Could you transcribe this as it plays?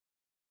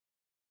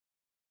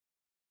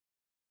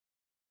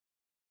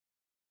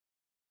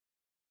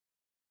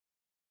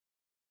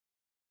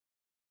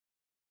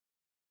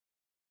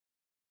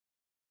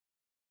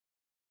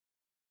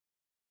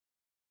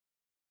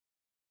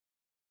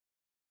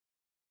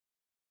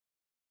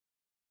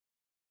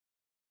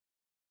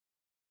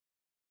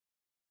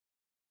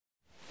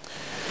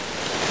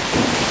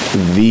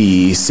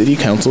The City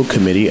Council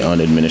Committee on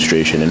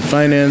Administration and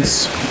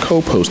Finance,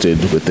 co-posted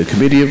with the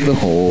Committee of the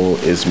Whole,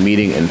 is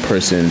meeting in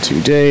person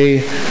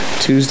today,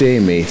 Tuesday,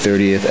 May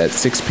 30th at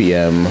 6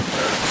 p.m.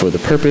 for the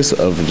purpose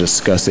of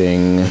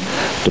discussing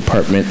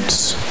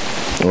departments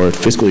or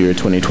fiscal year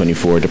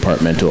 2024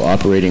 departmental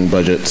operating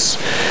budgets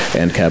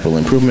and capital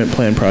improvement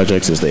plan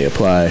projects as they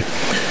apply.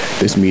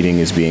 This meeting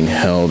is being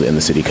held in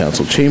the City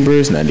Council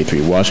Chambers,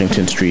 93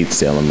 Washington Street,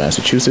 Salem,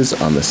 Massachusetts,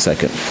 on the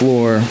second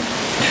floor.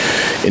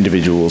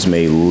 Individuals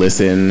may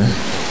listen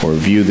or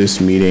view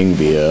this meeting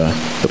via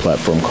the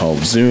platform called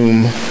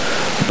Zoom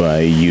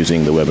by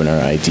using the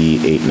webinar ID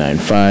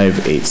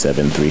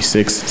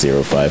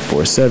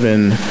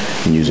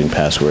 895-8736-0547 and using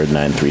password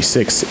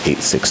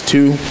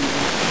 936862.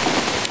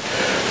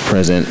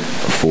 Present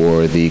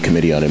for the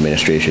Committee on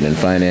Administration and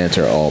Finance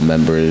are all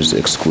members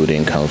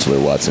excluding Councilor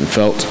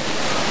Watson-Felt.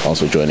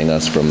 Also joining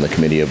us from the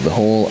Committee of the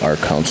Whole are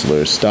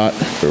Councilors Stott,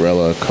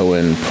 Varela,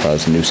 Cohen,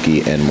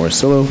 Prosnewski, and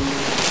Morcillo.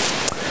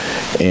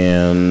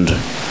 And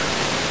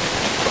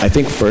I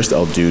think first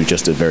I'll do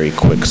just a very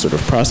quick sort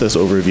of process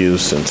overview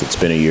since it's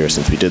been a year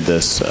since we did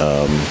this.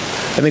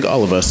 I think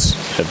all of us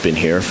have been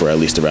here for at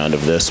least a round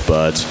of this,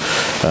 but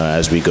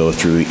as we go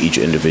through each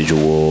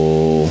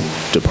individual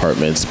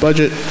department's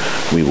budget,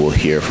 we will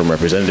hear from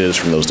representatives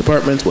from those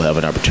departments. We'll have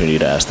an opportunity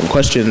to ask them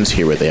questions,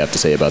 hear what they have to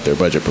say about their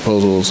budget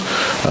proposals.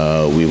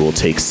 We will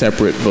take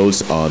separate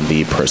votes on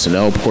the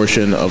personnel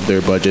portion of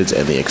their budgets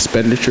and the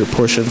expenditure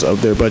portions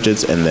of their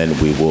budgets, and then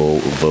we will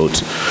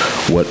vote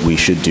what we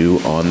should do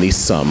on the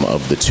sum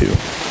of the two.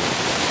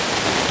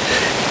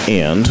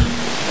 And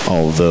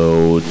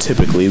although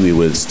typically we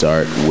would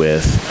start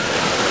with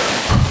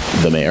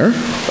the mayor,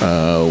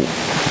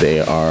 they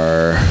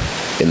are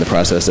in the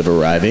process of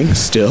arriving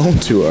still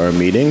to our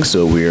meeting,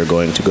 so we are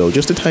going to go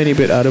just a tiny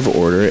bit out of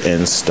order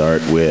and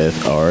start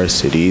with our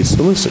city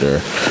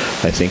solicitor.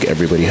 I think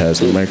everybody has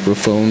the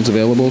microphones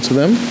available to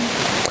them.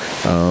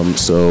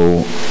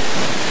 So,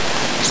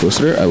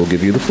 solicitor, I will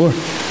give you the floor.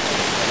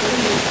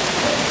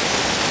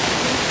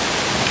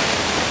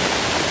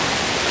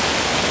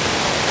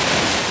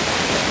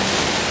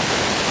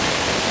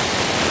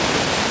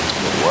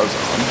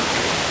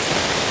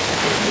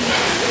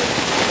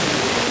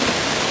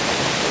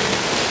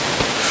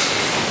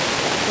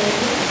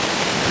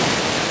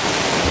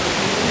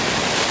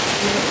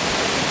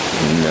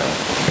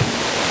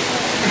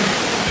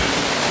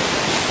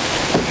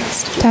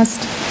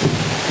 Test.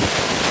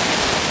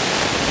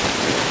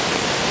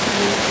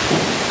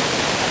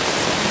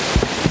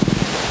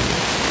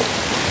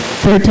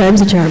 Third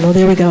time's a charm. Oh,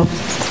 there we go.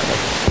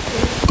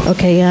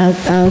 Okay,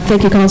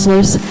 thank you,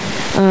 councilors.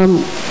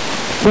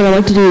 What I'd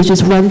like to do is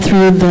just run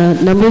through the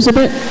numbers a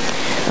bit.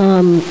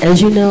 As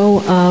you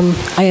know,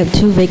 I have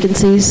two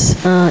vacancies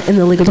in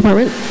the legal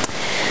department.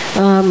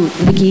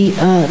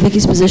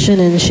 Vicky's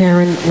position and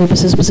Sharon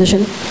Lupus's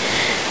position.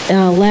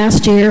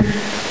 Last year,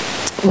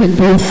 when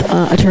both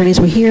attorneys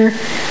were here,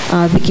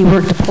 Vicky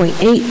worked a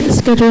 .8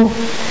 schedule,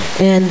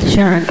 and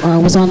Sharon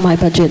was on my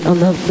budget, on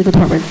the legal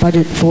department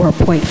budget for a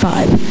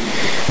 .5.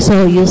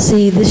 So you'll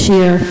see this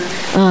year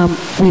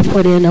we've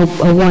put in a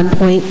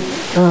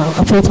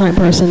full-time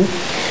person,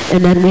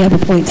 and then we have a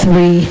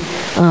 .3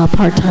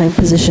 part-time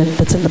position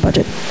that's in the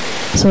budget.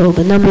 So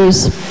the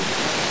numbers,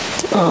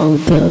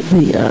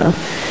 the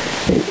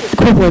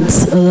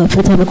equivalence, the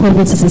full-time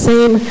equivalence is the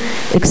same,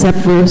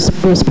 except we're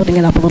splitting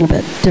it up a little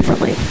bit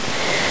differently.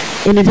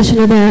 In addition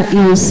to that,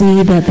 you will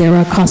see that there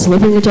are cost of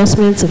living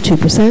adjustments of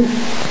 2%.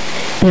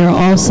 There are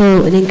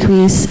also an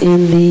increase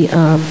in the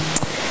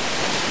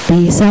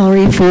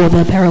salary for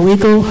the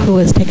paralegal who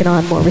has taken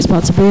on more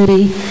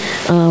responsibility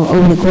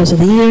over the course of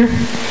the year.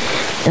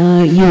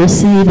 You will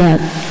see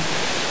that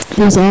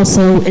there's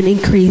also an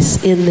increase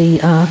in the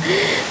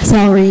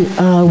salary.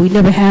 We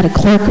never had a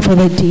clerk for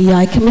the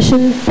DEI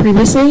Commission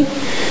previously,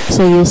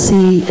 so you'll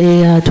see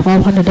a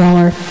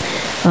 $1,200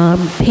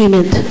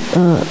 payment,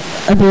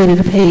 ability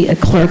to pay a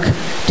clerk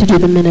to do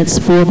the minutes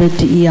for the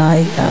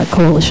DEI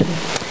coalition.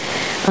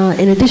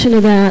 In addition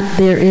to that,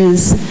 there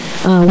is,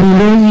 we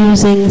were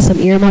using some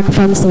earmark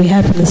funds that we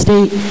had from the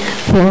state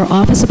for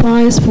office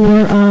supplies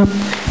for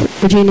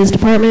Regina's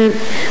department,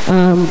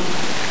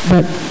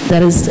 but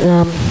that is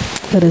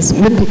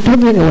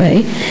dwindling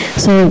away.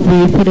 So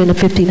we put in a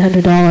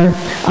 $1,500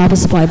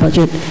 office supply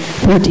budget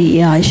for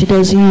DEI. She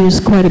does use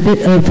quite a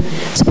bit of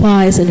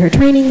supplies in her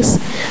trainings,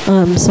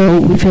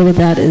 so we feel that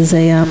that is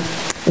a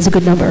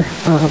good number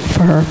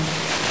for her.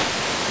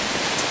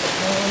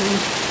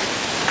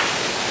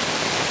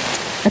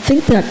 I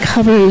think that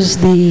covers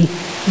the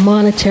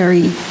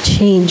monetary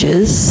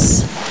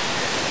changes.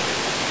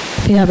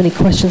 If you have any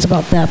questions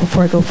about that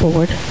before I go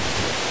forward.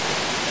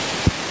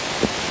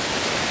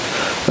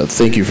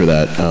 Thank you for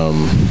that.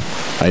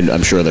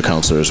 I'm sure the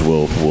councilors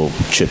will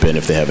chip in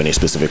if they have any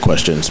specific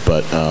questions,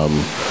 but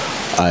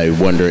I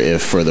wonder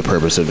if, for the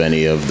purpose of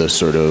any of the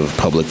sort of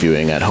public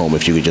viewing at home,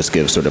 if you could just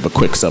give sort of a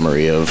quick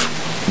summary of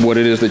what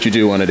it is that you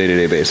do on a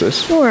day-to-day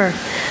basis. Sure.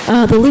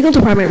 The legal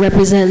department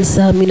represents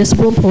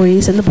municipal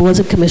employees and the boards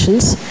and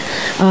commissions.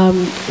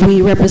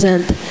 We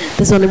represent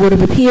the zoning board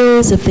of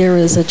appeals if there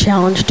is a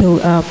challenge to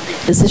a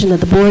decision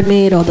that the board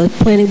made or the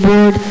planning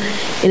board.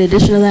 In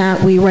addition to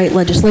that, we write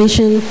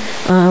legislation,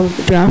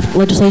 draft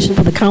legislation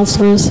for the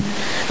councilors.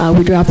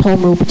 We draft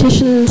home rule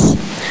petitions.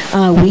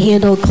 We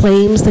handle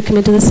claims that come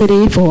into the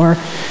city for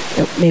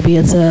maybe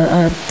it's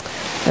a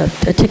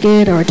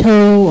ticket or a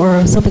tow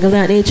or something of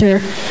that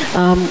nature.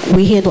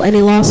 We handle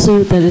any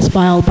lawsuit that is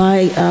filed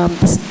by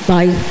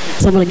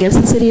someone against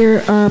the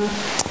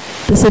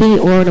city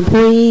or an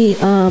employee.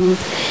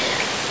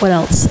 What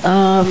else?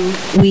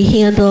 We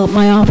handle,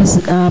 my office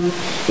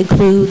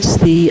includes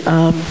the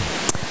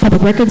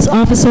Public Records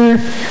Officer,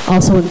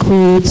 also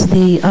includes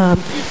the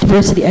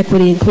Diversity,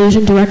 Equity,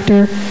 Inclusion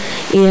Director,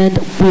 and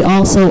we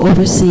also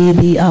oversee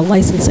the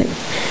licensing.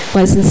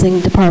 Licensing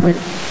department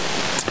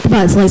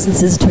provides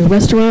licenses to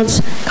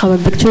restaurants, common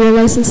victual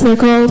license they're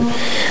called,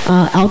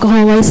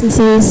 alcohol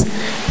licenses,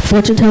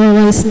 fortune teller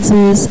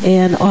licenses,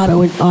 and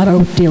auto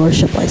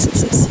dealership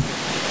licenses.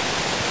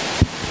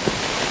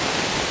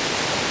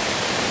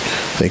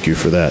 Thank you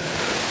for that.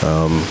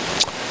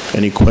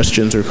 Any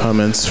questions or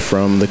comments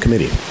from the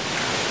committee?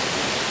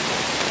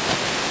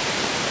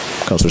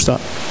 Councilor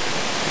Stott.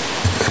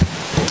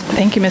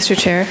 Thank you, Mr.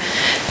 Chair.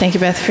 Thank you,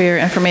 Beth, for your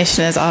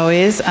information as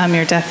always.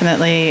 You're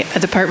definitely a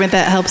department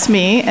that helps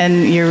me,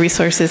 and your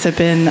resources have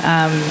been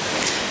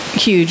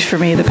huge for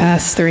me the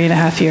past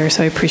 3.5 years,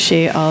 so I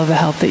appreciate all of the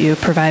help that you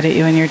have provided,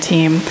 you and your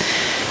team.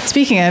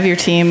 Speaking of, your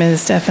team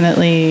has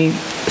definitely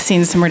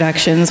seen some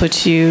reductions,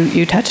 which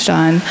you touched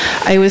on.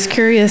 I was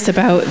curious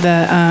about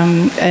the,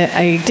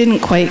 I didn't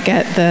quite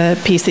get the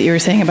piece that you were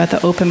saying about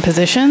the open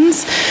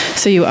positions.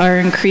 So you are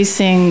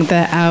increasing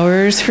the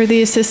hours for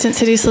the assistant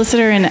city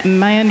solicitor, and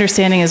my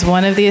understanding is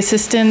one of the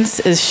assistants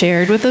is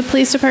shared with the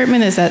police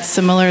department. Is that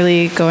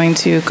similarly going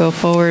to go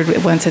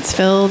forward once it's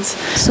filled?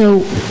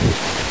 So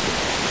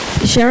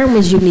Sharon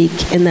was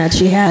unique in that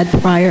she had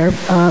prior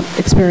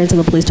experience in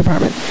the police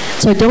department.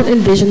 So I don't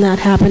envision that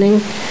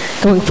happening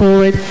going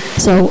forward.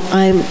 So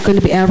I'm going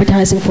to be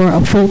advertising for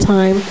a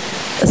full-time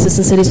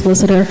assistant city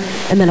solicitor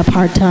and then a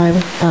part-time,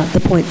 the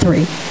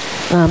 .3.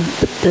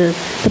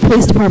 The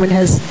police department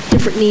has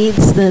different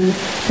needs than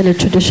a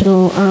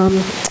traditional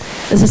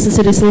assistant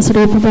city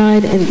solicitor would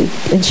provide,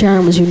 and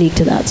Sharon was unique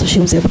to that, so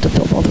she was able to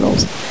fill both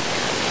roles.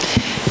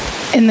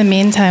 In the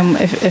meantime,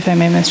 if I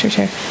may, Mr.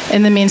 Chair,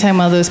 in the meantime,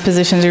 while those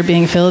positions are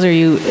being filled, are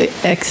you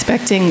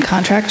expecting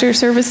contractor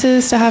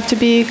services to have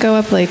to go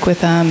up, like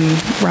with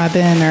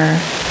Robin or?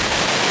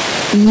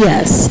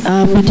 Yes,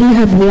 we do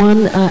have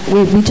one.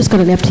 We just got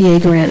an FTA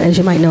grant, as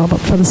you might know,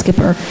 for the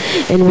skipper,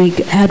 and we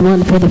had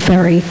one for the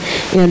ferry.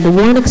 And the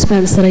one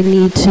expense that I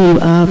need to,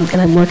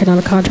 and I'm working on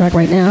a contract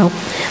right now,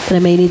 that I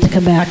may need to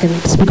come back and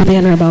speak with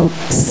Anna about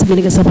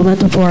submitting a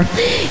supplemental for,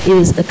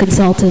 is a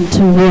consultant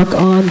to work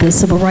on the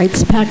civil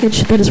rights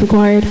package that is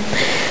required.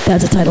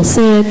 That's a Title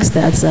VI,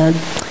 that's a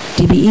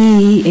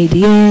DBE,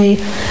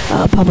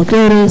 ADA, public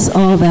notice,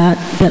 all that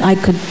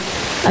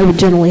I would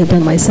generally have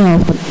done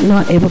myself, but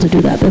not able to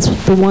do that. That's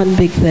the one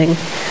big thing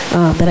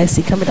that I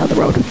see coming down the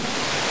road.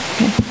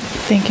 Okay.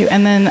 Thank you.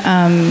 And then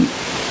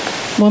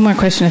one more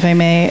question, if I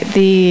may.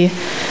 The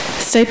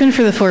stipend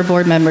for the 4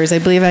 board members, I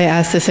believe I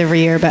ask this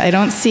every year, but I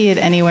don't see it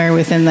anywhere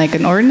within like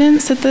an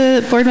ordinance that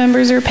the board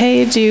members are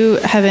paid. Do you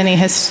have any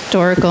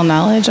historical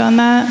knowledge on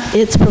that?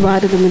 It's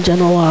provided in the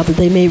general law that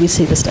they may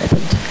receive a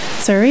stipend.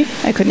 Sorry?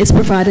 I couldn't. It's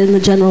provided in the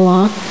general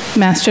law.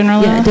 Mass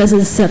general law? Yeah, it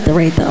doesn't set the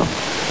rate, though.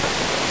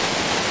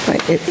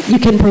 Right. You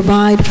can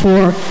provide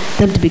for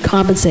them to be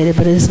compensated,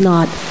 but there's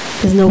no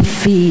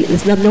fee,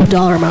 there's no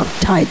dollar amount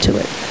tied to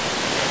it.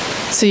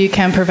 So you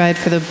can provide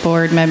for the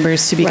board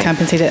members to be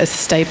compensated a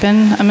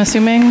stipend, I'm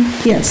assuming?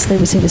 Yes, they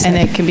receive a stipend.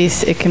 And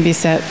it can be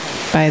set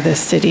by the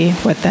city,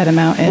 what that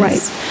amount is?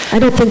 Right. I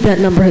don't think that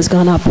number has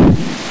gone up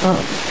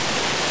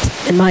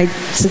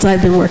since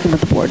I've been working with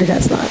the board. It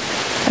has not.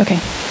 Okay,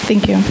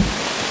 thank you.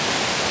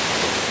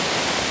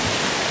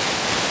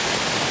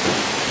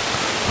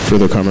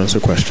 Further comments or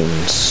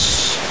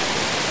questions?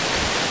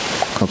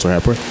 Councilor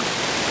Hapworth.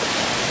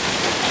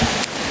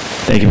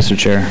 Thank you, Mr.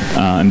 Chair.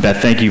 And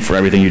Beth, thank you for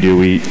everything you do.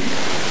 We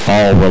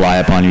all rely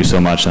upon you so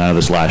much, and I know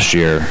this last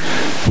year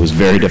was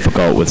very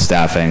difficult with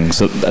staffing.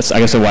 So that's, I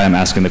guess, why I'm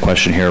asking the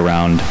question here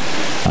around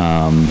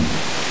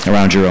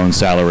your own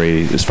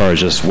salary, as far as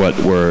just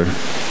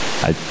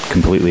I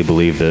completely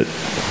believe that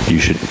you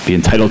should be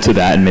entitled to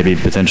that and maybe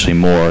potentially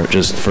more.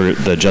 Just for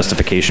the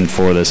justification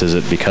for this, is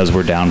it because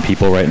we're down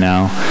people right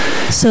now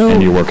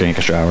and you're working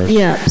extra hours?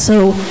 Yeah,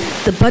 so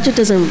the budget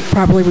doesn't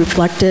properly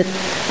reflect it.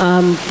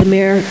 The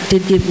mayor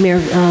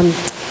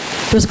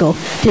Fiscal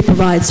did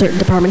provide certain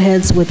department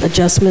heads with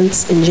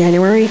adjustments in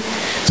January.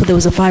 So there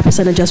was a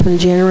 5% adjustment in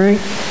January.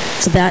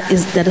 So that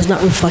is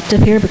not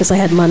reflective here because I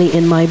had money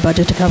in my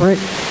budget to cover it.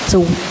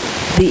 So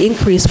the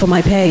increase for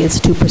my pay is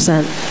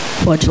 2%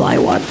 for July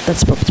 1.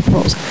 That's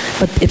proposed.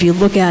 But if you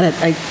look at it,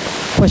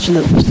 questioned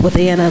it with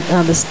Anna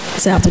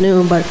this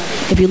afternoon, but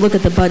if you look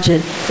at the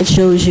budget, it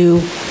shows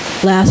you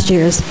last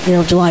year's,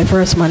 July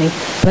 1st money,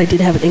 but I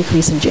did have an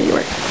increase in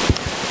January.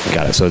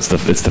 Got it. So it's the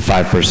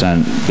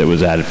 5% that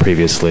was added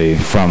previously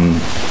from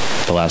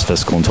the last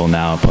fiscal until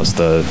now, plus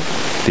the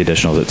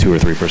additional, is it 2 or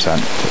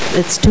 3%?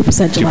 It's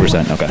 2% July 2%,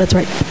 1. okay. That's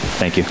right.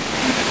 Thank you.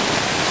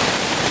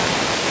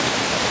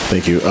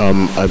 Thank you.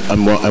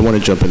 I want to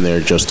jump in there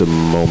just a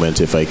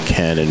moment, if I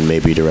can, and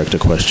maybe direct a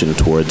question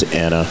towards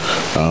Anna.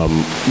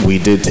 We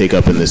did take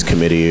up in this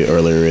committee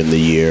earlier in the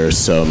year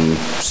some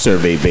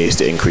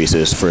survey-based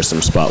increases for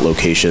some spot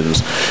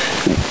locations.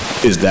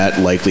 Is that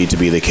likely to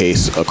be the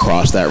case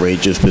across that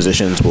range of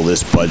positions? Will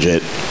this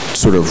budget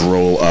sort of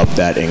roll up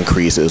that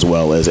increase as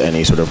well as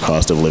any sort of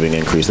cost of living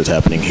increase that's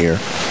happening here?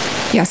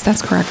 Yes,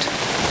 that's correct.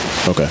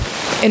 Okay.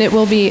 And it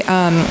will be,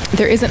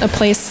 there isn't a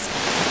place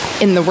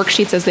in the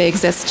worksheets as they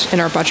exist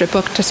in our budget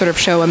book to sort of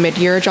show a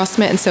mid-year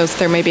adjustment, and so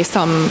there may be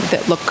some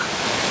that look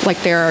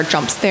like there are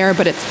jumps there,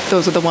 but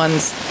those are the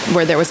ones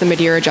where there was a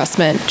mid-year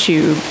adjustment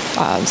to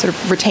sort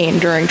of retain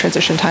during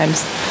transition times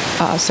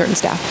certain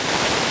staff.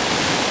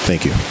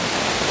 Thank you.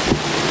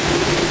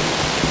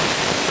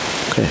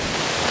 Okay.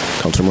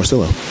 Councilor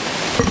Morcillo.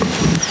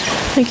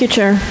 Thank you,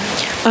 Chair.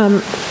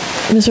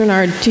 Ms.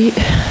 Renard, the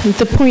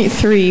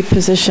 .3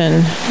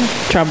 position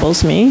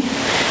troubles me.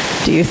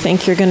 Do you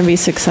think you're going to be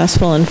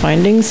successful in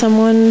finding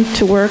someone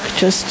to work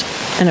just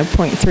in a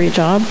 .3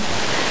 job?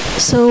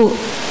 So,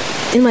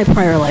 in my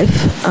prior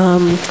life,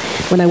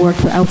 when I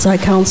worked for outside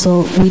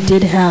counsel,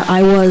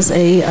 I was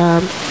a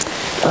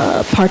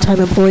part-time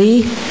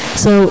employee,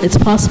 so it's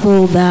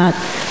possible that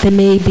there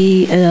may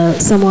be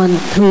someone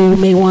who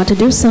may want to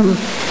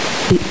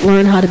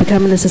learn how to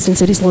become an assistant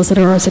city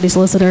solicitor or a city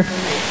solicitor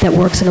that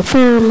works in a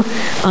firm.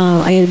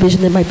 I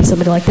envision there might be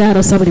somebody like that,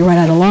 or somebody right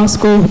out of law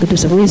school who could do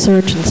some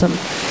research and some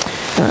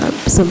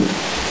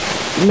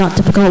not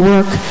difficult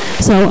work.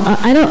 So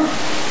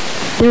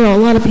there are a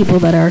lot of people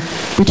that are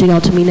reaching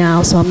out to me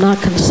now, so I'm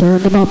not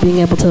concerned about being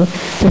able to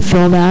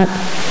fill that.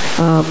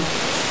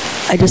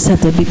 I just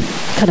have to be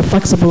kind of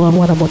flexible on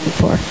what I'm looking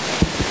for.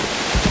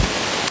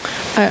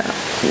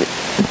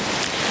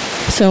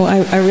 So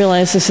I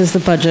realize this is the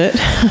budget,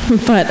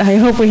 but I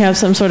hope we have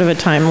some sort of a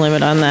time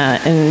limit on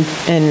that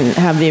and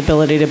have the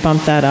ability to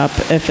bump that up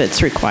if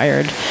it's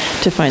required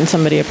to find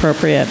somebody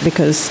appropriate,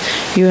 because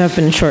you have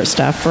been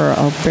short-staffed for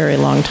a very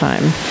long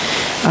time.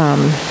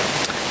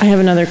 I have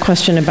another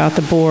question about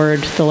the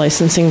board, the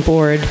licensing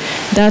board.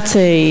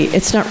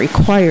 It's not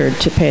required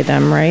to pay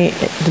them, right?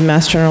 The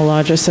Mass General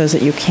Law just says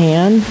that you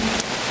can.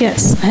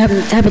 Yes, I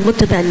haven't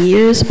looked at that in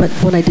years, but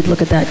when I did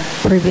look at that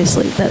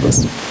previously,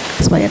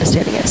 that's my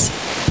understanding is.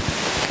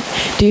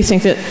 Do you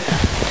think that,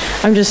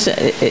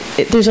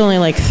 there's only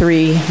like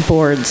 3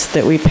 boards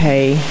that we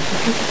pay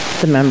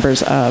the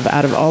members of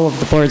out of all of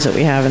the boards that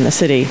we have in the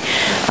city.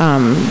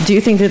 Do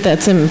you think that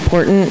that's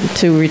important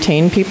to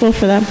retain people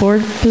for that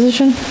board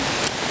position?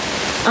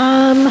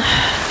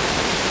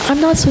 I'm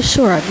not so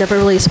sure. I've never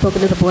really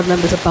spoken to the board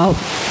members about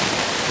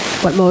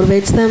what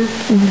motivates them.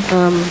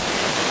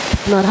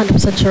 I'm not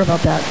 100% sure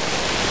about that.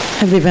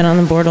 Have they been on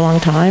the board a long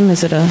time?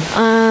 Is it a...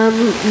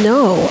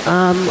 No,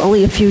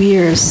 only a few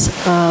years.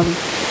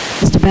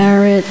 Mr.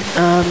 Barrett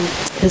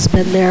has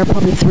been there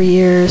probably 3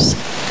 years.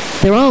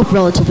 They're all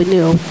relatively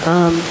new.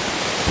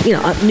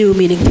 New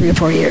meaning 3 or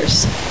 4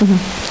 years.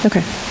 Mm-hmm.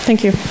 Okay,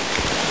 thank you.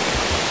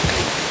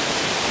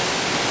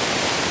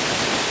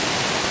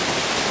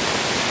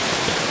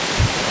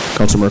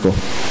 Councilor Merkel.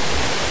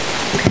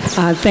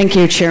 Thank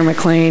you, Chair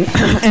McLean.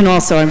 And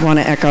also, I want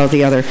to echo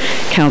the other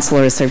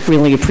councilors. I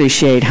really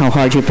appreciate how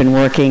hard you've been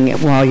working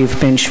while you've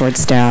been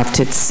short-staffed.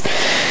 It's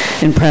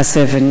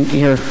impressive, and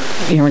you're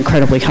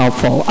incredibly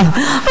helpful.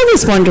 I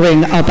was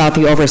wondering about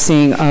the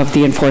overseeing of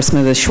the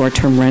enforcement of the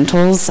short-term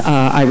rentals.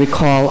 I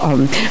recall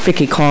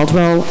Vicki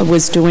Caldwell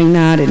was doing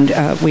that, and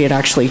we had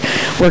actually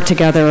worked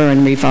together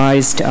and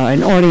revised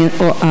an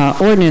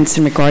ordinance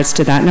in regards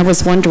to that. And I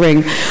was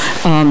wondering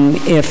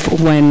if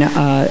when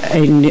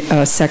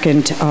a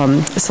second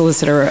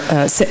solicitor,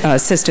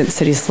 assistant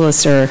city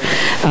solicitor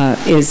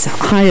is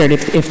hired,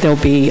 if they'll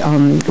be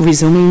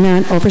resuming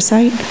that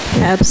oversight?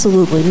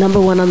 Absolutely.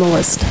 Number 1 on the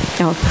list.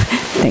 Oh,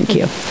 thank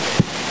you.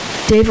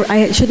 Dave,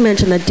 I should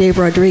mention that Dave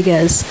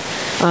Rodriguez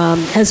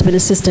has been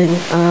assisting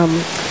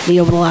me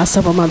over the last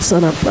several months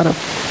on a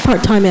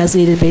part-time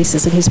as-needed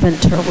basis, and he's been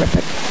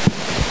terrific.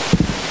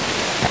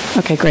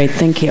 Okay, great.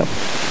 Thank you.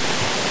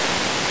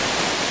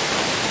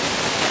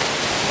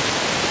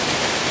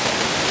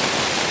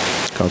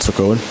 Councilor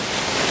Cohen.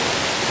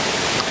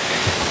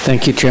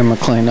 Thank you, Chair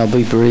McLean. I'll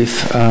be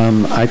brief.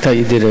 I thought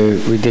you did a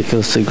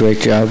ridiculously great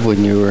job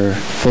when you were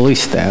fully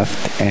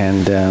staffed,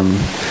 and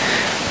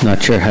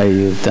not sure how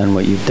you've done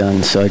what you've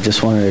done, so I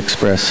just want to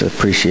express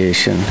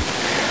appreciation.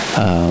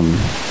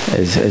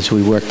 As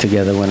we worked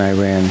together when I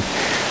ran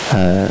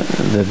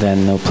the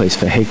then No Place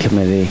for Hate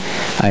Committee,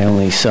 I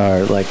only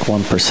saw like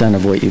 1%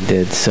 of what you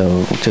did,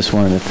 so just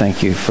wanted to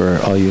thank you for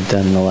all you've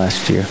done in the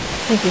last year.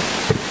 Thank you.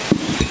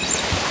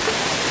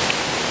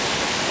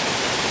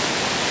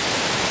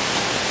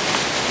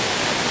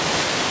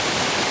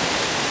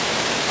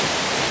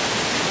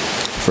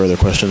 further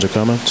questions or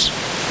comments?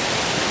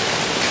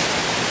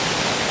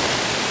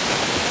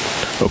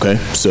 Okay,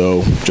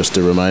 so just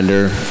a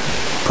reminder,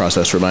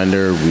 process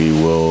reminder, we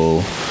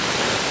will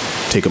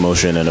take a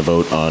motion and a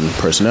vote on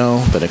personnel,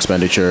 then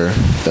expenditure,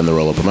 then the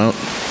roll-up amount,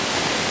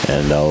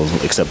 and I'll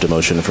accept a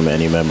motion from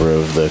any member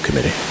of the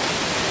committee.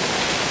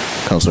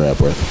 Councilor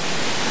Hepworth.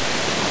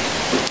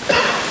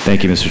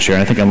 Thank you, Mr. Chair.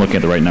 I think I'm looking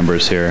at the right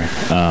numbers here.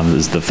 This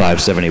is the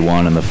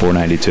 571 and the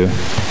 492.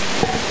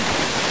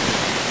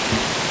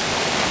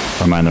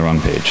 Or am I on the wrong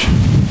page?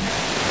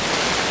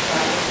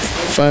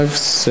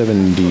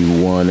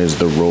 571 is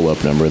the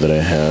roll-up number that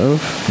I have.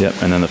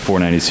 Yep, and then the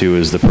 492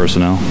 is the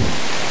personnel.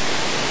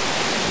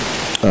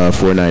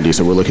 490,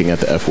 so we're looking at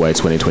the FY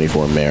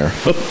 2024 mayor.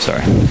 Oh,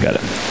 sorry, got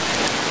it.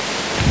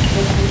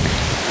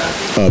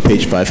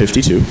 Page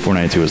 552.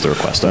 492 is the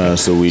request. Okay.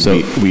 So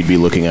we'd be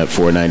looking at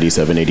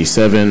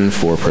 497.87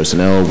 for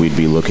personnel. We'd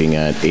be looking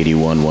at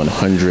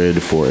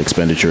 81.100 for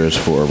expenditures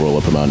for a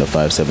roll-up amount of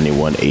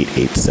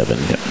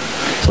 571.887. Yep.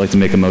 So I'd like to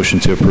make a motion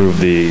to approve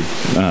the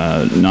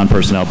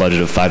non-personnel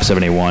budget of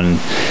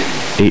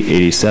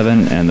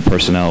 571.887 and the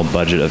personnel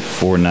budget of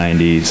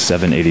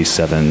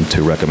 490.787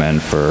 to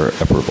recommend for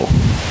approval.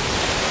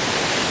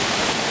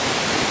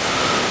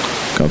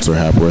 Councilor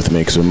Hapworth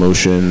makes a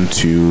motion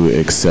to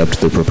accept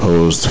the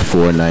proposed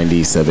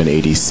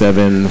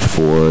 497.87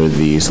 for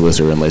the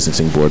Solicitor and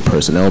Licensing Board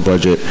personnel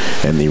budget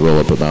and the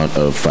roll-up amount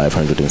of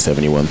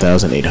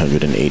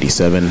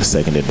 571,887,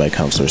 seconded by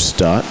Councilor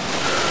Stott.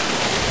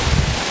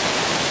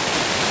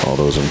 All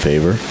those in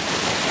favor?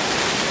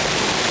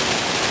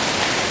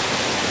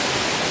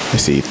 I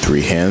see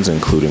 3 hands,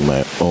 including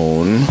my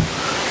own,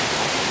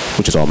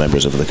 which is all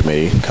members of the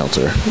committee,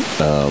 Councilor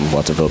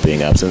Watson-Phillips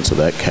being absent, so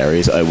that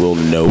carries. I will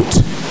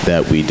note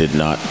that we did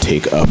not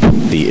take up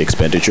the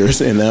expenditures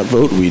in that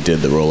vote. We did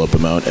the roll-up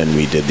amount and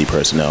we did the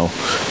personnel,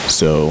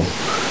 so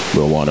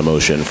we'll want a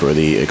motion for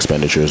the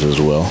expenditures as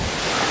well.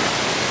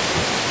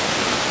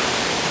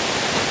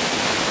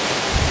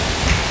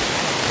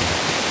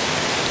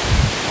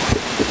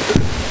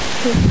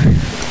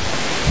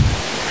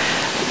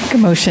 A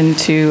motion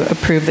to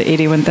approve the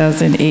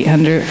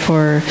 $81,800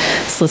 for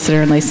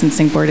Solicitor and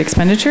Licensing Board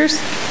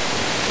expenditures.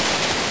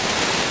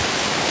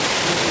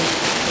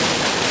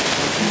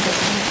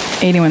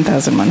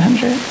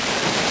 $81,100. Did I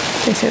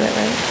say that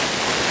right?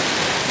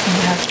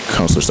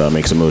 Councilor Stott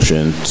makes a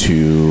motion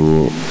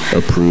to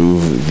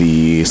approve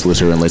the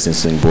Solicitor and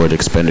Licensing Board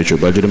expenditure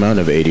budget amount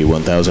of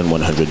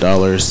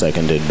 $81,100,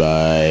 seconded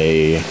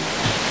by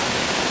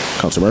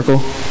Councilor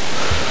Merkel.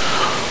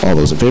 All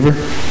those in favor?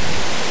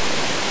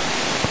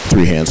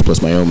 3 hands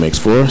plus my own makes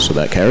 4, so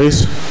that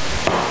carries.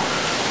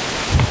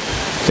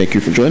 Thank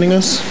you for joining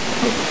us.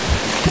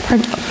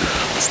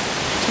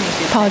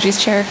 Apologies,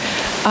 Chair.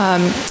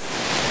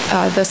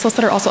 The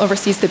solicitor also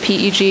oversees the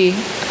PEG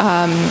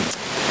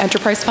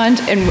Enterprise Fund,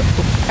 and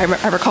I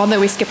recall that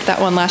we skipped that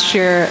one last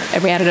year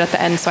and we added it at the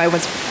end, so I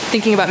was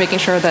thinking about making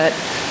sure that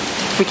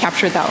we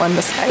captured that one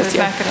this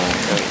year.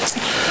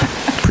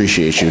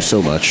 Appreciate you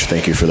so much.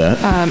 Thank you for that.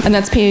 And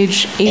that's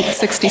page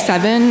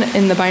 867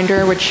 in the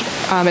binder, which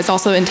is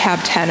also in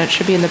tab 10. It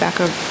should be in the back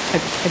of, I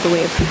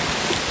believe.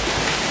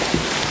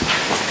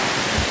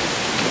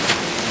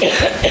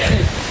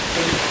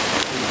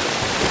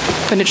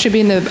 But it should be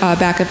in the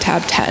back of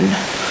tab 10.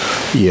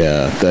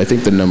 Yeah, I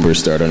think the numbers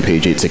start on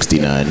page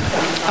 869.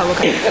 Oh,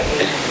 okay.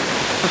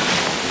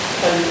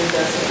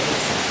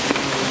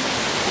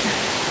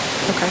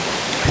 Okay.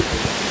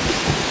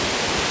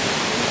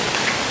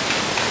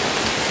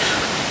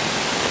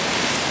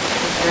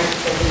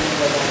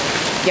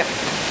 Yep.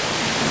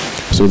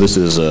 So this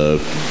is a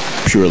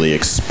purely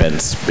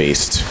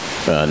expense-based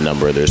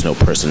number. There's no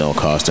personnel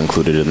cost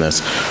included in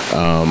this.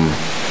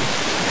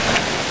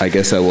 I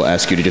guess I will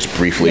ask you to just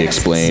briefly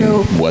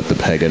explain what the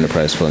PEG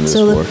Enterprise Fund is for.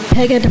 So the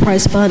PEG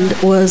Enterprise Fund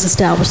was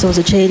established. There was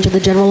a change in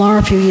the general law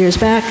a few years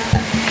back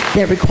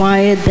that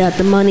required that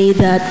the money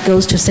that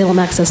goes to Salem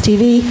Access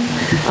TV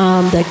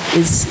that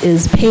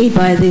is paid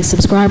by the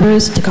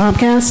subscribers to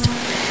Comcast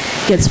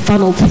gets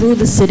funneled through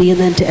the city and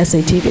then to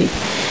SATV.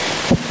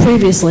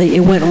 Previously,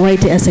 it went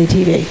right to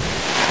SATV.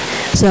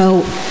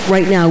 So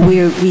right now,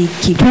 we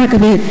keep track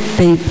of it.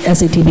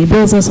 SATV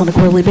bills us on a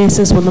quarterly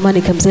basis when the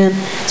money comes in,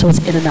 so it's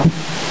in and out.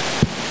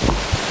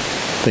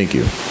 Thank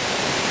you.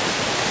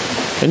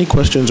 Any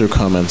questions or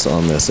comments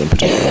on this in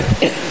particular?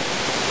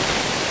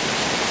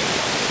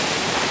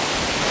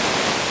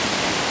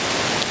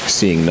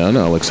 Seeing none,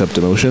 I'll accept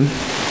a motion.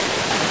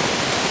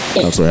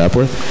 Councilor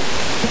Hapworth.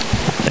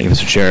 Thank you,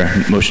 Mr.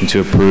 Chair. Motion to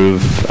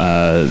approve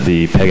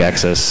the PEG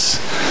access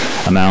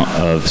amount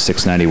of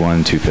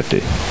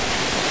 $691,250.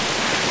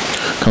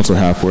 Councilor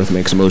Hapworth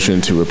makes a motion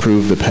to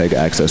approve the PEG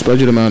access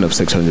budget amount of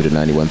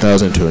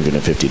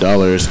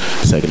 $691,250,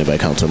 seconded by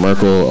Councilor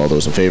Merkel. All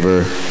those in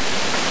favor?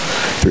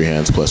 3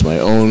 hands plus my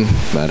own.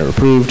 Matter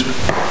approved.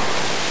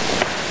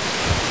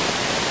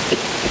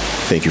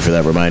 Thank you for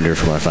that reminder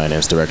from our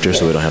finance director,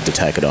 so we don't have to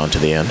tack it on to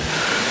the end.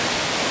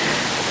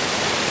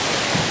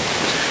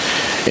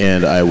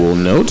 And I will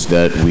note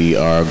that we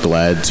are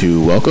glad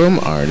to welcome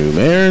our new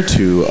mayor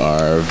to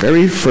our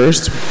very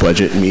first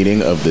budget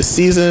meeting of the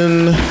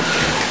season.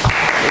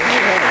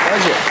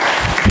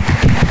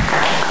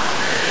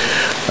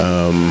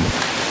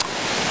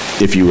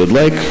 If you would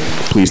like,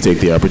 please take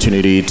the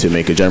opportunity to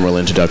make a general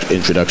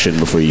introduction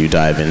before you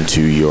dive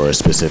into your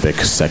specific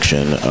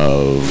section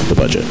of the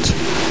budget.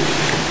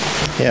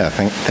 Yeah,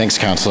 thanks,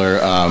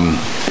 Councilor.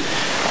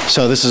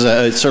 So this is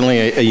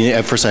certainly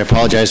at first I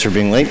apologize for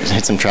being late. I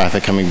had some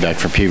traffic coming back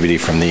from puberty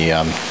from the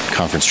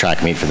conference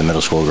track meet for the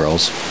middle school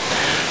girls.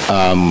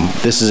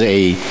 This is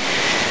a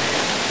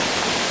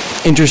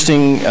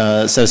interesting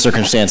set of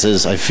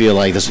circumstances. I feel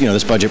like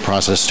this budget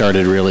process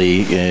started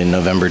really in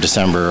November,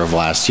 December of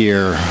last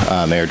year.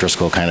 Mayor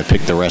Driscoll kind of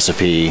picked the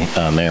recipe.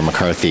 Mayor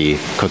McCarthy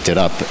cooked it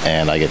up,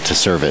 and I get to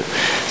serve it.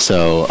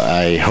 So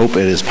I hope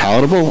it is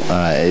palatable.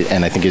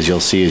 And I think as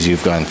you'll see as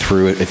you've gone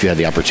through it, if you had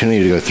the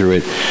opportunity to go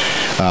through it,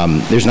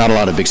 there's not a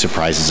lot of big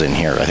surprises in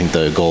here. I think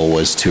the goal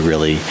was to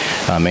really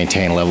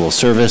maintain a level of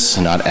service,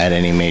 not add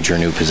any major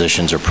new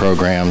positions or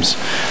programs.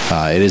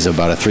 It is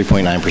about a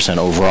 3.9%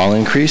 overall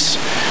increase.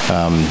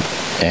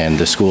 And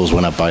the schools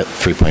went up by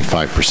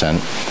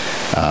 3.5%.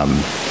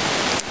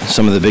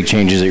 Some of the big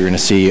changes that you're going to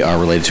see are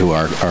related to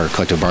our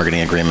collective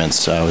bargaining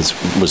agreements.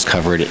 Was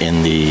covered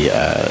in the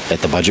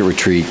at the budget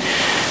retreat.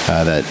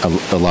 That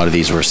a lot of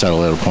these were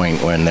settled at a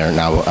point when they're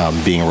now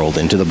being rolled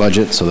into the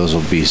budget. So those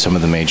will be some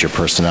of the major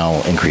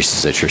personnel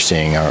increases that you're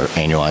seeing are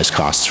annualized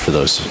costs for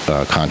those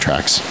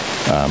contracts.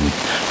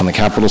 On the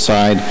capital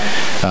side,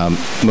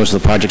 most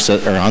of the projects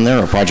that are on there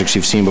are projects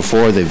you've seen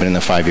before. They've been in the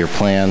 5-year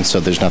plan, so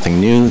there's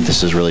nothing new.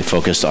 This is really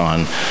focused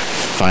on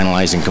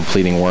finalizing,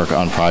 completing work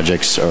on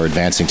projects or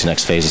advancing to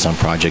next phases on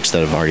projects that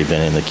have already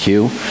been in the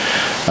queue.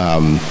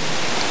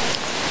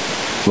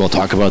 We'll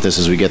talk about this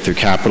as we get through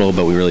capital,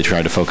 but we really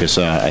tried to focus,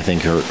 I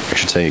think, or I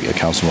should say,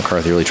 Councilman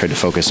McCarthy really tried to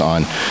focus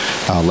on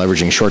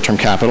leveraging short-term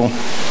capital,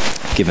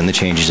 given the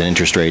changes in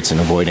interest rates and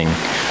avoiding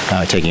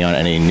taking on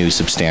any new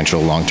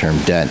substantial long-term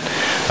debt,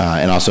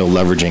 and also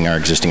leveraging our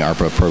existing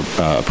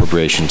ARPA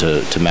appropriation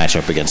to match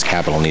up against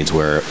capital needs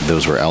where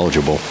those were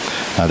eligible.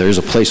 There is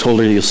a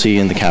placeholder you'll see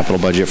in the capital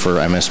budget for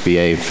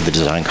MSBA for the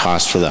design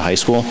costs for the high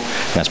school,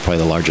 and that's probably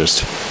the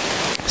largest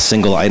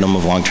single item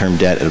of long-term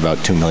debt at about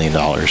 $2 million,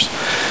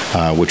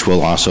 which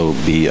will also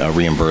be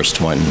reimbursed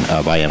by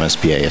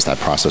MSBA as that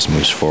process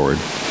moves forward.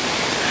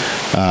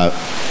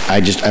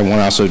 I want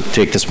to also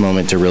take this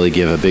moment to really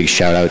give a big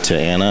shout out to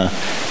Anna,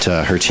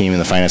 to her team in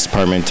the finance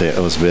department, to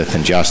Elizabeth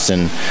and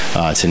Justin,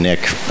 to Nick,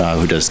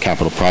 who does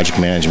capital project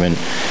management,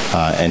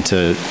 and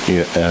to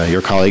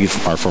your colleague,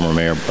 our former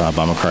mayor,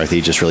 Bob McCarthy,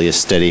 just really a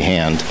steady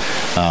hand.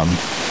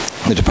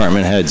 The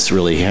department heads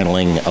really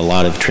handling a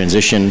lot of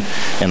transition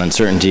and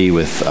uncertainty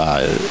with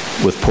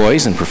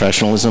poise and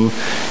professionalism,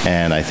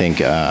 and I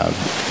think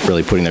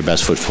really putting their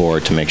best foot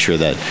forward to make sure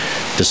that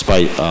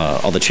despite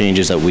all the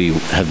changes that we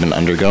have been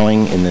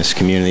undergoing in this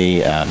community,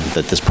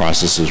 that this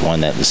process is one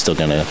that is still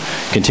going to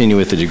continue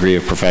with the degree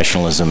of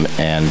professionalism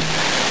and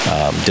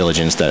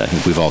diligence that I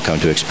think we've all come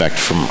to expect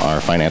from our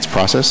finance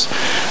process.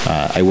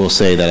 I will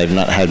say that I've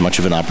not had much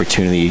of an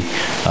opportunity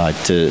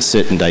to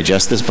sit and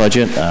digest this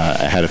budget.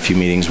 I had a few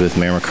meetings with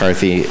Mayor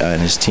McCarthy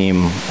and his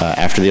team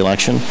after the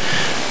election,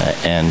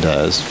 and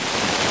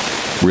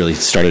really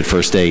started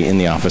first day in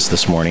the office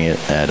this morning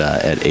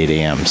at 8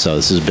 a.m. So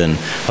this has been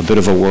a bit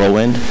of a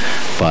whirlwind,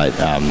 but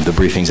the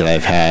briefings that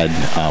I've had,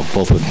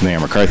 both with Mayor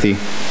McCarthy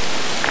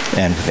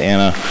and with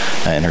Anna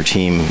and her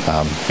team,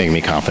 making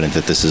me confident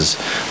that this is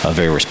a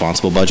very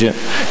responsible budget.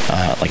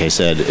 Like I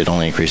said, it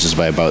only increases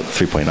by about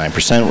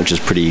 3.9%, which is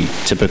pretty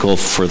typical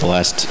for the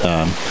last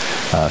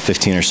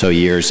 15 or so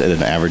years at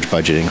an average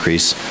budget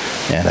increase,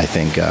 and I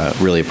think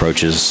really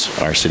approaches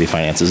our city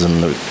finances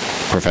in the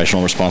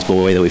professional,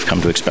 responsible way that we've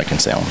come to expect in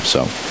Salem.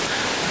 So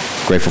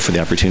grateful for the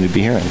opportunity to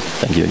be here, and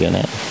thank you again,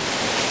 Anna.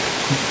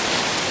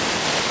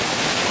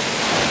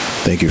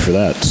 Thank you for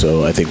that.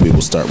 So I think we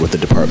will start with the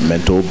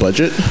departmental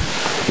budget,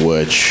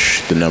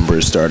 which the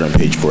numbers start on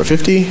page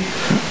 450,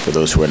 for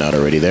those who are not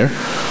already there.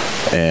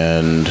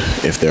 And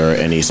if there are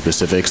any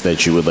specifics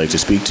that you would like to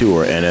speak to,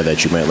 or Anna,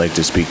 that you might like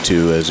to speak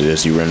to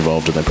as you were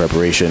involved in the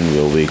preparation,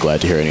 we'll be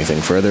glad to hear anything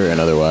further. And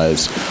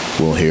otherwise,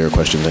 we'll hear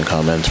questions and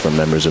comments from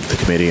members of the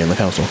committee and the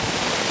council.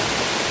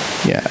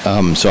 Yeah,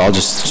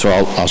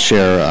 I'll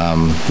share,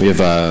 we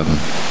have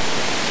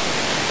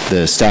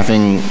the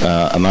staffing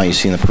amount you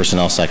see in the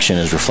personnel section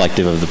is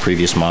reflective of the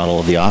previous model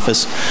of the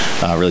office,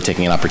 really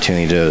taking an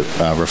opportunity to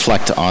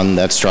reflect on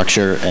that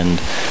structure and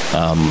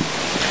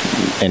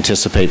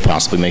anticipate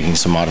possibly making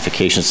some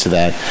modifications to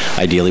that,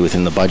 ideally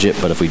within the budget,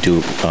 but if we do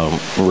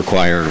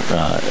require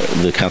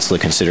the council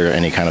to consider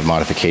any kind of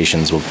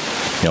modifications,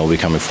 we'll be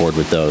coming forward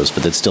with those,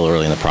 but it's still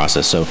early in the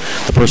process. So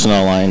the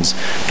personnel lines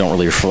don't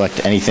really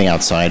reflect anything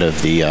outside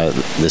of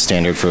the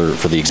standard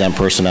for the exempt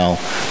personnel,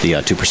 the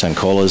 2%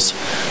 COLAs,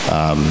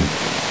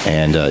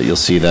 and you'll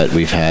see that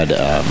we've had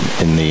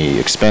in the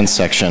expense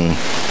section,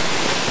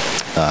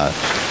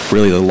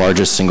 really the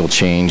largest single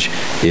change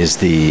is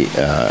the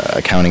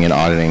accounting and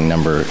auditing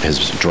number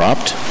has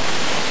dropped.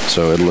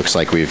 So it looks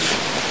like we've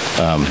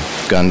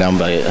gone down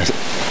by,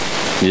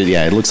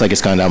 it looks like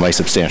it's gone down by a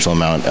substantial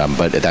amount,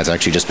 but that's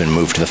actually just been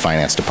moved to the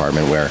finance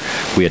department, where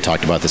we had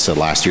talked about this at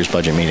last year's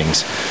budget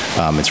meetings.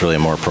 It's really a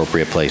more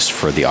appropriate place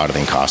for the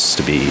auditing costs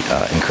to be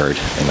incurred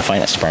in the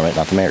finance department,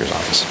 not the mayor's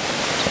office.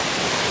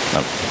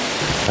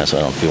 So,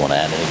 I don't know if you want to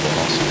add anything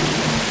else.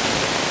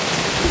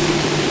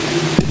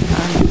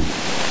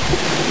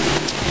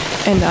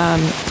 And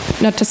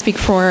not to speak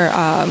for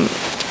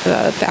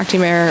the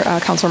acting mayor,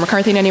 Councilor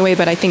McCarthy in any way,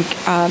 but I think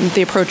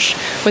the approach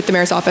with the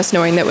mayor's office,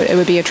 knowing that it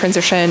would be a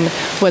transition,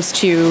 was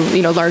to,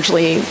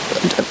 largely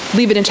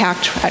leave it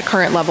intact at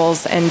current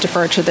levels and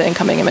defer to the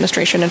incoming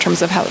administration in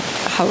terms of how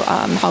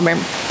Mayor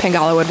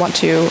Pangala would want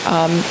to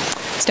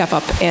step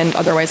up and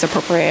otherwise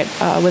appropriate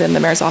within the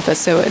mayor's office.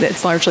 So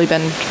it's largely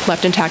been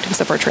left intact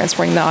except for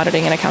transferring the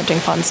auditing and accounting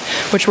funds,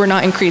 which were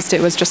not increased.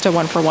 It was just a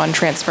one-for-one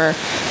transfer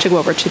to go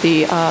over to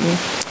the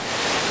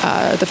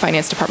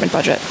finance department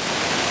budget.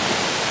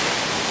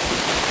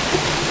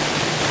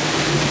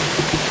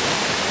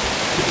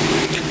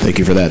 Thank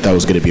you for that. That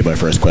was going to be my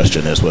first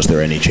question, was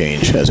there any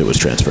change as it was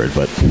transferred?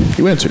 But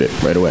you answered it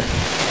right away.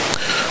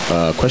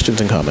 Questions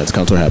and comments?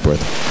 Councilor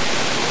Hapworth.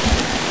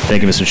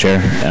 Thank you, Mr. Chair.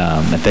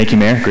 And thank you,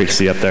 Mayor. Great to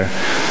see you up there.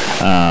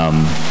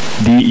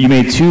 You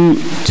made two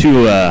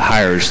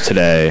hires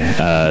today,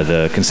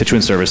 the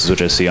constituent services,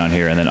 which I see on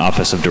here, and then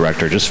Office of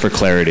Director. Just for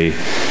clarity,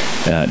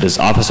 does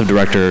Office of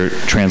Director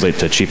translate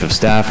to Chief of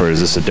Staff, or is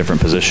this a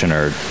different position,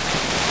 or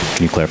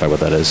can you clarify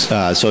what that is?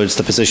 So it's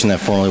the position that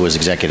formerly was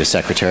Executive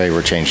Secretary.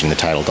 We're changing the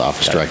title to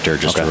Office Director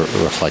just to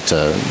reflect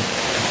a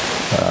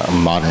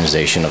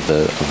modernization of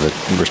the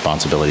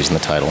responsibilities in the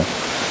title.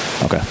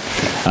 Okay.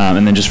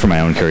 And then just for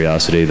my own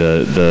curiosity,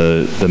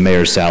 the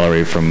mayor's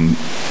salary from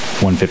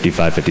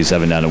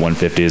 155.57 down to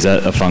 150, is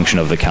that a function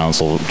of the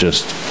council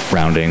just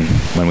rounding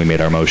when we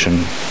made our motion?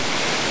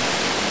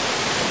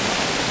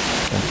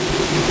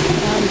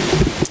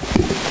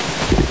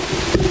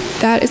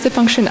 That is the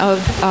function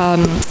of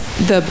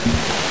the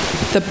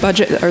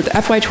budget, or the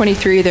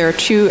FY23. There are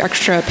 2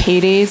 extra pay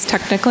days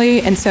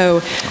technically, and so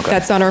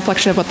that's not a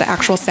reflection of what the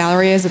actual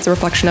salary is. It's a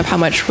reflection of how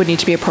much would need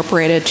to be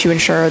appropriated to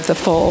ensure the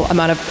full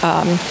amount of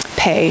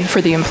pay for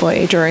the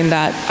employee during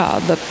that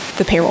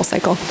the payroll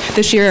cycle.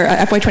 This year,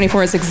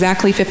 FY24 is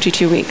exactly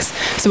 52 weeks,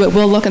 so it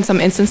will look in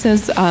some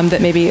instances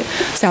that maybe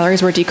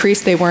salaries were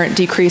decreased. They weren't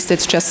decreased.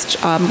 It's just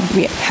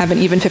we have an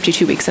even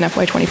 52 weeks in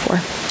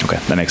FY24. Okay,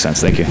 that makes sense.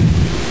 Thank you.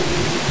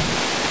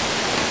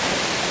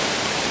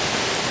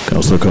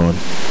 Councilor Cohen.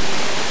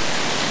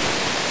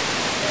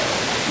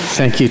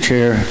 Thank you,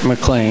 Chair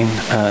McLean,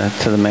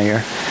 to the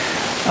mayor.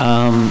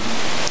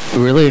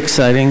 Really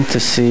exciting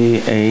to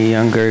see a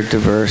younger,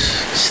 diverse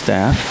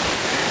staff.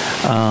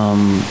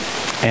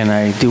 And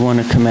I do want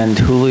to commend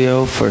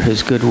Julio for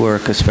his good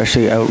work,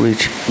 especially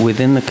outreach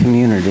within the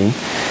community.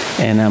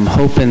 And I'm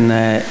hoping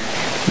that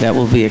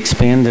will be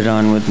expanded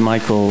on with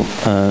Michael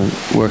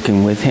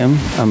working with him,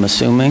 I'm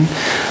assuming.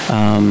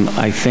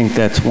 I think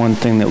that's one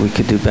thing that we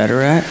could do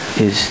better at,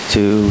 is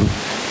to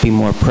be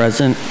more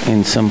present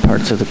in some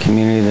parts of the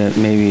community that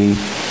maybe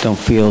don't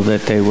feel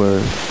that they were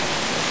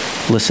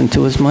listened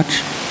to as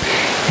much.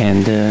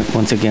 And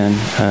once again,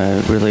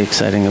 really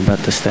exciting about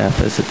the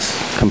staff as it's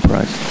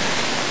comprised.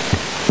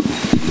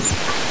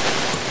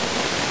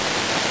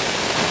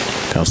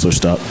 Councilor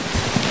Stott.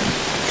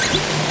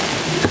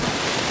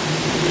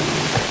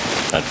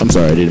 I'm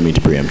sorry, I didn't mean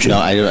to preempt you. No,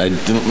 I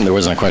didn't, there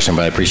wasn't a question,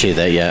 but I appreciate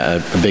that.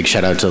 Yeah, a big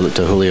shout out to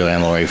Julio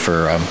and Lori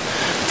for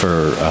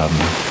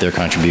their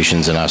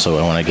contributions, and also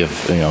I want to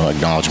give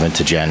acknowledgement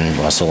to Jen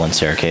Russell and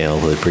Sarah Cahill,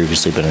 who had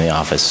previously been in the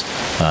office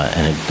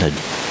and had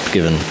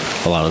given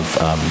a lot of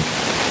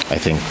I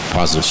think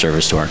positive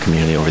service to our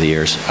community over the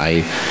years.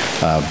 I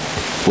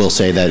will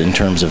say that in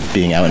terms of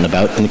being out and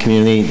about in the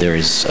community, there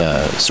is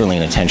certainly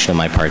an intention on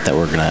my part that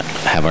we're going to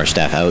have our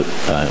staff out.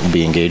 We'll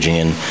be engaging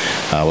in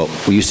what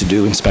we used to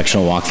do,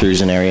 inspectional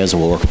walkthroughs in areas,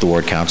 and we'll work with the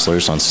ward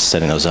councilors on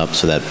setting those up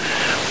so that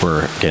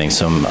we're getting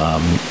some,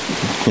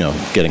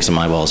 getting some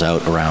eyeballs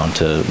out around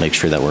to make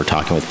sure that we're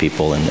talking with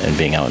people and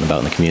being out and about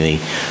in the community,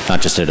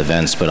 not just at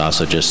events, but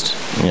also just,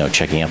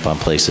 checking up on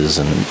places.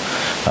 And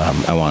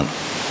I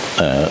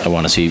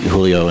want to see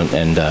Julio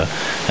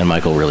and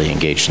Michael really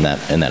engaged in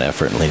that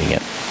effort and leading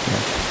it.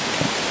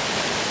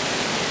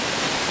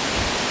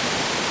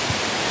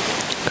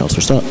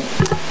 Councilor Stott.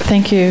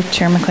 Thank you,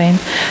 Chair McLean.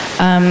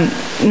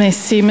 Nice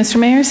to see Mr.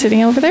 Mayor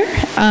sitting over there.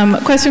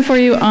 Question for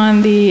you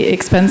on the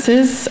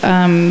expenses.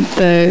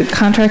 The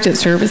contracted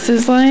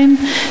services line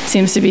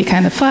seems to be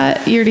kind of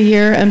flat year to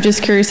year. I'm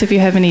just curious if you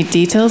have any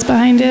details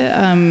behind it.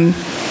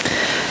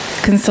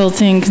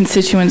 Consulting,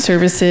 constituent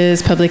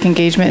services, public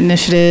engagement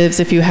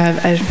initiatives, if you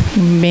have, I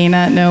may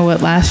not know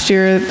what last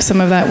year some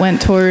of that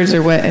went towards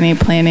or what any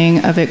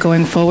planning of it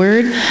going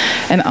forward.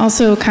 And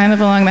also kind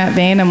of along that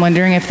vein, I'm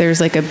wondering if there's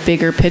like a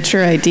bigger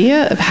picture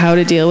idea of how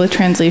to deal with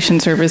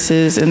translation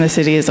services in the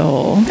city as a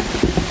whole.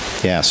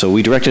 Yeah, so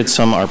we directed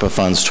some ARPA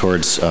funds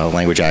towards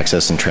language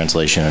access and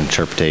translation and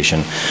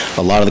interpretation.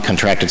 A lot of the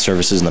contracted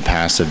services in the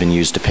past have been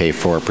used to pay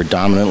for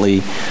predominantly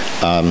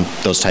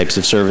those types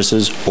of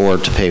services, or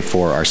to pay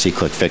for our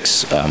C-Click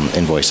Fix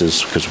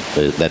invoices, because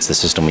that's the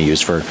system we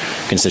use for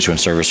constituent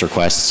service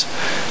requests,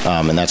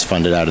 and that's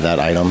funded out of that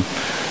item.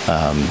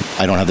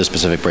 I don't have the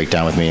specific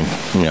breakdown with me,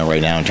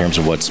 right now in terms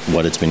of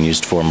what it's been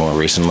used for more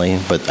recently,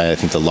 but I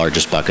think the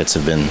largest buckets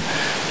have been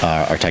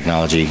our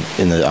technology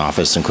in the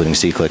office, including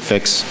C-Click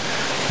Fix,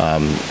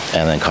 and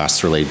then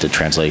costs related to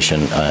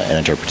translation and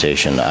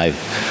interpretation.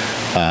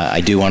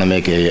 I do want to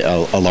make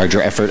a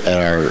larger effort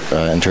at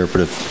our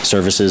interpretive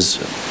services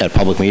at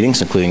public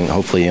meetings, including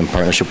hopefully in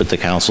partnership with the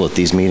council at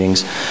these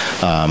meetings,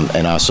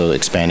 and also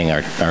expanding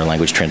our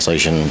language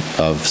translation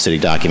of city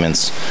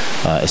documents,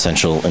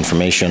 essential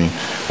information,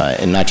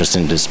 and not just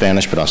into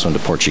Spanish, but also into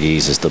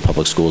Portuguese, as the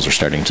public schools are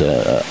starting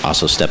to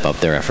also step up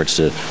their efforts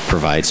to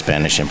provide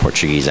Spanish and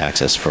Portuguese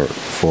access for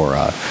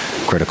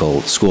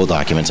critical school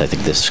documents. I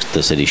think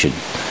the city should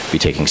be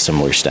taking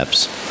similar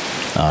steps.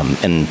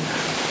 And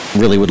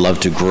really would love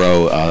to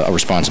grow a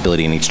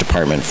responsibility in each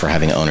department for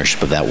having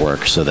ownership of that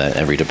work, so that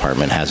every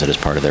department has it as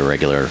part of their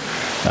regular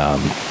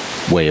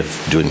way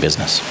of doing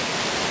business.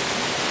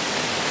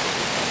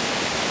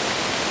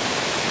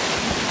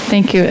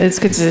 Thank you. It's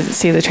good to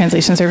see the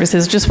translation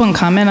services. Just one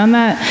comment on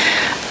that.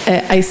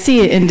 I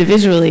see it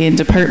individually in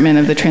department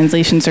of the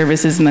translation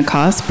services and the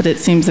cost, but it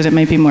seems that it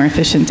might be more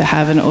efficient to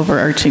have an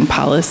overarching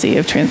policy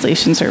of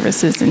translation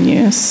services in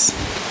use.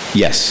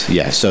 Yes,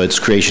 yes. So it's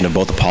creation of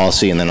both the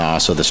policy and then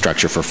also the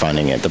structure for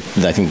funding it.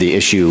 I think the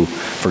issue,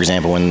 for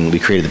example, when we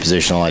created the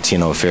position of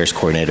Latino Affairs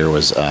Coordinator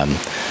was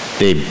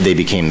they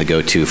became the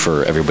go-to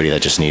for everybody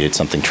that just needed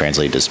something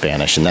translated to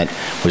Spanish, and that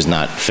was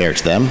not fair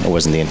to them. It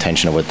wasn't the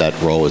intention of what that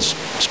role was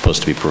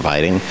supposed to be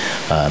providing.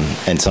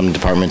 And some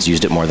departments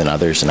used it more than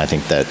others, and I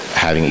think that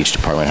having each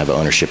department have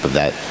ownership of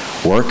that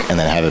work and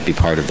then have it be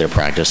part of their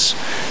practice.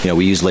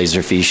 We use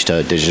Laserfiche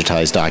to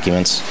digitize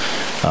documents.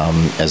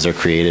 As they're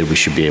created, we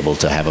should be able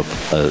to have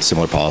a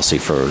similar policy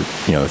for,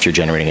 if you're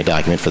generating a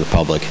document for the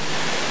public,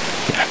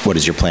 what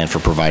is your plan for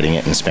providing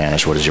it in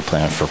Spanish? What is your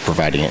plan for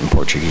providing it in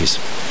Portuguese?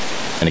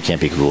 And it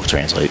can't be Google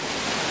Translate.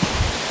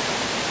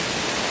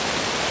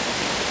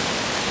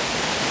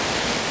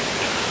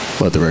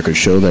 Let the record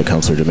show that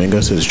Councilor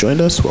Dominguez has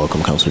joined us.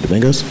 Welcome, Councilor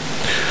Dominguez.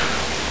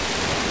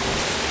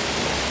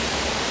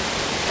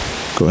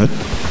 Go ahead.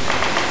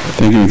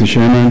 Thank you, Mr.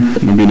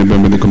 Chairman. Being a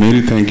member of the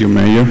committee, thank you,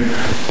 Mayor.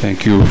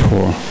 Thank you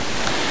for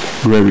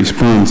great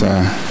response.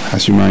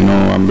 As you might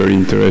know, I'm very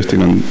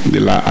interested in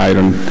the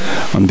item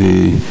on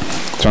the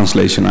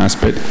translation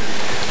aspect.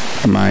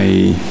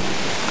 My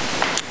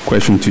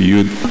question to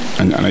you,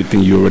 and I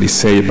think you already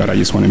say it, but I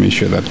just want to make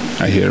sure that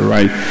I hear it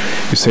right.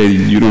 You say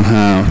you don't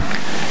have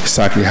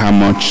exactly how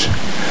much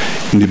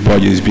in the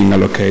budget is being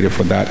allocated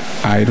for that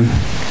item?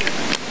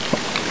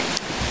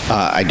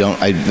 I don't.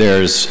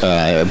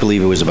 I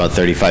believe it was about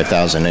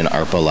 $35,000 in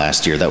ARPA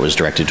last year that was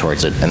directed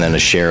towards it, and then a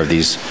share of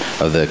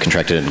the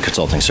contracted and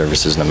consulting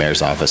services in the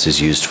mayor's office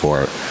is used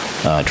for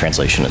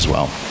translation as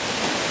well.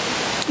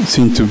 It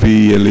seems to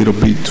be a little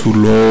bit too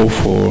low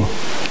for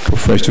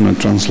professional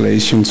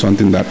translation,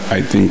 something that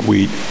I think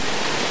we're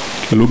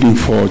looking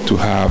for, to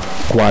have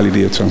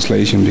quality of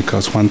translation,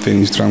 because one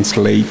thing is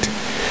translate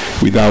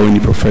without any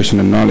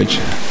professional knowledge,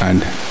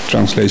 and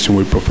translation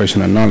with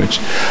professional knowledge.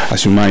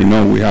 As you might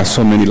know, we have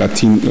so many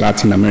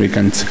Latin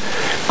American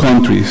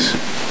countries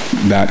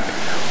that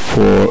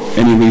for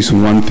any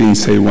reason one thing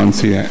say one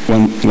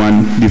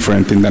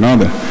different thing than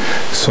another.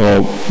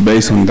 So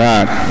based on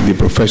that, the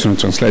professional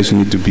translation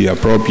need to be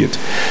appropriate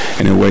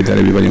in a way that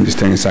everybody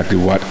understands exactly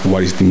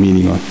what is the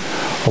meaning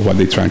of what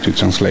they're trying to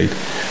translate.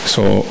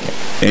 So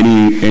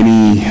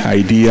any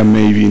idea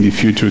maybe in the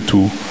future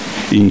to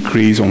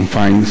increase or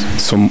find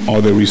some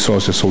other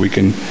resources so we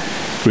can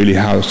really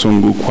have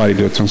some good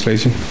quality of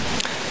translation?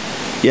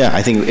 Yeah,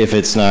 I think if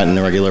it's not in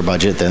the regular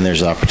budget, then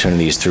there's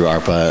opportunities through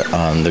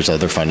ARPA. There's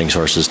other funding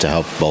sources to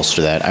help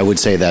bolster that. I would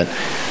say that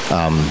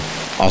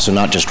also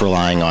not just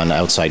relying on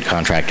outside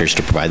contractors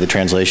to provide the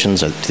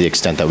translations, to the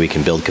extent that we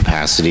can build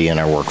capacity in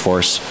our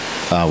workforce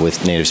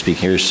with native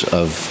speakers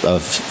of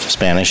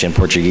Spanish and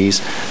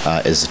Portuguese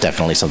is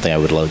definitely something I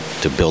would love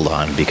to build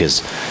on,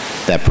 because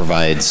that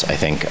provides, I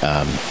think,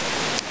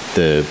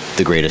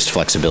 the greatest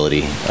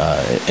flexibility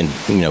in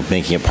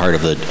making it part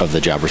of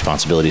the job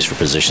responsibilities for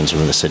positions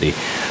within the city,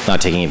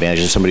 not taking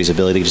advantage of somebody's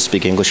ability to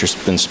speak English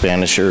or in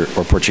Spanish or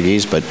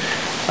Portuguese, but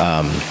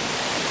I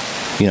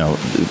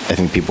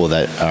think people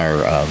that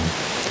are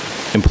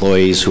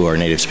employees who are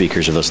native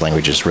speakers of those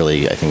languages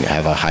really, I think,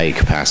 have a high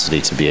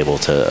capacity to be able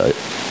to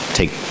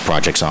take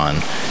projects on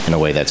in a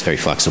way that's very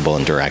flexible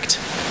and direct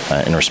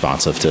and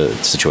responsive to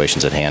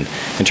situations at hand.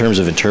 In terms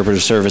of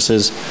interpretive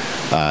services,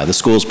 the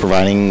schools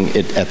providing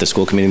it at the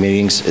school committee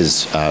meetings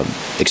is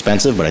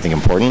expensive, but I think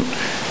important.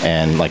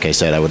 And like I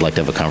said, I would like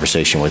to have a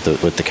conversation with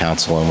the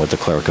council and with the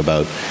clerk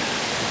about,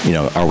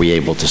 are we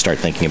able to start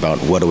thinking about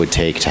what it would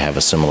take to have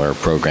a similar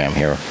program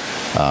here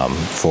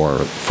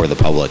for the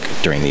public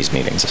during these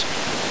meetings.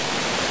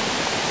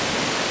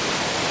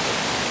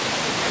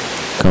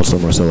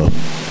 Councilor Marcello.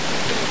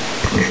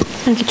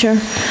 Thank you, Chair.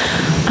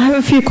 I have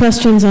a few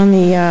questions on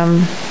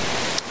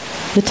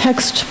the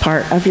text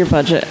part of your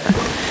budget.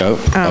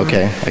 Oh,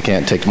 okay. I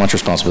can't take much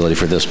responsibility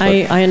for this, but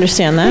I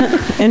understand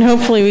that, and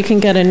hopefully we can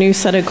get a new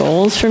set of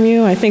goals from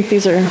you. I think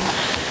these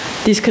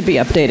could be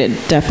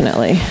updated,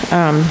 definitely.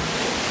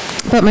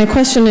 But my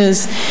question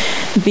is,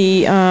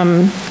 the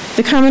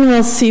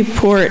Commonwealth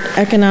Seaport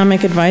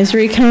Economic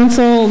Advisory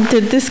Council,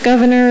 did this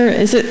governor,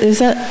 is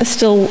that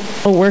still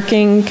a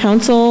working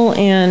council?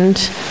 And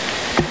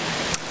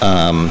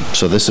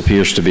so this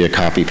appears to be a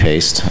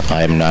copy-paste.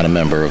 I am not a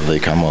member of the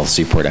Commonwealth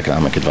Seaport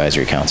Economic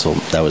Advisory Council.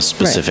 That was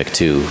specific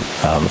to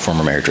the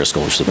former Mayor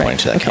Driscoll, which is appointed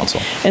to that council.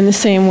 And the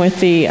same with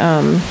the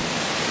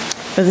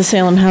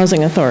Salem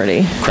Housing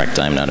Authority? Correct.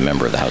 I'm not a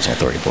member of the Housing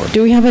Authority Board.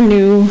 Do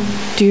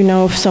you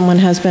know if someone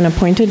has been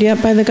appointed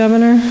yet by the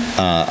governor?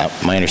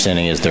 My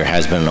understanding is there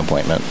has been an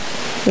appointment.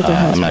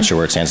 I'm not sure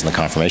where it stands in the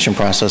confirmation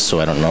process,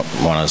 so I don't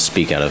want to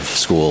speak out of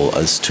school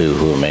as to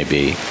who it may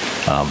be,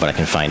 but I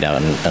can find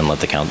out and let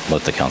the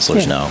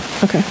councilors know.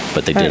 Okay.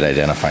 But they did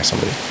identify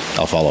somebody.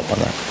 I'll follow up on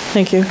that.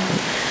 Thank you.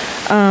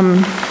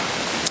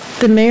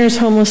 The Mayor's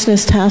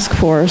Homelessness Task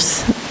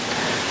Force,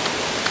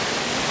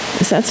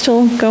 is that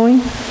still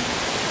going?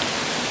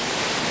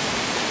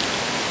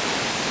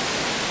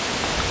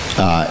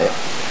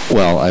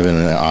 Well, I've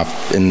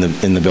been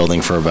in the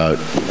building for about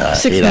 8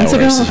 hours.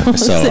 Ago? So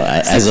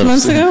Six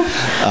months ago?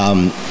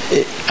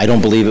 I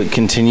don't believe it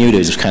continued.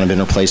 It's kind of been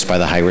replaced by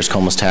the High-Risk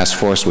Homeless Task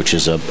Force, which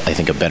is, I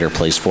think, a better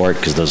place for it,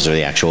 because those are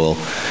the actual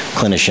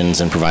clinicians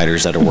and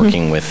providers that are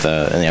working with,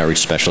 and the outreach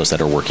specialists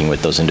that are working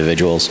with those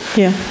individuals.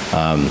 Yeah.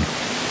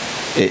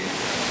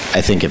 I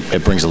think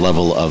it brings a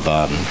level of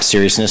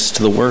seriousness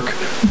to the work,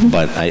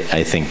 but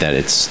I think that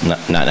it's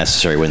not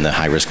necessary when the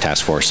high-risk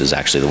task force is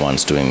actually the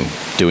ones doing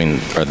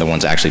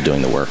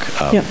the work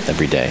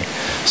every day.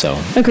 So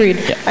agreed.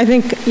 Yeah. I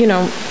think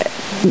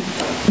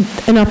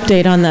an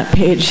update on that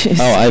page is,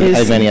 I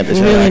have many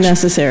updates. Really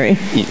necessary.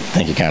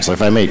 Thank you, Councilor.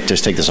 If I may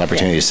just take this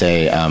opportunity to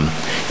say,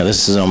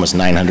 this is an almost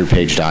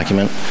 900-page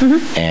document,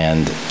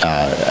 and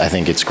I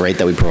think it's great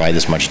that we provide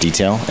this much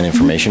detail and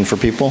information for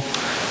people.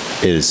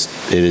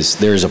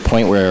 There's a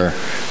point where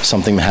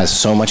something has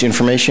so much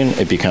information,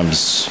 it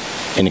becomes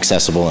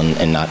inaccessible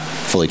and not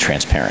fully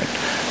transparent.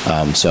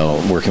 So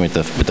working with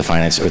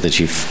the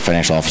chief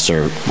financial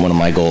officer, one of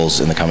my goals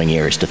in the coming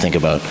year is to think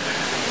about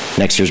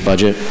next year's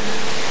budget,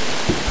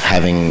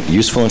 having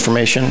useful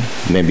information,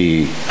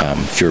 maybe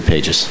fewer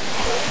pages.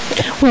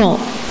 Well,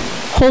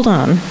 hold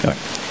on.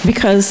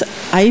 Because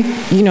I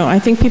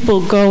think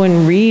people go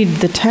and read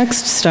the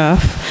text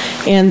stuff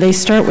and they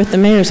start with the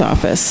mayor's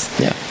office.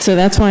 Yeah. So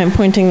that's why I'm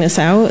pointing this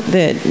out,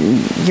 that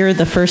you're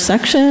the first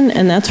section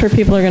and that's where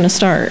people are going to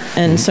start.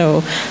 And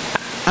so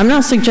I'm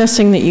not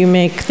suggesting that you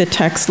make the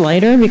text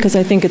lighter, because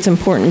I think it's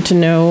important to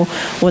know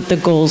what the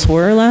goals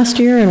were last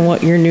year and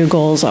what your new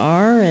goals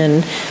are.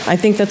 And I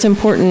think that's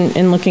important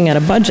in looking at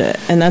a budget.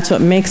 And that's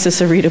what makes this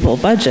a readable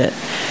budget,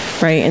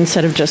 right?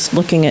 Instead of just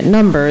looking at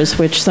numbers,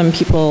 which some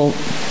people,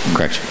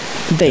 correct,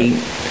 they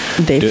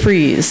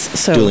freeze.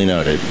 So duly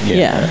noted.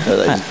 Yeah.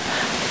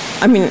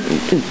 I mean,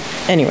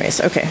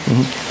 anyways, okay.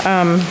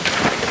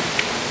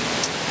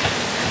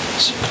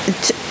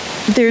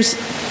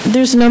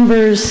 There's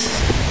numbers.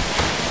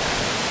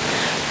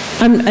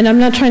 I'm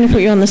not trying to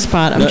put you on the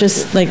spot. I'm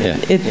just like,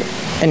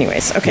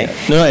 anyways, okay.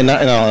 Yeah.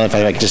 No, if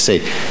I could just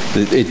say,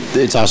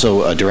 it's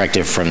also a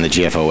directive from the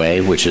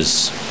GFOA, which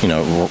is,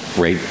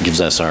 gives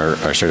us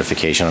our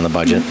certification on the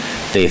budget.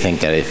 They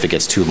think that if it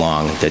gets too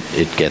long, that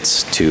it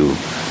gets too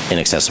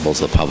inaccessible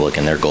to the public,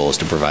 and their goal is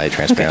to provide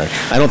transparency.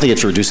 Okay. I don't think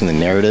it's reducing the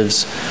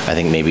narratives. I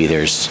think maybe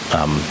there are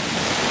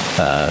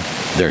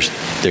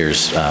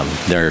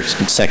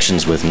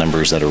sections with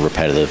numbers that are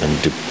repetitive and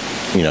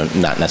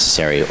not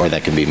necessary, or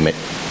that can be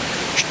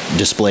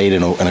displayed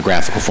in a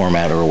graphical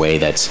format or a way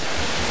that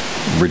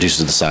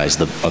reduces the size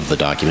of the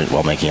document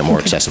while making it more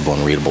accessible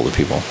and readable to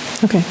people.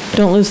 Okay,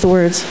 don't lose the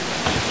words.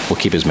 We'll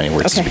keep as many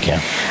words as we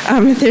can.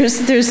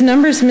 There's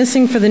numbers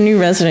missing for the new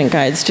resident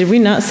guides. Did we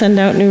not send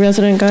out new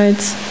resident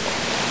guides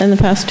in the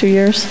past 2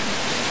 years?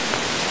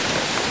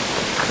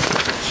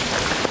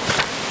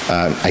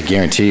 I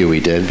guarantee you we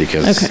did,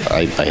 because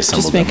I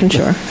assembled them. Just making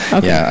sure.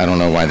 Okay. Yeah, I don't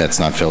know why that's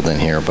not filled in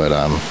here, but...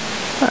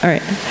 All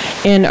right.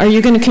 And are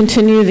you going to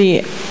continue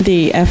the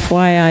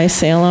FYI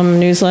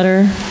Salem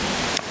newsletter?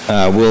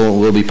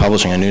 We'll be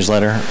publishing a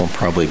newsletter. We'll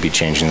probably be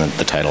changing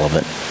the title of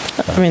it.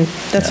 I mean,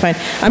 that's fine.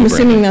 I'm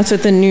assuming that's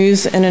with the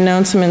news and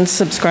announcements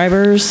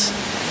subscribers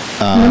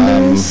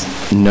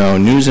numbers? No,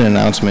 news and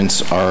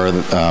announcements are,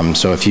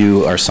 so if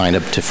you are signed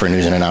up for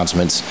news and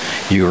announcements,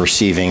 you're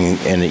receiving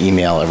an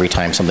email every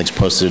time something's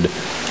posted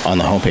on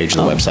the homepage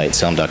of the website,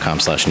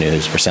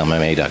 salem.com/news or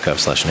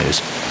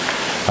salemma.gov/news.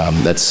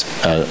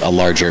 That's a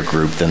larger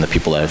group than the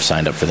people that have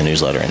signed up for the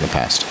newsletter in the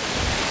past.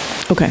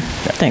 Okay,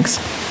 thanks.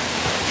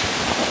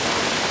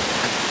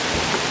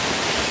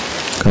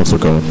 Councilor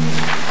Cohen.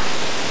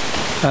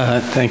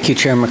 Thank you,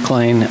 Chair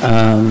McLean.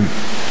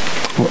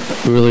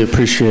 Really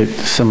appreciate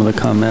some of the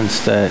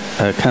comments that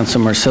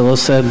Councilor Marcillo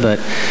said, but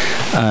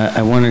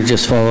I want to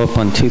just follow up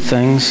on two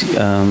things.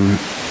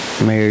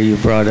 Mayor, you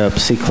brought up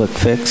C-Click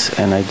Fix,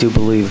 and I do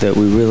believe that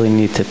we really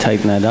need to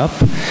tighten that up.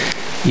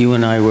 You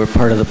and I were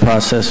part of the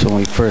process when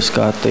we first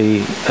got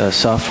the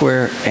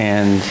software,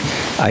 and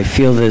I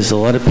feel there's a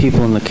lot of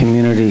people in the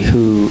community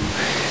who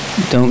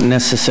don't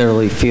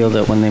necessarily feel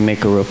that when they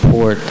make a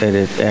report that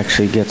it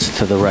actually gets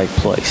to the right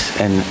place.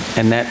 And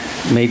that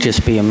may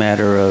just be a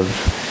matter of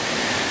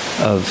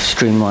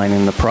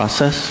streamlining the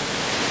process.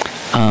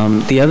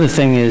 The other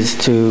thing is,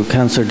 to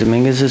Councilor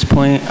Dominguez's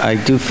point, I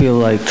do feel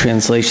like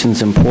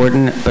translation's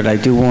important, but I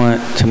do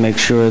want to make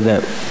sure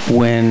that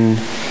when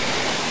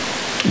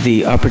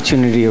the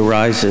opportunity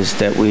arises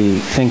that we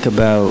think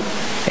about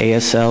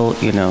ASL,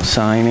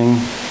 signing.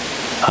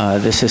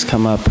 This has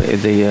come up at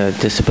the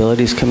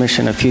Disabilities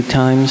Commission a few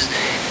times.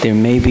 There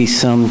may be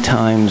some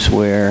times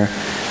where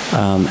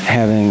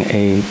having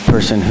a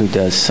person who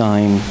does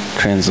sign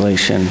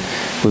translation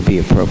would be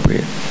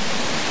appropriate.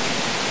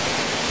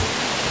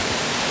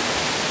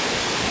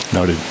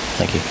 Noted.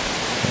 Thank you.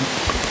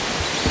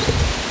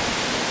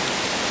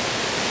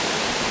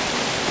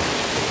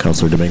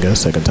 Councilor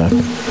Dominguez, second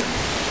time.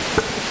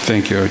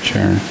 Thank you,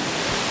 Chairman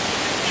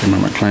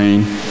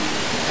McLean.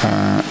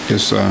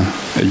 It's a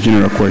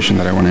general question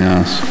that I want to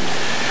ask.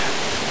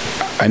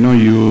 I know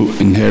you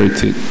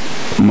inherited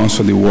most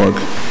of the work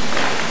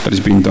that is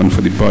being done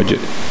for the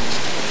budget.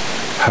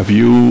 Have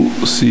you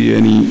seen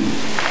any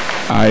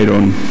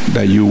item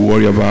that you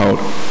worry about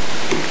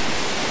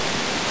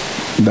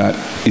that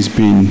is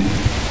being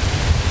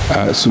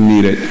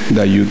submitted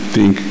that you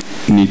think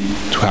need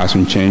to have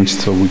some change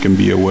so we can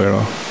be aware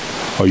of?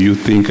 Or you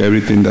think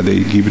everything that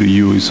they give to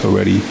you is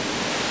already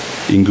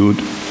in good?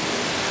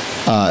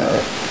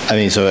 I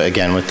mean, so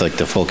again, with like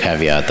the full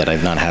caveat that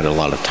I've not had a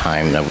lot of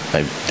time.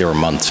 There were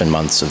months and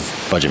months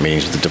of budget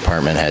meetings with the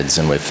department heads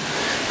and with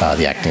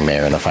the acting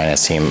mayor and the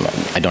finance team.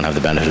 I don't have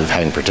the benefit of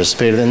having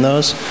participated in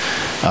those.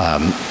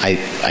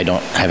 I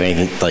don't have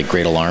anything like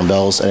great alarm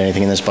bells at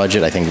anything in this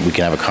budget. I think we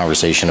can have a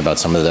conversation about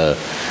some of the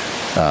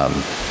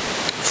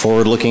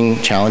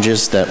forward-looking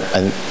challenges that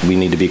we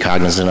need to be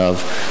cognizant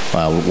of.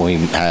 When we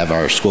have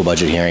our school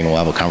budget hearing, we'll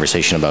have a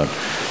conversation about,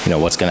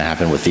 what's going to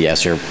happen with the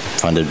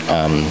ESSER-funded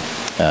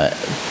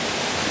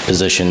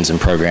positions and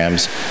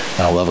programs.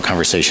 We'll have a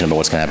conversation about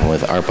what's going to happen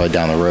with ARPA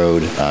down the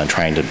road,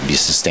 trying to be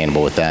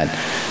sustainable with that.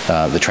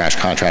 The trash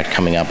contract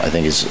coming up, I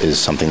think, is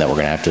something that we're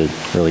going to have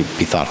to really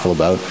be thoughtful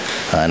about.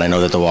 And I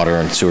know that the water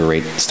and sewer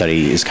rate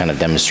study is kind of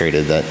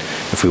demonstrated that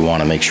if we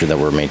want to make sure that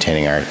we're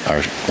maintaining our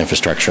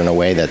infrastructure in a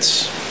way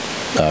that's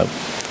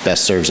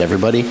best serves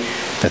everybody,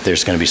 that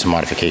there's going to be some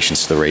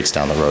modifications to the rates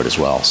down the road as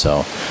well.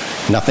 So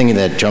nothing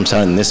that jumps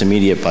out in this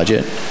immediate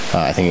budget.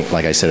 I think,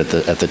 like I said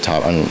at the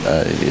top,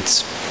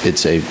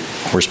 it's a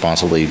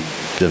responsibly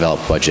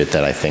developed budget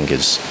that I think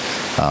is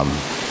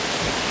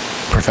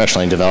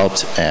professionally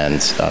developed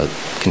and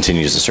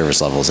continues the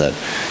service levels that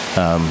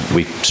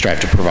we strive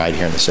to provide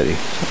here in the city.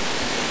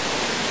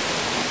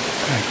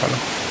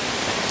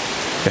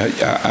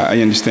 Yeah,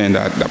 I understand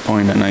that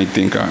point, and I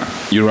think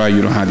you're right,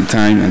 you don't have the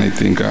time, and I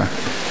think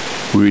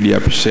we really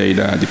appreciate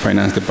the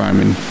finance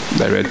department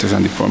directors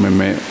and the former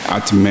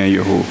acting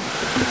mayor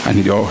and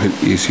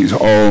his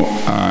whole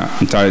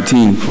entire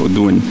team for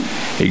doing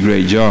a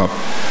great job.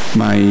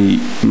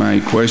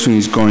 My question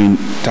is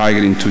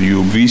targeting to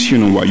your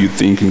vision on what you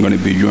think is going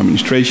to be your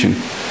administration.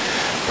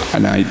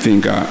 And I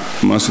think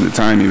most of the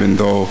time, even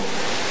though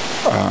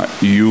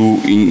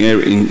you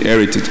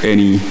inherited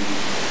any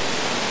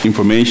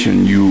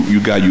information, you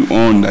got your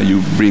own that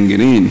you bring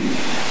it in,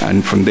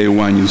 and from day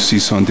one you see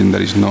something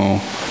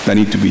that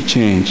need to be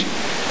changed.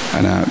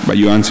 And but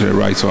you answered it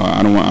right, so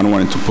I don't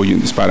want it to put you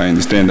in the spot. I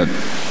understand that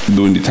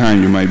during the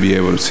time you might be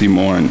able to see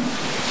more and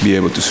be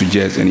able to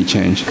suggest any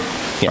change.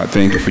 Yeah.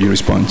 Thank you for your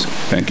response.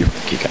 Thank you.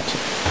 Thank you, Council.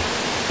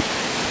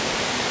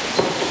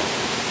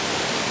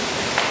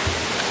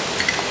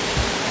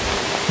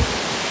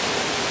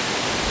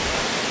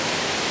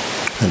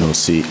 I don't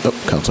see. Oh,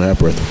 Councilor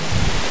Hepworth.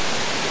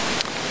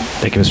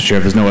 Thank you, Mr. Chair.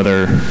 If there's no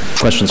other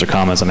questions or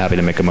comments, I'm happy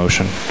to make a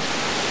motion.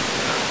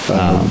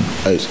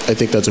 I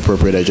think that's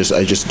appropriate. I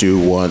just do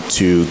want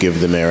to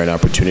give the mayor an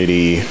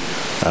opportunity.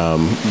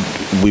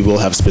 We will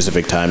have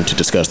specific time to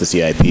discuss the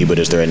CIP, but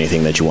is there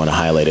anything that you want to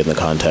highlight in the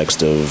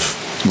context of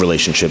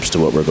relationships to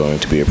what we're going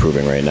to be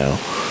approving right now?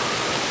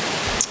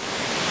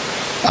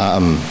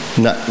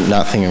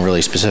 Nothing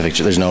really specific.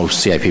 There's no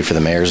CIP for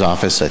the mayor's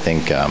office. I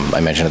think I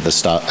mentioned at the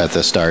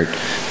start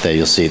that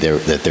you'll see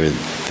that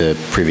the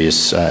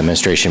previous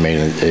administration made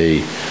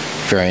a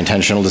very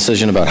intentional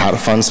decision about how to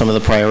fund some of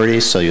the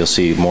priorities. So you'll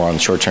see more on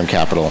short-term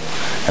capital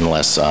and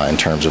less in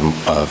terms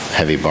of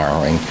heavy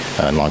borrowing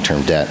and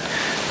long-term debt.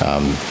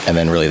 And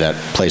then really that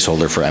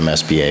placeholder for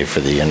MSBA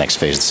for the next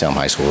phase of Salem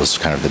High School is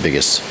kind of the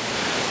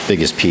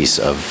biggest piece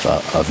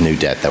of new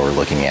debt that we're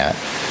looking at.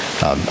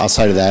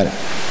 Outside of that,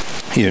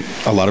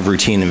 a lot of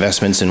routine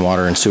investments in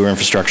water and sewer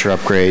infrastructure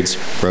upgrades,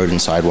 road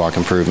and sidewalk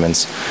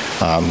improvements.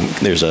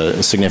 There's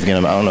a significant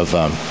amount of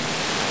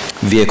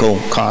vehicle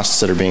costs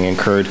that are being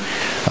incurred.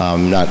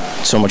 Not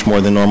so much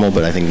more than normal,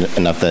 but I think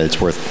enough that it's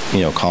worth,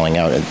 calling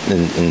out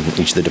in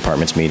each of the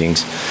department's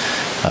meetings.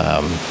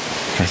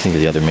 I think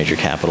of the other major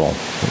capital,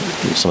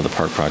 some of the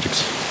park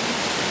projects.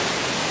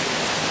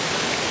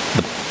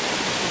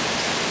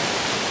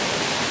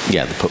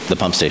 The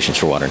pump stations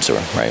for water and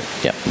sewer, right?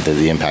 Yeah,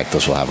 the impact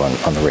those will have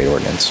on the rate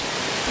ordinance.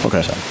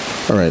 Okay. So.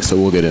 All right, so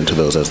we'll get into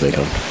those as they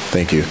come.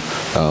 Thank you.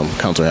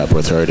 Councilor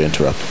Hapworth, sorry to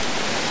interrupt.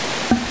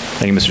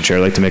 Thank you, Mr. Chair.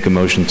 I'd like to make a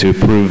motion to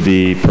approve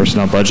the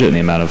personnel budget in the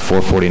amount of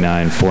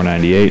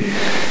 $449,498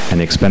 and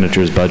the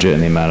expenditures budget in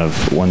the amount of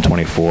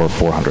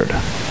 $124,400.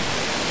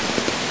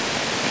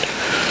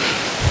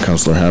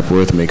 Councilor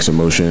Hapworth makes a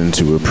motion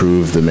to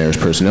approve the mayor's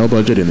personnel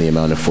budget in the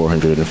amount of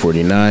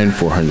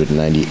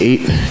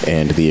 $449,498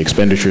 and the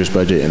expenditures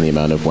budget in the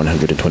amount of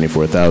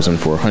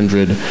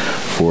 $124,400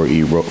 for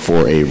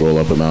a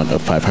roll-up amount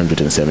of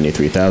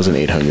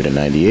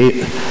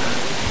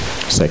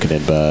 $573,898.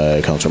 Seconded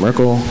by Councilor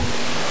Merkel.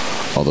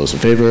 All those in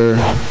favor?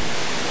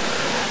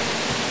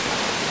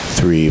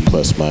 3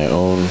 plus my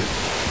own.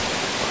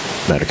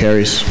 Matter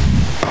carries.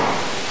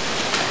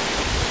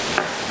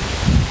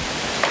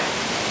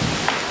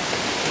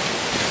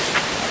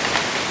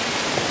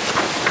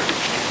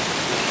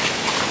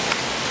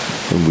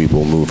 And we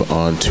will move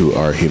on to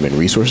our Human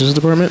Resources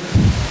Department.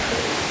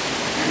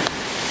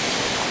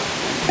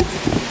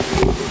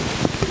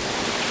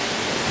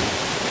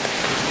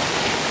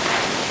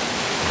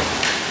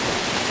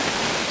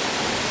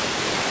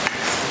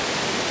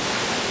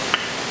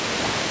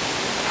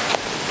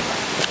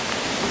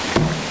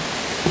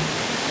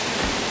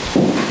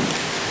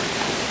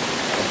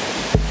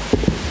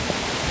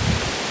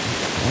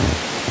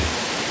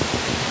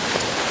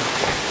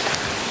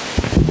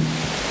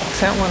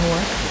 That one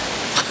work?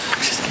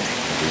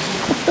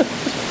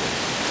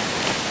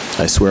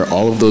 I swear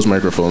all of those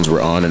microphones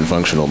were on and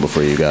functional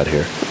before you got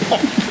here.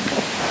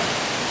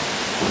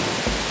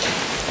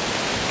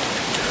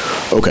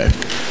 Okay.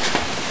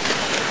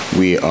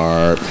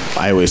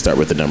 I always start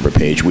with the number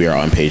page. We are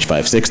on page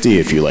 560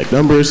 if you like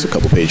numbers, a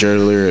couple pages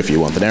earlier if you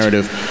want the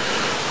narrative.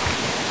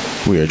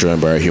 We are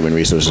joined by our Human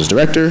Resources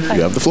Director. Hi.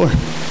 You have the floor.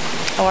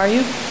 How are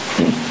you?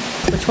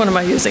 Which one am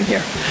I using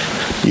here?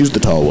 Use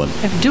the tall one.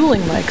 I have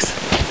dueling mics.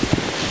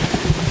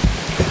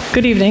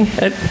 Good evening.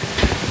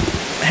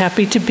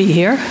 Happy to be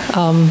here.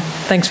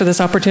 Thanks for this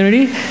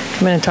opportunity.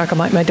 Come in and talk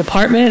about my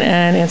department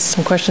and answer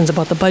some questions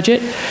about the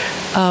budget.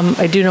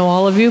 I do know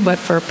all of you, but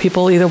for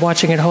people either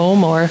watching at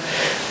home or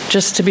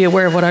just to be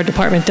aware of what our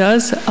department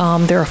does,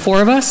 there are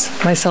 4 of us.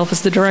 Myself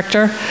as the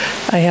director.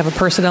 I have a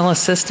personnel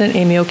assistant,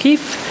 Amy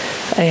O'Keefe.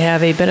 I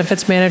have a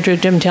benefits manager,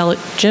 Jim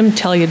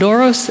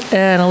Taliadoros,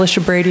 and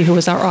Alicia Brady, who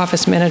is our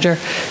office manager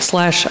 /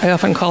 I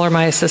often call her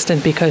my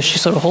assistant because she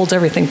sort of holds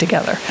everything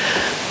together.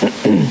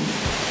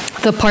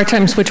 The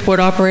part-time switchboard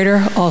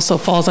operator also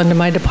falls under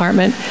my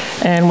department,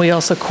 and we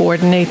also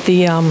coordinate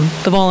the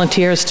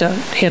volunteers to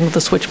handle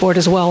the switchboard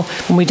as well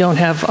when we don't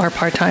have our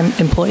part-time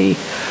employee.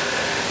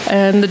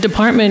 And the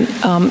department,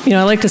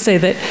 I like to say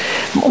that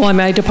while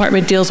my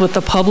department deals with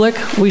the public,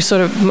 we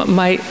sort of,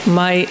 my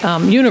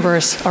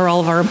universe are all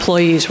of our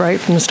employees,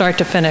 right, from the start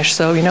to finish.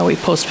 So, we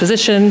post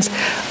positions,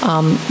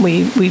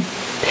 we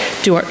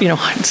do our,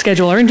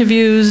 schedule our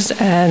interviews,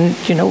 and,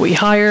 we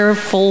hire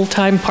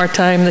full-time,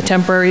 part-time, the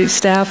temporary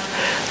staff,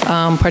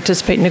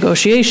 participate in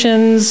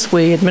negotiations,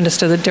 we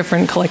administer the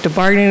different collective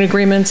bargaining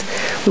agreements.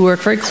 We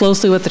work very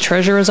closely with the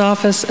treasurer's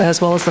office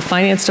as well as the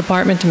finance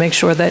department to make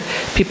sure that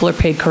people are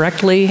paid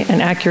correctly and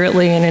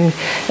accurately and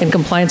in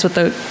compliance with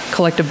the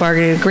collective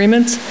bargaining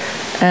agreements.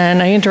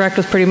 And I interact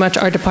with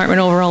our department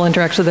overall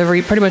interacts with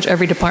pretty much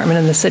every department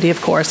in the city,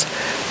 of course.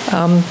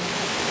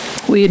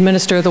 We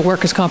administer the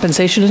workers'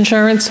 compensation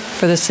insurance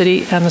for the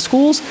city and the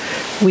schools.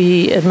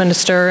 We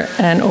administer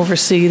and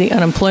oversee the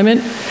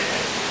unemployment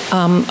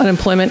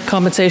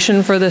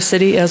compensation for the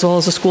city as well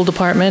as the school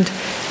department.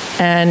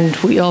 And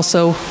we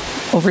also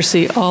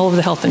oversee all of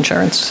the health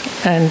insurance.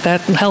 And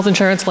that health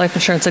insurance, life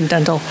insurance, and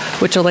dental,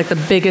 which are like the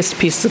biggest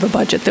pieces of the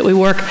budget that we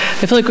work.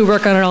 I feel like we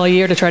work on it all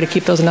year to try to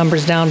keep those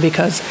numbers down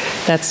because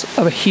that's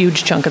a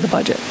huge chunk of the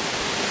budget.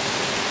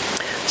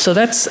 So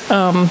that's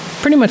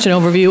pretty much an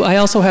overview. I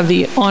also have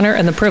the honor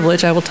and the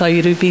privilege, I will tell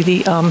you, to be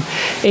the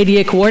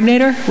ADA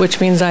coordinator,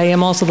 which means I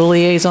am also the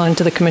liaison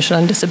to the Commission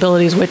on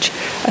Disabilities, which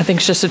I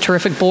think is just a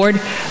terrific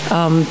board.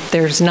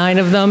 There's 9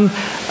 of them,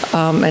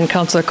 and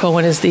Councilor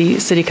Cohen is the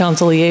City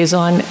Council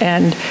liaison,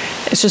 and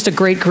it's just a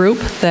great group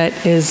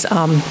that is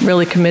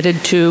really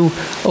committed to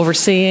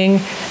overseeing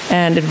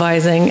and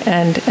advising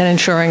and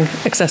ensuring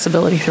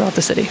accessibility throughout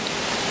the city.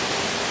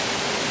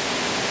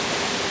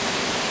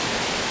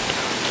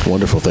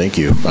 Wonderful, thank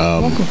you.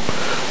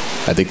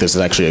 I think this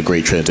is actually a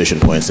great transition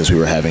point since we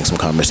were having some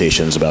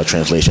conversations about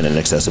translation and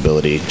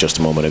accessibility just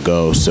a moment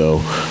ago. So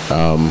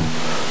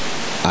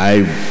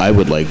I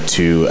would like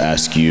to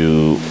ask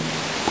you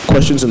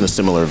questions in the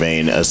similar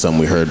vein as some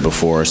we heard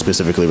before,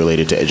 specifically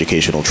related to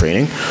educational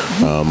training.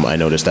 I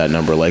noticed that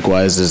number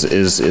likewise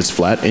is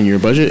flat in your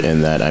budget,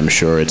 and that I'm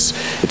sure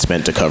it's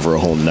meant to cover a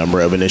whole number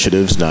of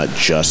initiatives, not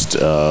just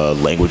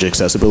language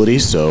accessibility.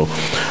 So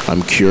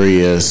I'm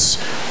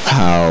curious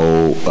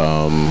how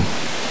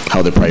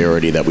the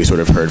priority that we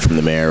sort of heard from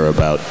the mayor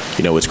about,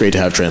 it's great to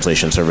have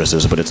translation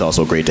services, but it's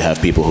also great to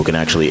have people who can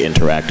actually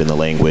interact in the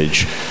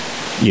language,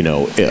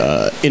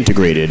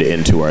 integrated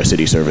into our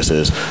city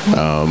services.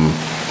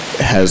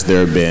 Has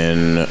there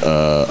been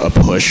a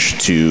push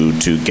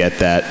to get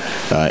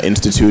that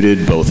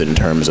instituted, both in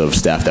terms of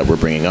staff that we're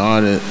bringing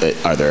on?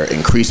 Are there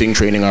increasing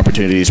training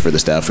opportunities for the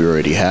staff we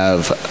already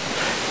have?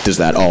 Does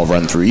that all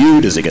run through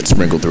you? Does it get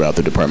sprinkled throughout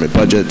the department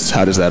budgets?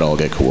 How does that all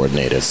get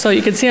coordinated? So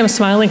you can see I'm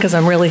smiling because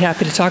I'm really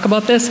happy to talk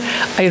about this.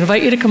 I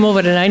invite you to come over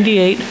to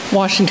 98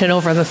 Washington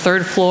over on the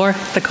 3rd floor,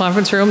 the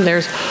conference room.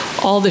 There's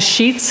all the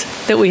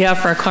sheets that we have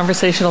for our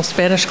conversational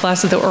Spanish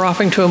classes that we're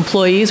offering to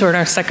employees. We're in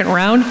our second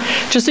round,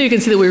 just so you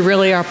can see that we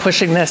really are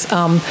pushing this.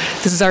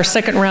 This is our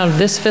second round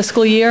this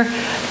fiscal year,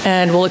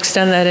 and we'll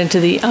extend that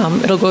into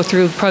it'll go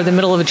through probably the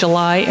middle of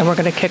July, and we're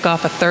going to kick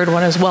off a third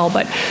one as well.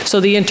 But so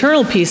the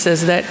internal piece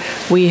is that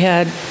we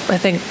had, I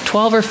think,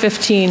 12 or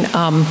 15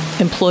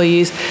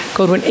 employees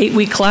go to an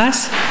 8-week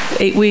class,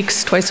 8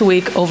 weeks, twice a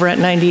week over at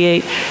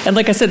 98. And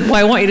like I said,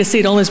 why I want you to see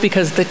it only is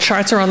because the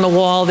charts are on the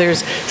wall.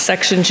 There's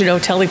sections,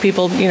 telling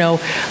people,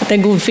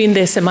 tengo un fin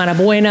de semana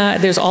buena.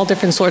 There's all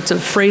different sorts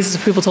of phrases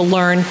for people to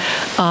learn.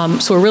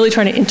 So we're really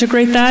trying to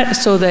integrate that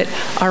so that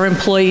our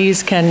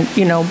employees can,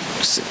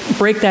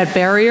 break that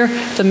barrier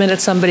the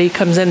minute somebody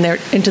comes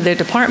into their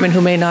department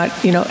who may not,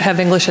 have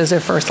English as their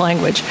first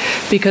language.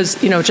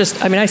 Because,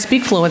 I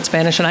speak fluent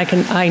Spanish, and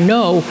I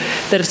know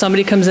that if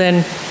somebody comes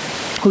in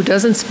who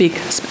doesn't speak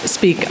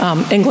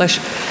English,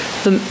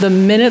 the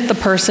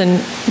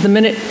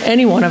minute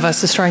any one of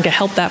us is trying to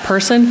help that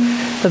person,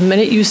 the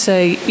minute you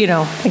say,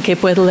 en que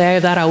puedo le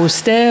ayudar a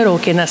usted o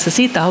que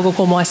necesita algo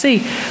como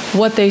así,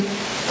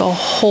 the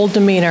whole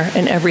demeanor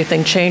and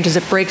everything changes.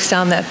 It breaks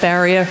down that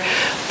barrier.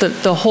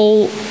 The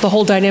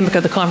whole dynamic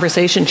of the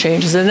conversation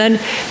changes. And then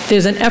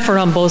there's an effort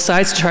on both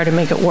sides to try to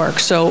make it work.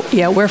 So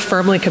yeah, we're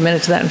firmly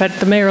committed to that. In fact,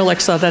 the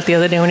mayor-elect saw that the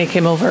other day when he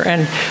came over,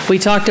 and we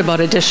talked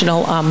about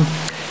additional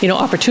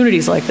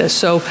opportunities like this.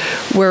 So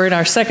we're in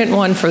our second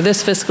one for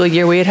this fiscal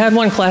year. We had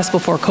one class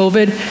before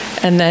COVID,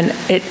 and then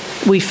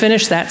we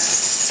finished that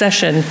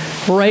session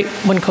right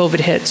when COVID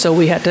hit. So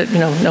we had to,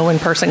 no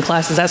in-person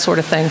classes, that sort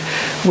of thing.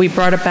 We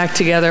brought it back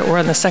together. We're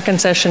in the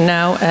second session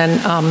now, and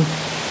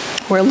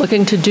we're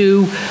looking to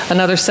do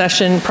another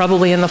session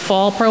probably in the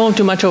fall. Probably won't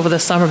do much over the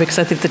summer because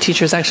I think the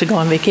teachers actually go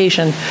on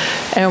vacation.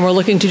 And we're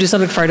looking to do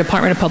something for our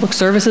Department of Public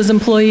Services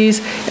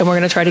employees, and we're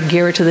going to try to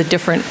gear it to the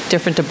different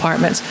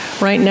departments.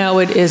 Right now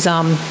it is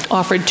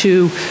offered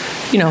to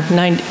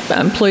 9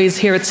 employees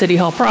here at City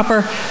Hall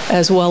proper,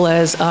 as well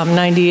as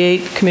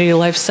 98 Community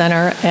Life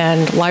Center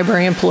and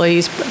library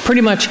employees,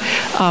 pretty much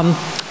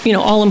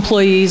all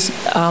employees,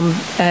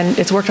 and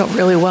it's worked out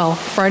really well.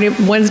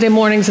 Wednesday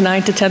mornings,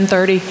 9 to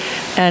 10:30,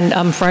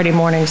 and Friday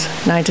mornings,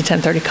 9 to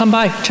 10:30. Come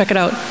by, check it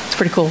out. It's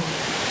pretty cool.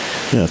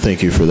 Yeah,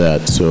 thank you for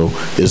that. So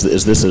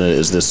is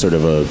this sort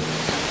of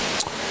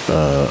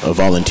a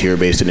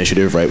volunteer-based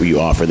initiative, right, where you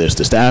offer this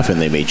to staff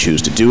and they may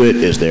choose to do it?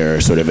 Is there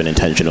sort of an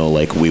intentional,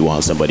 we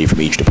want somebody from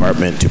each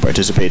department to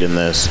participate in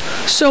this?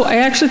 So I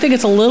actually think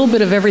it's a little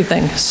bit of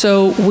everything.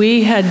 So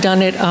we had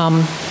done it,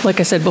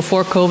 like I said,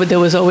 before COVID, there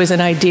was always an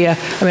idea.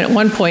 At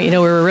one point,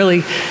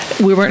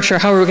 we weren't sure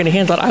how we were going to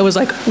handle it. I was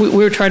we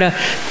were trying to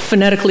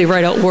phonetically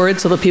write out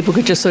words so that people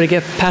could just sort of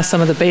get past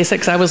some of the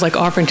basics. I was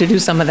offering to do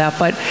some of that,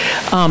 but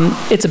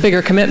it's a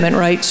bigger commitment,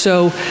 right?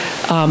 So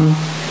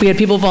we had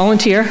people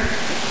volunteer,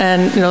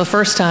 and the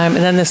first time,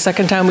 and then the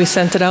second time we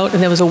sent it out,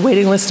 and there was a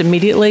waiting list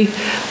immediately.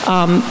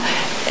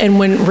 And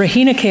when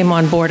Regina came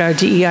on board, our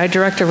DEI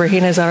director,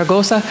 Regina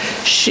Zaragoza,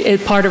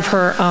 part of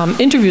her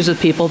interviews with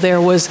people, there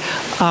was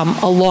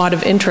a lot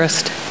of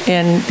interest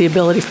in the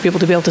ability for people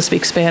to be able to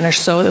speak Spanish.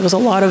 So there was a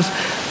lot of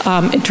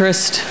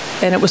interest,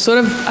 and it was sort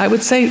of, I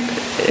would say,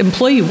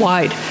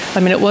 employee-wide.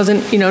 It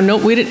wasn't,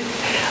 we didn't,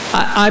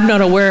 I'm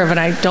not aware of, and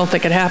I don't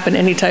think it happened,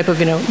 any type of,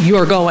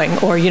 you're going,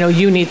 or,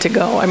 you need to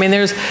go.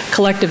 There's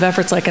collective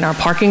efforts like in our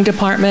parking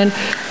department,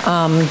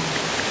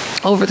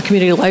 over the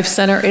Community Life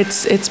Center.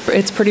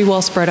 It's pretty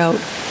well spread out.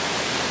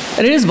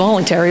 And it is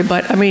voluntary,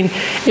 but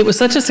it was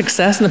such a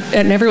success,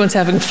 and everyone's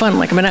having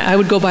fun. I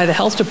would go by the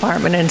health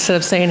department, and instead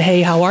of saying,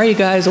 hey, how are you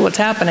guys, or what's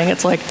happening,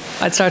 it's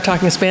I'd start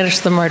talking Spanish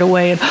to them right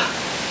away, and,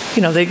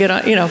 they get,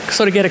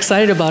 sort of get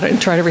excited about it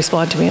and try to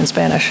respond to me in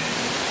Spanish.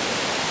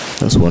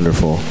 That's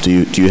wonderful.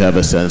 Do you have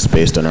a sense,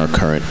 based on our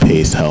current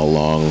pace, how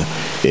long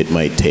it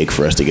might take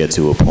for us to get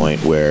to a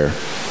point where,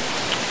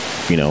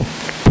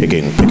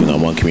 picking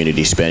on one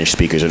community, Spanish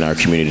speakers in our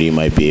community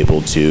might be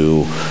able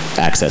to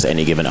access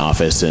any given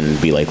office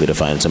and be likely to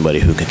find somebody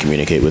who can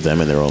communicate with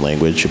them in their own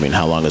language?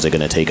 How long is it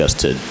going to take us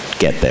to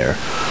get there?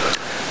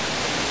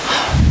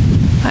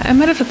 I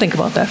might have to think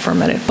about that for a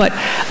minute. But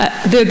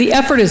the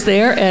effort is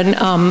there, and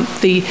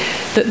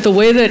the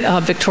way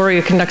that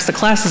Victoria conducts the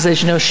classes is,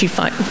 she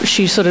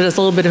sort of does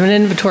a little bit of an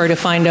inventory to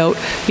find out,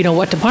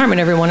 what department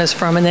everyone is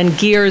from, and then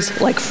gears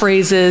like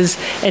phrases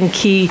and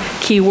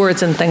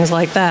keywords and things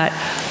like that.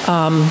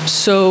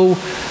 So,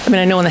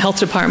 I know in the health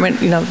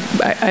department,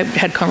 I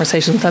had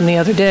conversations with them the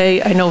other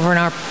day. I know over in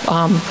our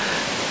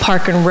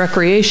Park and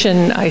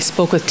Recreation, I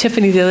spoke with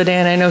Tiffany the other day,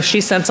 and I know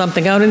she sent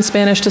something out in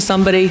Spanish to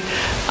somebody.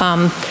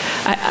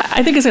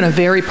 I think it's going to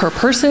vary per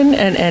person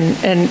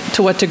and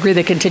to what degree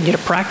they continue to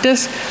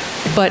practice.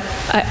 But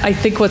I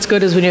think what's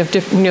good is when you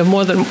have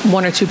more than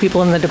one or two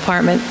people in the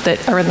department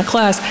that are in the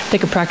class, they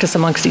can practice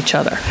amongst each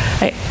other.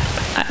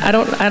 I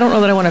don't know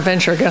that I want to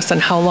venture a guess on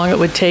how long it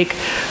would take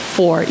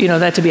for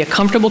that to be a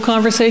comfortable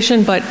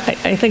conversation, but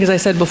I think, as I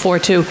said before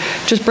too,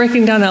 just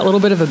breaking down that little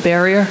bit of a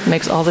barrier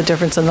makes all the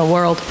difference in the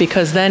world,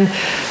 because then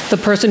the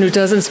person who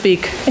doesn't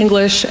speak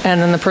English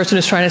and then the person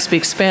who's trying to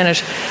speak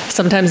Spanish,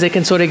 sometimes they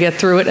can sort of get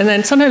through it, and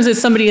then sometimes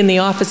it's somebody in the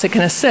office that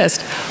can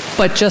assist,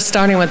 but just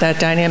starting with that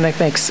dynamic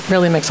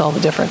really makes all the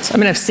difference.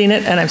 I've seen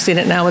it, and I've seen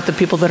it now with the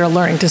people that are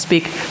learning to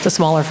speak the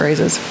smaller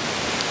phrases.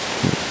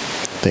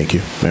 Thank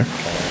you. Mayor?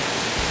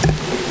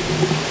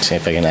 See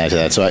if I can add to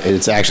that. So it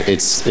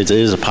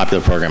is a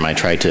popular program. I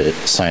tried to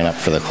sign up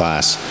for the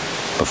class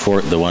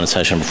before the one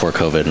session before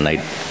COVID, and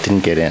I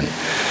didn't get in.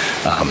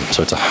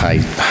 So it's a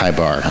high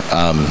bar.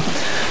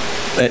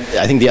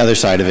 I think the other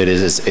side of it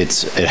is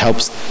it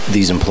helps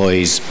these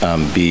employees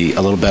be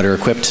a little better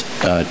equipped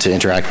to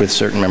interact with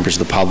certain members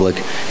of the public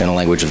in a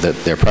language of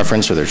their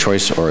preference or their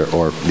choice,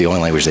 or the only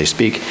language they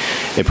speak.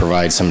 It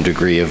provides some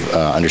degree of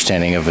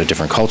understanding of a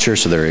different culture,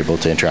 so they're able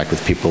to interact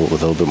with people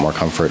with a little bit more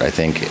comfort, I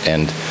think,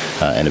 and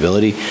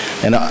ability.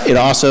 And it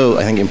also,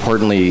 I think,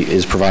 importantly,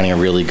 is providing a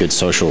really good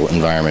social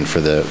environment for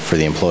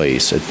the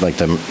employees.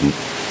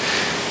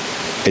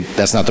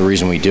 That's not the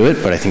reason we do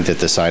it, but I think that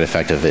the side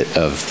effect of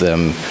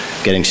them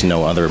getting to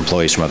know other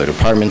employees from other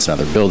departments and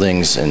other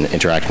buildings and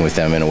interacting with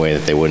them in a way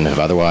that they wouldn't have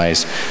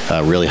otherwise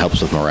really helps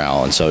with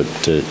morale. And so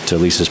to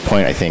Lisa's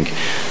point, I think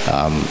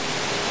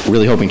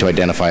really hoping to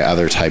identify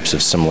other types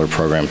of similar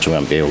programs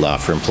to be able to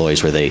offer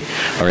employees where they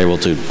are able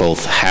to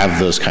both have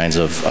those kinds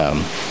of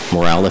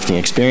morale lifting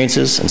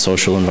experiences and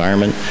social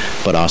environment,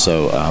 but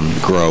also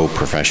grow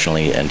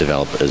professionally and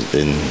develop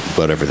in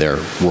whatever their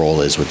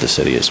role is with the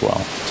city as well.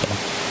 So.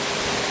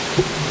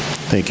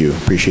 Thank you.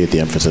 Appreciate the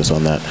emphasis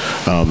on that.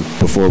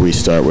 Before we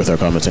start with our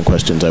comments and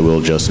questions, I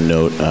will just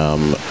note,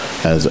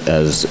 as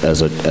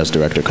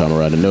Director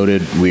Camarada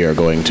noted, we are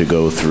going to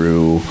go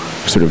through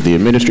sort of the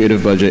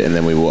administrative budget, and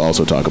then we will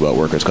also talk about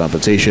workers'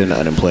 compensation,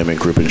 unemployment,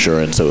 group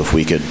insurance. So if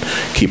we could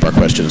keep our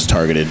questions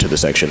targeted to the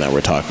section that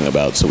we're talking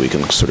about, so we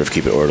can sort of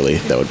keep it orderly,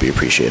 that would be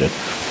appreciated.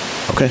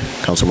 Okay,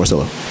 Councilor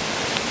Marcillo.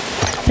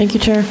 Thank you,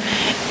 Chair.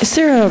 Is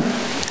there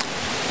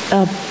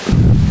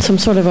some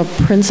sort of a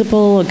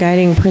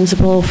guiding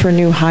principle for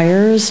new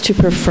hires to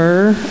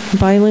prefer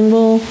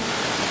bilingual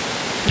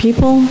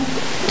people,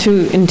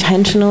 to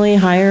intentionally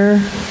hire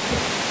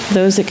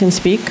those that can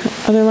speak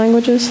other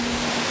languages?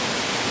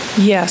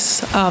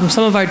 Yes.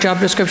 Some of our job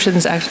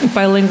descriptions,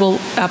 bilingual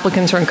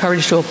applicants are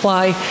encouraged to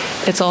apply.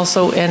 It's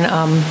also in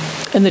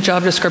the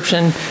job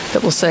description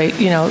that will say,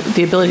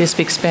 the ability to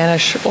speak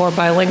Spanish or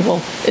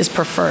bilingual is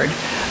preferred.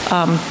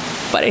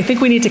 But I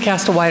think we need to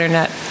cast a wider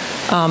net.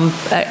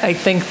 I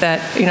think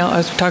that, I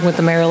was talking with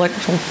the mayor-elect,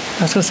 I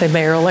was going to say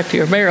mayor-elect,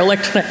 you're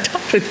mayor-elect when I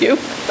talked with you.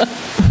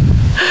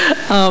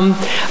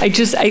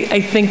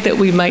 I think that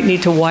we might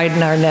need to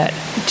widen our net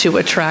to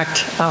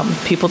attract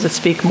people that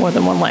speak more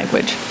than one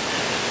language.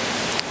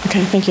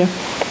 Okay, thank you.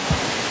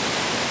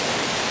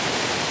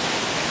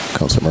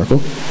 Councilor Merkel.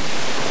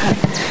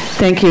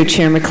 Thank you,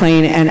 Chair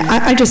McLean. And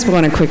I just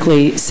want to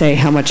quickly say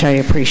how much I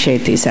appreciate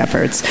these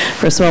efforts.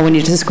 First of all, when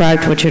you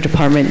described what your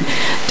department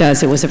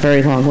does, it was a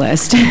very long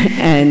list.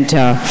 And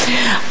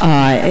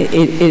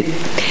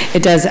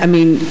it does,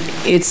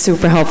 it's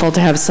super helpful to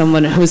have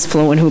someone who's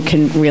fluent who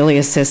can really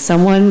assist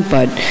someone.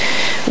 But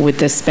with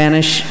the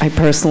Spanish, I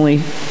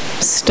personally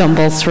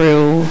stumble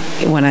through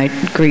when I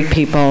greet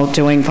people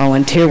doing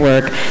volunteer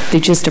work. They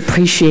just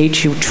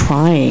appreciate you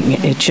trying.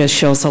 It just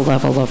shows a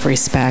level of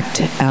respect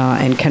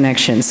and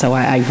connection. So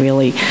I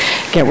really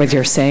get what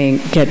you're saying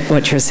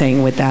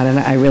with that, and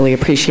I really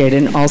appreciate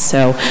it. And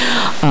also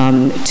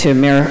to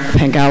Mayor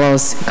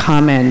Pangalo's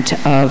comment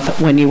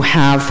of when you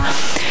have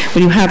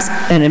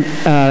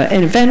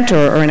an event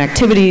or an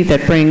activity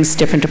that brings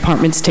different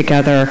departments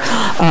together,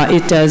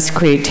 it does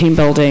create team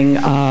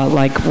building.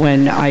 Like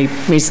when I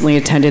recently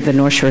attended the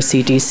North Shore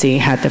CDC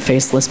had the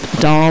Faceless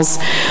Dolls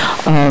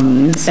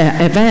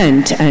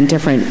event, and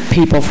different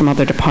people from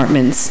other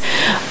departments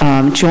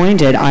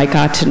joined it. I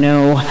got to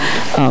know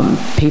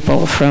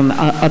people from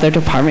other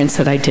departments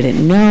that I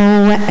didn't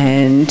know,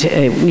 and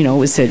it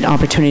was an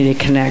opportunity to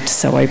connect.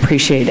 So I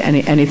appreciate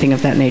anything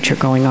of that nature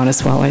going on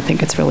as well. I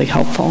think it's really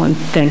helpful, and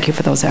thank you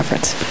for those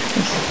efforts.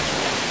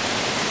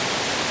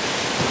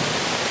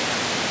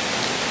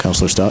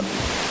 Councilor Stott.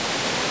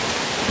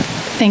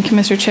 Thank you,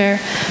 Mr. Chair.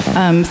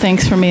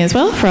 Thanks from me as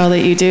well for all that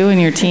you do and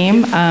your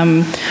team.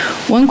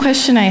 One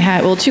question I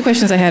had, well, two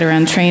questions I had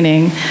around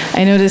training.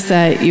 I noticed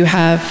that you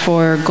have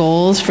 4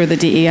 goals for the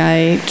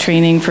DEI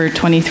training for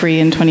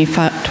 23 and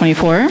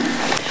 24.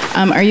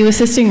 Are you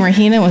assisting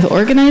Rahina with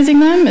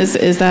organizing them?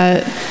 Is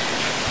that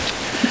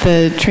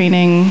the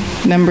training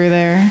number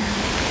there?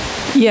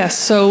 Yes,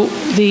 so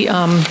the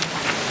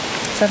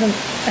 7.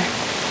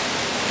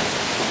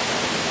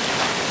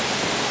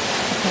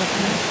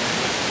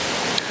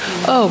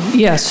 Oh,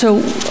 yeah, so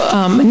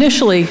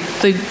initially,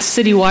 the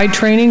citywide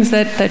trainings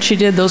that she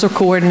did, those are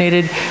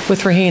coordinated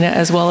with Rahina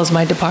as well as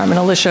my department.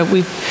 Alicia,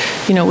 we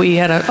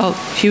had a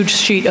huge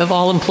sheet of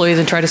all employees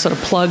and tried to sort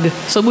of plug,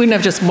 so we didn't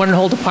have just one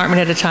whole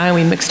department at a time,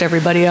 we mixed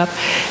everybody up.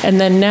 And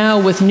then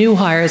now with new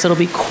hires, it'll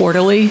be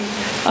quarterly.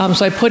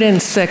 So I put in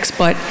 6,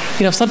 but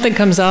if something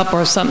comes up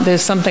or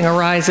there's something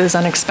arises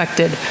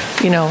unexpected,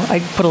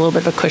 I put a little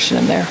bit of a cushion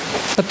in there.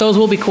 But those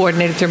will be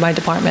coordinated through my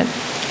department.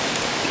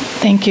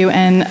 Thank you.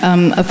 And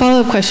a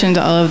follow-up question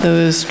to all of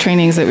those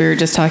trainings that we were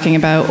just talking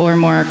about, or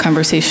more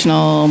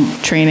conversational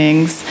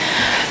trainings.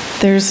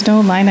 There's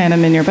no line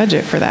item in your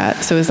budget for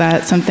that. So is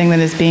that something that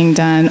is being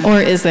done,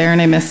 or is there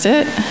and I missed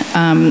it?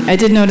 I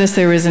did notice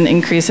there was an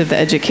increase of the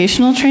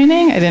educational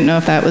training. I didn't know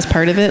if that was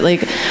part of it.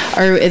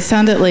 It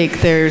sounded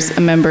like there's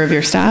a member of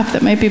your staff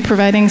that might be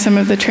providing some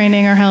of the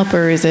training or help,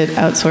 or is it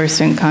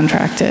outsourced and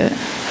contracted?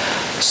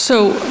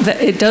 So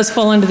it does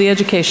fall into the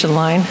education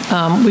line.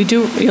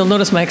 You'll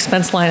notice my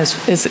expense line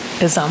is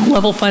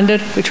level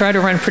funded. We try to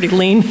run pretty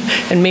lean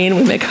and mean.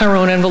 We make our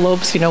own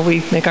envelopes.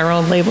 We make our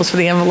own labels for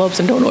the envelopes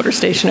and don't order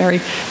stationery,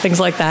 things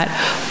like that.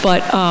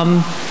 But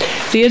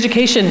the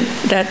education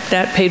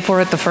that paid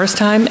for it the first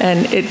time,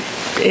 and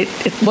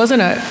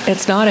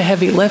it's not a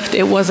heavy lift.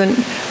 It wasn't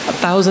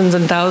thousands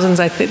and thousands.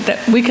 I think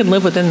that we can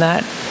live within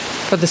that.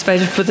 For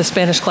the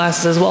Spanish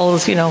classes, as well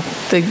as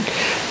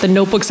the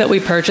notebooks that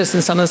we purchased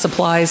and some of the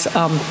supplies,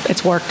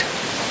 it's worked.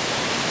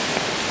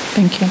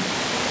 Thank you.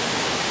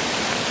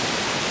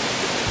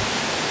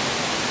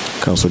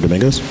 Councilor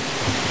Dominguez.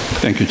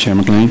 Thank you, Chair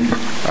McLean.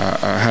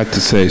 I had to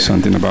say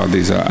something about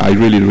this. I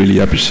really, really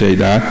appreciate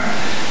that.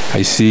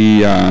 I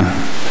see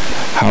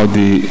how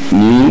the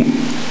new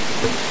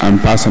and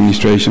past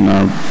administration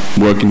are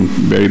working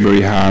very,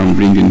 very hard on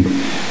bringing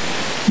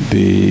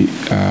the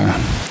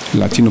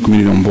Latino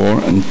community on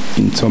board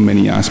in so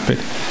many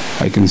aspects.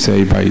 I can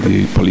say by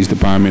the police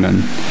department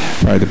and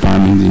fire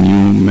department, the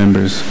new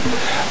members,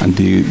 and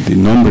the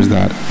numbers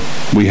that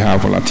we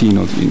have for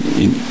Latinos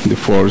in the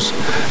force,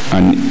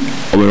 and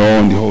overall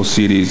in the whole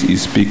city, it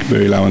speaks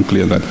very loud and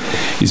clear that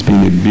it's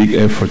been a big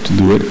effort to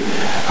do it.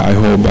 I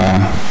hope,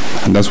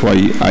 and that's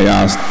why I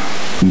asked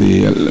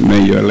the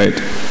mayor-elect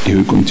if he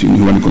want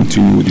to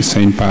continue with the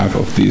same path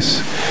of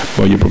this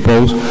budget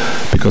proposal,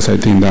 because I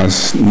think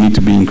that's need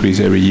to be increased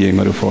every year in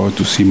order for us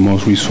to see more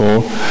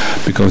results,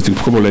 because the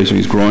population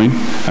is growing,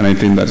 and I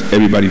think that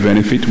everybody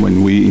benefits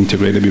when we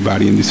integrate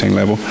everybody in the same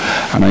level.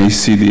 And I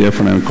see the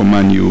effort, and I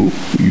commend you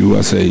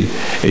as a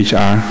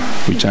HR,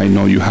 which I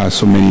know you have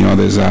so many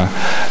others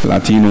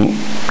Latino,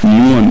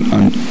 new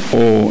and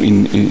all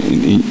in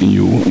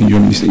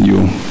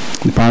your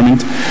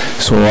department.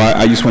 So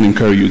I just want to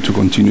encourage you to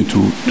continue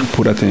to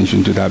put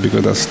attention to that,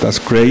 because that's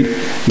great.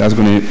 That's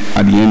going to,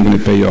 at the end, going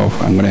to pay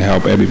off and going to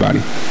help everybody.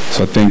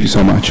 So thank you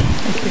so much.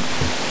 Thank you.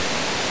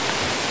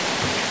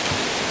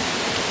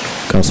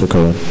 Councilor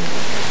Cohen.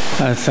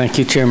 Thank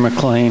you, Chair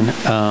McLean.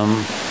 I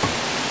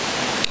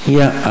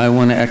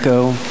want to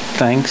echo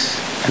thanks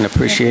and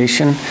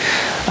appreciation.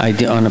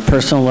 On a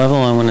personal level,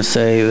 I want to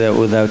say that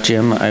without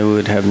Jim, I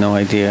would have no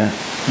idea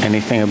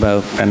anything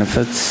about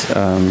benefits.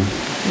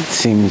 It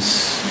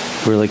seems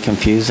really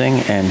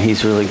confusing, and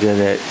he's really good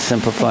at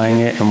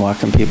simplifying it and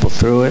walking people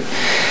through it.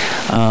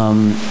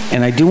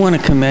 And I do want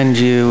to commend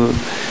you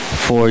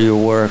for your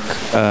work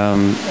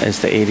as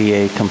the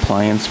ADA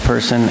compliance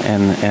person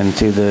and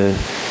to the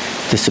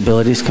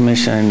Disabilities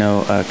Commission. I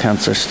know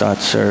Councilor Stott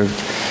served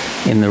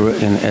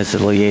as a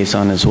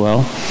liaison as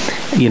well.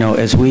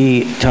 As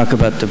we talk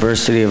about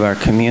diversity of our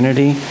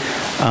community,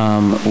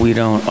 we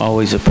don't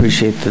always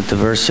appreciate the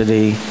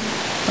diversity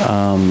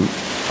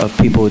of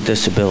people with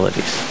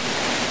disabilities.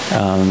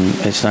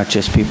 It's not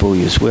just people who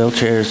use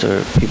wheelchairs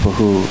or people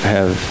who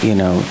have,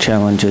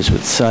 challenges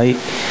with sight.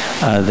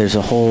 There's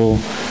a whole,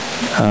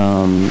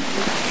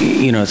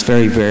 it's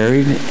very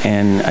varied,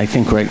 and I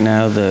think right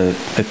now the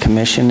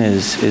commission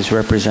is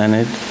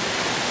represented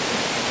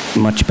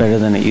much better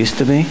than it used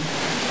to be.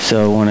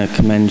 So I want to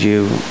commend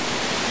you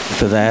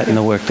for that and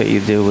the work that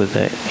you do with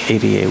the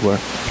ADA work.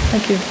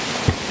 Thank you.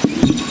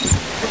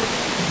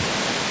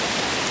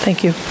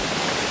 Thank you.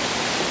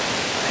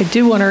 I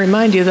do want to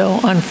remind you, though,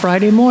 on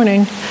Friday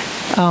morning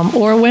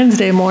or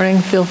Wednesday morning,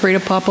 feel free to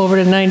pop over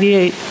to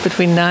 98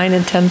 between 9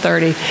 and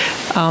 10:30.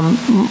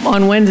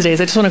 On Wednesdays,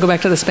 I just want to go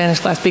back to the Spanish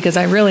class because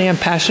I really am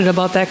passionate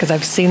about that because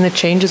I've seen the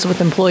changes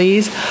with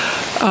employees.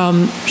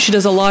 She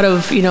does a lot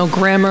of,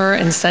 grammar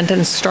and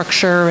sentence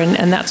structure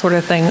and that sort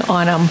of thing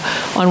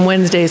on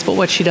Wednesdays, but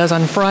what she does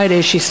on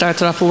Fridays, she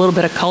starts it off a little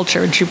bit of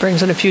culture, and she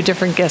brings in a few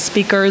different guest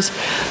speakers.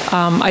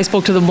 I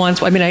spoke to them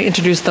once. I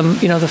introduced them,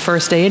 the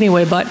first day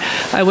anyway, but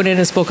I went in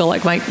and spoke of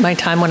like my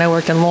time when I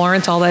worked in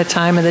Lawrence, all that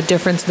time, and the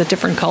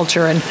different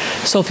culture. And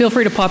so feel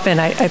free to pop in.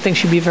 I think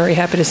she'd be very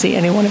happy to see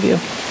any one of you.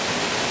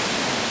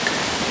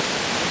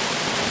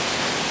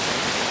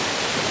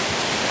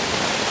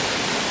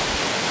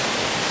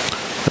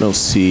 I don't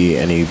see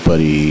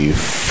anybody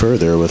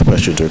further with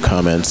questions or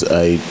comments.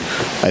 I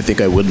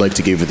think I would like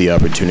to give you the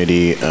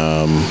opportunity.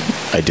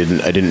 I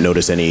didn't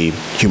notice any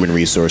human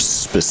resource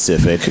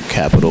specific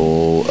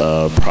capital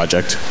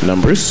project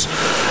numbers.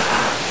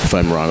 If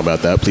I'm wrong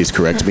about that, please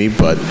correct me.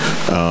 But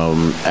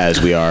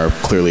as we are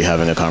clearly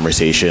having a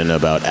conversation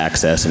about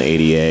access and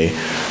ADA,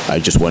 I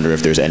just wonder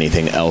if there's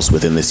anything else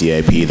within the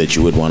CIP that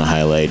you would want to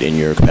highlight in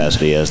your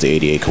capacity as the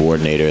ADA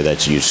coordinator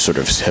that you sort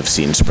of have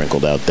seen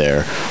sprinkled out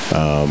there.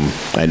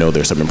 I know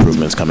there's some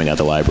improvements coming at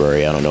the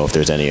library. I don't know if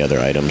there's any other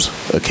items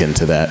akin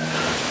to that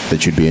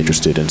that you'd be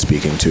interested in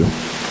speaking to.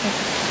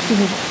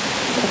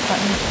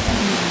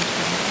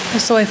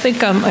 So I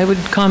think I would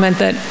comment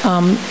that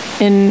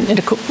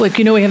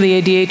we have the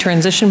ADA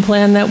transition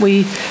plan that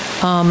we,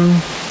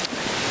 a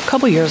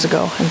couple years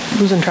ago, I'm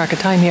losing track of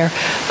time here,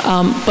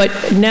 but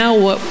now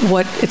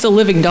what it's a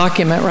living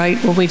document, right?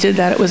 When we did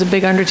that, it was a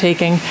big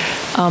undertaking,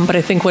 but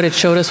I think what it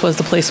showed us was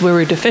the place where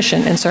we were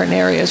deficient in certain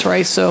areas,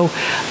 right? So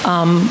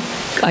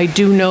I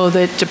do know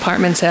that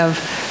departments have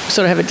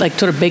sort of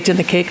baked in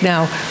the cake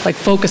now, like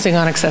focusing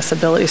on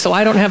accessibility. So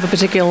I don't have a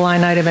particular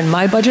line item in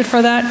my budget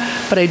for that,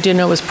 but I do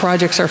know as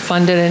projects are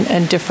funded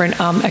and different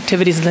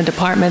activities in the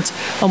departments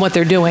on what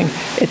they're doing,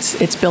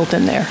 it's built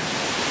in there.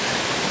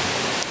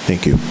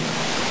 Thank you.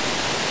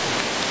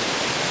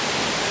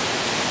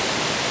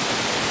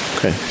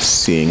 Okay,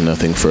 seeing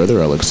nothing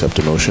further, I'll accept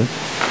a motion.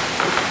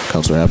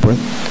 Councilor Hapworth.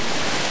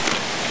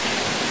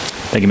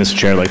 Thank you, Mr.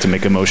 Chair. I'd like to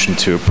make a motion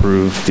to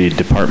approve the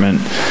department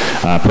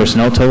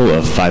personnel total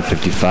of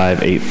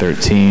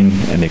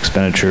 $555,813 and the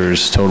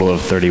expenditures total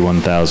of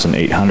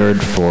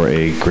 $31,800 for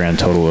a grand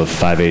total of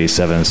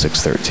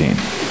 $587,613.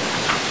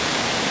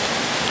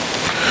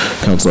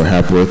 Councilor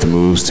Hapworth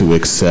moves to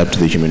accept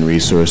the Human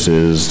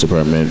Resources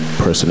Department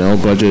personnel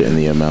budget in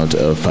the amount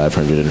of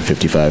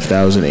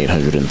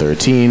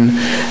 $555,813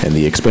 and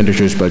the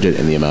expenditures budget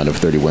in the amount of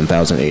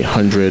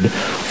 $31,800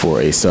 for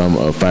a sum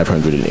of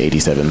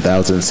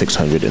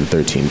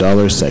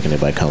 $587,613. Seconded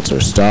by Councilor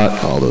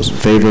Stott. All those in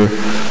favor?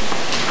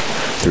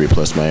 3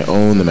 plus my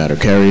own. The matter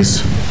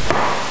carries.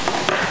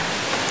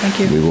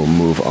 Thank you. We will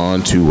move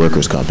on to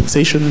workers'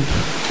 compensation.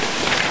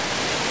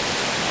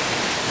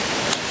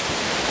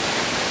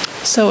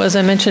 So as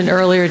I mentioned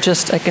earlier,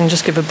 I can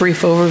just give a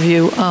brief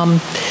overview.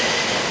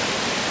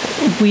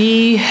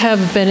 We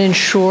have been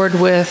insured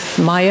with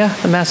MIA,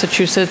 the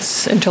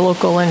Massachusetts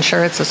Interlocal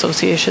Insurance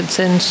Association,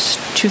 since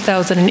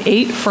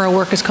 2008 for our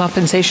workers'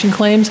 compensation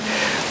claims.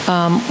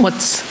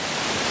 What's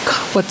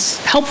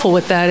helpful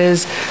with that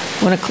is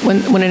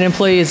when an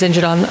employee is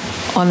injured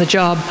on the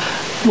job,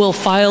 we'll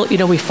file,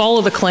 we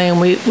follow the claim,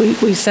 we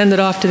send it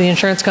off to the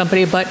insurance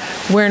company, but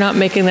we're not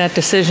making that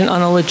decision on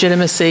the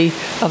legitimacy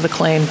of the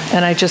claim.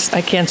 And I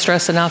can't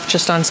stress enough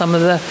just on some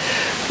of the,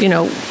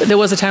 there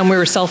was a time we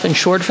were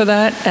self-insured for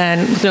that,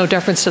 and with no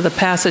deference to the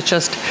past, it's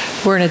just,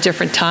 we're in a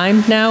different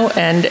time now,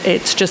 and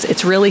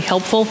it's really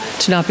helpful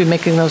to not be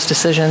making those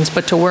decisions,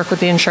 but to work with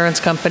the insurance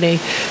company,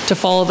 to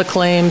follow the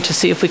claim, to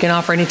see if we can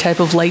offer any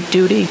type of light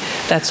duty,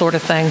 that sort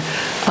of thing.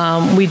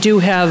 We do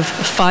have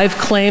 5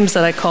 claims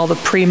that I call the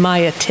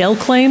pre-MIA tail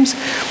claims,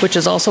 which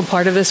is also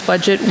part of this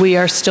budget. We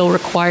are still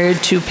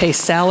required to pay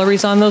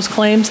salaries on those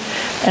claims,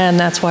 and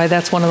that's why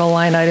that's one of the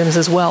line items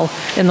as well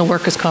in the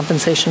workers'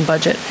 compensation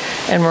budget.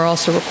 And we're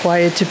also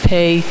required to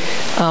pay, we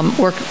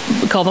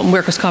call them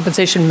workers'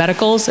 compensation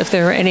medicals, if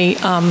there are any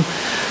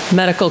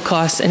medical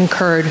costs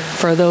incurred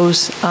for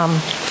those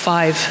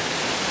 5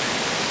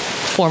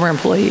 former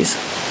employees.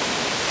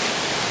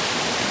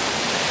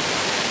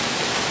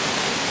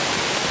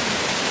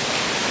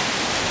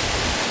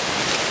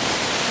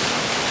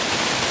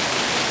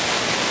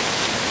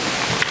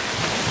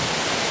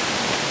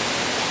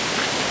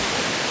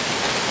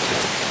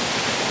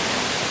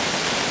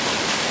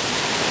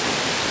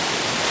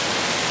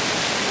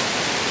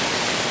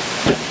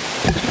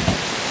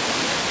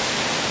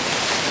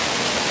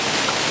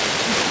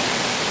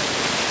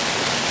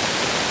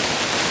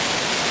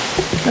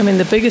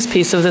 The biggest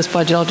piece of this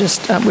budget,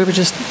 we were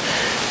just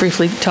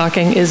briefly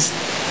talking, is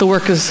the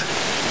workers'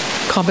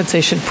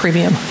 compensation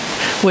premium,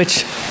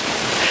 which,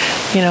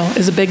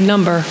 is a big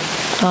number.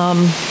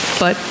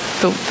 But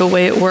the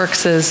way it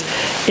works is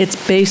it's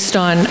based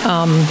on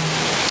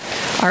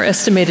our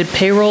estimated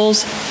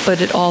payrolls,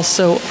 but it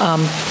also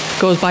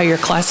goes by your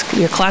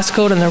class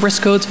code and the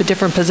risk codes for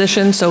different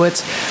positions, so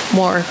it's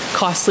more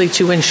costly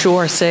to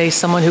insure, say,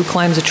 someone who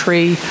climbs a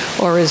tree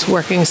or is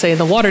working, say, in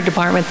the water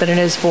department than it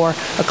is for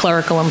a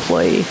clerical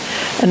employee.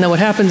 And then what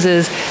happens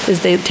is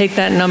they take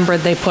that number,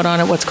 they put on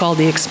it what's called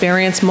the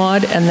experience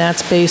mod, and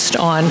that's based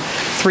on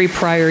 3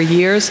 prior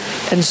years.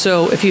 And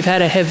so if you've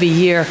had a heavy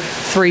year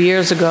 3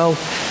 years ago,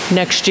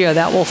 next year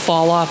that will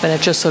fall off and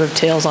it just sort of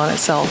tails on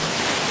itself.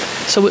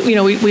 So,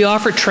 we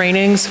offer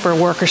trainings for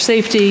worker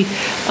safety.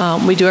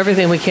 We do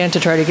everything we can to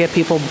try to get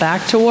people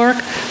back to work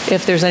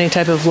if there's any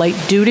type of light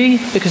duty,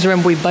 because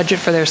remember, we budget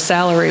for their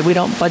salary. We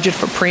don't budget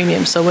for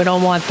premiums, so we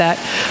don't want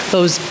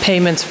those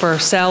payments for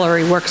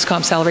salary, workers'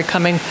 comp salary,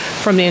 coming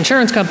from the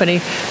insurance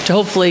company to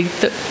hopefully,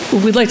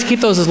 we'd like to keep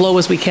those as low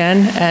as we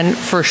can and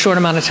for a short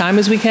amount of time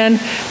as we can,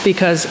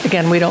 because,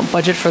 again, we don't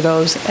budget for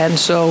those, and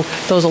so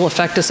those will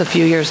affect us a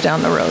few years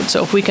down the road.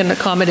 So if we can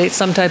accommodate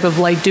some type of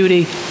light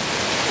duty,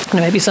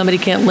 maybe somebody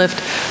can't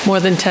lift more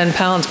than 10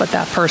 pounds, but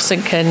that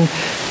person can,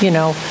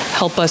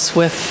 help us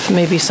with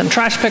maybe some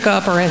trash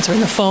pickup or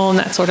answering the phone,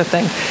 that sort of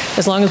thing.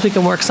 As long as we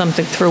can work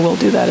something through, we'll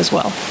do that as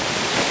well.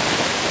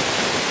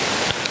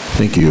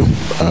 Thank you.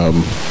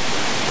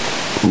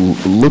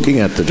 Looking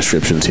at the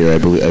descriptions here,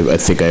 I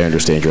think I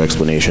understand your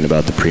explanation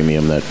about the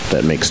premium.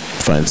 That makes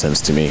fine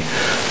sense to me.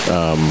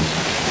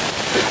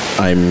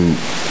 I'm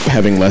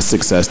having less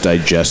success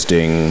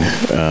digesting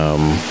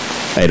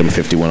item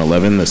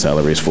 5111, the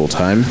salary is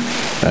full-time.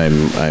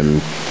 I'm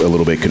a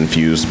little bit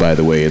confused by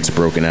the way it's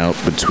broken out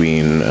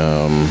between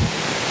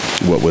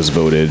what was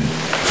voted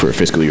for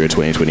fiscal year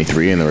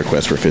 2023 and the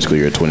request for fiscal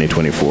year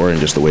 2024, and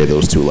just the way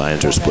those two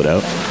lines are split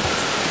out.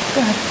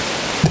 Go ahead.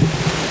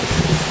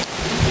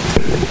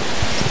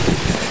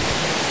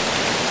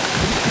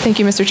 Thank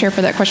you, Mr. Chair,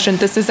 for that question.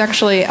 This is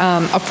actually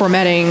a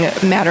formatting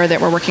matter that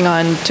we're working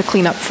on to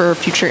clean up for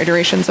future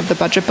iterations of the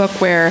budget book,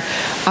 where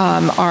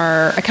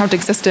our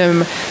accounting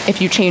system, if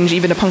you change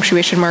even a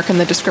punctuation mark in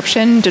the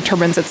description,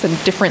 determines it's a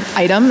different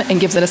item and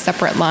gives it a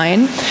separate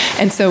line.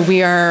 And so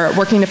we are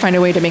working to find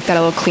a way to make that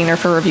a little cleaner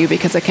for review,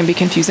 because it can be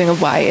confusing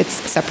of why it's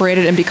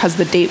separated, and because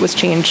the date was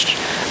changed.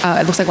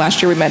 It looks like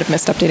last year we might have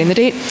missed updating the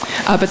date,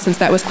 but since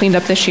that was cleaned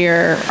up this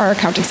year, our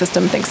accounting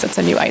system thinks it's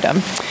a new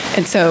item.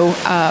 And so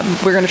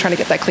we're going to try to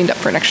get that cleaned up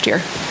for next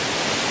year.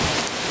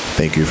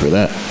 Thank you for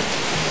that.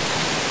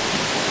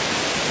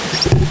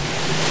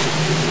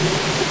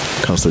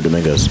 Councilor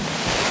Dominguez.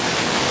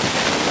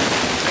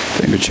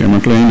 Thank you, Chair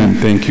McLean, and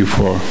thank you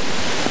for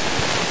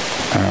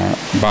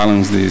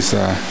balance this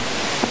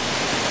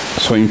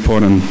so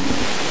important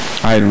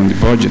item in the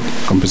budget,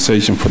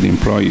 compensation for the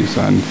employees.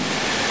 And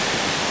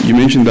you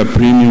mentioned that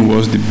premium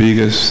was the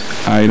biggest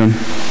item,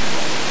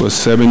 was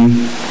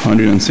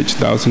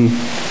 $706,000,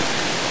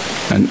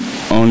 and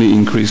only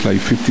increased like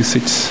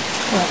 56.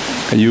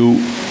 And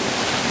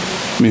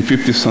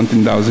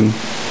 50-something thousand,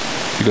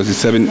 because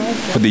it's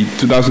for the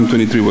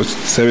 2023 was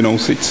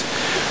 706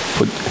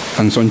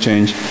 and some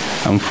change,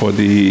 and for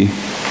the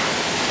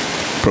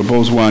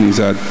proposed one is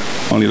at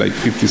only like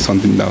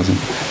 50-something thousand.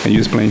 Can you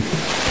explain?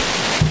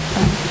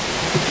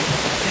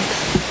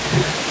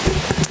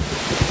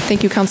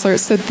 Thank you, Councilor.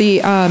 So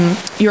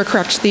you're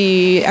correct.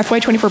 The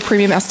FY24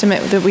 premium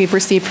estimate that we've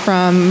received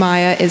from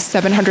Maya is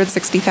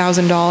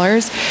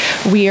 $760,000.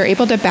 We are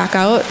able to back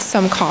out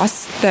some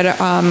costs that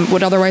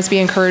would otherwise be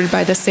incurred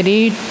by the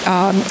city.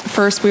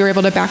 First, we were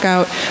able to back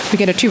out, we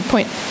get a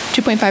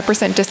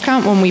 2.5%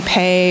 discount when we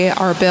pay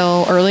our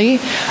bill early,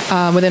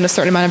 within a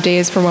certain amount of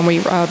days from when we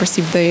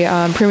receive the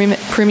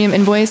premium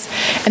invoice.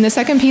 And the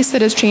second piece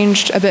that has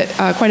changed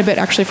quite a bit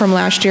actually from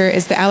last year,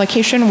 is the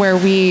allocation, where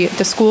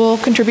the school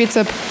contributes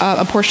a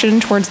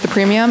portion towards the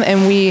premium,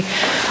 and we,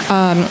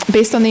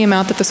 based on the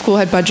amount that the school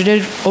had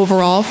budgeted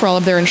overall for all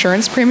of their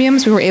insurance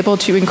premiums, we were able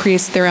to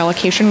increase their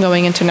allocation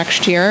going into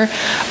next year,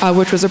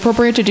 which was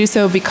appropriate to do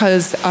so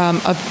because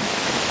of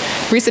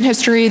recent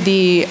history.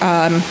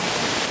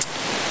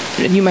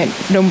 You might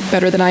know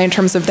better than I in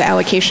terms of the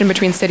allocation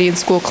between city and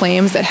school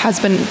claims that has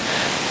been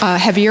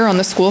heavier on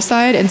the school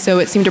side, and so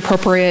it seemed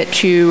appropriate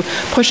to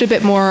push a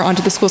bit more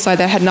onto the school side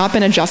that had not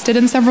been adjusted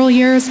in several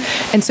years,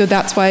 and so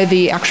that's why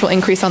the actual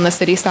increase on the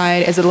city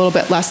side is a little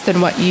bit less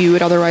than what you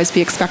would otherwise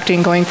be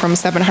expecting, going from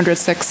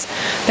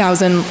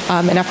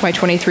 $706,000 in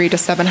FY23 to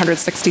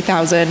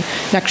 $760,000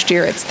 next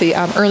year. It's the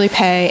early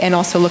pay, and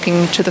also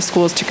looking to the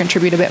schools to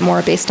contribute a bit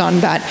more based on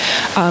that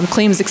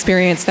claims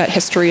experience, that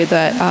history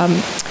that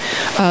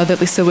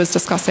Lisa was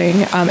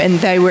discussing, and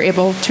they were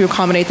able to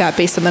accommodate that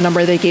based on the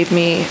number they gave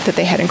me that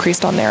they had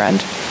increased on their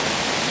end.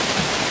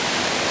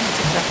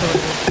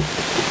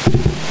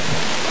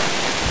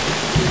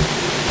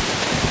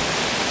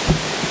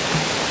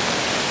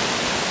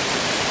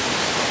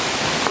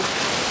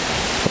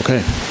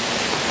 Okay.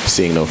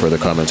 Seeing no further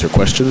comments or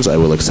questions, I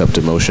will accept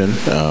a motion.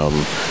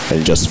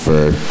 And just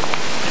for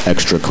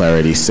extra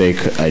clarity's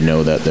sake, I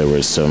know that there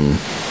are some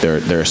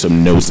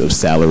notes of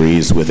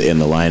salaries within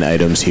the line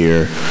items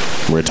here.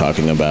 We're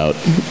talking about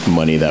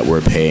money that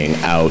we're paying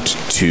out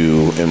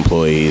to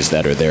employees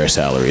that are their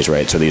salaries,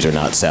 right? So these are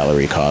not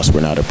salary costs.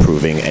 We're not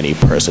approving any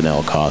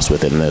personnel costs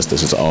within this.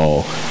 This is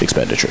all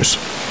expenditures.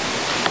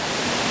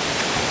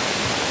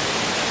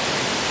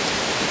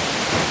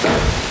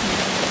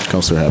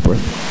 Councilor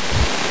Hapworth.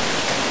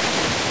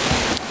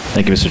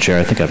 Thank you, Mr. Chair.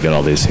 I think I've got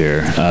all these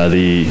here. So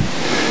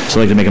I'd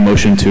like to make a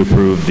motion to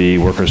approve the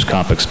workers'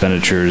 comp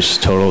expenditures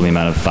total in the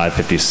amount of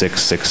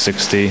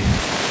 $556,660.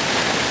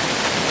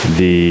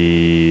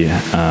 The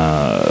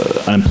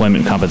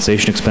unemployment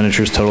compensation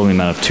expenditures total in the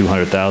amount of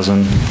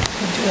 $200,000.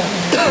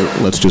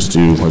 Let's just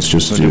do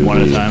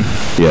one at a time.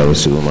 Yeah,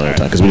 let's do one at a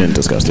time because we didn't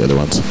discuss the other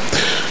ones.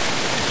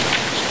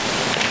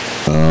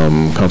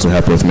 Councilor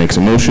Hapworth makes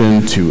a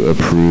motion to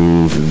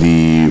approve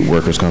the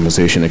workers'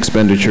 compensation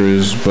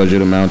expenditures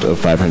budget amount of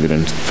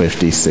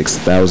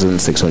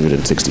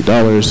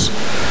 $556,660.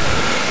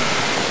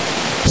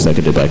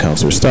 Seconded by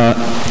Councilor Stott.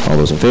 All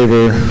those in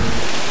favor?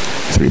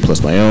 3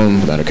 plus my own.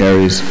 The matter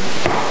carries.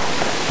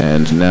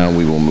 And now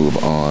we will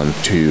move on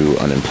to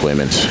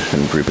unemployment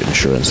and group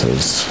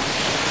insurances.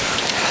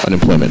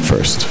 Unemployment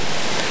first.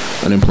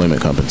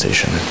 Unemployment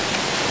compensation.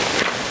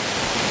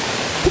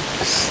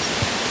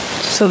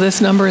 So this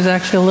number is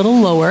actually a little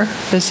lower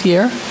this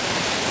year.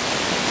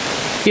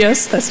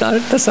 Yes, that's not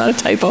a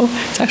typo.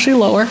 It's actually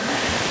lower.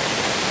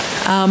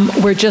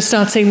 We're just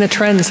not seeing the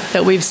trends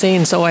that we've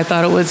seen, so I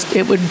thought it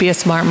would be a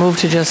smart move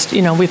to just,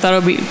 we thought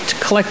it would be,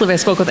 collectively I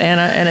spoke with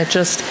Anna, and it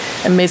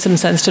made some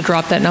sense to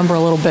drop that number a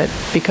little bit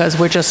because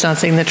we're just not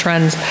seeing the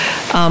trends.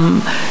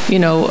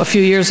 A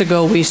few years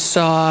ago we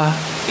saw,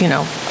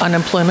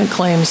 unemployment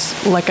claims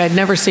like I'd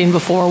never seen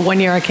before. One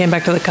year I came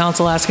back to the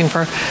council asking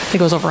for, I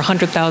think it was over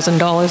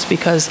 $100,000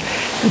 because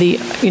we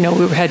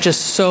had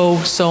just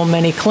so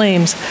many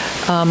claims.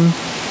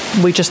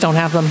 We just don't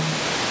have them.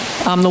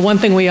 The one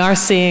thing we are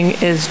seeing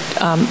is,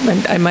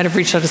 and I might have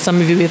reached out to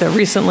some of you either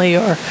recently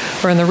or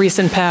in the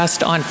recent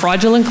past on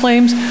fraudulent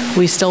claims.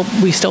 We still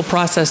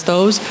process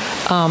those.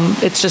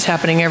 It's just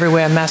happening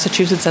everywhere.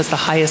 Massachusetts has the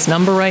highest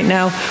number right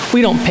now.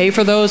 We don't pay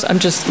for those. I'm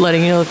just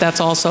letting you know that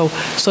that's also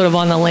sort of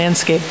on the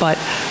landscape, but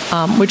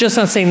we're just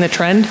not seeing the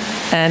trend.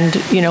 And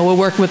we're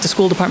working with the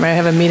school department. I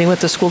have a meeting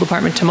with the school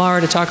department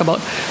tomorrow to talk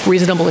about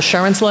reasonable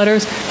assurance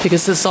letters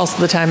because this is also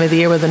the time of the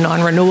year where the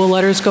non-renewal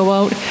letters go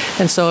out.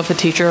 And so if a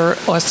teacher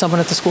or someone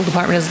at the school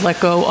department is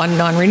let go on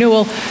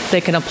non-renewal, they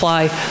can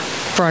apply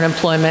for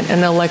unemployment and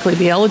they'll likely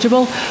be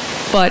eligible.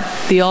 But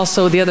the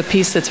other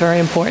piece that's very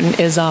important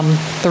is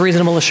the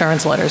reasonable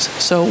assurance letters.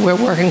 So we're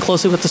working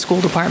closely with the school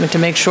department to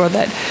make sure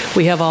that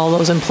we have all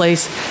those in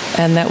place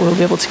and that we'll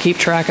be able to keep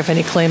track if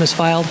any claim is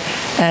filed.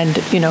 And,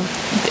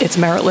 it's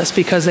meritless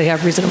because they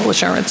have reasonable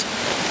assurance.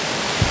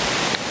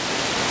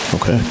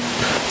 Okay.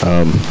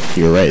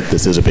 You're right.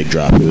 This is a big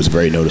drop. It was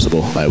very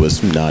noticeable. I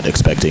was not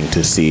expecting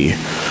to see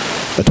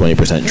a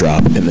 20%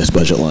 drop in this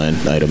budget line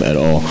item at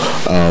all.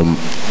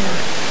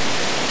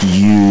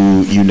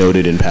 You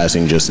noted in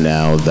passing just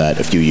now that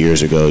a few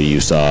years ago you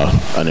saw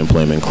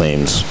unemployment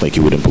claims like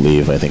you wouldn't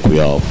believe. I think we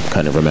all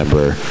kind of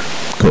remember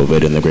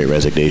COVID and the Great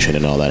Resignation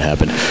and all that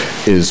happened.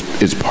 Is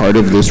part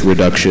of this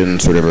reduction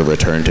sort of a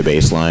return to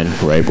baseline,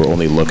 right? We're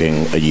only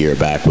looking a year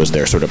back. Was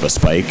there sort of a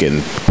spike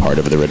and part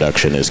of the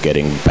reduction is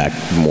getting back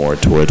more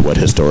towards what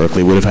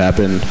historically would have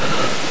happened?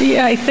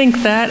 Yeah, I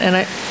think that, and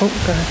go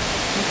ahead.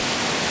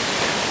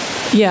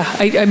 Yeah,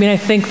 I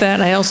think that,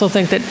 and I also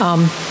think that,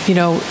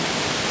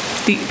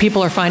 the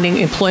people are finding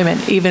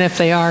employment, even if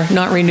they are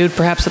not renewed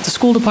perhaps at the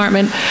school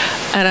department.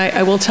 And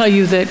I will tell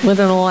you that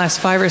within the last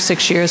 5 or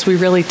 6 years, we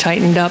really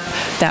tightened up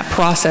that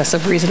process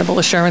of reasonable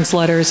assurance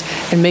letters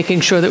and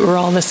making sure that we're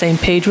all on the same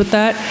page with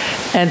that,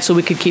 and so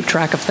we could keep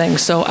track of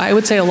things. So I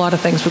would say a lot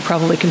of things would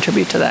probably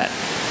contribute to that.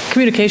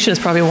 Communication is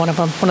probably one of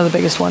them, one of the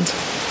biggest ones.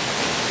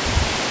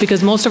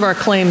 Because most of our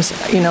claims,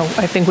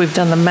 I think we've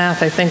done the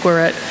math. I think we're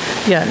at,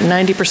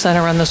 90%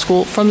 are on the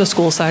school, from the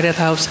school side of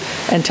the house,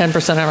 and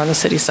 10% are on the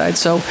city side.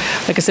 So,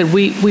 like I said,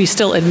 we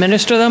still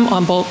administer them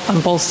on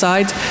both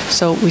sides,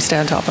 so we stay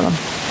on top of them.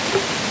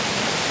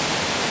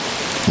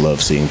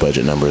 Love seeing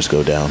budget numbers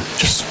go down.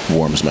 Just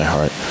warms my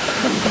heart.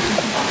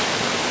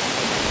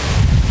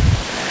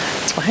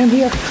 That's why I'm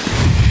here.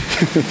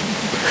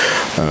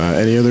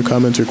 Any other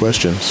comments or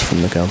questions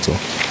from the council?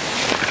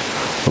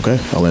 Okay,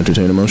 I'll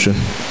entertain a motion.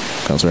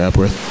 Councilor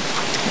Hapworth.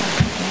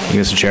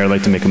 Mr. Chair, I'd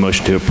like to make a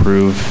motion to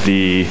approve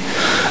the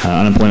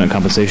unemployment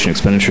compensation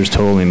expenditures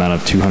total in the amount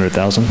of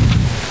 $200,000.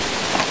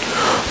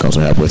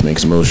 Councilor Hapworth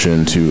makes a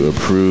motion to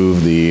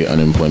approve the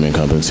unemployment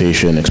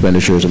compensation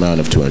expenditures amount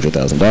of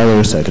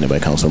 $200,000, seconded by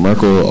Councilor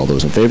Merkel. All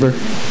those in favor?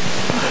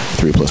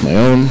 3 plus my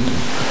own.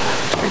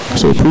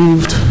 So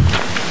approved.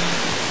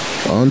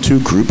 On to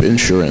group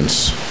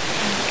insurance.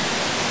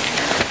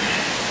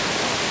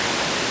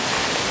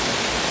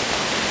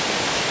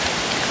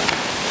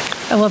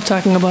 I love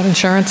talking about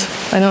insurance.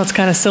 I know it's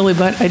kind of silly,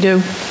 but I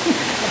do.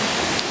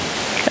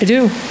 I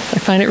do. I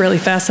find it really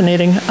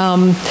fascinating.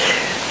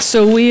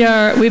 So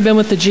we've been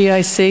with the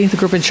GIC, the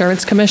Group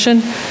Insurance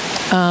Commission,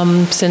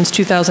 since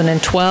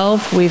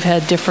 2012. We've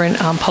had different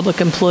public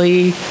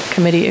employee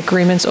committee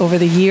agreements over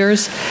the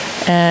years,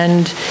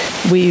 and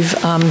we've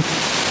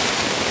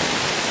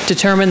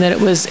determined that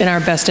it was in our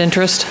best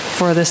interest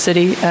for the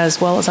city as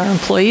well as our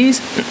employees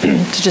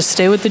to just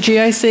stay with the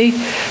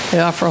GIC. They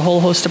offer a whole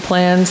host of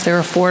plans.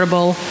 They're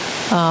affordable.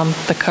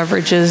 The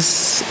coverage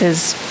is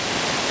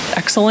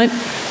excellent.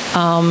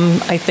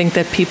 I think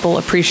that people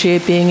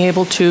appreciate being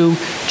able to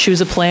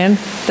choose a plan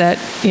that,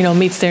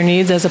 meets their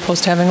needs as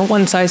opposed to having a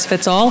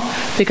one-size-fits-all,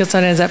 because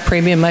sometimes that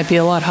premium might be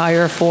a lot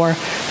higher for,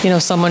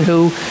 someone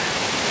who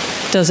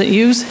doesn't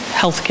use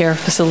healthcare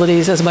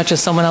facilities as much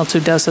as someone else who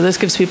does. So this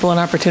gives people an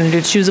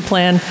opportunity to choose a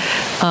plan,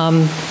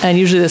 and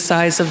usually the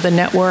size of the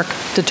network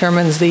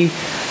determines the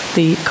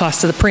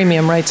cost of the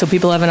premium, right? So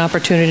people have an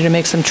opportunity to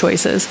make some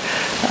choices.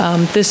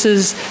 This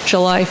is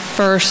July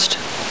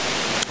 1st.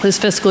 This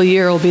fiscal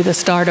year will be the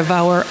start of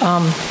our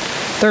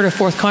third or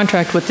fourth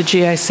contract with the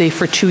GIC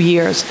for 2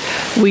 years.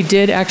 We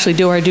did actually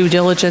do our due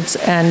diligence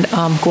and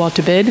go out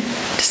to bid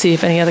to see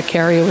if any other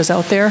carrier was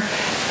out there.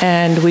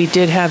 And we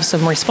did have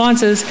some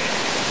responses,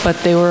 but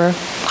they were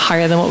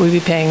higher than what we'd be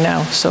paying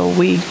now. So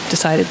we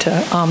decided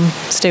to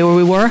stay where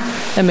we were.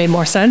 That made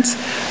more sense.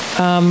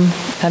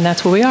 And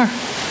that's where we are.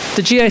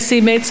 The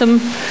GIC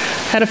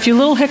had a few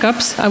little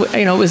hiccups.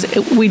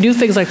 We knew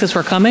things like this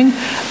were coming.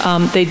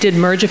 They did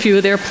merge a few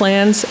of their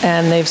plans,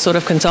 and they've sort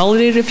of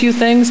consolidated a few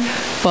things,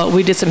 but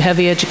we did some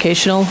heavy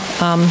educational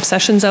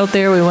sessions out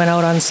there. We went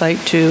out on site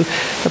to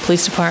the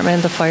police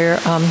department, the fire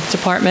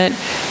department.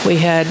 We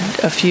had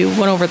went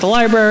over to the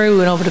library, we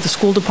went over to the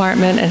school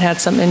department, and had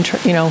some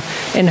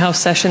in-house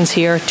sessions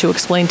here to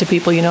explain to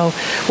people,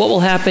 what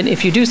will happen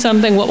if you do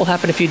something, what will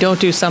happen if you don't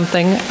do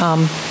something,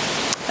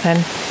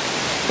 and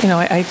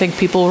I think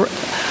people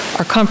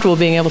are comfortable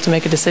being able to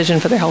make a decision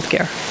for their health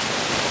care.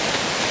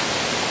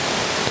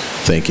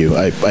 Thank you.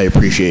 I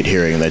appreciate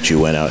hearing that you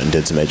went out and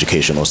did some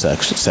educational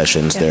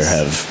sessions. Yes. There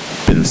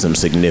have been some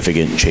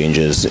significant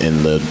changes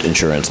in the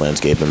insurance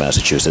landscape in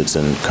Massachusetts,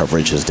 and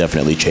coverage has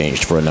definitely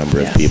changed for a number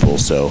of people.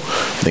 So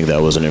I think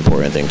that was an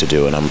important thing to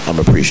do, and I'm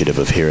appreciative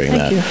of hearing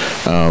that.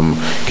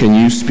 Can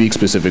you speak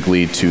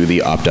specifically to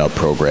the opt-out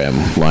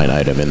program line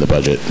item in the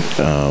budget,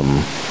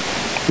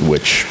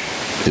 which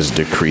is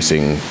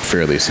decreasing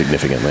fairly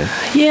significantly?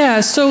 Yeah,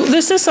 so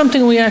this is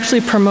something we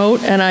actually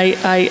promote, and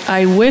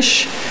I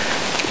wish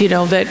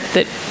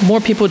that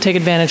more people would take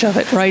advantage of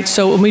it, right?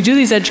 So when we do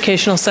these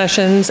educational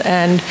sessions,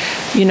 and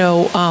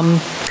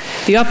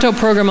the opt-out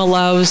program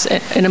allows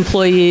an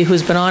employee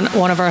who's been on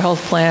one of our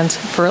health plans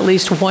for at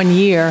least 1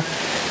 year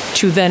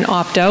to then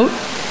opt out.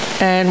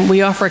 And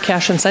we offer a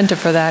cash incentive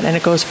for that, and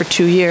it goes for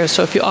 2 years.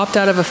 So if you opt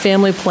out of a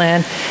family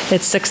plan,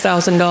 it's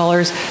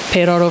 $6,000,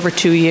 paid out over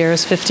 2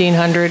 years,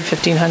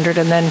 $1,500,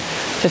 and then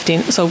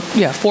 15. So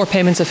yeah, 4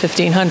 payments of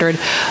 $1,500.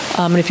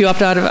 And if you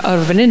opt out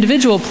of an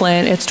individual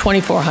plan, it's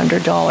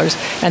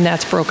 $2,400, and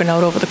that's broken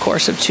out over the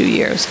course of 2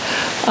 years.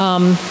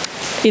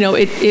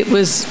 It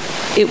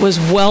was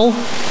well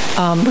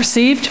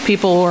received.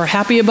 People were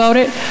happy about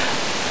it.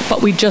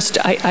 But we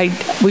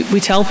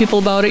tell people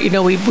about it.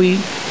 We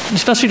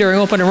especially during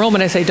open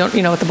enrollment, I say, don't,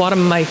 at the bottom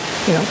of my,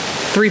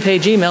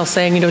 3-page email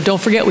saying, don't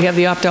forget we have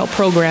the opt-out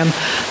program.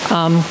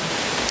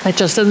 It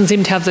just doesn't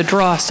seem to have the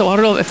draw. So I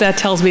don't know if that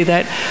tells me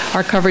that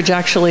our coverage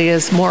actually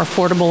is more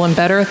affordable and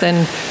better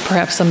than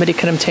perhaps somebody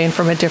can obtain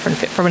from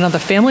another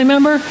family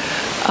member,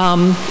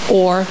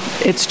 or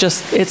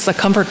it's a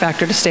comfort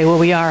factor to stay where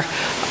we are.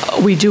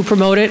 We do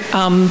promote it.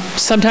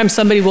 Sometimes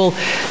somebody will,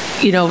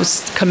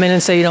 come in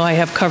and say, I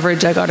have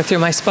coverage, I got it through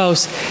my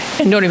spouse,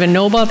 and don't even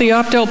know about the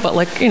opt-out, but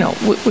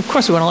of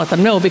course we want to let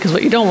them know, because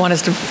what you don't want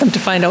is them to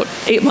find out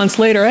 8 months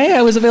later, hey,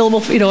 I was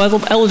available,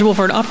 eligible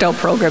for an opt-out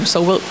program,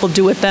 so we'll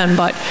do it then.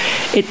 But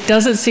it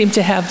doesn't seem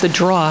to have the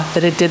draw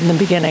that it did in the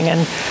beginning,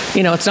 and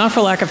it's not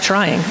for lack of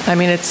trying. I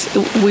mean,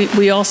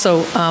 we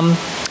also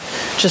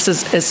just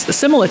as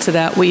similar to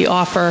that, we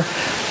offer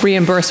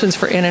reimbursements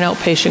for in and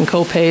outpatient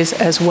copays,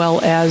 as well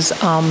as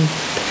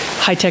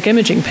high-tech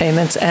imaging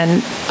payments.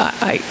 And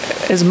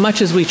as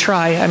much as we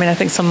try, I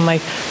think some of my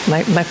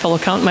fellow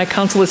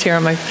counselors here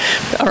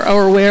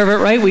are aware of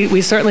it, right?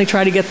 We certainly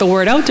try to get the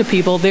word out to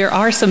people. There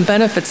are some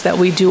benefits that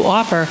we do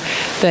offer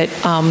that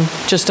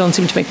just don't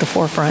seem to make the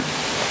forefront.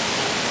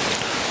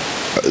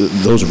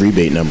 Those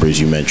rebate numbers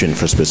you mentioned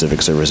for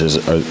specific services,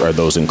 are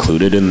those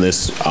included in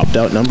this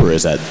opt-out number, or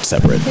is that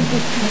separate?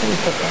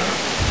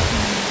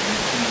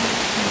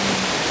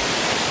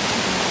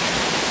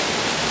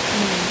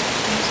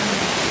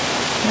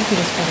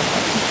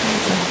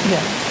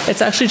 Yeah,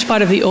 it's actually just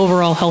part of the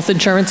overall health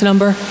insurance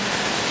number,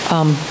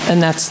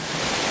 and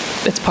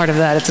it's part of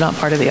that. It's not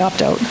part of the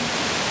opt-out.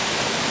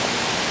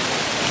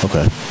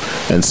 Okay.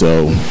 And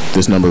so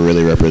this number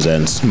really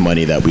represents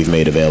money that we've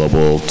made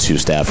available to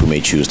staff who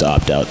may choose to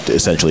opt out,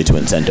 essentially to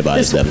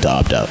incentivize them to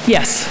opt out.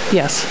 Yes,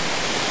 yes.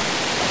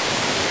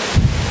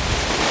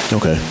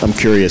 Okay. I'm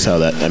curious how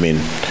that,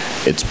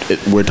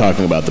 we're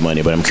talking about the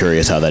money, but I'm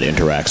curious how that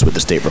interacts with the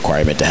state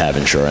requirement to have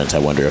insurance. I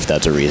wonder if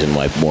that's a reason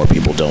why more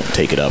people don't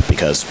take it up,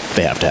 because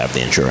they have to have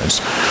the insurance.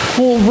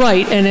 Well,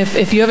 right, and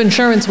if you have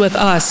insurance with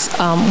us,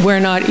 we're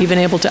not even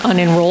able to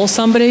unenroll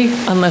somebody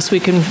unless we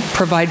can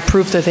provide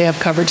proof that they have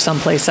coverage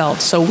someplace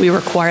else. So we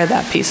require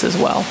that piece as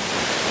well.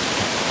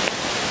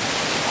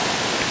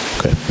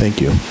 Okay,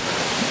 thank you.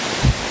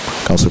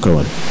 Councilor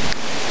Cohen.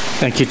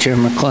 Thank you, Chair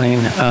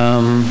McLean.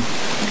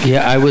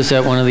 Yeah, I was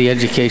at one of the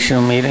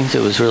educational meetings.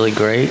 It was really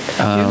great.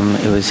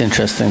 It was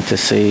interesting to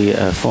see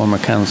former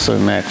Councilor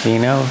Matt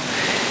Vino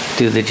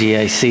do the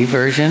GIC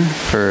version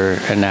for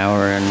an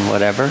hour and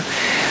whatever.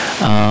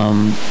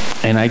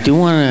 And I do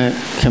want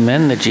to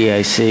commend the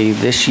GIC.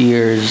 This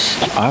year's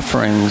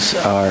offerings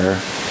are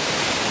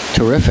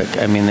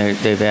terrific. I mean,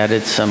 they've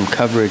added some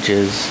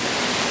coverages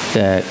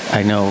that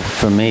I know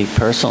for me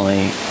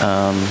personally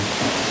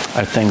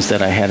are things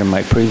that I had in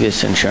my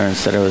previous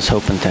insurance that I was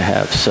hoping to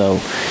have.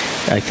 So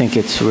I think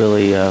it's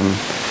really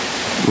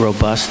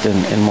robust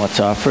in what's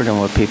offered and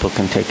what people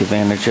can take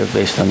advantage of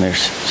based on their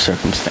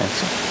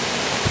circumstances.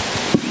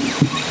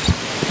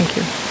 Thank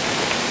you.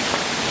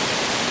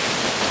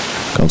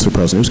 Councilor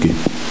Prasnowski.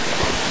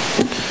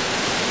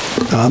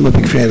 I'm a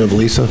big fan of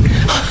Lisa.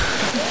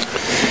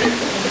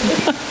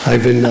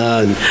 I've been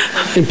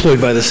employed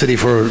by the city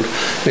for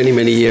many,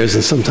 many years,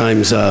 and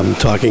sometimes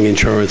talking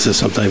insurance is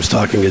sometimes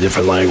talking a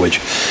different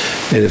language.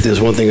 And if there's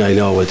one thing I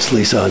know, it's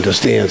Lisa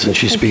understands, and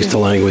she speaks the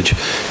language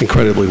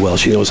incredibly well.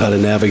 She knows how to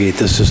navigate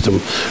this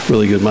system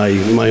really good.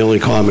 My only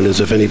comment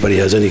is if anybody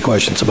has any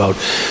questions about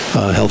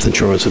health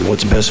insurance and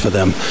what's best for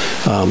them,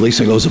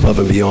 Lisa goes above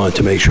and beyond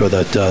to make sure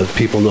that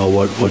people know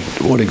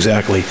what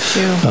exactly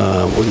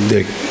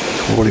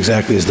what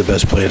exactly is the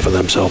best plan for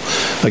them. So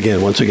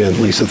again, once again,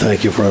 Lisa,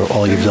 thank you for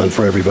all you've done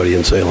for everybody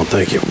in Salem.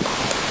 Thank you.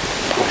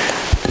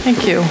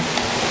 Thank you.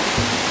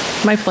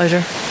 My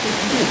pleasure.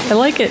 I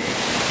like it.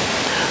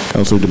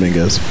 Councilor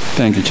Dominguez.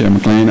 Thank you, Chair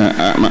McLean.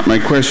 My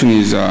question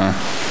is on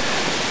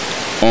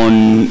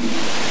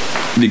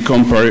the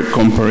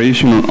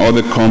comparison on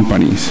other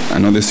companies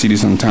and other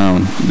cities and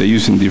towns. They're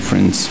using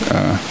different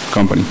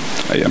company.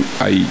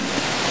 I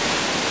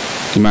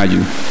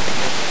imagine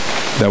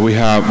that we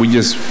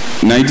just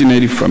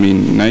 1980. I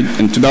mean,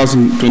 in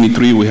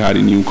 2023 we had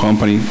a new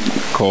company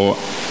called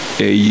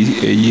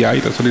AEI.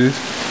 That's what it is.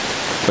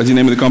 What's the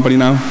name of the company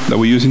now that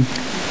we're using?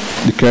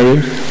 The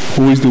carrier.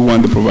 Who is the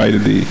one that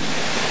provided the?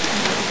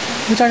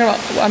 You're talking about?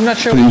 I'm not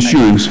sure. The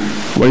insurance.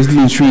 What is the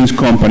insurance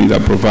company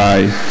that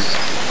provides?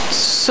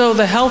 So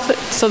the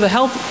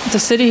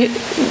city.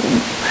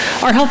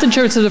 Our health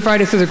insurance is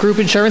provided through the Group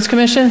Insurance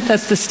Commission.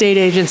 That's the state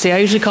agency. I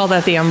usually call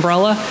that the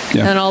umbrella.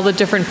 Yeah. And all the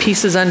different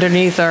pieces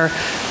underneath are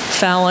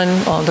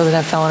Fallon. Well, it doesn't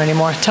have Fallon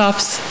anymore.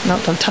 Tufts.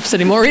 Not Tufts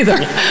anymore either.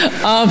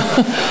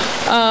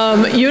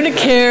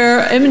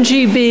 Unicare,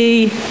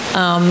 MGB,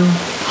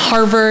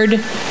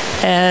 Harvard,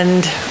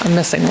 and I'm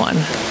missing one.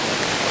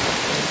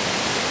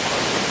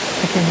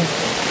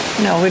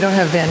 No, we don't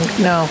have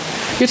No.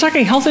 You're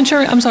talking health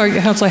insurance? I'm sorry,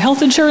 Councilor,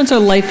 health insurance or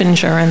life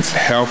insurance?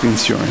 Health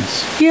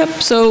insurance.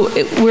 Yep, so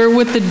we're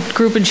with the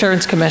Group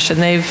Insurance Commission.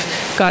 They've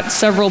got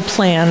several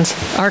plans.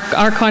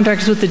 Our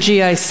contract is with the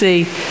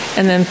GIC,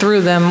 and then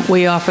through them,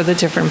 we offer the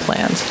different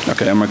plans.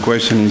 Okay, and my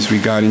question is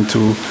regarding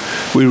to,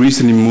 we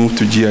recently moved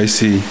to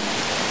GIC,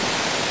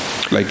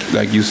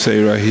 like you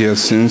say right here,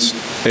 since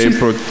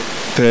April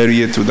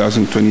 30th,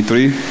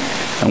 2023,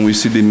 and we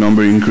see the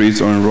number increase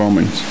on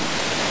enrollments.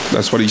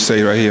 That's what you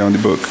say right here on the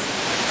book.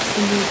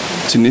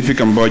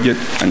 Significant budget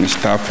and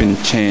staffing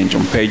change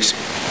on page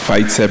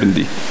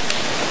 570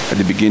 at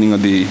the beginning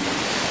of the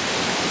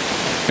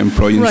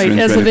employee insurance benefits. Right,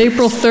 as of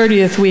April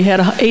 30th, we had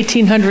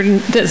 1,800,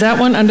 is that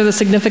one under the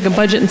significant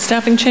budget and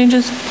staffing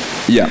changes?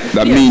 Yeah,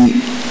 that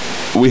means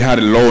we had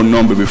a lower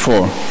number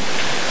before.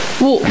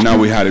 Well, and now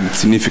we had a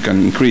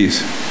significant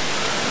increase.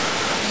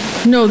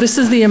 No, this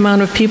is the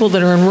amount of people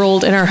that are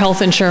enrolled in our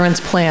health insurance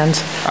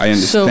plans. I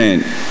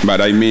understand, but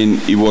I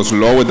mean, it was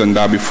lower than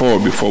that before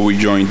we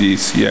joined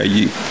this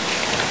EIG.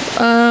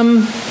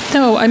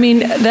 No, I mean,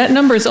 that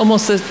number is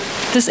almost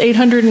this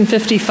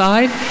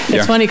 855.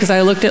 It's funny because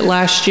I looked at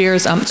last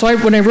year's,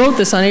 when I wrote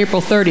this on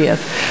April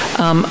 30th,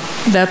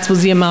 that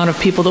was the amount of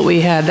people that we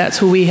had. That's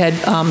who we had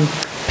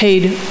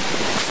paid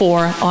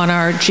for on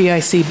our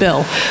GIC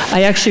bill.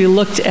 I actually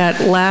looked at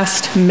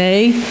last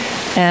May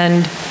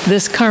and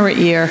this current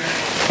year,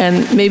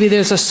 and maybe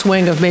there's a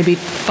swing of maybe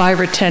 5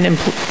 or 10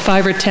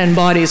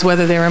 bodies,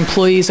 whether they're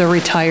employees or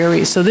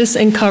retirees. So this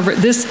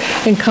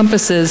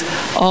encompasses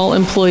all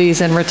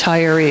employees and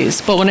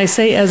retirees. But when I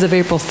say as of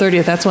April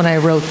 30th, that's when I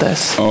wrote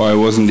this. Oh, I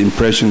wasn't the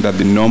impression that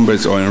the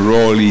numbers of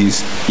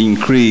enrollees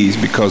increased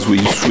because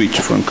we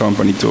switched from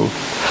company to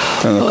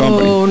another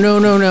company. Oh,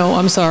 no,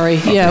 I'm sorry.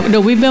 Okay. Yeah,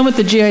 no, we've been with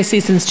the GIC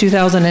since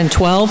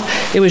 2012.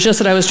 It was just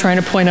that I was trying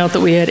to point out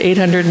that we had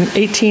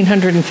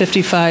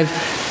 1,855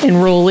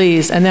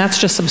 enrollees, and that's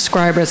just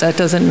subscribers. That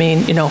doesn't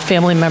mean,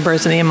 family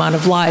members and the amount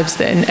of lives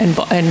and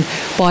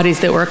bodies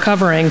that we're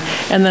covering.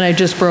 And then I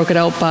just broke it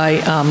out by,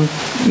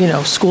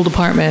 school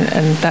department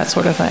and that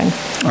sort of thing.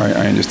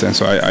 I understand.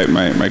 So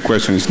my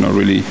question is not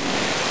really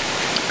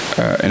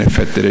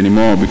unaffected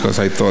anymore, because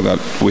I thought that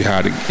we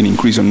had an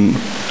increase on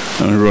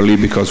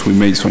enrollee because we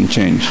made some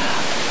change.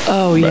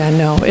 Oh, yeah,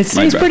 no. It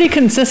stays pretty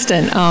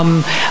consistent.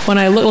 When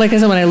I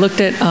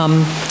looked at,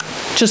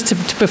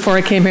 before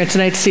I came here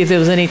tonight to see if there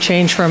was any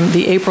change from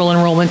the April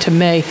enrollment to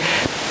May,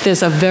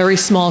 there's a very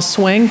small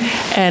swing,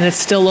 and it's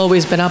still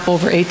always been up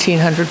over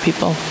 1,800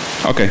 people.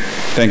 Okay,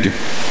 thank you.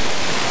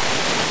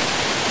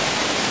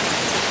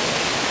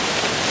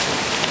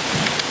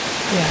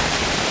 Yeah.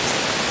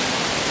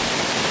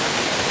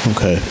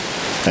 Okay.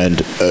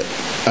 And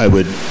I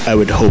would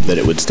hope that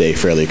it would stay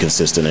fairly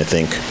consistent. I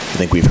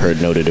think we've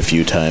heard noted a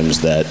few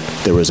times that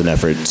there was an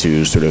effort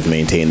to sort of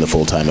maintain the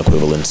full-time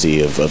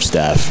equivalency of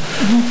staff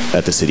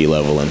at the city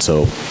level, and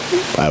so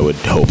I would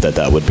hope that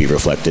that would be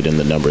reflected in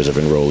the numbers of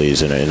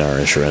enrollees in our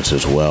insurance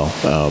as well.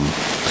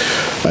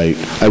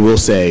 I will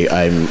say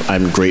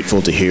I'm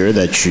grateful to hear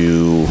that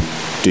you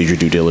did your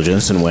due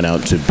diligence and went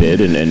out to bid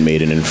and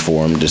made an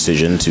informed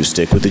decision to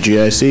stick with the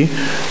GIC.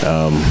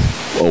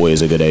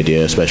 Always a good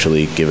idea,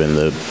 especially given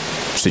the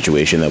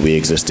situation that we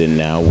exist in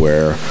now,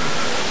 where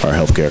our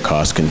healthcare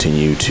costs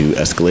continue to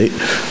escalate.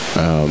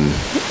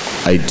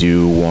 I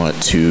do want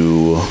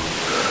to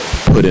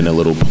put in a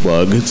little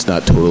plug. It's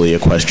not totally a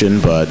question,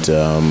 but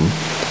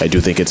I do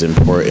think it's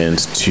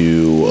important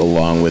to,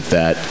 along with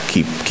that,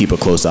 keep a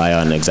close eye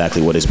on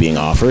exactly what is being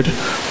offered.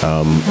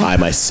 I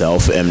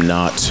myself am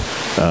not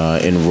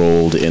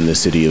enrolled in the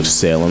city of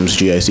Salem's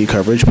GIC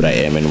coverage, but I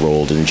am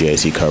enrolled in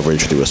GIC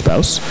coverage through a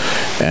spouse,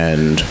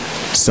 and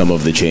some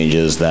of the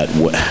changes that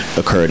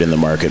occurred in the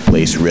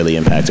marketplace really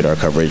impacted our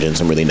coverage in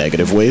some really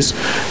negative ways,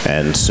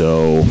 and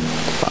so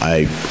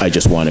I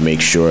just want to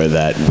make sure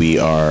that we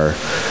are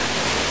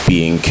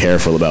being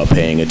careful about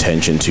paying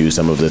attention to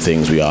some of the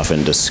things we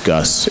often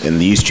discuss in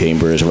these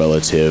chambers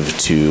relative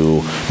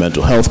to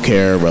mental health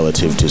care,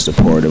 relative to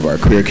support of our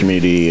career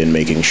community, and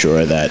making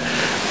sure that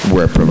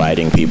we're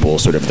providing people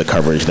sort of the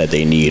coverage that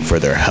they need for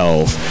their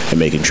health, and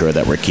making sure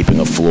that we're keeping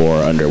a floor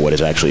under what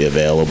is actually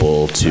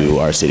available to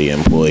our city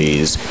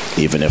employees,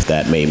 even if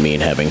that may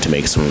mean having to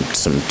make some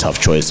tough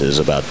choices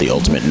about the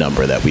ultimate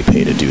number that we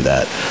pay to do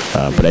that.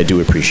 But I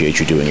do appreciate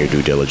you doing your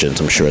due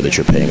diligence. I'm sure that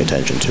you're paying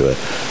attention to it.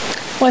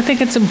 Well, I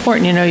think it's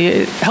important,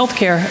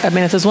 healthcare. I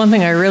mean, if there's one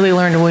thing I really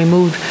learned when we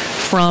moved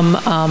from,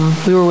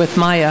 we were with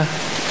Maya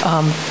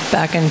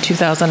back in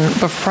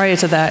 2000, but prior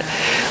to that,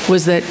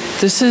 was that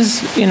this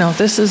is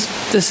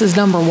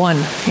number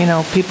one.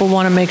 People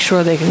want to make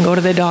sure they can go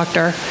to their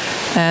doctor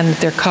and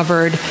they're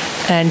covered.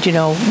 And,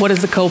 what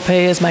does the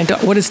copay,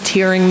 what does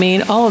tiering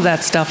mean? All of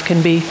that stuff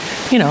can be,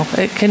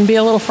 it can be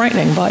a little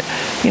frightening. But,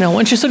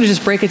 once you sort of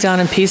just break it down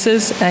in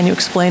pieces and you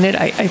explain it,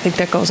 I think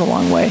that goes a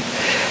long way.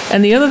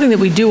 And the other thing that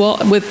we do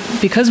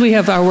because we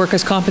have our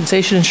workers'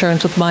 compensation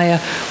insurance with Maya,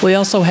 we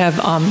also have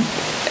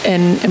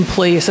an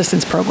employee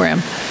assistance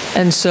program.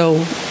 And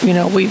so,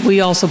 we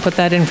also put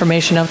that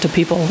information out to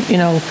people,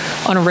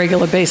 on a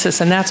regular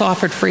basis. And that's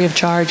offered free of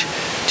charge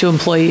to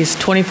employees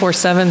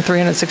 24/7,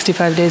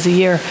 365 days a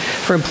year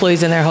for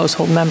employees and their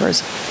household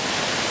members.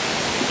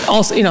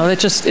 Also,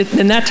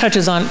 and that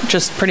touches on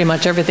just pretty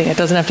much everything. It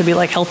doesn't have to be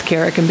like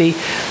healthcare. It can be,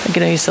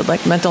 you said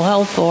like mental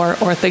health or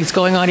things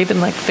going on, even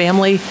like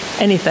family,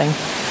 anything.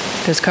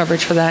 There's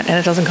coverage for that, and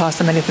it doesn't cost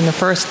them anything. The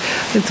first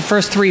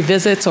 3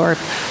 visits or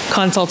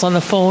consults on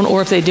the phone,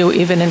 or if they do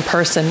even in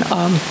person,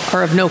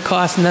 are of no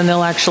cost, and then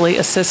they'll actually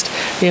assist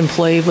the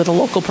employee with a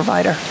local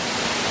provider.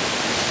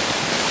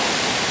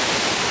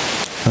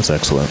 That's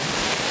excellent.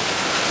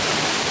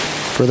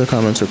 Further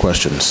comments or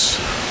questions?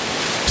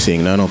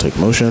 Seeing none, I'll take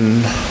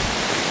motion.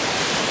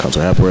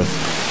 Councilor Hapworth.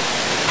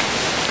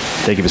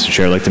 Thank you, Mr.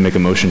 Chair. I'd like to make a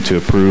motion to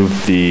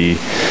approve the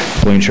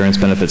employee insurance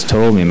benefits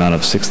total in the amount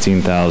of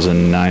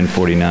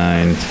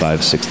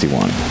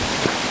 $16,949,561.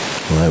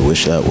 Well, I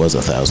wish that was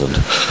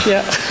 1,000.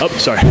 Yeah. Oh,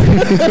 sorry.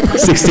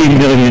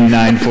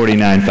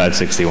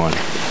 $16,949,561.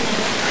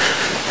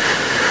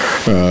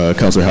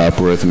 Councilor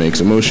Hopworth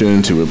makes a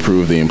motion to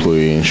approve the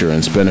employee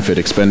insurance benefit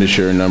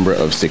expenditure number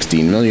of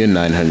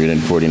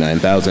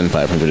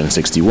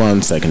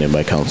 $16,949,561, seconded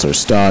by Councilor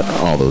Stott.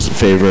 All those in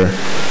favor?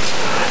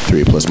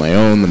 3 plus my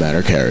own, the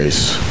matter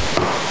carries.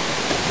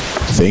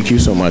 Thank you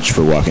so much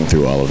for walking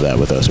through all of that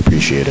with us.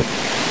 Appreciate it.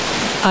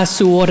 A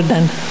su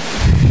orden.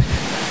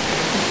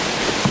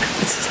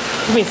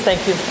 It means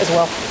thank you as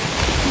well.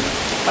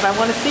 But I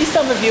want to see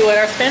some of you at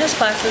our Spanish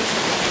classes.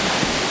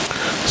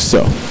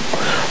 So,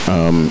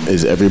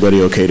 is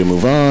everybody okay to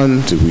move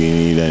on? Do we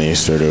need any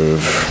sort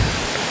of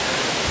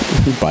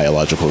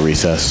biological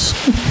recess?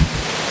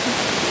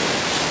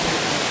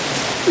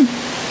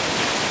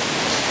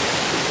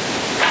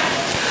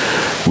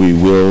 We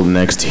will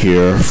next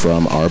hear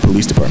from our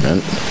police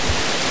department.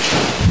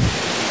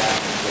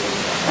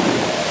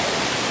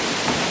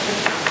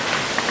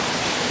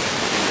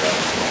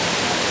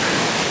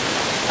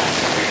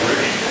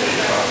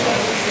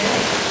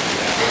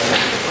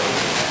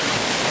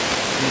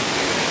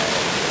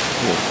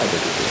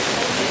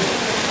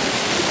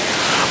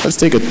 Let's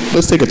take a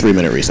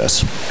 3-minute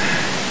recess.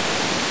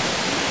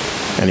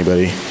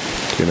 Anybody?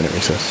 3-minute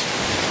recess.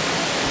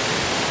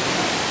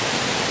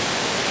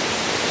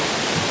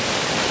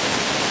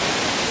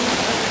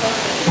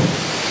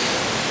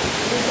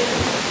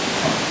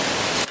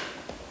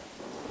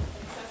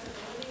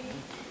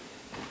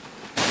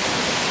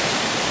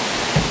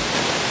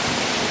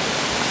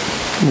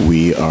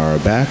 We are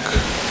back.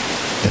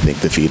 I think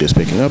the feed is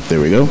picking up. There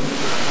we go.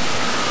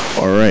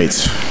 All right.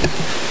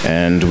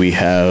 And we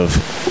have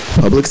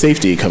public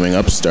safety coming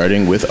up,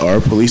 starting with our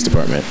police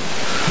department.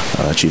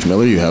 Chief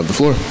Miller, you have the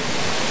floor.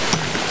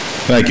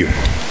 Thank you.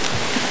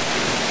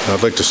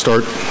 I'd like to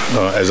start,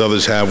 as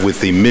others have, with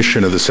the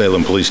mission of the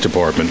Salem Police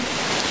Department,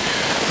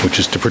 which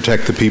is to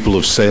protect the people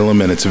of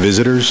Salem and its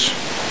visitors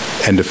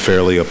and to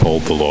fairly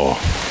uphold the law.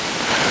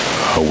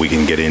 We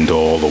can get into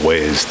all the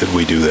ways that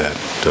we do that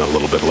a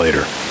little bit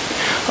later.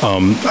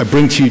 I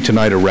bring to you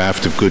tonight a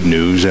raft of good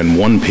news and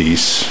one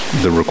piece,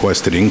 the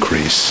requested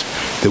increase,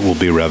 that will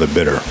be rather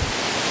bitter.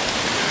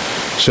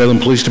 Salem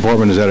Police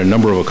Department has had a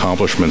number of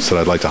accomplishments that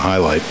I'd like to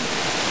highlight.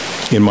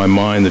 In my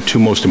mind, the two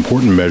most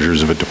important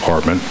measures of a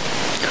department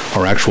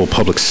are actual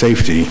public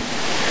safety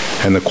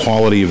and the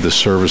quality of the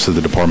service that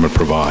the department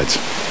provides.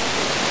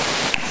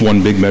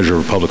 One big measure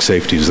of public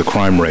safety is the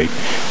crime rate,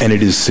 and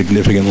it is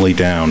significantly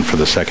down for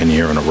the second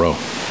year in a row.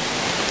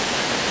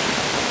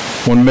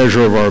 One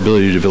measure of our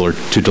ability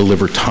to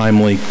deliver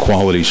timely,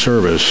 quality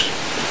service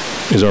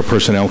is our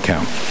personnel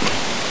count.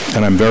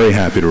 And I'm very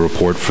happy to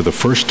report for the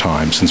first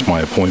time since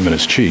my appointment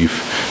as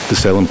chief, the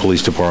Salem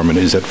Police Department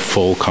is at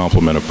full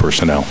complement of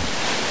personnel.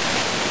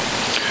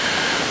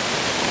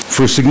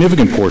 For a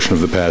significant portion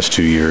of the past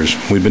 2 years,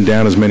 we've been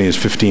down as many as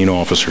 15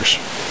 officers.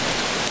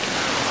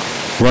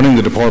 Running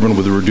the department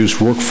with a reduced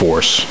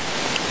workforce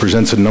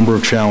presents a number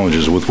of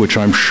challenges with which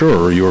I'm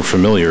sure you're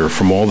familiar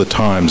from all the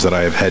times that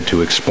I have had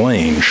to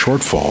explain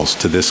shortfalls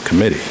to this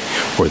committee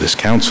or this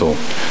council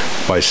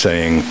by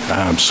saying,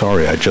 I'm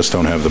sorry, I just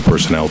don't have the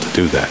personnel to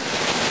do that.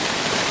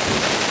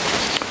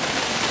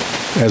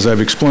 As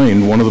I've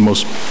explained, one of the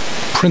most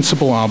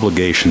principal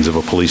obligations of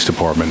a police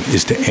department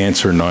is to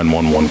answer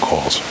 911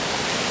 calls.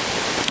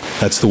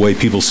 That's the way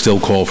people still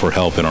call for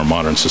help in our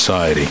modern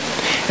society,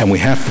 and we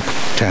have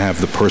to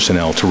have the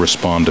personnel to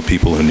respond to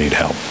people who need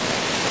help.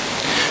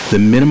 The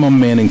minimum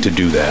manning to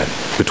do that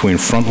between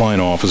frontline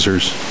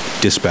officers,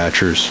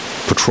 dispatchers,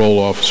 patrol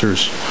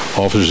officers,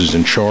 officers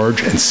in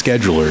charge, and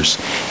schedulers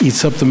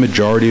eats up the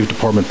majority of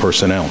department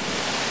personnel.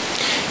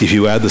 If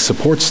you add the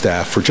support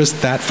staff for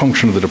just that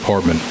function of the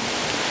department,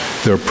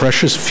 there are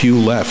precious few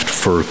left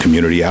for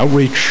community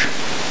outreach,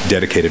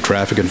 dedicated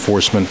traffic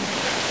enforcement,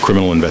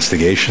 criminal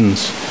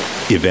investigations,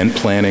 event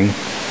planning,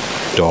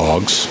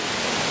 dogs,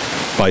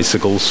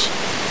 bicycles,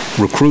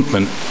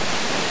 recruitment,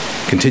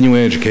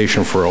 continuing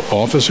education for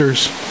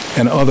officers,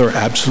 and other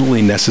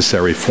absolutely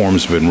necessary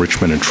forms of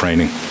enrichment and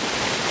training.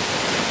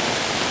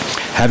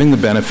 Having the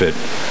benefit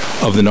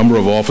of the number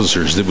of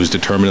officers that was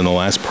determined in the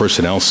last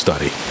personnel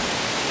study,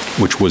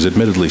 which was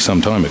admittedly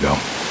some time ago,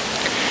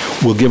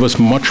 will give us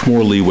much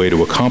more leeway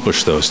to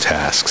accomplish those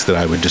tasks that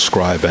I would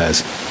describe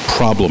as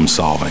problem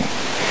solving.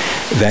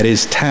 That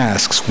is,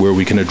 tasks where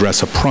we can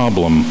address a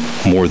problem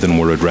more than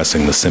we're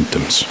addressing the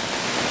symptoms.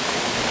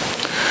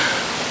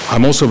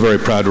 I'm also very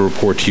proud to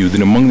report to you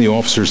that among the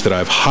officers that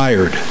I've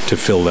hired to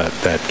fill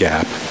that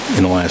gap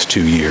in the last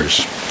 2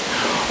 years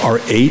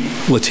are 8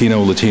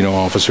 Latino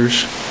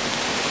officers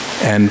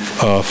and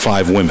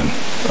 5 women.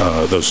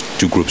 Those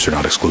two groups are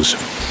not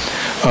exclusive.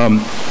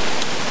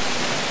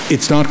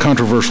 It's not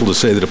controversial to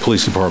say that a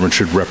police department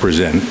should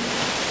represent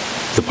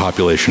the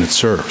population it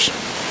serves.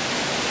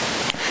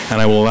 And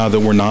I will allow that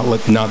we're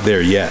not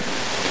there yet,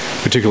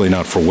 particularly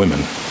not for women.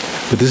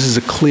 But this is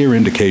a clear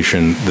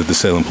indication that the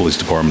Salem Police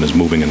Department is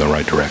moving in the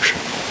right direction.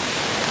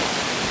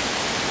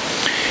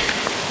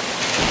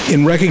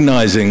 In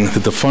recognizing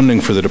that the funding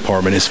for the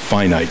department is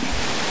finite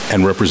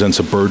and represents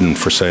a burden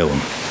for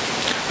Salem,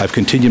 I've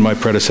continued my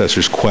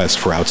predecessor's quest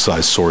for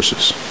outsized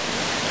sources.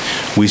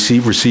 We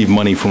receive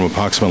money from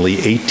approximately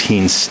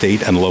 18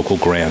 state and local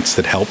grants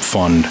that help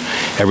fund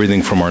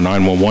everything from our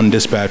 911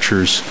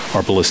 dispatchers,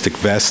 our ballistic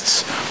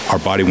vests, our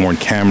body-worn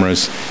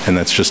cameras, and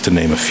that's just to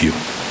name a few.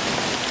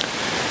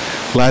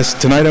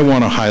 Tonight I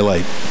want to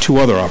highlight 2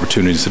 other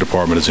opportunities the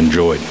department has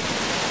enjoyed.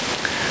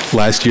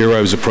 Last year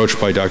I was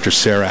approached by Dr.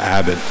 Sarah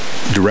Abbott,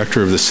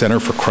 director of the Center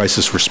for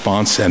Crisis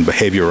Response and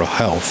Behavioral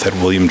Health at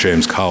William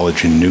James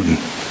College in Newton.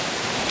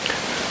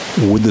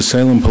 Would the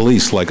Salem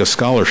Police like a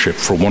scholarship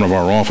for one of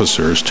our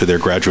officers to their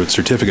graduate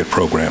certificate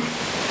program?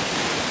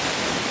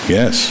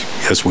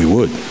 Yes, we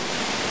would.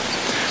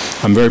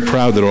 I'm very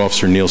proud that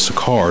Officer Neil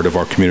Sicard of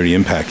our Community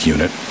Impact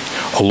Unit,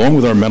 along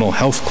with our mental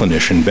health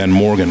clinician, Ben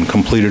Morgan,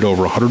 completed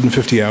over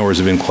 150 hours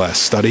of in-class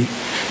study,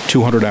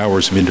 200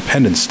 hours of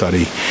independent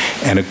study,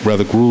 and a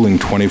rather grueling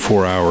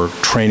 24-hour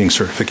training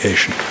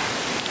certification.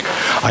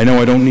 I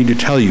know I don't need to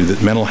tell you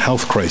that mental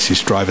health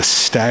crises drive a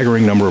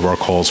staggering number of our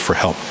calls for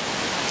help.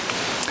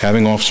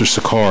 Having Officer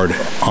Sicard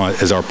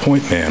as our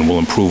point man will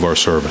improve our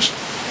service.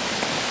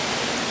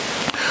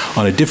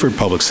 On a different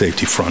public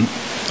safety front,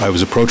 I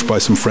was approached by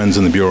some friends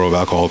in the Bureau of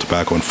Alcohol,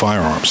 Tobacco, and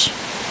Firearms.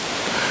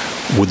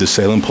 Would the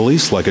Salem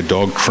Police like a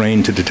dog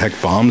trained to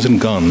detect bombs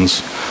and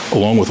guns,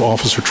 along with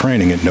officer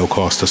training at no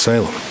cost to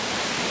Salem?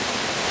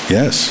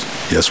 Yes,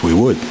 we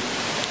would.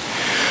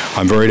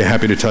 I'm very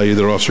happy to tell you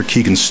that Officer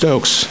Keegan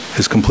Stokes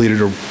has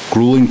completed a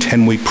grueling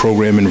 10-week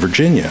program in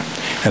Virginia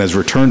and has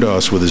returned to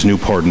us with his new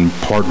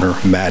partner,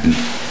 Madden.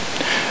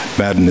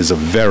 Madden is a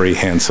very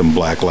handsome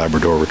black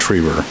Labrador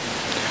retriever.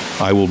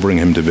 I will bring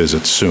him to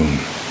visit soon.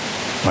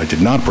 I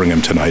did not bring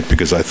him tonight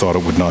because I thought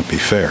it would not be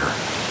fair.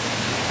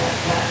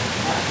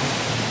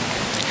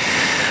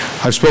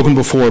 I've spoken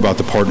before about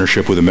the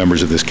partnership with the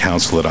members of this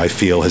council that I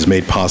feel has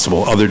made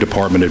possible other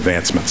department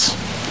advancements.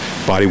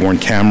 Body-worn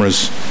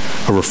cameras,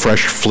 a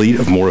refreshed fleet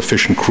of more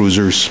efficient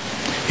cruisers,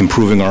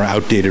 improving our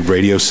outdated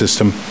radio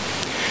system,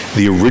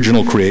 the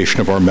original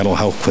creation of our mental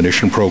health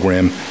clinician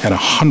program, and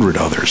 100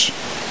 others.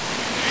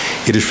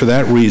 It is for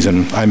that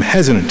reason I'm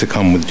hesitant to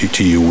come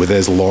to you with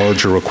as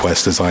large a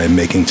request as I am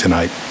making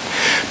tonight.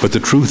 But the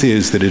truth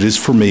is that it is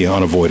for me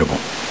unavoidable.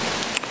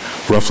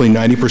 Roughly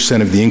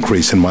 90% of the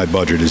increase in my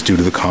budget is due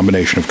to the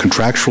combination of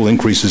contractual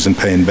increases in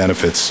pay and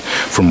benefits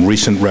from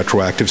recent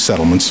retroactive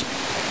settlements,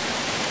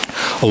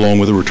 along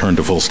with a return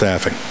to full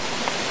staffing.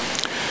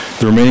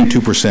 The remaining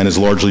 2% is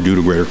largely due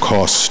to greater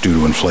costs due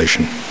to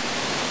inflation.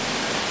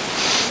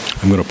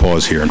 I'm going to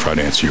pause here and try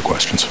to answer your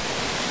questions.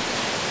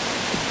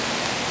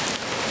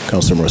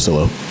 Councilor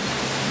Marcillo.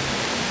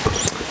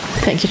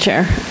 Thank you,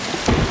 Chair.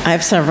 I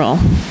have several.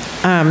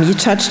 You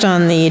touched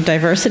on the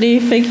diversity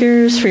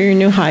figures for your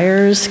new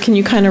hires. Can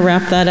you kind of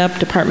wrap that up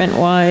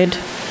department-wide?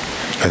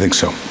 I think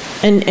so.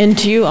 And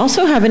do you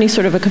also have any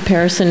sort of a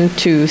comparison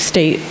to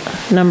state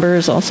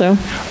numbers also?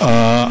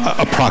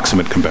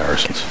 Approximate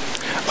comparisons.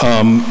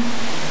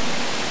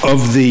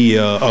 Of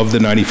the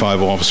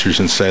 95 officers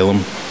in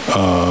Salem,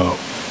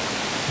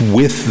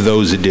 with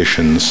those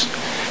additions,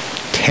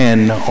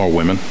 10 are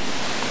women.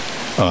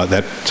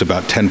 That's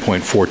about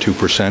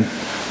 10.42%.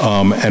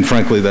 And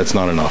frankly, that's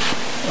not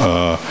enough.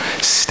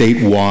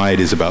 Statewide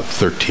is about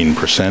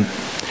 13%.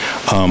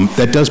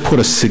 That does put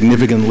us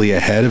significantly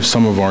ahead of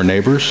some of our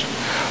neighbors.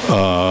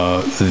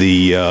 The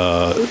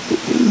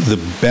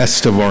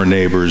best of our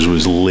neighbors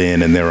was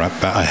Lynn, and they're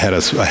ahead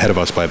of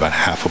us by about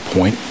half a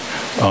point.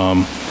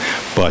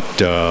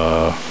 But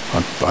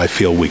I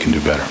feel we can do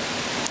better.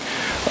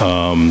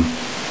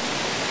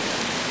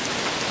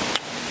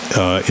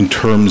 In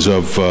terms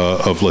of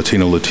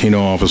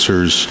Latino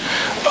officers,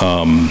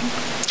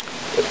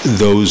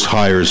 those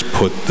hires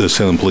put the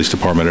Salem Police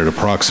Department at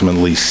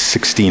approximately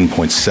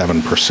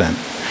 16.7%.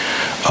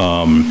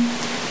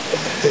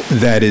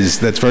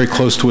 That's very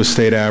close to a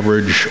state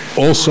average.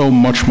 Also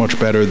much, much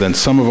better than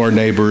some of our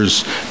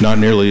neighbors, not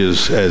nearly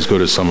as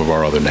good as some of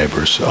our other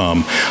neighbors.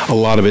 A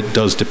lot of it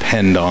does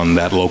depend on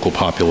that local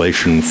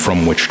population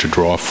from which to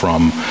draw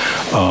from.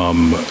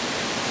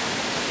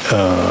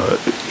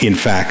 In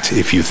fact,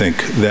 if you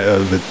think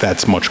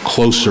that's much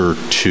closer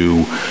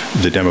to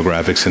the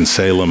demographics in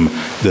Salem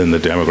than the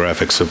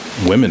demographics of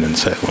women in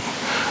Salem.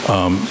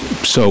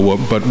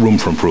 But room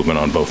for improvement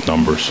on both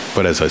numbers.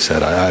 But as I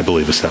said, I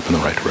believe a step in the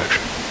right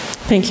direction.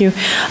 Thank you.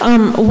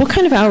 What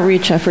kind of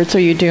outreach efforts are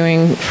you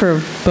doing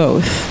for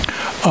both?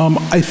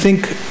 I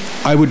think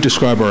I would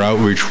describe our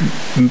outreach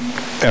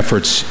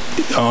efforts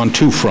on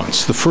two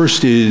fronts. The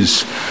first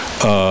is,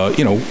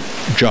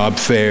 job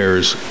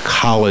fairs,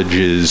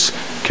 colleges,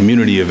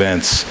 community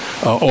events,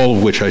 all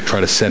of which I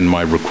try to send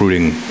my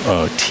recruiting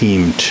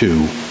team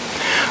to.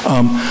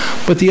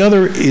 But the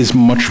other is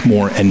much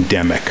more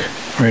endemic.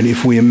 Right?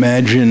 If we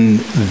imagine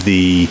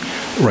the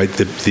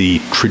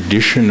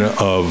tradition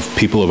of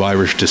people of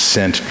Irish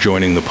descent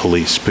joining the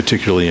police,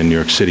 particularly in New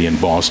York City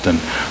and Boston,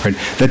 right?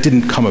 That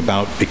didn't come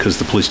about because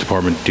the police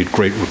department did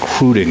great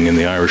recruiting in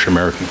the Irish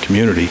American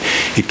community.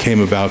 It came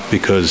about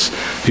because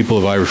people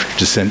of Irish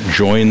descent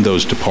joined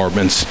those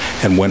departments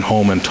and went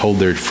home and told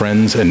their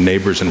friends and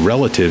neighbors and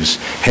relatives,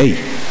 hey,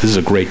 this is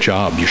a great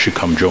job, you should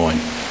come join.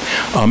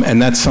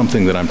 And that's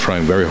something that I'm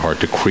trying very hard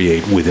to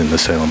create within the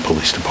Salem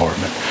Police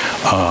Department.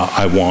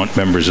 I want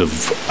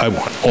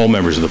all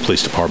members of the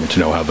police department to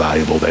know how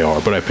valuable they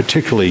are, but I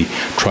particularly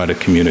try to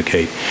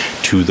communicate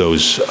to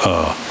those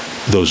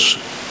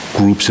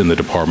groups in the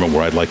department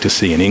where I'd like to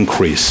see an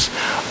increase,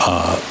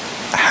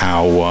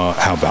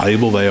 how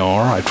valuable they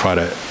are. I try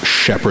to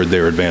shepherd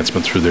their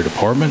advancement through their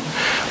department,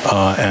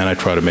 and I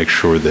try to make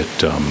sure that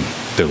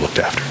they're looked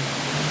after.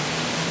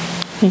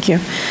 Thank you.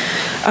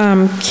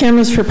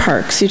 Cameras for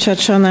parks. You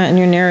touched on that in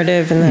your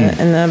narrative in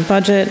the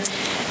budget.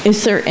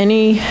 Is there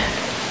any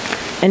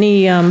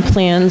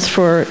plans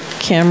for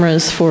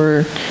cameras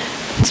for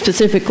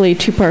specifically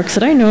two parks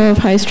that I know of,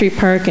 High Street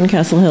Park and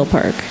Castle Hill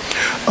Park?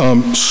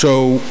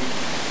 So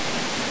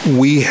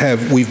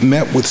we've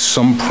met with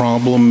some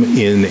problem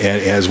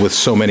as with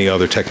so many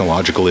other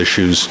technological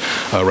issues,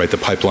 right? The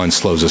pipeline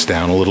slows us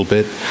down a little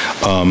bit,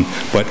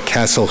 but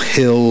Castle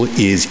Hill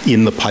is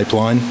in the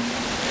pipeline.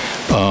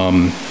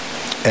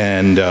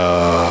 And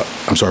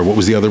I'm sorry, what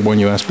was the other one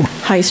you asked for?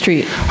 High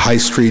Street. High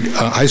Street.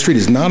 High Street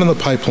is not in the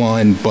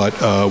pipeline,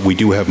 but we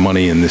do have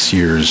money in this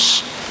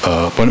year's,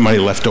 money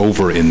left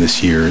over in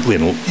this year, in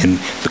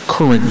the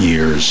current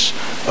year's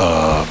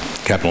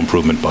capital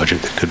improvement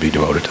budget that could be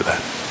devoted to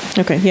that.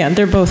 Okay, yeah,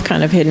 they're both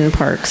kind of hidden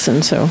parks,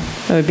 and so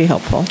that would be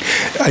helpful.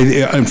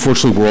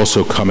 Unfortunately, we're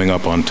also coming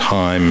up on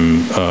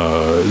time.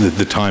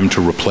 The time to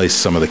replace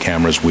some of the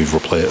cameras we've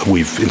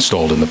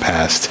installed in the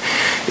past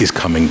is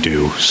coming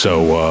due.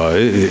 So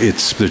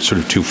there's sort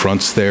of two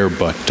fronts there,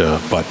 but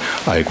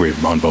I agree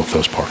on both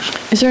those parts.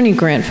 Is there any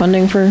grant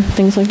funding for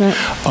things like that?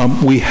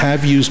 We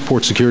have used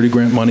port security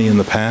grant money in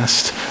the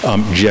past.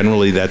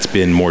 Generally, that's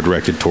been more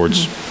directed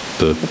towards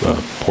the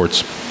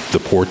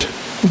port.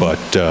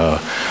 But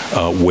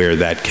where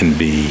that can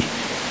be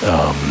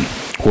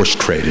horse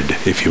traded,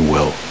 if you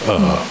will,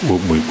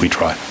 we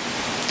try.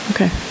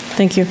 Okay,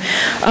 thank you.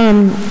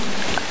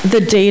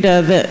 The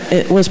data that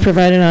it was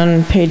provided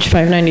on page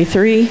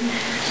 593,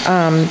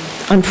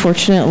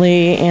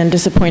 unfortunately and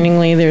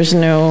disappointingly, there's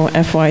no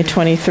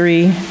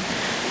FY23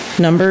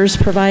 numbers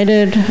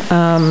provided.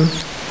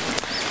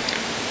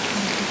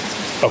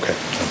 Okay,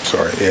 I'm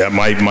sorry. Yeah,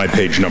 my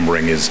page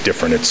numbering is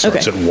different. It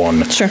starts at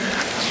 1. Sure.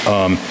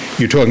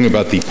 You're talking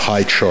about the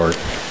pie chart.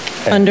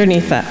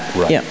 Underneath that.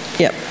 Right.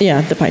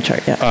 Yeah, the pie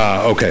chart,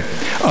 yeah. Okay.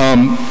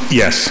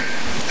 Yes.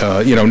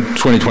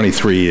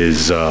 2023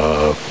 is,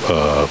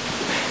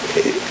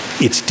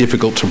 it's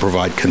difficult to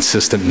provide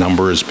consistent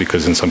numbers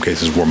because in some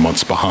cases we're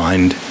months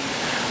behind.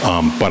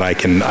 But I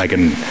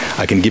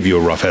can give you a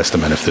rough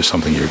estimate if there's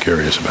something you're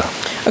curious about.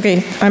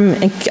 Okay,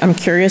 I'm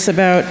curious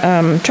about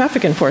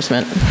traffic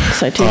enforcement,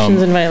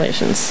 citations and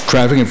violations.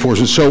 Traffic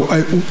enforcement. So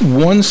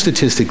one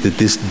statistic that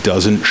this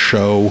doesn't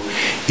show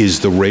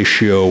is the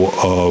ratio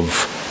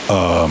of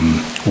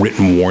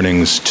written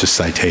warnings to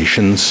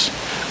citations.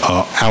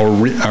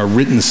 Our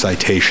written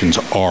citations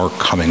are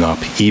coming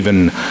up,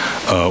 even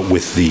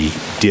with the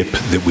dip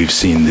that we've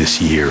seen this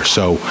year.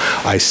 So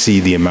I see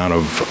the amount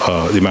of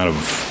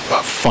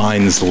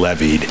fines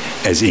levied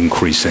as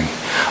increasing.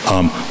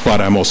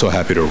 But I'm also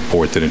happy to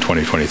report that in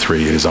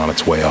 2023 it is on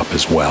its way up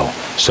as well.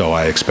 So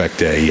I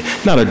expect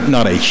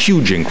not a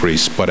huge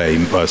increase, but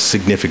a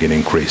significant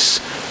increase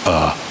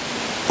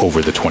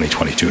over the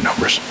 2022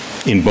 numbers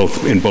in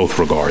both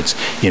regards,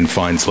 in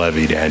fines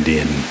levied and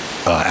in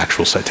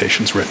actual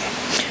citations written.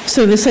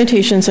 So the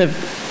citations have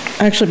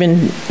actually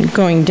been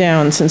going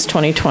down since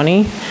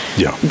 2020?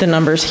 Yeah. The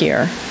numbers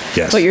here?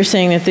 Yes. But you're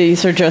saying that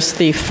these are just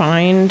the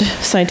fined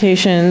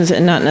citations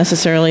and not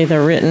necessarily the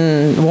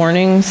written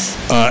warnings?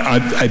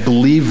 I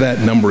believe that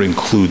number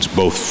includes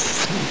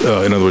both.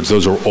 In other words,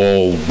 those are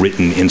all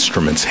written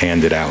instruments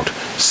handed out,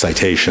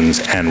 citations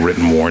and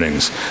written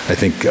warnings. I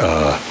think,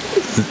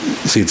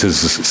 see, it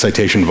says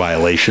citation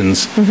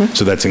violations,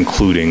 so that's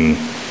including,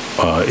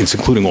 it's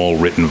including all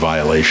written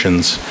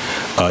violations.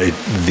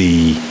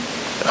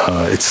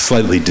 It's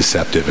slightly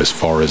deceptive as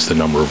far as the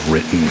number of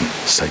written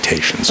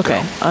citations go.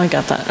 Okay, I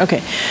got that.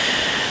 Okay.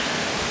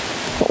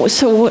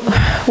 So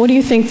what do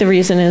you think the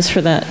reason is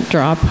for that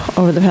drop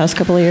over the past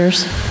couple of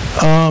years?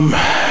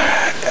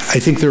 I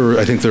think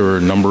there are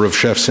a number of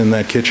chefs in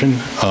that kitchen.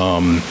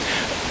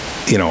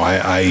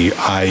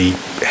 I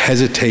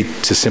hesitate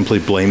to simply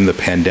blame the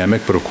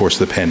pandemic, but of course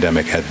the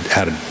pandemic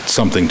had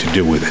something to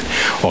do with it.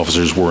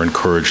 Officers were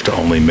encouraged to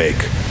only make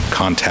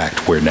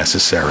contact where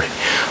necessary.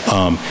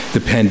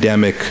 The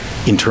pandemic,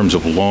 in terms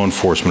of law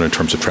enforcement, in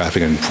terms of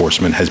traffic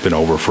enforcement, has been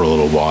over for a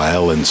little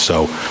while, and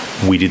so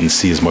we didn't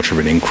see as much of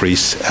an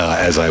increase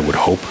as I would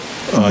hope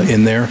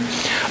in there.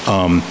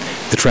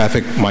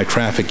 My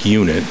traffic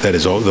unit, that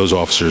is those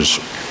officers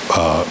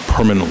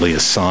permanently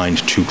assigned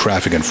to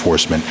traffic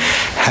enforcement,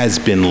 has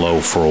been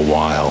low for a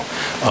while.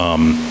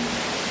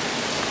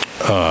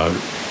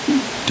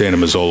 Dana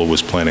Mazzola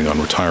was planning on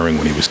retiring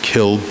when he was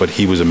killed, but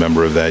he was a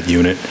member of that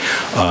unit,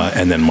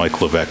 and then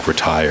Mike Levesque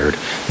retired.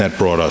 That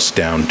brought us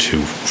down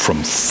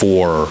from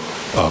 4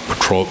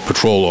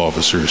 patrol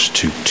officers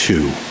to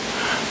 2.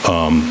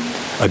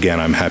 Again,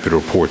 I'm happy to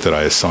report that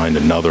I assigned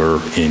another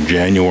in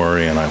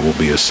January, and I will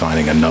be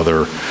assigning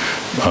another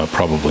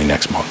probably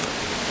next month,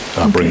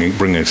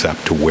 bringing us up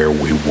to where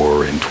we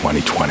were in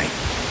 2020.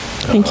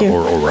 Thank you.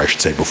 Or I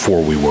should say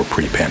before we were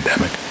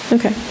pre-pandemic.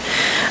 Okay.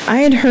 I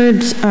had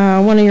heard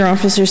one of your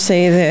officers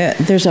say that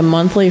there's a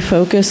monthly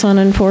focus on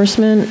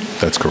enforcement.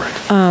 That's correct.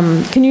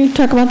 Can you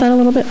talk about that a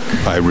little bit?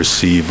 I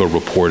receive a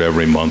report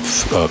every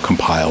month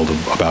compiled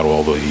about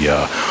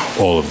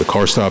all of the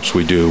car stops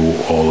we do,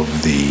 all of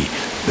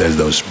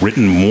those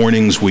written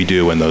warnings we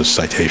do, and those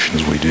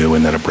citations we do,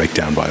 and then a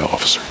breakdown by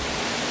officer.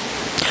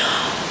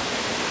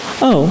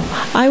 Oh,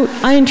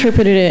 I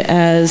interpreted it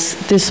as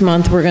this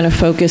month we're going to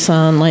focus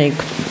on like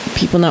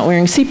people not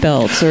wearing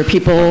seatbelts or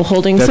people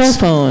holding cell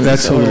phones.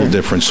 That's a little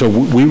different. So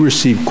we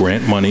receive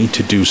grant money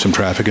to do some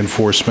traffic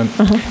enforcement,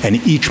 and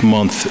each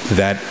month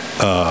that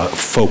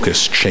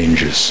focus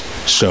changes.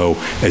 So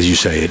as you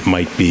say, it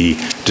might be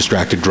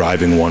distracted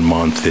driving one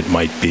month. It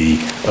might be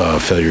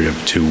failure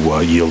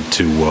to yield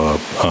to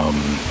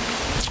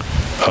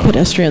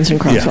pedestrians and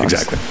crosswalks. Yeah,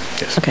 exactly.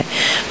 Yes. Okay,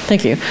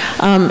 thank you.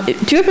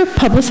 Do you ever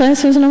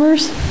publicize those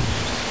numbers?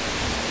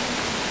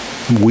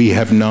 We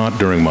have not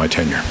during my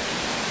tenure.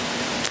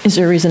 Is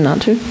there a reason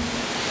not to?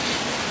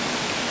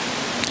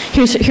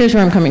 Here's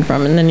where I'm coming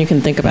from, and then you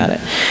can think about it.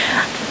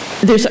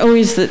 There's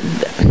always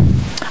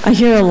I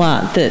hear a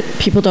lot that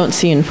people don't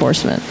see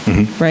enforcement,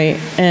 right?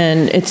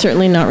 And it's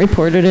certainly not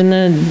reported in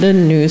the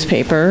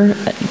newspaper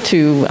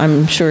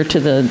I'm sure, to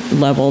the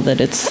level that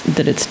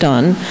it's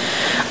done.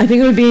 I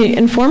think it would be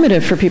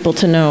informative for people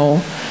to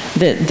know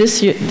that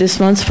this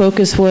month's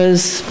focus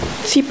was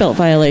seatbelt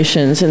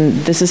violations, and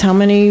this is how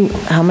many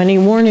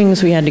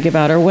warnings we had to give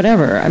out, or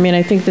whatever. I mean,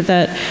 I think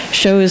that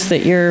shows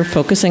that you're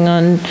focusing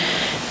on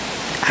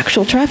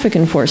actual traffic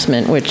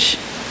enforcement, which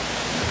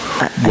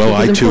well,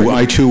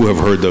 I too have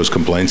heard those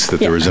complaints that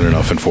there isn't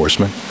enough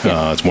enforcement.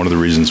 It's one of the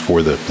reasons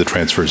for the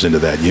transfers into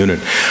that unit.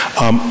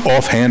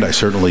 Offhand, I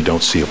certainly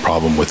don't see a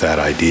problem with that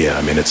idea.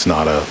 I mean, it's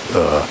not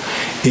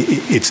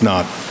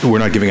we're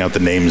not giving out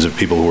the names of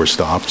people who were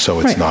stopped,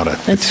 so it's not a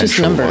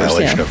potential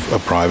violation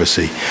of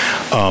privacy.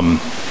 I'm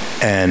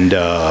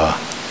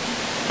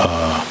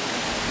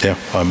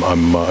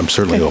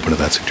certainly open to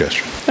that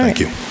suggestion. Thank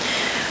you.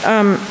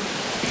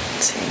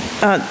 Let's see.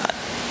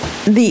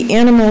 The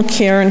animal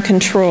care and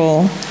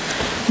control,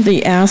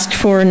 the asked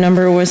for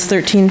number was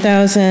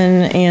 13,000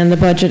 and the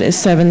budget is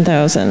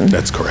 7,000.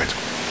 That's correct.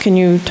 Can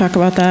you talk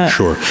about that?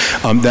 Sure.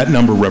 That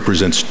number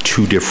represents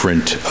two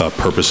different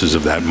purposes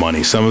of that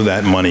money. Some of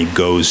that money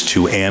goes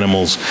to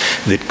animals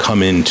that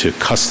come into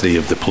custody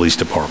of the police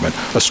department,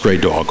 a stray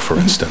dog, for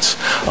instance.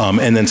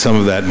 And then some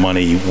of that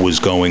money was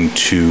going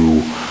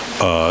to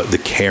the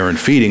care and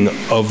feeding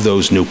of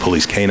those new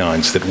police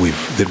canines that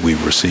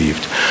we've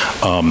received.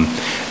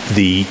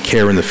 The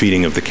care and the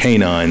feeding of the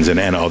canines and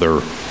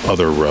other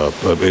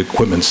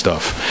equipment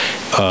stuff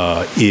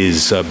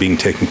is being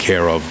taken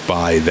care of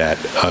by that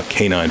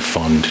canine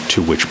fund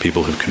to which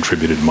people have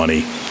contributed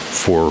money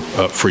for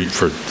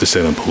the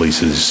Salem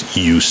Police's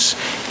use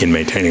in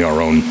maintaining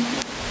our own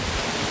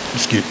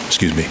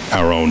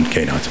our own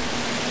canines.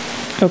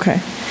 Okay.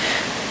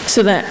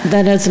 So that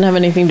doesn't have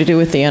anything to do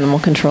with the animal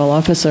control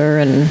officer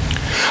and...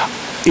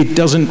 It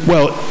doesn't,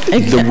 well,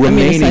 the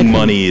remaining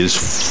money is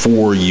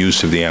for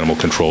use of the animal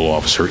control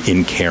officer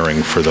in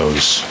caring for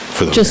those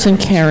just animals. In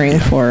caring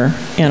for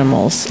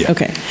animals. Yeah.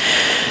 Okay.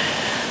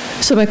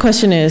 So my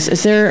question is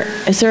there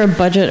a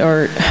budget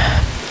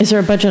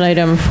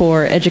item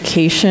for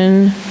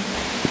education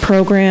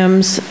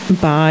programs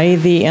by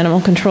the animal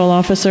control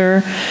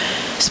officer?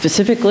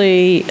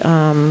 Specifically,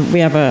 we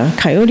have a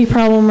coyote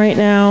problem right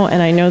now,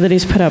 and I know that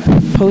he's put up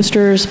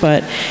posters,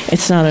 but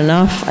it's not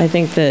enough. I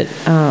think that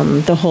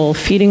the whole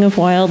feeding of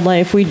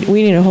wildlife, we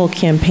need a whole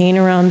campaign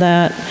around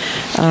that.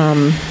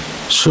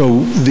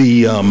 So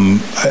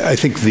I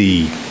think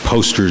the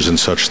posters and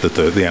such that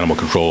the animal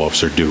control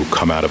officer do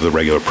come out of the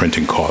regular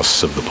printing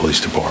costs of the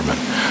police department.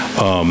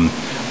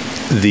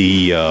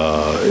 The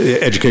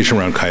education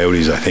around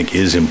coyotes, I think,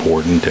 is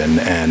important,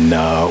 and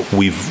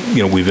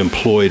we've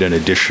employed an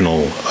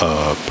additional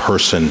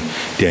person,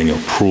 Daniel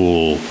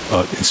Proul,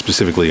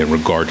 specifically in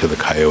regard to the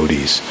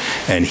coyotes,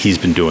 and he's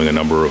been doing a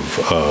number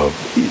of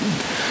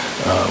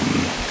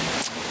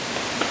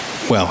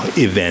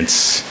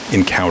events,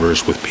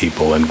 encounters with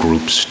people and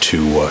groups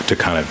to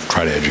kind of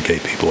try to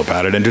educate people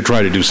about it and to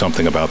try to do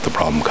something about the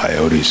problem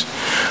coyotes.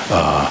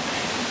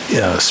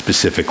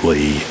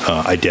 Specifically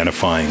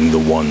identifying the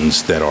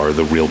ones that are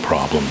the real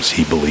problems.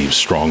 He believes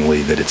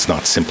strongly that it's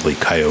not simply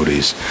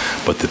coyotes,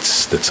 but that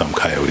some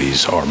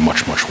coyotes are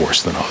much, much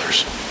worse than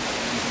others.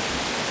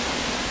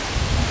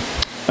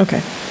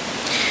 Okay.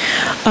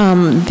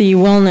 The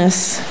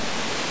wellness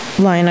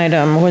line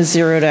item was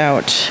zeroed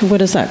out. What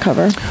does that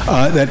cover?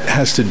 That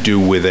has to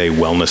do with a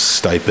wellness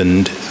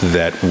stipend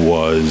that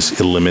was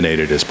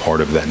eliminated as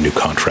part of that new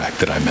contract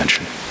that I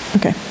mentioned.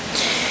 Okay.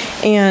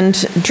 And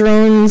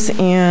drones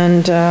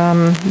and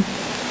the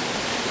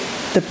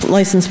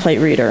license plate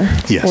reader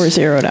were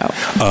zeroed out?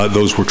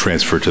 Those were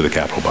transferred to the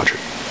capital budget.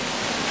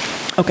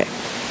 Okay,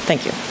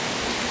 thank you.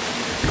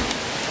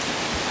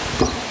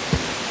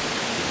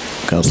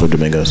 Councilor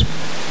Dominguez.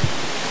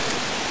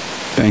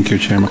 Thank you,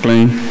 Chair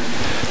McLean.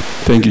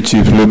 Thank you,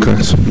 Chief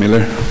Lucas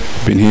Miller,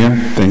 being here.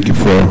 Thank you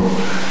for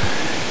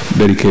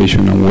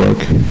dedication and work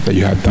that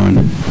you have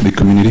done for the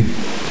community.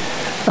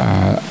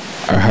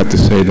 I have to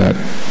say that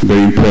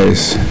very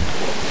impressed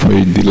for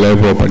the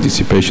level of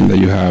participation that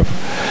you have,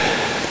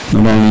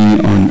 not only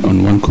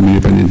on one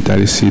community but in the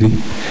entire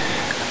city.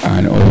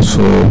 And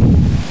also,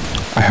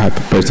 I have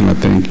to personally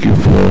thank you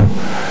for,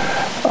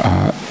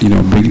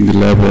 bringing the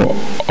level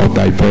of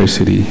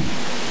diversity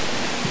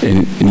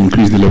and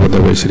increase the level of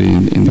diversity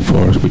in the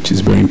force, which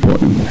is very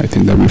important. I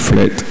think that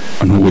reflects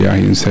on who we are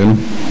here in Salem.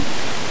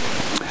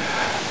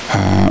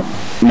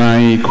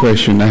 My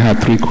question, I have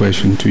three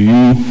questions to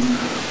you.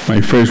 My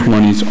first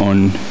one is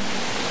on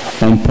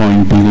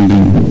Point Building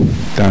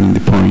down in the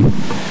Point.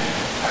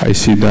 I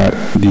see that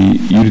the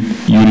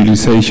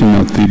utilization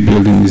of the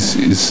building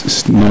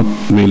is not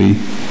really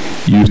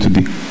used to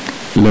the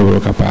level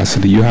of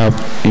capacity. You have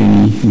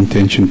any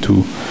intention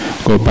to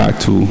go back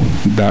to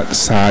that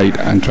side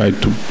and try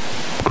to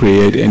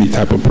create any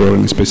type of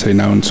program, especially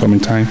now in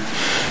summertime?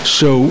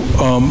 So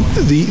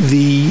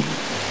the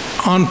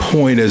On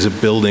Point as a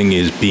building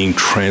is being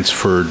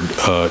transferred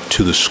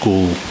to the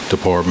school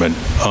department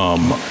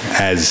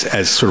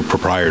as sort of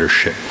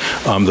proprietorship.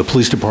 The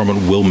police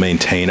department will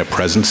maintain a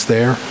presence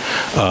there.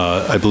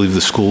 I believe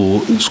the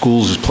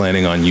schools is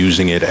planning on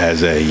using it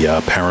as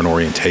a parent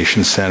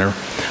orientation center,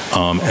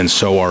 and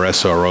so our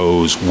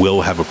SROs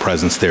will have a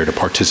presence there to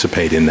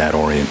participate in that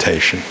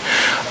orientation.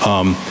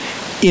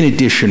 In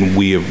addition,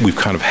 we've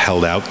kind of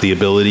held out the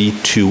ability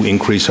to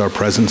increase our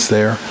presence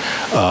there.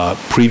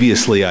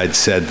 Previously, I'd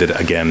said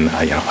that, again,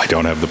 I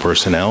don't have the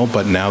personnel,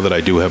 but now that I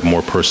do have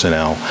more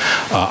personnel,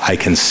 I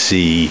can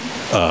see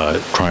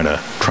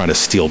trying to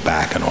steal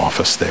back an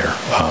office there.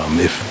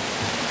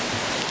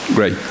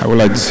 Great. I would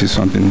like to see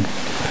something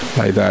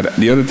like that.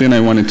 The other thing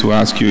I wanted to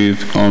ask you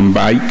is on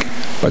bike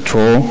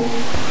patrol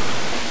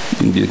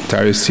in the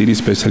entire city,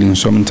 especially in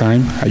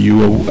summertime. Are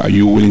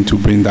you willing to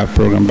bring that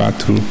program back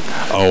to?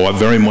 Oh,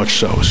 very much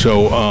so.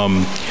 So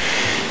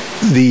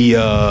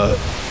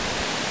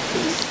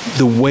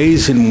the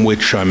ways in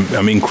which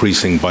I'm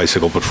increasing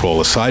bicycle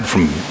patrol, aside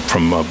from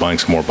buying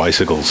some more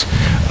bicycles,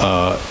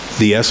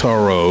 the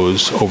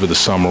SROs over the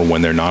summer,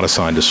 when they're not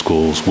assigned to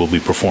schools, will be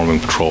performing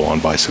patrol on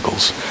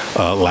bicycles.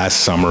 Last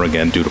summer,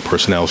 again, due to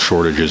personnel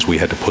shortages, we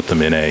had to put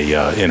them in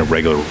a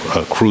regular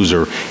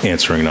cruiser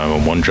answering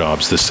 911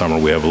 jobs. This summer,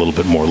 we have a little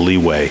bit more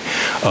leeway,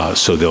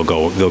 so they'll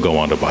go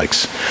onto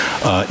bikes.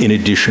 In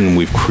addition,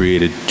 we've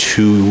created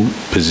 2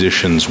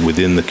 positions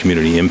within the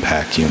community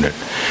impact unit.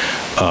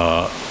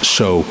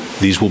 So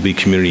these will be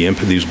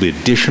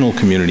additional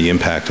community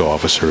impact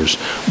officers,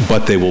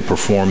 but they will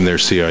perform their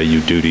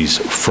CIU duties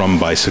from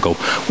bicycle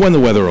when the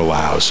weather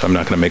allows. I'm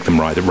not going to make them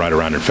ride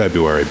around in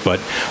February, but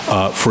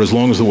for as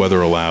long as the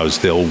weather allows,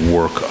 they'll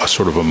work a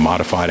sort of a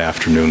modified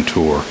afternoon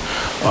tour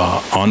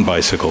on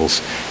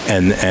bicycles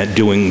and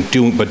doing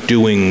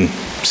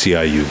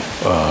CIU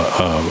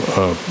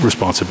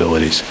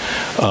responsibilities,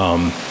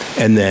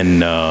 and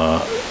then.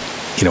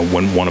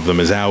 When one of them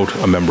is out,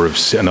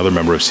 another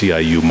member of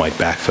CIU might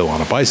backfill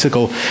on a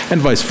bicycle,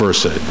 and vice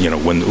versa.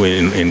 When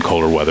in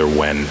colder weather,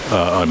 when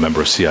a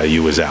member of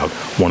CIU is out,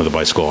 one of the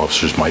bicycle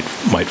officers might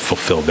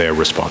fulfill their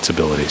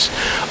responsibilities.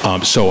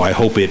 So I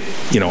hope it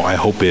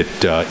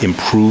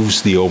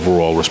improves the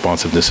overall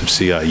responsiveness of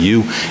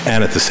CIU,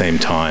 and at the same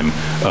time,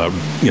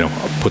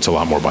 puts a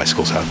lot more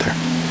bicycles out there.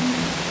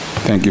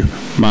 Thank you.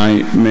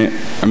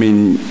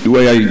 The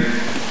way I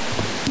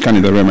kind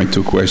of direct my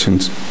 2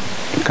 questions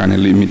kind of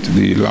lead me to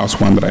the last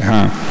one that I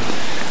have.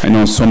 I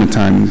know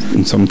summertime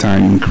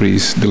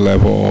increase the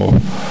level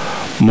of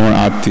more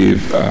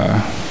active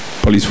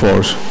police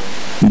force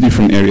in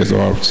different areas of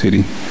our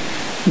city.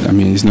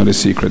 It's not a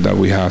secret that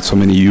we have so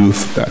many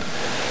youth that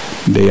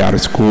they are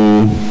at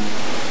school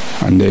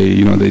and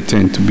they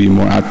tend to be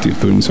more active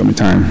during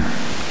summertime.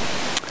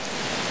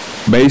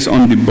 Based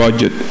on the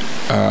budget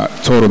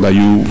total that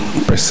you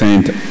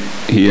present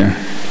here,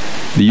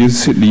 do you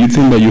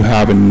think that you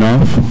have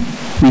enough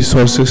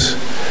resources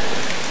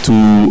to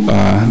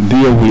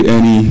deal with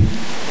any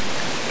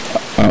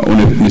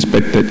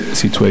unexpected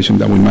situation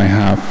that we might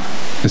have?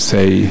 Let's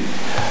say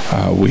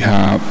we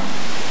have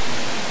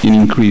an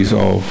increase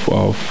of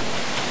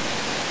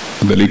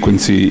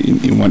delinquency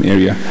in one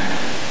area.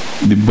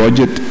 The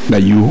budget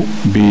that you've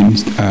been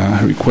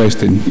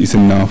requesting is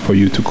enough for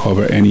you to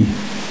cover any?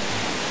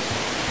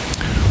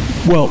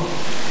 Well,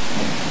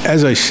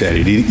 as I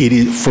said,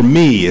 for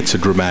me, it's a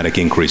dramatic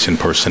increase in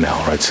personnel,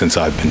 right, since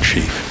I've been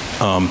chief.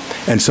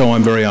 And so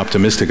I'm very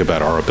optimistic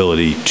about our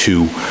ability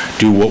to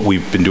do what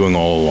we've been doing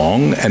all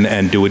along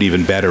and do it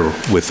even better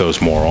with those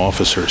more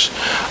officers.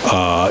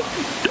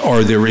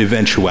 Are there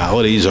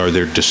eventualities? Are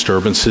there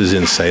disturbances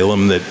in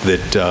Salem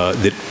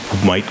that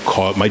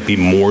might be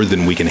more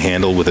than we can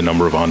handle with a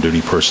number of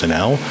on-duty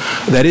personnel?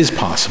 That is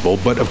possible,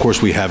 but of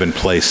course we have in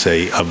place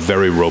a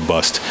very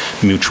robust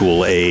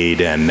mutual aid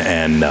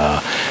and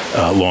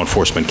law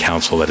enforcement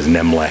council, that is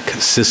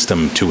NEMLEC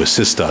system, to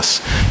assist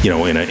us,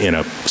 in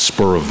a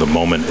spur of the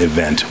moment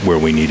event where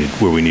we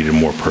needed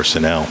more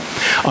personnel.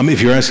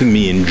 If you're asking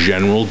me in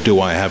general, do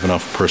I have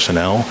enough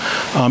personnel?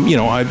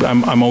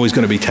 I'm always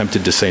going to be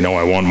tempted to say no,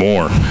 I want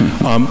more.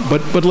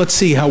 But let's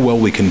see how well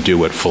we can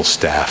do at full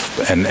staff,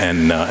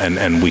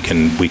 and we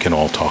can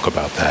all talk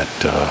about that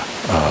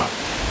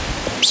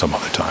some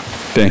other time.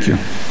 Thank you.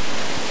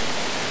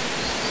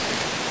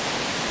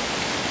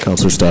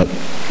 Councilor Stott.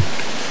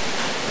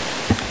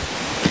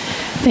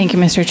 Thank you,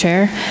 Mr.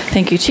 Chair.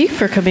 Thank you, Chief,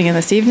 for coming in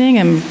this evening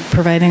and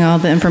providing all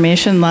the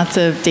information, lots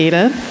of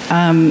data.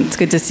 It's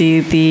good to see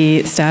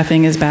the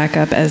staffing is back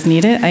up as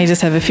needed. I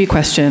just have a few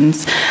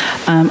questions.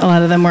 A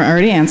lot of them were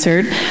already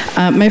answered.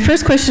 My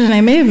first question, and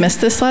I may have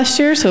missed this last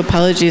year, so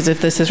apologies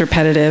if this is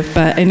repetitive,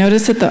 but I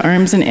noticed that the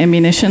arms and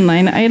ammunition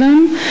line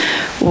item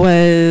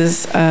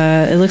was,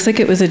 it looks like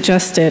it was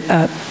adjusted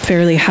up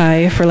fairly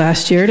high for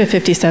last year to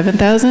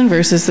 $57,000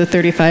 versus the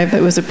 $35,000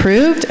 that was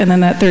approved, and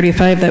then that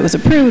 $35,000 that was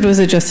approved was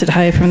adjusted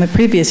high high from the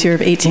previous year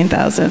of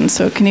 18,000.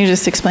 So can you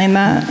just explain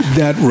that?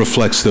 That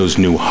reflects those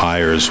new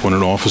hires. When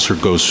an officer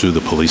goes through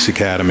the police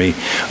academy,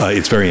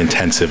 it's very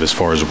intensive as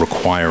far as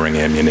requiring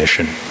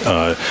ammunition.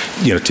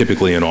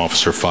 Typically an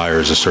officer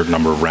fires a certain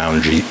number of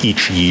rounds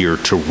each year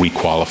to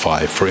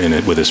requalify for in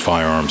it with his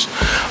firearms.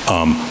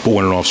 But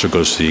when an officer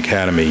goes to the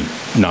academy,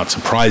 not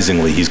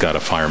surprisingly, he's got to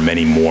fire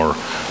many more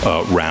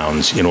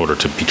rounds in order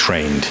to be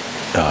trained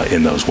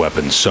in those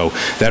weapons. So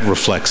that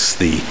reflects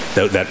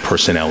that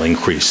personnel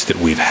increase that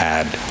we've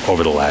had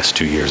over the last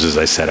 2 years. As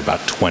I said,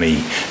 about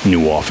 20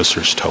 new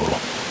officers total.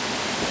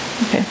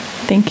 Okay,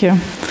 thank you.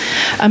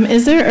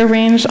 Is there a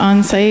range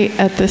on site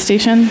at the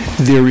station?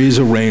 There is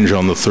a range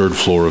on the third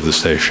floor of the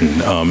station.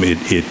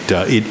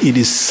 It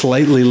is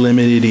slightly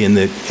limited in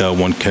that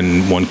one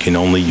can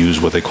only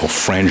use what they call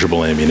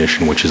frangible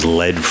ammunition, which is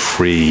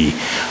lead-free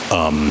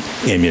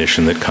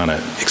ammunition that kind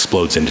of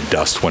explodes into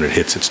dust when it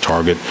hits its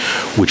target,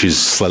 which is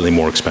slightly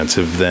more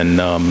expensive than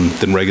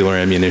regular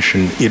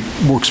ammunition. It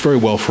works very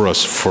well for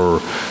us for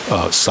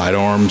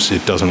sidearms.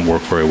 It doesn't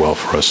work very well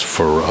for us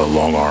for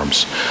long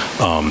arms,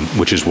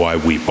 which is why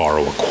we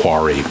borrow a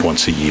quarry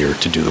once a year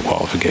to do the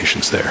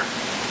qualifications there.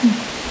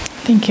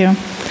 Thank you.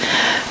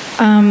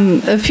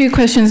 A few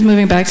questions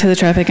moving back to the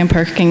traffic and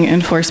parking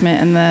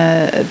enforcement and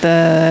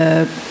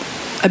the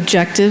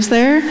objectives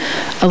there,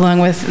 along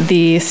with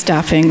the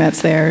staffing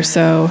that's there.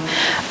 So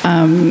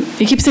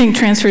you keep saying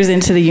transfers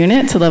into the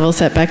unit to level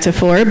set back to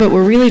 4, but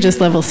we're really just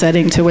level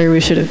setting to where we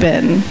should have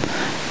been,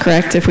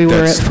 correct? If we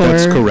were at 4?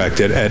 That's correct.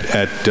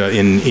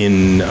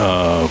 In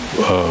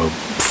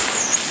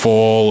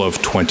fall of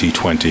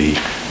 2020,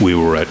 we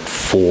were at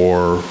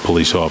 4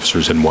 police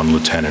officers and 1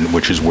 lieutenant,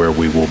 which is where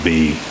we will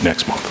be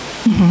next month.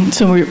 Mm-hmm.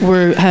 So we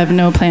have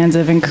no plans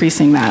of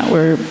increasing that.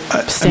 We're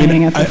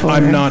staying at the 4.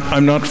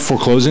 I'm not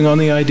foreclosing on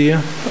the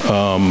idea,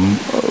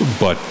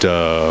 but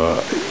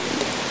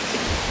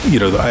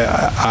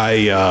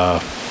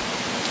I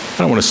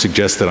don't want to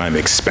suggest that I'm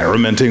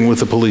experimenting with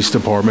the police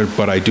department,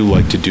 but I do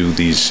like to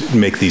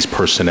make these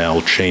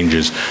personnel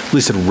changes, at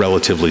least at a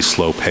relatively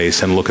slow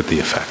pace, and look at the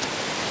effect.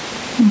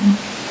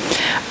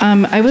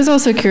 Mm-hmm. I was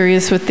also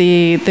curious with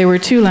there were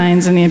 2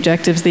 lines in the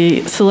objectives,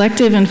 the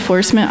selective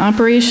enforcement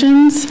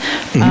operations.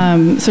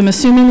 Mm-hmm. So I'm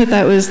assuming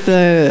that was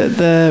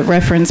the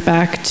reference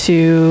back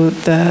to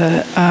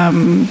the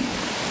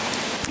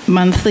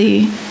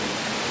monthly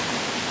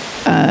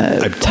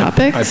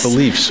topics. I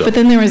believe so. But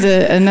then there was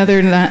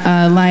another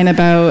line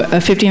about a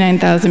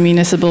 $59,000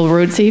 municipal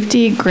road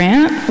safety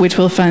grant, which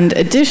will fund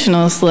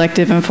additional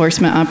selective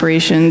enforcement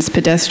operations,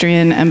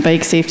 pedestrian and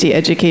bike safety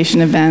education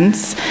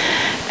events,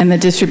 and the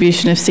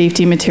distribution of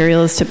safety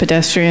materials to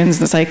pedestrians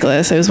and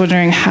cyclists. I was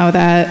wondering if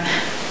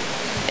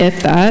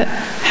that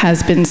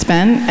has been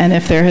spent, and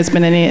if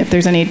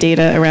there's any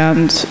data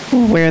around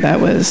where that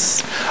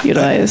was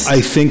utilized.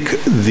 I think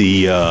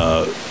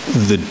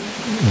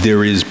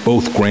there is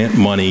both grant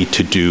money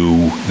to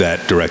do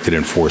that directed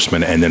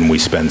enforcement, and then we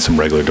spend some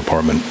regular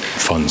department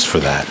funds for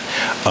that.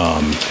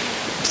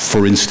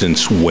 For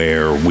instance,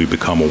 where we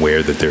become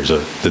aware that there's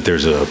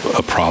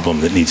a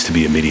problem that needs to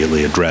be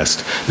immediately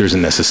addressed, there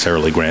isn't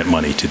necessarily grant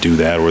money to do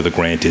that, or the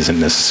grant isn't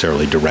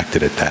necessarily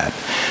directed at that.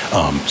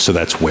 So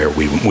that's where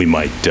we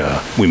might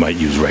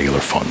use regular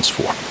funds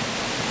for.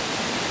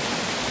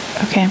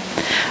 Okay.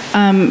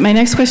 My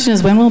next question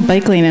is, when will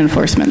bike lane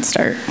enforcement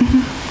start?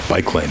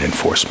 Bike lane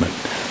enforcement.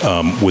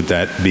 Would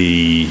that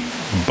be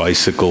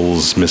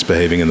bicycles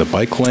misbehaving in the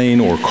bike lane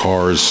or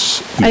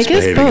cars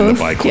misbehaving in the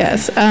bike lane?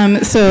 Yes.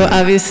 So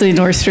obviously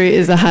North Street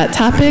is a hot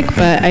topic,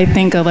 but I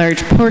think a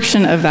large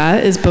portion of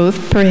that is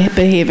both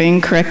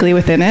behaving correctly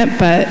within it.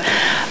 But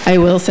I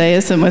will say,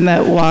 as someone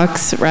that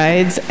walks,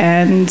 rides,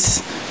 and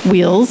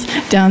wheels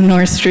down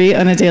North Street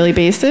on a daily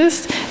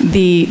basis,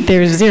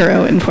 there's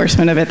zero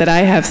enforcement of it that I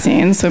have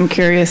seen. So I'm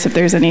curious if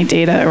there's any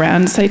data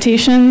around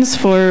citations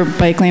for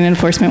bike lane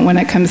enforcement when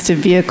it comes to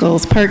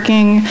vehicles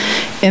parking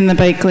in the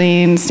bike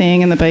lane,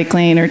 staying in the bike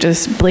lane, or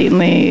just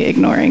blatantly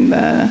ignoring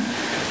the...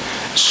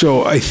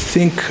 So I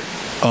think,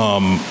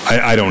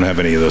 I don't have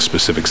any of those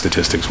specific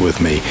statistics with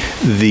me.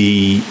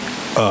 The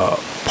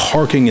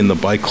parking in the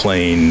bike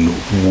lane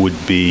would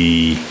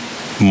be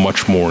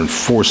much more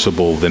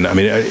enforceable than,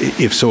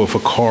 if a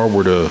car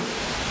were to,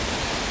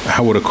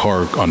 how would a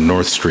car on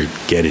North Street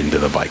get into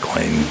the bike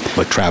lane,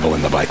 like travel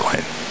in the bike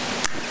lane?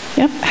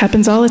 Yep,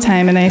 happens all the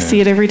time, and I see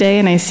it every day,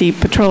 and I see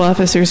patrol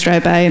officers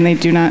drive by and they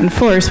do not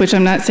enforce, which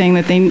I'm not saying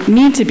that they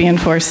need to be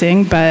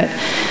enforcing, but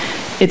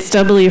it's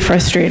doubly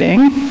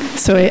frustrating.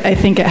 So I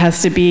think it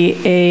has to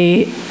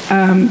be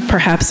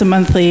perhaps a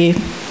monthly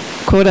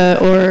quota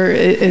or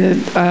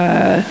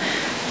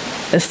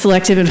a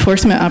selective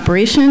enforcement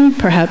operation,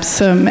 perhaps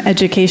some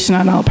education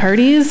on all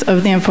parties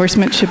of the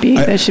enforcement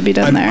that should be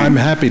done there. I'm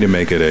happy to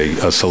make it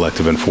a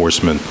selective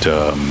enforcement.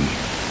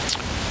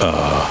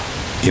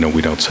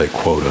 We don't say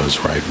quotas,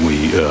 right?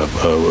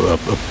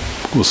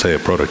 We'll say a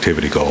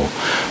productivity goal,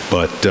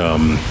 but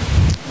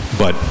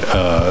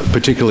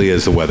particularly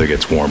as the weather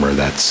gets warmer,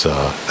 that's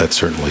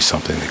certainly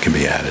something that can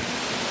be added.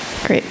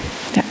 Great.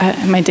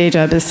 my day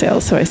job is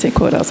sales, so I say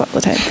quotas all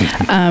the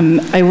time.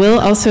 I will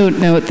also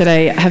note that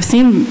I have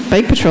seen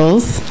bike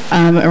patrols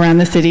around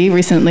the city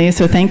recently,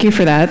 so thank you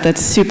for that.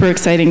 That's super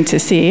exciting to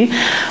see.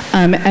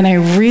 And I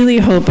really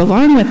hope,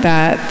 along with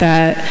that,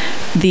 that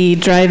the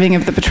driving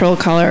of the patrol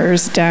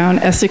cars down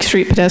Essex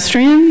Street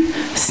pedestrian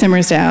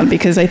simmers down,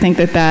 because I think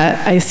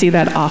that I see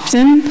that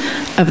often,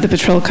 of the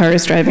patrol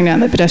cars driving down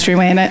the pedestrian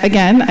way. And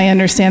again, I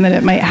understand that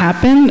it might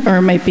happen or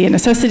it might be a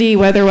necessity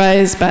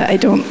weather-wise, but I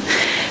don't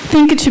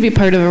think it should be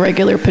part of a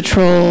regular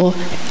patrol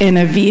in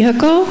a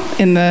vehicle,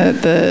 in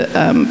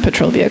the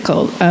patrol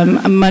vehicle.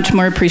 I'm much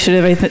more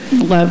appreciative. I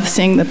love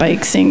seeing the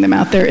bikes, seeing them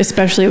out there,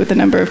 especially with the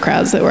number of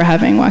crowds that we're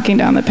having walking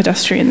down the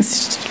pedestrian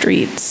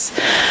streets.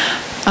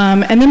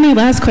 And then my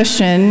last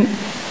question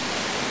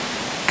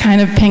kind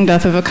of pinged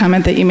off of a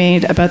comment that you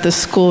made about the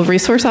school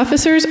resource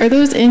officers. Are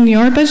those in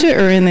your budget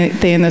or in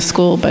the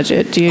school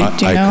budget? Do you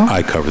know?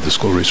 I cover the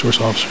school resource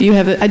officer. You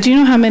have. Do you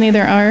know how many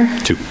there are?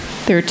 2.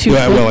 There are 2.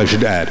 Well, I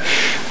should add,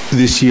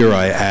 this year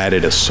I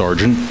added a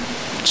sergeant,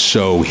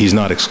 so he's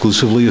not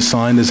exclusively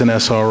assigned as an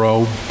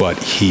SRO,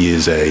 but he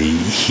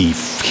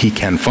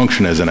can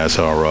function as an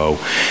SRO,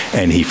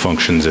 and he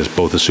functions as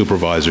both a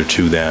supervisor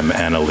to them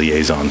and a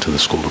liaison to the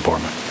school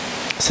department.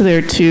 So there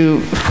are 2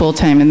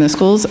 full-time in the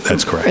schools?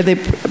 That's correct. Are they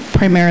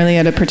primarily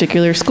at a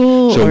particular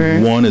school? So or?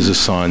 one is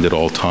assigned at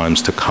all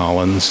times to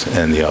Collins,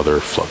 and the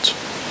other floats.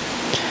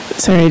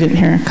 Sorry, I didn't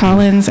hear.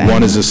 Collins? And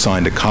one is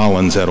assigned to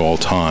Collins at all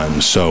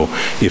times. So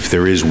if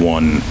there is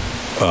one,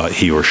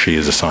 he or she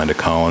is assigned to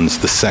Collins.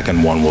 The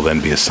second one will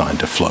then be assigned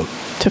to float.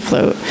 To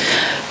float.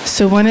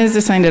 So one is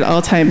assigned at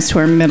all times to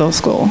our middle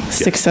school,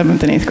 6th,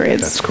 7th, and 8th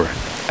grades? That's correct.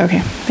 Okay,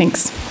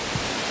 thanks.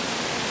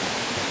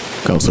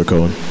 Councilor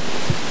Cohen.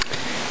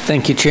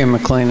 Thank you, Chair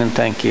McLean, and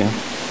thank you,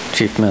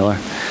 Chief Miller.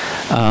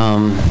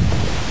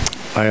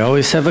 I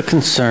always have a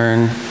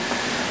concern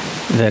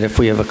that if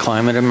we have a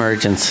climate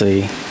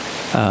emergency,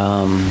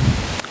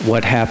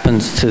 what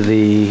happens to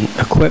the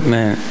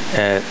equipment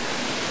that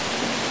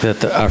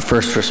our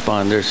first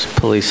responders,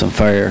 police and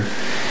fire,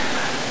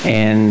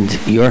 and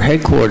your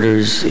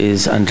headquarters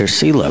is under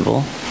sea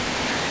level,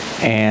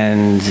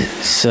 and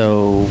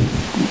so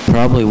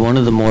probably one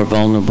of the more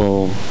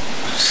vulnerable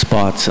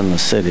spots in the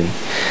city.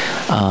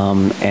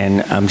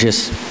 And I'm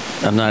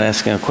not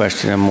asking a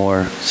question, I'm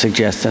more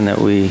suggesting that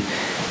we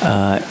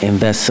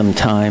invest some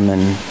time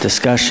and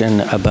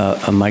discussion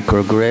about a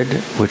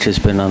microgrid, which has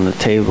been on the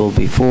table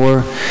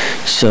before,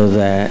 so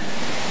that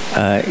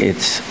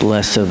it's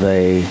less of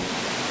a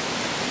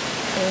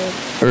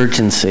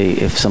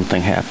urgency if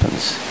something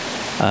happens,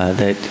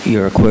 that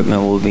your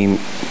equipment will be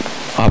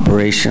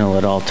operational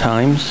at all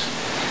times,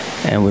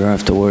 and we don't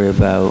have to worry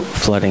about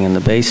flooding in the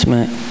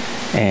basement,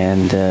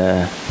 and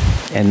that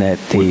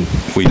the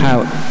we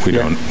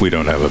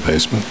don't have a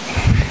basement.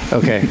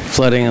 Okay,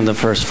 flooding on the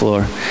first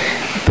floor,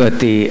 but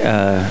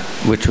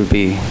which would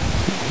be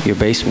your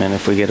basement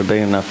if we get a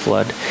big enough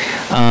flood.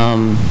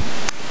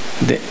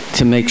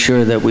 To make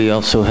sure that we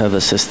also have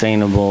a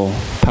sustainable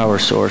power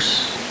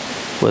source,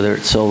 whether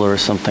it's solar or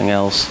something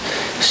else,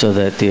 so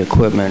that the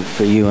equipment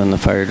for you and the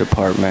fire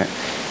department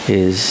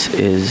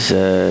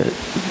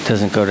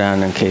doesn't go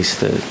down in case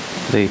the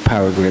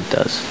power grid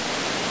does.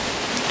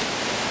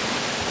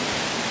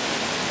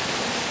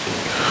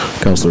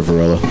 Councilor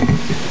Varela.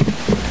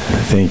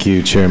 Thank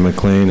you, Chair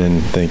McLean,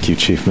 and thank you,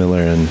 Chief Miller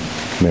and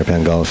Mayor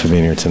Pangala for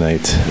being here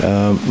tonight.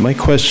 My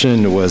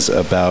question was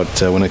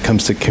about when it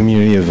comes to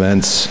community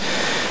events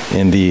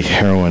and the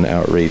heroin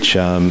outreach.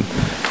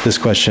 This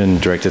question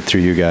directed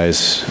through you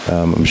guys.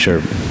 I'm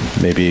sure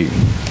maybe,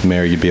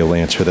 Mayor, you'd be able to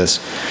answer this.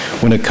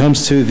 When it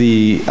comes to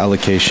the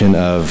allocation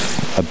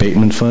of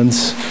abatement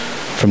funds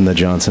from the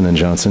Johnson &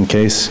 Johnson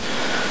case,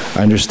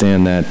 I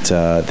understand that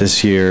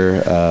this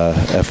year,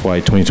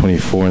 FY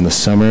 2024 in the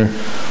summer,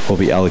 will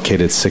be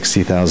allocated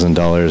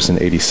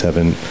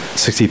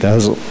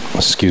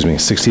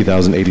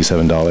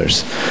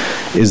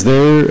 $60,087. Is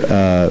there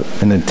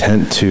an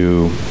intent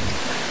to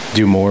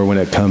do more when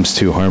it comes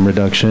to harm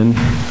reduction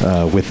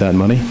with that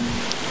money?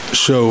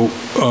 So,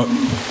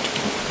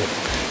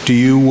 do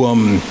you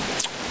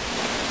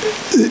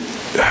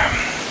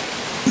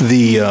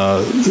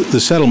the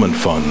settlement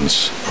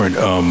funds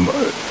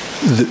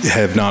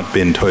have not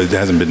been, it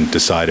hasn't been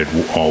decided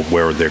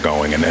where they're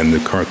going, and the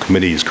current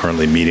committee is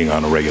currently meeting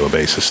on a regular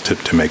basis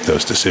to make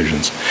those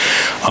decisions.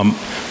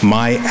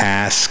 My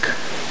ask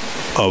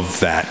of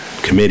that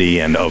committee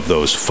and of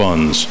those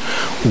funds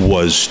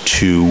was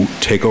to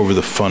take over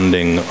the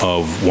funding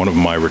of one of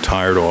my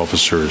retired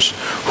officers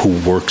who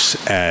works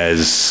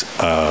as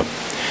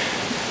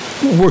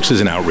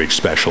an outreach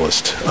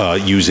specialist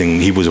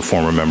he was a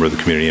former member of the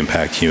Community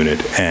Impact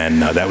Unit,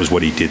 and that was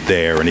what he did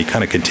there, and he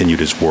kind of continued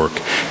his work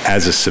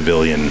as a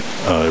civilian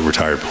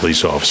retired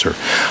police officer.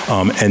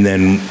 And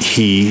then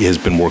he has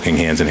been working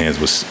hand in hand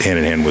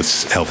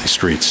with Healthy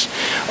Streets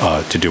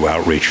to do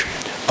outreach.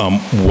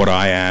 What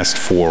I asked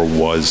for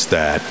was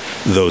that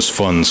those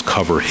funds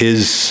cover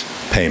his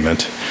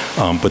payment,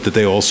 but that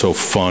they also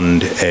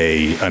fund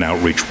an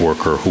outreach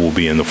worker who will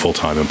be in the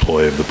full-time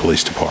employ of the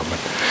police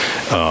department.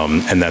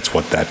 And that's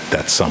what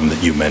that sum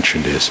that you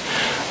mentioned is.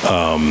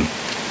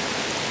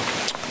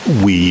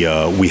 We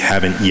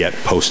haven't yet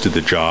posted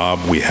the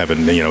job. We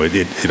haven't,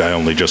 I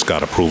only just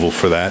got approval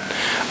for that.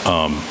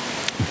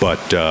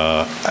 But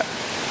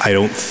I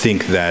don't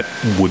think that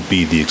would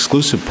be the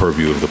exclusive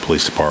purview of the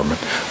police department.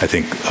 I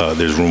think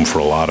there's room for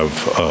a lot of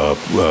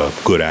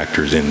good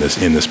actors in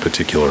this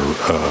particular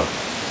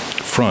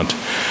front.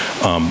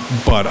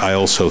 But I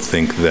also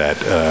think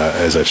that,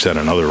 as I've said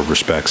in other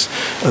respects,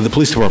 the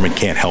police department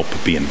can't help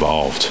but be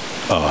involved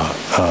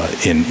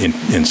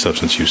in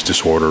substance use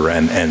disorder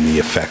and the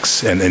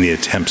effects and the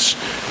attempts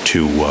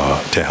to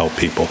help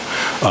people.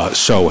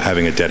 So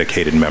having a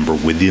dedicated member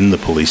within the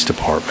police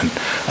department,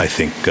 I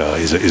think,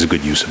 is a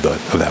good use of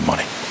that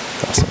money.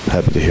 Awesome.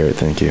 Happy to hear it.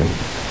 Thank you.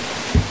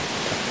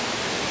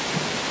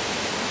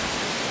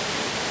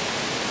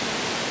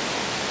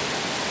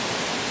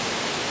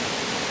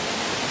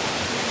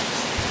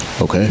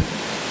 Okay.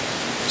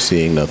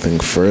 Seeing nothing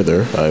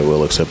further, I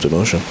will accept a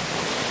motion.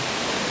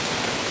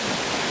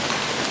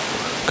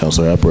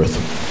 Councilor Hepworth.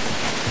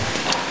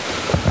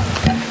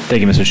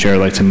 Thank you, Mr. Chair. I'd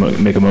like to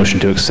make a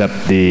motion to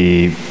accept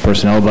the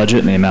personnel budget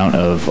in the amount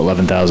of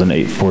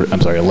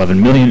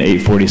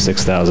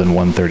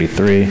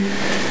 $11,846,133,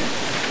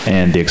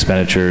 and the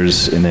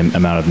expenditures in the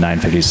amount of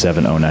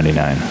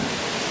 $957,099.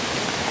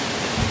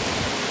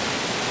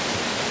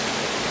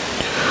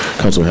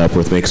 Councilor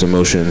Hepworth makes a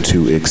motion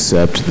to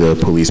accept the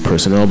police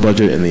personnel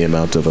budget in the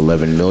amount of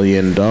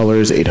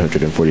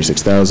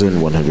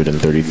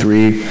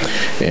 $11,846,133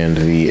 and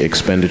the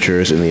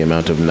expenditures in the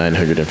amount of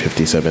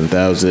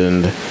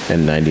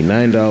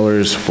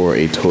 $957,099 for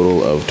a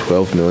total of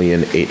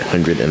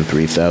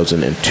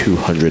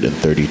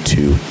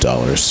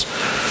 $12,803,232.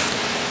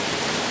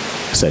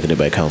 Seconded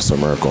by Councilor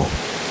Merkel.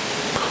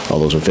 All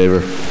those in favor?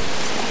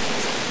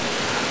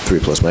 3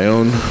 plus my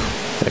own.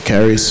 That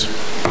carries.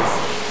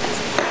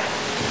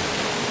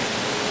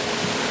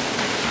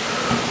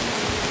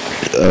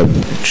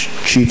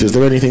 Chief, is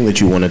there anything that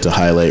you wanted to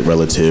highlight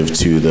relative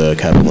to the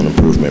capital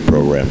improvement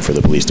program for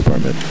the police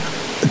department?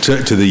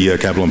 To the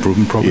capital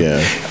improvement program?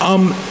 Yeah.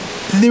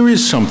 There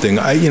is something.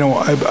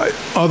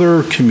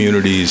 Other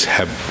communities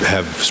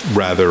have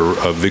rather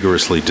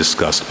vigorously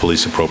discussed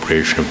police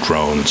appropriation of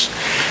drones,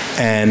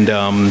 and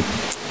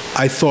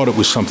I thought it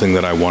was something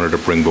that I wanted to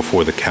bring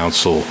before the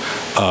council.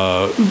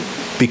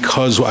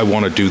 Because I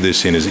want to do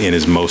this I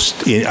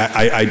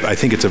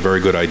think it's a very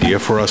good idea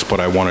for us, but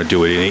I want to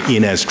do it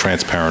in as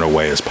transparent a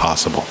way as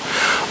possible.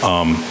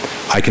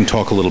 I can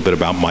talk a little bit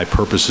about my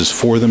purposes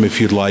for them if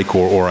you'd like,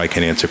 or I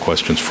can answer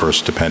questions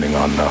first, depending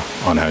on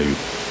how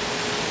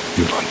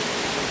you'd like.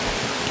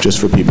 Just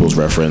for people's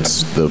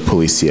reference, the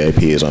police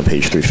CIP is on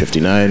page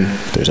 359.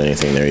 If there's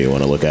anything there you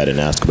want to look at and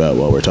ask about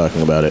while we're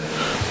talking about it.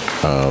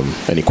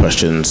 Any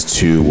questions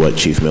to what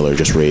Chief Miller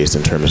just raised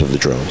in terms of the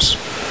drones?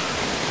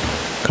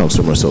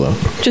 Councilor Marcillo.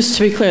 Just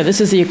to be clear, this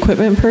is the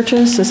equipment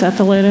purchase? Is that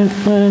the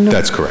latest?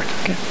 That's correct.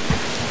 Okay.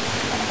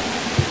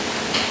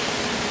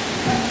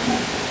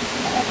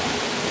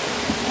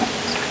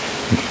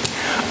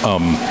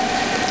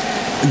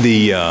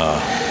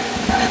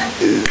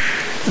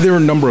 There are a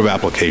number of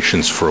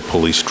applications for a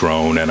police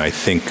drone, and I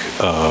think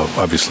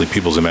obviously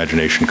people's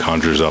imagination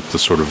conjures up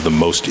the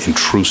most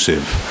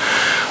intrusive.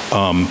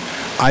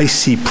 I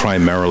see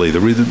primarily, the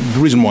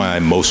reason why I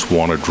most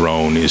want a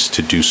drone is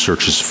to do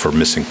searches for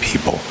missing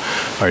people.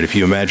 All right, if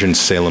you imagine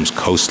Salem's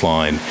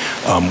coastline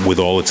with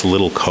all its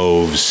little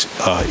coves,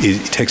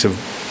 it takes a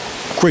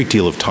great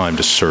deal of time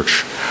to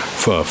search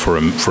for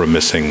a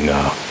missing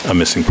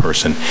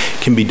person.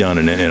 It can be done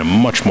in a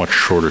much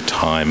shorter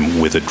time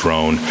with a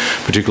drone,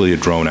 particularly a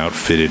drone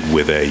outfitted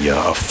with a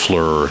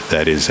FLIR,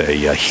 that is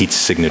a heat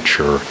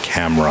signature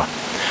camera.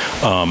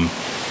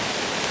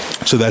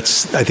 So I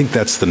think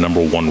that's the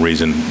number one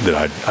reason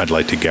that I'd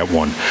like to get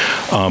one.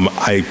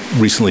 I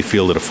recently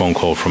fielded a phone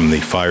call from the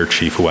fire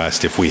chief who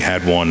asked if we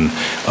had one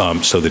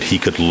so that he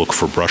could look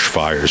for brush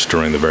fires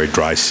during the very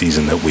dry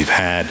season that we've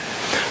had.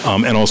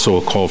 And also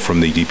a call from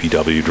the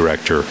DPW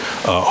director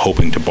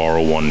hoping to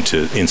borrow one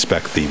to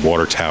inspect the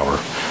water tower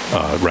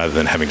rather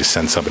than having to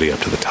send somebody up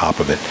to the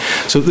top of it.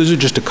 So those are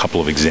just a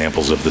couple of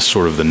examples of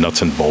the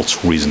nuts and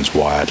bolts reasons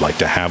why I'd like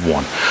to have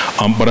one.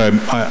 But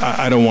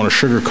I don't want to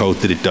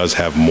sugarcoat that it does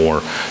have more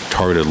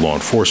targeted law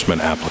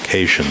enforcement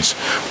applications.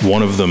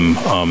 One of them,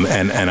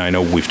 and I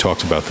know we've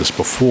talked about this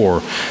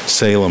before,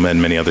 Salem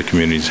and many other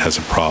communities has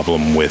a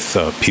problem with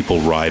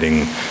people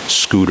riding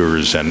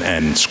scooters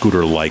and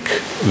scooter-like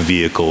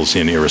vehicles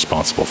in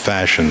irresponsible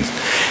fashion.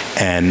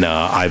 And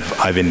I've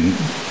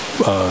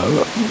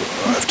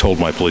told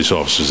my police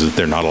officers that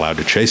they're not allowed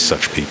to chase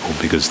such people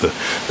because the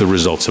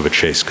results of a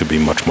chase could be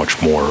much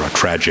more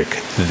tragic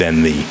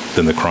than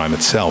the crime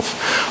itself.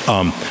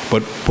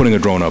 But putting a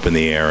drone up in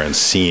the air and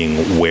seeing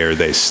where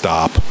they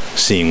stop,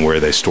 seeing where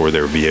they store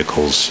their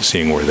vehicles,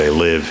 seeing where they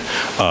live,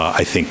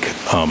 I think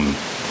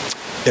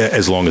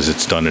as long as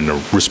it's done in a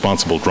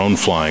responsible drone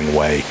flying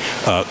way,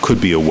 could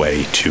be a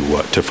way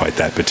to fight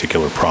that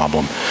particular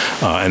problem.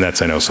 And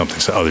that's, I know,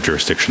 something other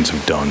jurisdictions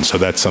have done. So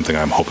that's something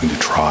I'm hoping to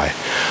try.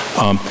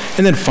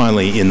 And then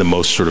finally, in the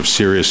most sort of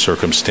serious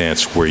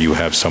circumstance where you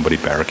have somebody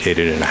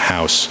barricaded in a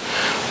house,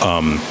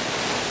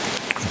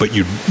 but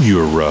you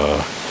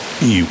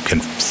can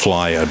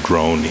fly a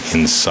drone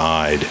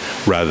inside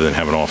rather than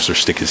have an officer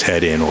stick his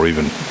head in or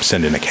even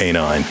send in a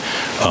canine,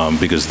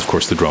 because of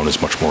course the drone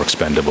is much more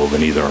expendable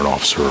than either an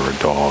officer or a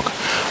dog.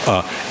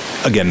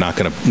 Again, not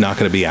going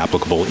to be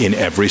applicable in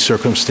every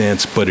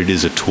circumstance, but it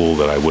is a tool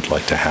that I would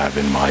like to have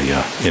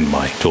in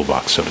my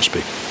toolbox, so to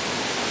speak.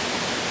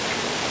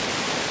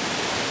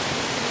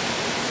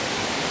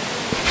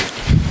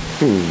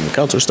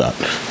 Councilor Stott.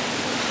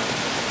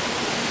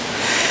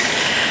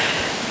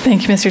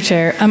 Thank you, Mr.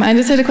 Chair. I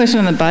just had a question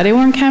on the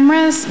body-worn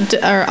cameras.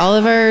 Are all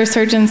of our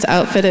sergeants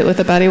outfitted with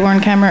a body-worn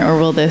camera, or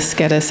will this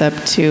get us up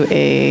to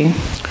a...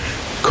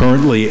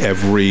 Currently,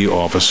 every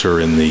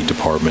officer in the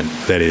department,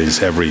 that is,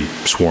 every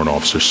sworn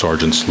officer,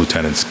 sergeants,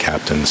 lieutenants,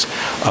 captains,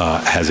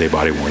 has a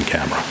body-worn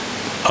camera.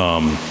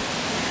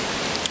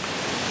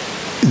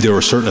 There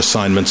are certain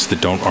assignments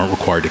that aren't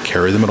required to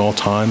carry them at all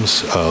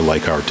times,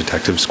 like our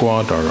detective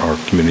squad, our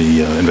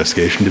community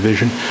investigation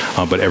division,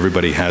 but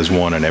everybody has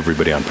one and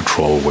everybody on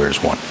patrol wears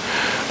one.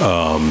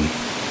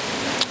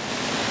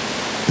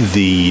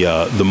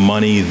 The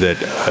money that,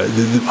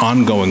 the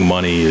ongoing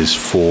money is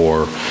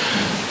for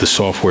the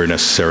software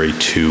necessary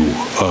to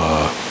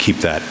keep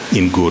that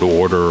in good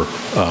order,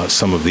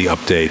 some of the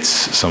updates,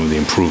 some of the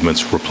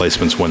improvements,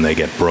 replacements when they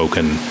get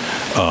broken,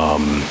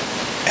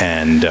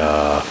 and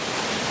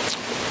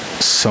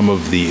some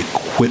of the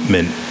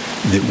equipment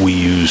that we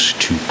use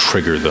to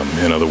trigger them.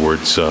 In other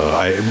words,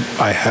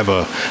 I have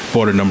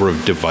bought a number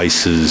of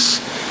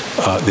devices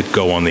that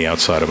go on the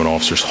outside of an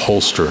officer's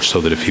holster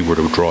so that if he were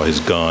to draw his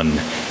gun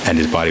and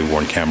his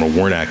body-worn camera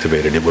weren't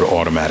activated, it would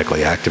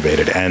automatically activate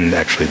it, and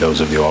actually those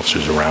of the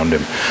officers around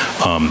him.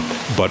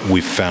 But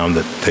we found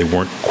that they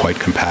weren't quite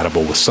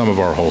compatible with some of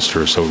our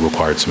holsters, so it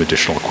required some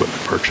additional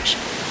equipment purchase.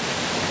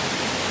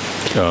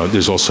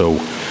 There's also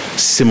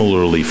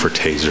similarly for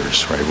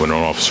tasers, right? When an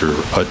officer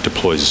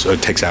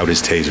takes out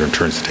his taser and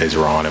turns the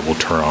taser on, it will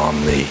turn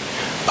on the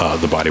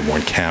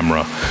body-worn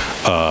camera.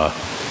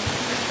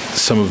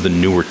 Some of the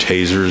newer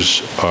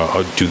tasers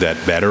do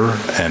that better,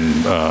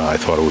 and I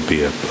thought it would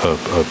be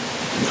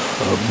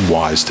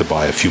wise to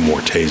buy a few more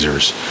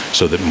tasers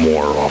so that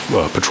more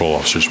patrol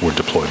officers were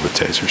deployed with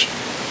tasers.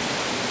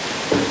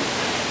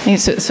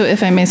 So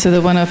if I may, so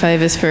the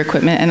 105 is for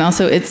equipment, and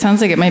also it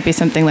sounds like it might be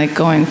something like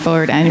going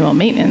forward annual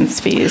maintenance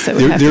fees that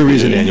would have to be. There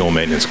is an annual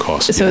maintenance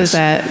cost. So yes. Is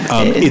that?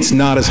 It's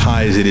not as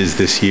high as it is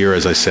this year.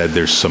 As I said,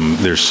 there's some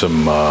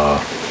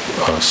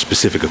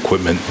specific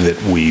equipment that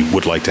we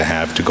would like to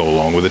have to go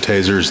along with the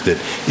tasers that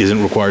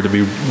isn't required to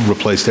be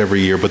replaced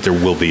every year, but there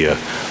will be a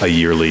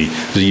yearly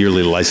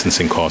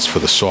licensing cost for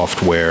the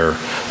software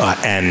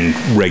and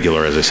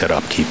regular, as I said,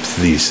 upkeep.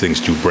 These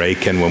things do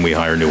break, and when we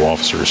hire new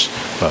officers,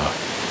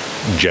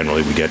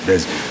 generally we get,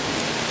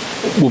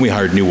 when we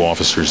hired new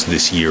officers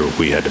this year,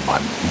 we had to buy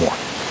more.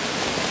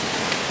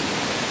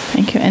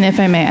 Thank you. And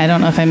if I may, I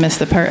don't know if I missed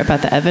the part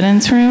about the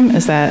evidence room.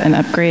 Is that an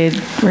upgrade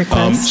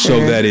request? So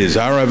that is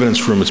our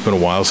evidence room. It's been a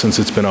while since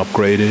it's been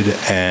upgraded,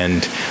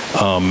 and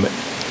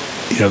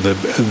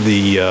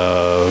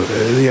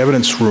the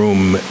evidence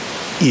room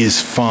is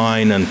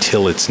fine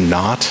until it's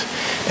not,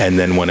 and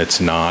then when it's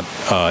not,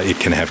 it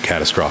can have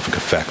catastrophic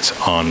effects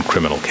on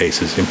criminal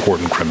cases,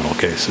 important criminal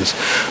cases.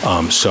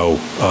 So,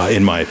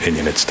 in my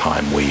opinion, it's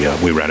time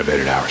we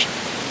renovated ours.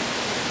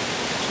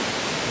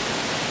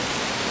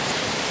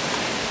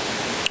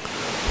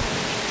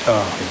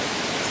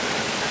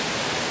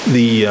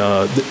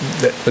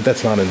 But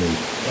that's not in the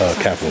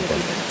capital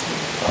budget.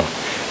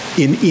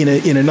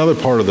 In another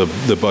part of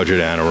the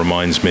budget, Anna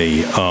reminds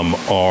me,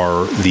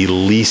 are the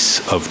lease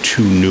of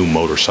 2 new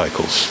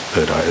motorcycles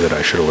that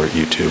I should alert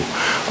you to.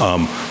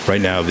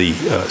 Right now, the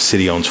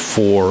city owns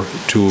 4.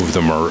 2 of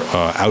them are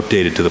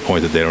outdated to the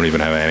point that they don't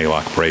even have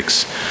anti-lock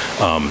brakes.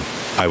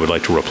 I would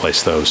like to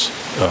replace those.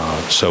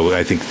 So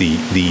I think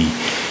the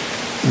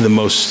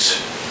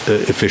most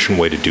efficient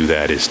way to do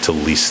that is to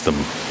lease them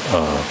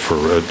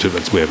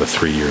we have a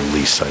 3-year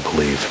lease, I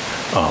believe.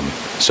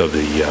 So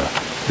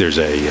there's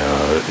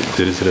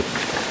is it a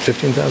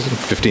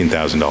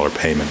 $15,000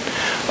 payment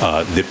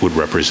that would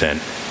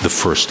represent the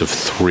first of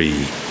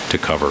 3 to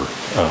cover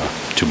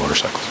 2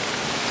 motorcycles.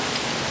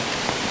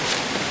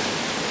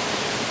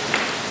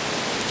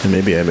 And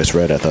maybe I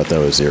misread. I thought that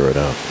was zeroed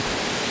out.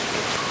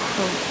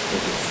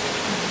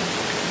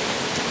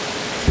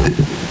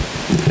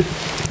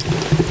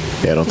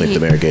 Yeah, I don't think the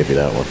mayor gave you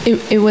that one.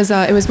 It was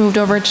moved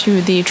over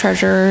to the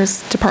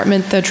treasurer's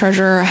department. The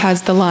treasurer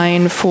has the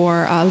line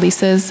for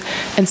leases,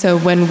 and so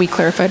when we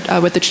clarified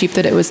with the chief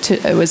that it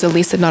was a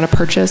lease and not a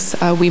purchase,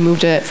 we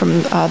moved it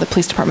from the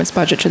police department's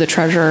budget to the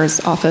treasurer's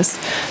office,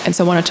 and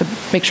so wanted to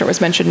make sure it was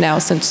mentioned now,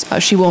 since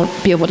she won't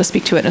be able to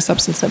speak to it in a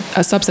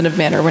substantive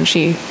manner when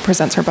she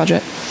presents her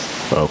budget.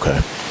 Okay,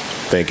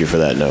 thank you for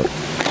that note.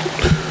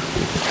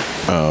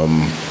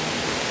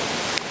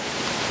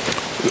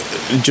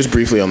 Just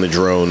briefly on the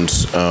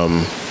drones,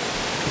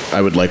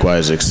 I would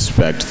likewise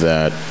expect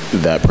that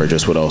that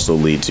purchase would also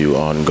lead to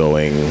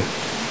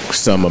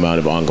some amount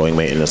of ongoing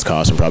maintenance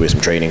costs and probably some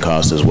training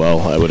costs as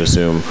well, I would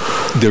assume.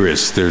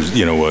 There's,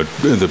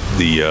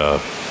 the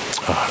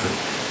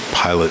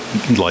pilot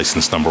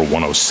license number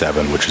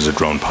 107, which is a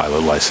drone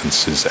pilot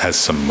license, has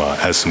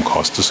some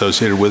cost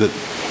associated with it.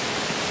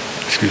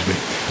 Excuse me.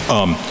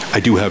 I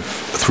do have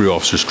 3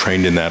 officers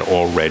trained in that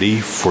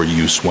already for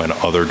use when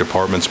other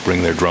departments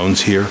bring their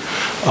drones here.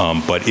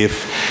 But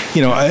if,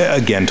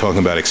 again, talking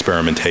about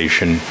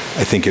experimentation,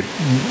 I think it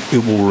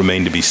will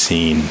remain to be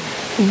seen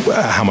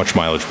how much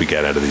mileage we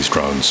get out of these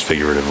drones,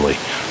 figuratively,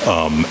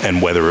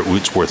 and whether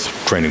it's worth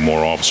training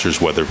more officers,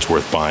 whether it's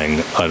worth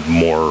buying a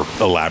more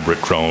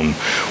elaborate drone.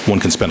 One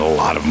can spend a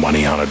lot of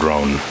money on a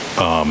drone.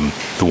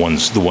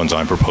 The ones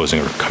I'm proposing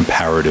are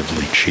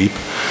comparatively cheap.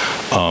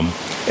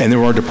 And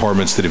there are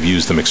departments that have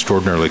used them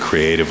extraordinarily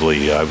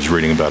creatively. I was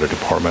reading about a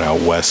department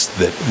out west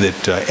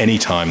that any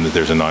time that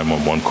there's a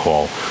 911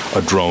 call,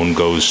 a drone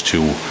goes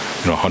to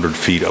 100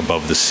 feet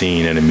above the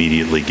scene and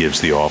immediately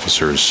gives the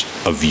officers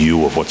a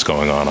view of what's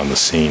going on the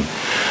scene.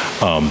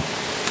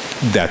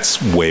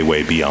 That's way,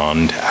 way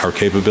beyond our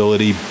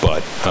capability,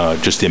 but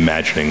just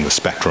imagining the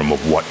spectrum of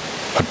what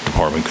a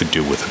department could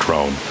do with a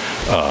drone,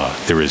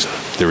 there is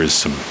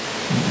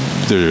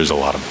a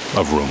lot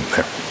of room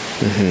there.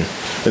 Mm-hmm.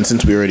 And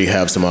since we already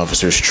have some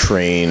officers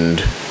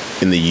trained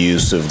in the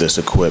use of this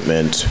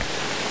equipment,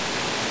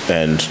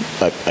 and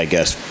I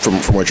guess from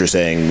what you're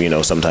saying,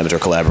 sometimes they're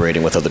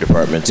collaborating with other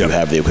departments who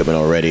have the equipment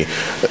already,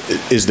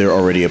 is there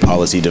already a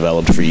policy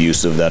developed for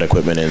use of that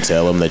equipment in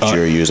Salem that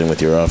you're using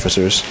with your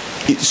officers?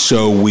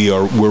 So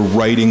we're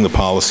writing the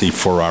policy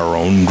for our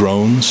own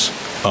drones.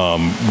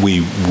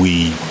 We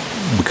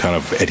kind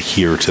of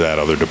adhere to that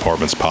other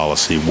department's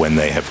policy when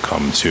they have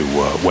come to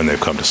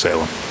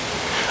Salem.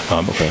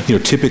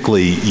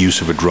 Typically,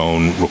 use of a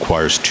drone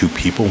requires 2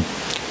 people.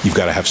 You've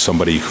got to have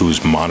somebody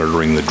who's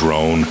monitoring the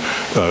drone.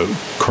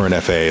 Current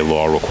FAA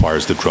law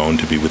requires the drone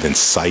to be within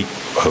sight,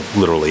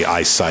 literally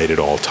eyesight at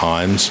all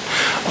times.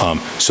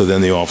 So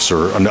then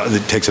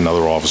it takes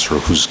another officer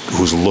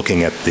who's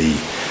looking at the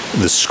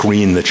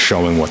screen that's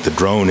showing what the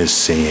drone is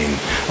seeing,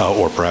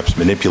 or perhaps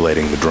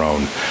manipulating the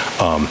drone.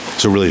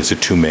 So really, it's a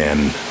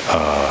 2-man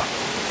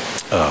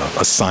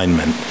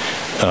assignment.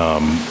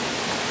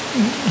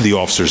 The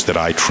officers that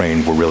I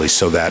trained were really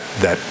so that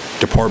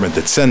department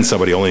that sends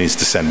somebody only needs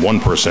to send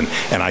 1 person,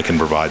 and I can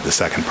provide the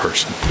second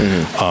person.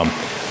 Mm-hmm.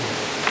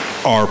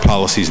 Our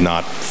policy's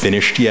not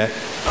finished yet,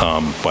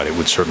 but it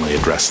would certainly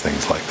address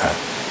things like that.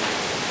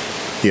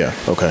 Yeah,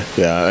 okay.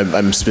 Yeah,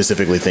 I'm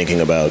specifically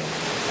thinking about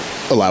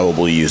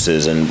allowable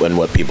uses and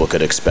what people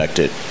could expect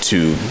it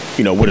to,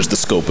 what is the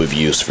scope of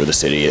use for the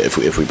city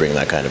if we bring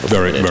that kind of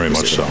equipment into very the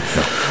much city.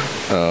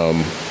 so.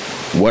 Yeah.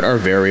 What are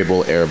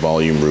variable air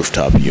volume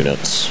rooftop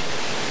units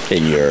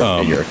in your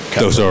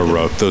those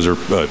are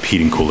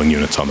heating cooling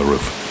units on the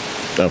roof.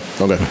 Oh,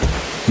 okay.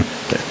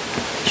 Okay.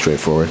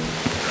 Straightforward.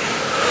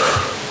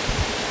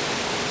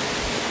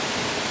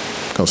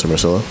 Councilor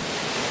Marcillo.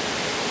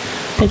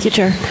 Thank you,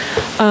 Chair.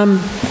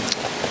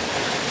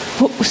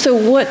 So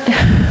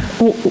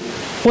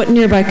what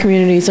nearby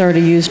communities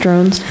already use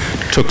drones?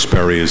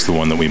 Tewksbury is the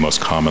one that we most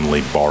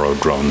commonly borrow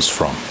drones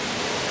from.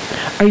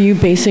 Are you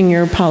basing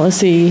your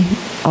policy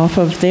off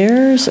of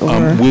theirs,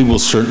 or? We will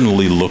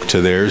certainly look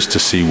to theirs to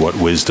see what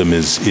wisdom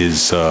is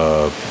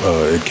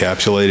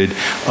encapsulated.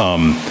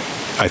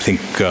 I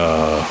think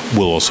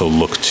we'll also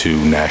look to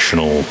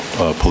national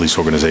police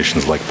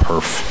organizations like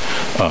PERF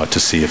to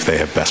see if they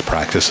have best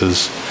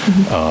practices.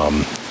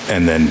 Mm-hmm.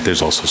 And then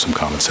there's also some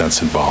common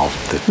sense involved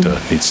that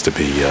needs to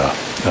be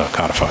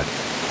codified.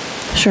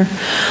 Sure.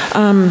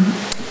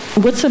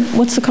 What's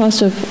the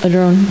cost of a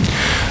drone?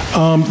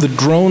 The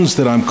drones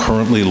that I'm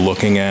currently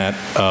looking at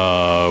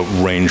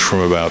range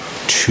from about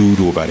 $2,000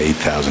 to about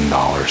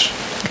 $8,000.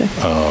 Okay.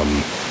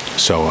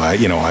 So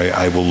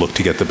I will look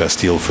to get the best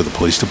deal for the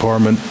police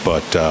department,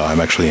 but I'm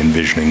actually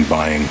envisioning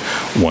buying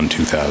one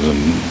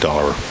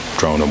 $2,000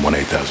 drone and one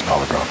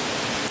 $8,000 drone.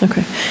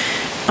 Okay.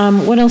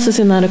 What else is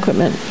in that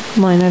equipment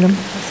line item?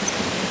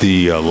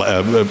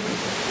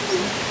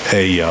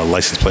 A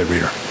license plate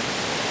reader.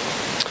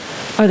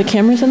 Are the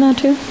cameras in that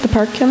too? The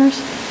park cameras?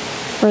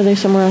 Or are they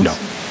somewhere else? No.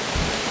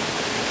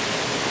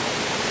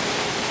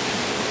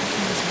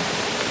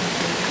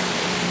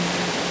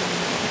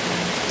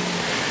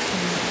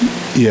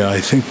 Yeah,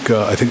 I think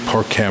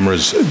park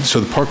cameras. So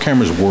the park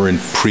cameras were in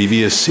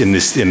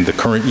the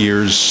current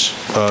year's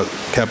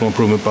capital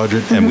improvement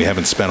budget, and we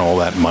haven't spent all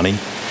that money.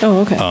 Oh,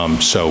 okay.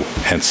 So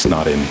hence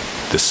not in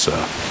this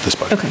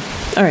budget. Okay.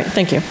 All right.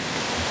 Thank you.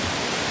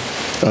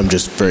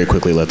 Just very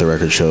quickly, let the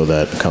record show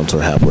that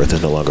Councilor Hapworth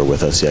is no longer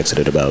with us. He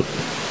exited about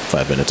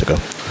 5 minutes ago.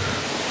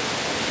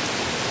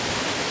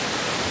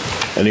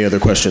 Any other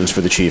questions for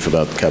the chief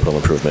about the capital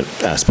improvement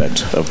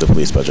aspect of the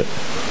police budget?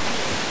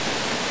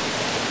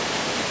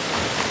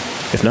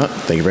 If not,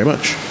 thank you very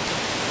much.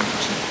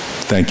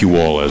 Thank you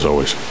all, as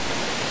always.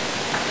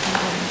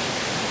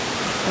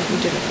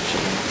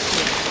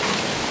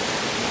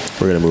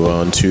 We're going to move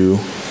on to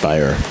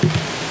fire.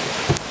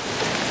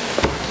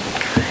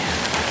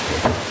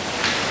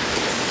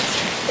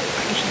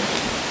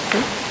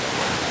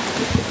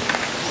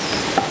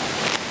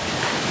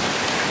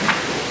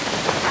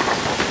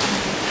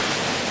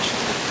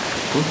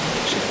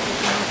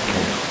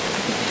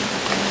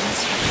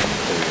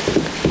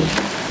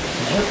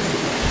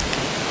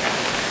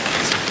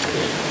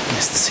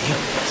 Nice to see you.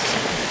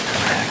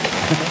 Come back.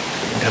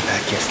 Got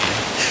back yesterday.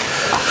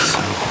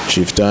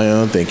 Chief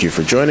Dion, thank you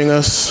for joining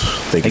us.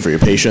 Thank you for your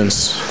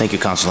patience. Thank you,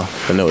 Counselor.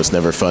 I know it's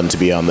never fun to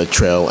be on the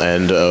trail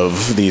end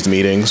of these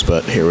meetings,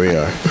 but here we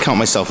are. I count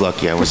myself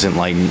lucky I was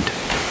enlightened.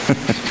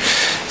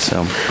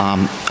 So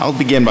I'll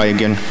begin by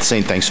again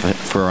saying thanks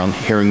for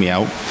hearing me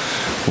out.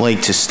 I'd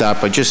like to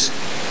start by just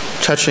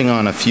touching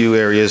on a few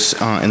areas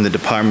in the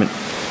department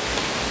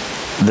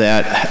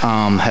that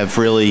have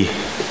really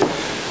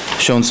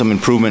shown some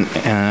improvement.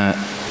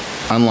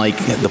 Unlike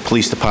the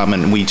police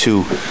department, we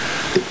too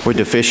were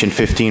deficient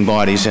 15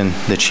 bodies, and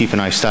the chief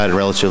and I started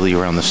relatively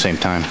around the same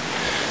time.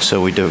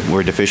 So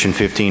we're deficient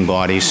 15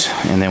 bodies,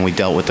 and then we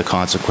dealt with the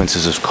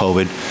consequences of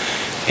COVID,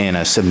 and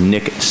a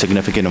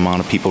significant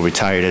amount of people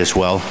retired as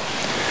well.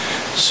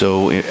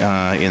 So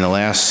in the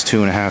last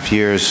 2.5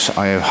 years,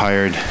 I have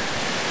hired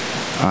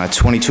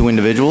 22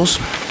 individuals,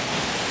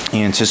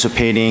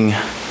 anticipating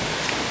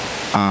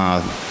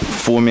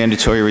 4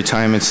 mandatory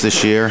retirements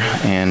this year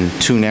and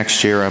 2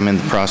 next year. I'm in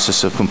the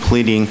process of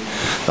completing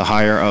the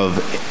hire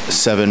of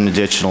 7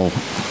 additional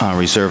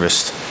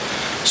reservists.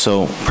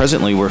 So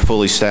presently we're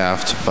fully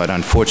staffed, but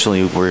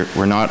unfortunately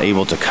we're not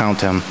able to count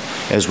them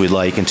as we'd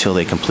like until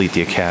they complete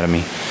the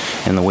academy.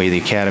 And the way the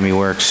academy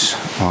works,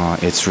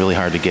 it's really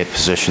hard to get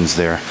positions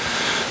there.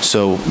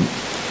 So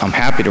I'm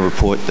happy to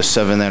report the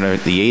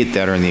 8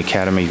 that are in the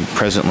academy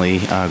presently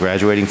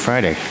graduating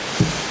Friday.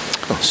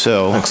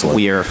 So excellent.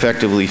 We are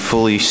effectively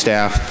fully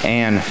staffed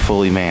and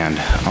fully manned,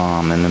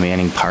 and the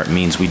manning part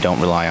means we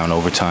don't rely on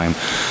overtime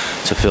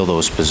to fill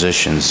those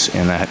positions,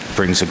 and that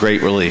brings a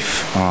great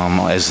relief.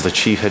 As the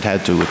chief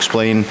had to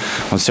explain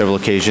on several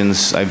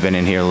occasions, I've been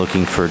in here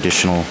looking for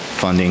additional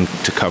funding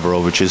to cover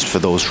overages for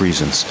those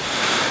reasons.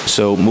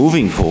 So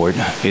moving forward,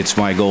 it's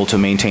my goal to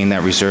maintain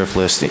that reserve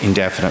list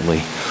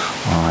indefinitely.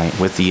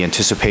 With the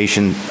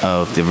anticipation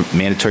of the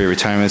mandatory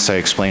retirements I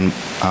explained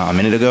a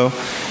minute ago,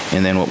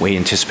 and then what we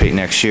anticipate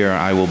next year,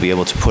 I will be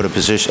able to put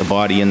a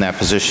body in that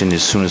position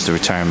as soon as the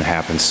retirement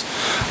happens.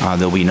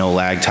 There'll be no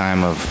lag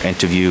time of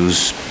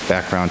interviews,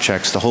 background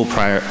checks. The whole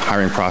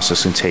hiring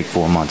process can take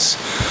 4 months.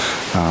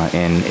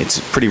 And it's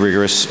pretty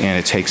rigorous,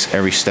 and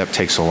every step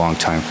takes a long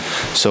time.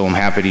 So I'm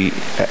happy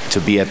to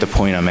be at the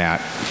point I'm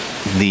at.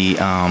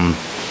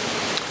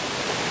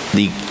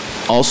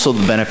 Also,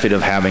 the benefit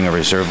of having a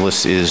reserve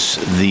list is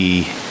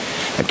the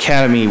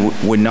academy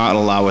would not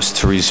allow us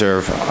to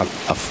reserve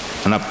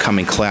an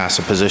upcoming class,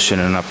 a position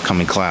in an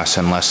upcoming class,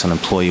 unless an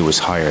employee was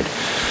hired.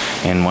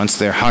 And once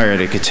they're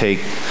hired, it could take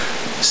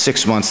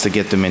 6 months to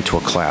get them into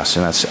a class,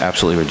 and that's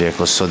absolutely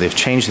ridiculous. So they've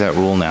changed that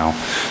rule now.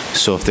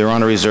 So if they're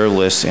on a reserve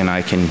list and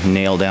I can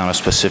nail down a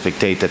specific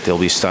date that they'll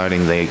be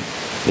starting, they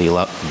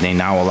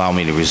now allow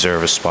me to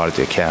reserve a spot at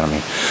the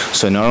academy.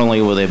 So not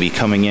only will they be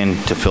coming in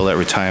to fill that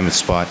retirement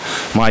spot,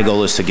 my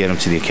goal is to get them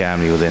to the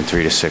academy within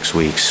 3 to 6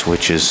 weeks,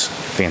 which is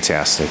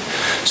fantastic.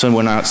 So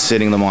we're not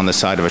sitting them on the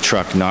side of a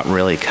truck, not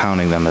really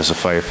counting them as a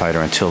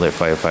firefighter until they're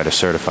firefighter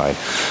certified.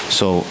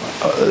 So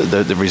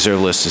the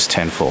reserve list is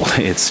tenfold.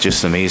 It's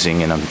just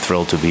amazing, and I'm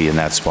thrilled to be in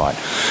that spot.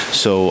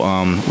 So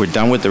we're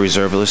done with the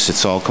reserve list.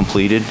 It's all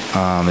completed.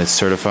 It's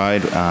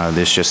certified.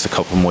 There's just a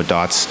couple more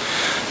dots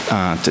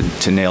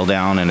to nail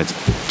down and it's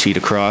T to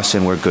cross,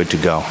 and we're good to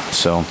go.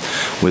 So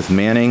with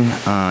manning,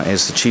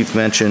 as the chief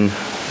mentioned,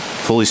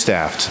 fully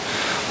staffed.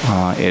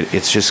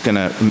 It's just going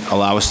to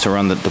allow us to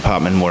run the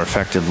department more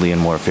effectively and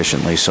more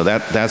efficiently. So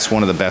that's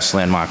one of the best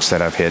landmarks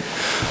that I've hit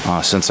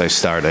since I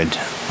started.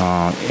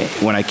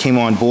 When I came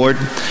on board,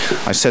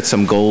 I set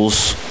some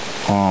goals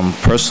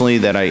personally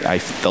that I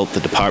felt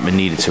the department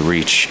needed to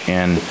reach,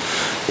 and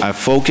I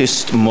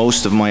focused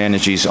most of my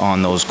energies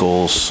on those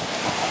goals.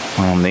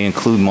 They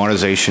include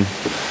modernization,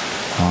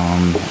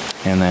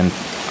 and then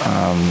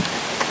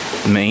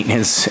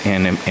maintenance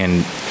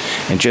and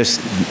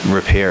just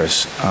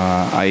repairs.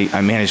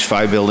 I manage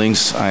 5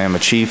 buildings. I am a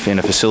chief and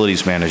a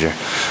facilities manager.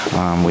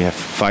 We have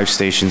 5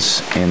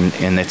 stations,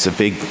 and it's a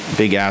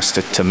big ask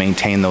to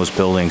maintain those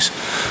buildings.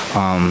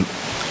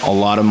 A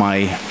lot of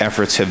my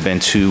efforts have been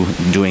to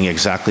doing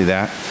exactly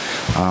that.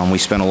 We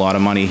spent a lot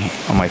of money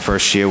on my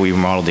first year. We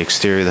remodeled the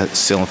exterior of the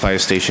Salem Fire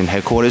Station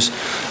headquarters.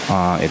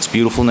 It's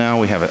beautiful now.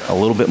 We have a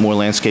little bit more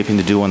landscaping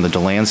to do on the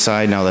DeLand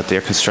side now that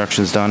their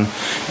construction's done,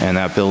 and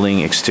that building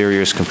exterior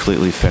is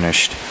completely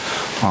finished.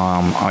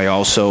 I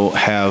also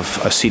have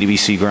a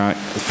CDBC grant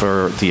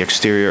for the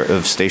exterior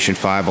of Station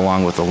 5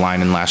 along with the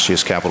line in last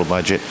year's capital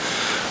budget.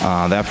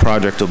 That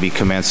project will be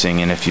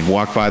commencing, and if you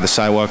walk by the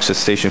sidewalks at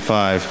Station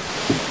 5,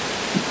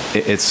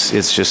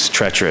 it's just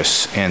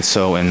treacherous. And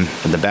so in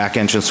the back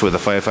entrance where the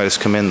firefighters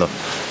come in, the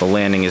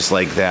landing is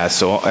like that.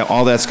 So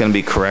all that's going to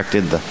be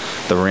corrected.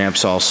 The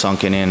ramp's all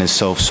sunken in, and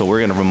so we're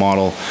going to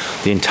remodel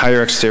the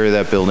entire exterior of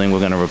that building. We're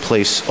going to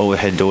replace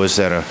overhead doors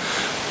that are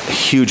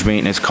huge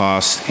maintenance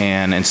costs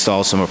and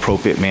install some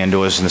appropriate man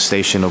doors, and the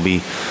station will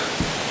be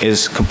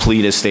as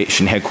complete as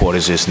station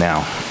headquarters is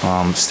now.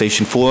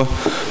 Station 4,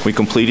 we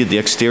completed the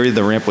exterior.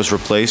 The ramp was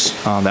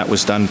replaced. That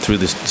was done through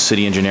the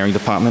city engineering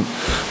department.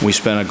 We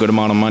spent a good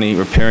amount of money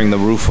repairing the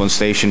roof on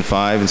Station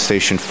 5 and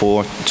Station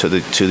 4 to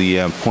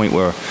the point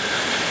where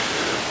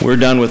we're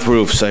done with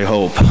roofs, I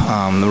hope.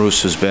 The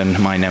roofs has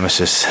been my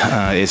nemesis.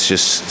 It's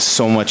just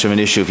so much of an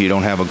issue if you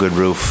don't have a good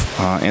roof.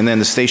 And then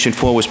the Station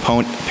 4 was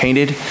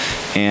painted,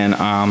 and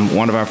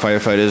one of our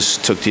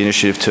firefighters took the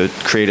initiative to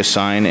create a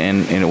sign,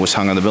 and it was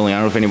hung on the building. I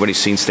don't know if anybody's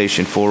seen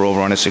Station 4 over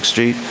on Essex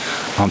Street.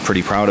 I'm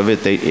pretty proud of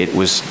it. It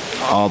was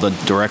all the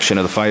direction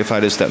of the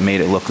firefighters that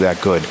made it look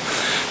that good.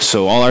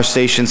 So all our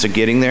stations are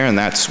getting there, and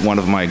that's one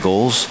of my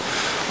goals.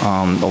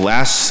 The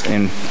last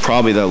and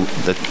probably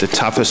the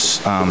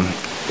toughest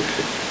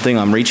thing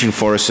I'm reaching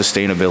for is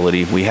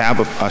sustainability. We have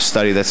a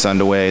study that's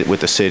underway with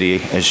the city,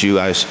 as you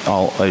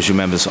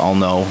members all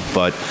know,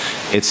 but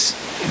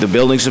the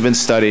buildings have been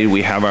studied.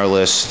 We have our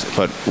list,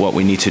 but what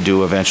we need to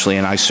do eventually,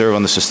 and I serve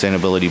on the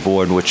sustainability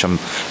board, which I'm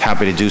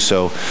happy to do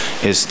so,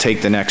 is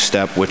take the next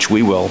step, which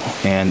we will,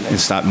 and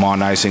start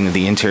modernizing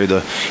the interior,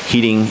 the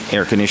heating,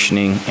 air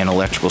conditioning, and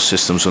electrical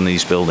systems on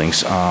these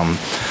buildings.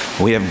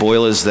 We have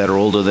boilers that are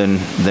older than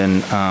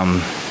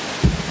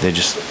they're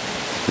just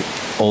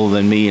older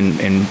than me,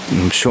 and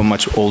I'm sure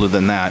much older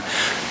than that,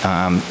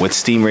 with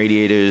steam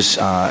radiators,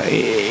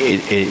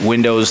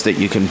 windows that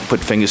you can put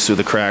fingers through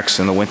the cracks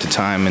in the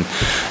wintertime, and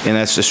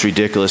that's just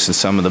ridiculous in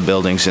some of the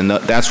buildings, and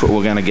that's what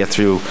we're going to get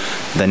through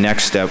the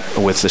next step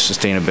with the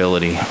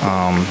sustainability.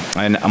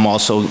 And I'm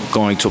also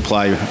going to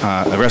apply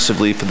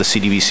aggressively for the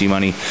CDBC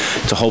money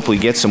to hopefully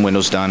get some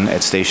windows done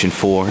at Station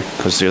 4,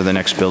 because they're the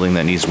next building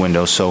that needs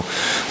windows. So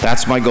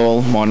that's my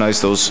goal,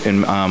 modernize those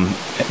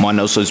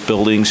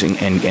buildings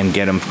and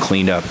get them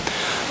cleaned up.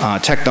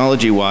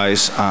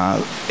 Technology-wise,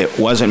 it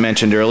wasn't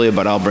mentioned earlier,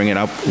 but I'll bring it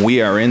up.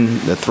 We are in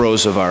the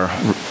throes of our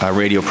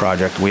radio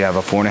project. We have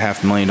a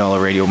 $4.5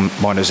 million radio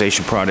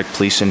modernization project.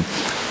 Police and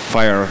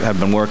fire have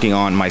been working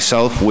on,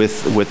 myself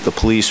with the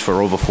police,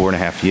 for over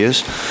 4.5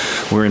 years.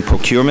 We're in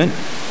procurement.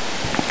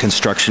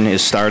 Construction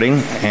is starting,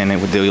 and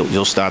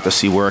you'll start to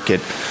see work at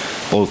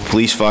both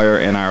police, fire,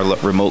 and our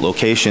remote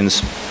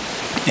locations,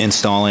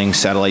 installing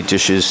satellite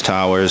dishes,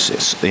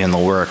 towers, in the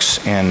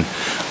works. And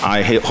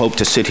I hope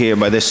to sit here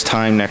by this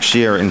time next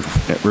year and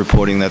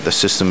reporting that the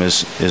system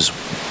is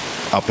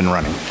up and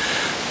running.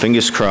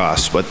 Fingers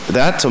crossed. But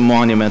that's a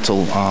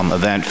monumental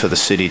event for the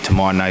city to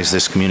modernize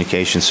this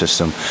communication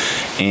system.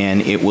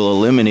 And it will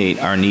eliminate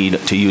our need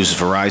to use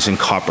Verizon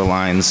copper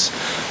lines,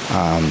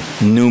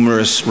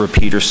 numerous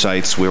repeater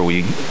sites where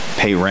we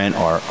pay rent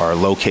or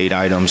locate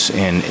items.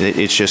 And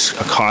it's just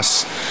a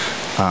cost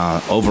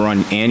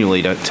overrun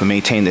annually to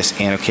maintain this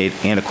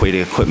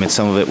antiquated equipment.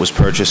 Some of it was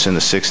purchased in the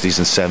 60s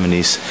and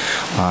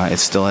 70s. It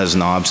still has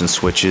knobs and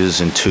switches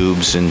and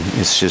tubes, and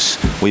it's just,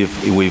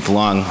 we've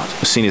long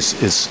seen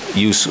its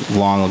use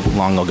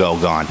long ago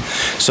gone.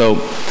 So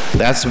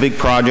that's a big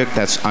project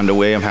that's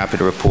underway, I'm happy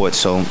to report.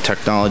 So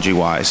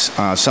technology-wise,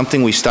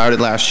 something we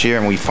started last year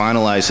and we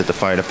finalized at the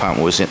fire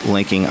department was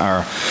linking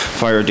our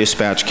fire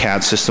dispatch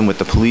CAD system with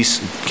the police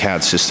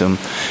CAD system.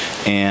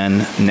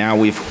 And now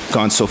we've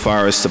gone so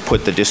far as to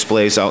put the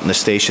displays out in the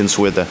stations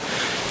where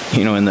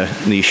in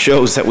the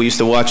shows that we used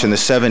to watch in the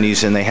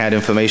 70s, and they had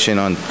information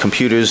on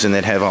computers, and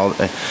they'd have all,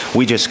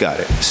 we just got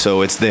it.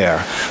 So it's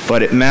there.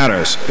 But it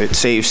matters. It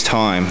saves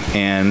time.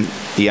 And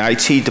the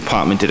IT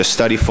department did a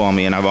study for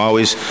me, and I've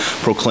always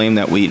proclaimed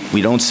that we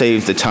don't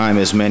save the time,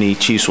 as many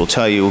chiefs will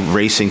tell you,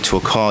 racing to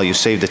a call. You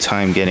save the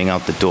time getting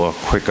out the door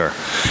quicker.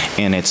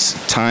 And it's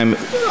time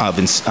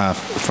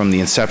from the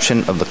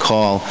inception of the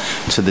call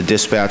to the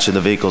dispatch of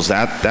the vehicles.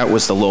 That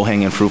was the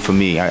low-hanging fruit for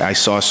me. I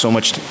saw so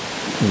much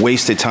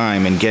wasted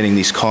time in getting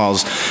these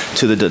calls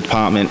to the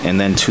department and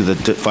then to the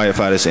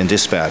firefighters and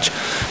dispatch.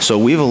 So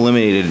we've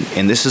eliminated,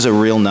 and this is a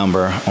real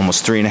number,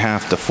 almost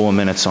 3.5 to 4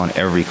 minutes on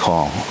every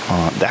call.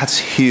 That's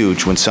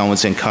huge when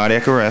someone's in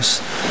cardiac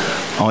arrest.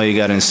 Oh, you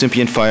got an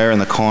incipient fire in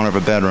the corner of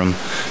a bedroom.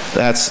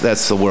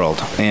 That's the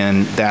world,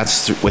 and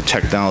that's what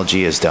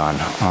technology has done.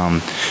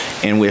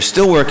 And we're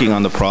still working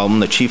on the problem.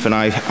 The chief and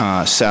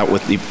I sat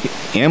with the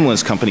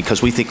ambulance company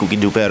because we think we can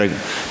do better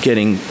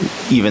getting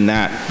even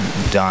that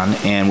done,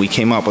 and we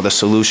came up with a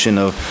solution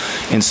of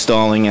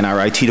installing, and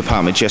our IT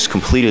department just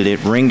completed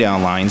it, ring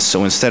down lines.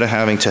 So instead of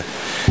having to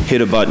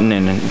hit a button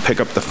and pick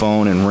up the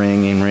phone and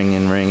ring and ring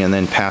and ring and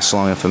then pass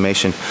along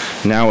information,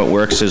 now it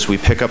works as we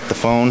pick up the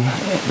phone,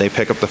 they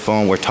pick up the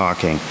phone, we're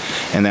talking.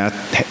 And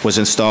that was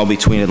installed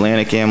between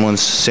Atlantic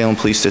Ambulance, Salem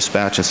Police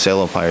Dispatch, and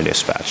Salem Fire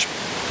Dispatch.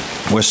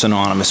 We're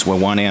synonymous. We're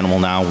one animal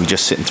now. We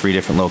just sit in 3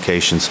 different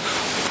locations.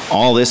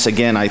 All this,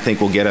 again, I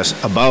think will get us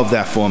above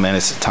that 4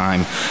 minutes of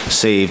time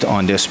saved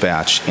on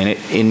dispatch.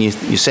 And you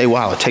say,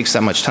 wow, it takes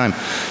that much time.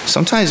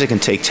 Sometimes it can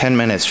take 10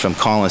 minutes from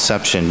call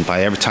inception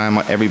by every time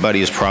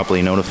everybody is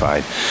properly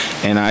notified.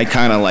 And I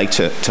kind of like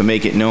to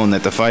make it known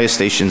that the fire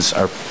stations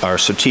are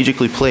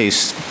strategically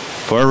placed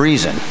for a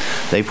reason.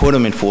 They put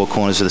them in four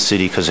corners of the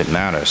city because it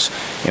matters,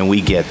 and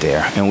we get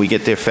there. And we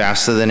get there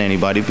faster than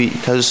anybody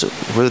because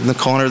we're in the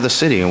corner of the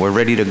city and we're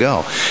ready to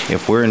go.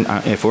 If we're in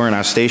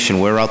our station,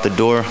 we're out the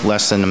door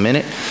less than a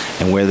minute,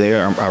 and we're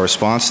there. Our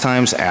response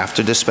times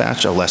after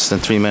dispatch are less than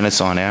 3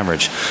 minutes on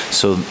average.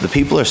 So the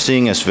people are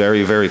seeing us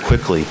very, very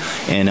quickly,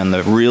 and on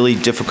the really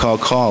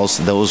difficult calls,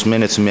 those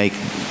minutes make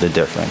the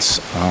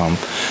difference.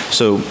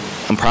 So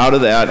I'm proud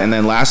of that. And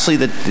then lastly,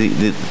 the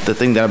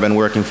thing that I've been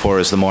working for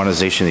is the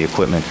modernization of the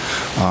equipment.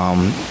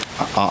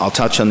 I'll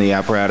touch on the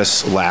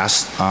apparatus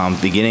last.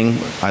 Beginning,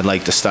 I'd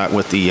like to start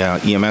with the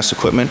EMS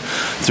equipment.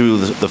 Through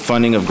the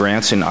funding of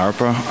grants in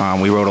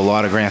ARPA, we wrote a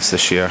lot of grants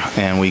this year,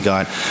 and we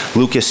got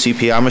Lucas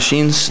CPR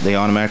machines. They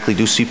automatically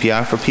do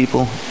CPR for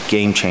people.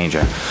 Game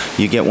changer.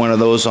 You get one of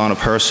those on a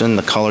person,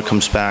 the color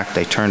comes back,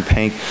 they turn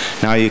pink.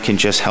 Now you can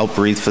just help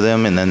breathe for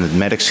them, and then the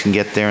medics can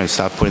get there and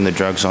start putting the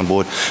drugs on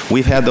board.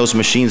 We've had those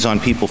machines on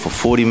people for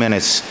 40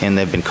 minutes, and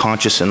they've been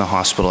conscious in the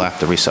hospital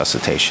after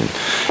resuscitation.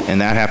 And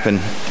that happened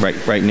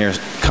right near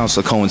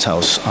Councilor Cohen's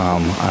house.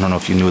 I don't know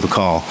if you knew the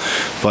call,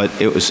 but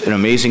it was an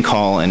amazing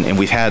call, and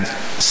we've had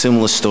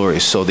similar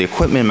stories. So the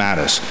equipment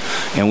matters,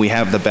 and we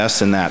have the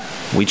best in that.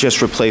 We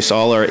just replaced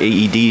all our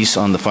AEDs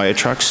on the fire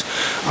trucks.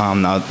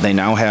 They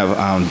now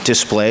have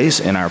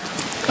displays, and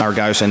our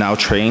guys are now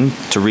trained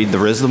to read the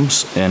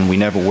rhythms, and we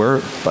never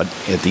were, but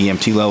at the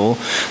EMT level,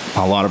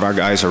 a lot of our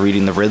guys are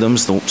reading the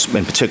rhythms,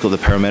 in particular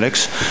the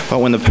paramedics. But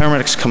when the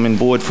paramedics come in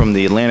board from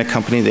the Atlantic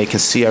company, they can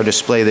see our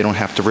display. They don't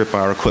have to rip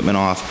our equipment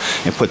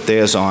off and put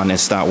theirs on and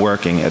start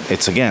working.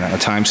 It's, again, a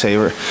time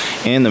saver,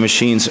 and the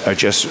machines are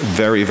just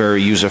very,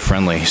 very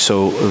user-friendly.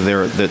 So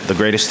they're the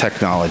greatest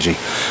technology.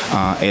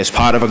 As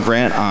part of a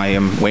grant, I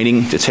am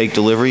waiting to take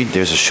delivery.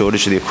 There's a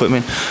shortage of the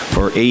equipment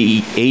for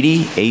 80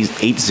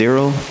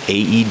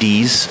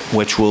 AEDs,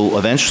 which will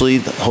eventually,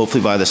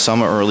 hopefully by the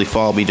summer, early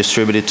fall, be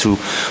distributed to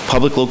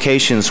public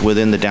locations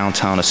within the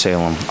downtown of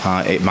Salem.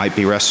 It might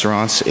be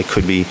restaurants, it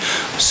could be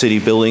city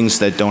buildings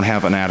that don't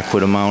have an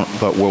adequate amount,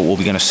 but we'll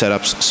be going to set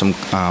up some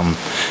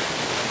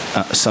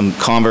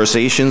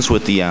conversations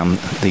with the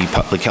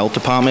public health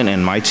department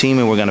and my team,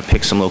 and we're going to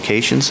pick some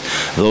locations.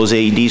 Those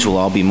AEDs will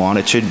all be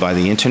monitored by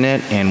the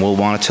internet, and we'll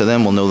monitor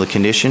them. We'll know the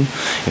condition.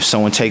 If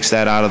someone takes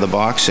that out of the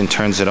box and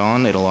turns it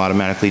on, it'll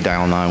automatically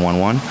dial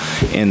 911.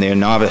 And they're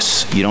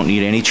novice. You don't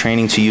need any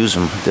training to use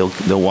them.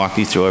 They'll walk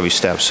you through every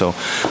step. So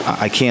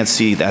I can't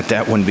see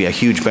that wouldn't be a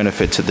huge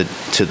benefit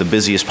to the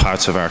busiest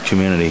parts of our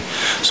community.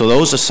 So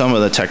those are some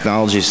of the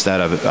technologies that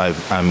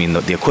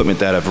the equipment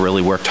that I've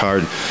really worked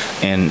hard,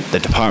 and the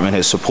department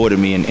has supported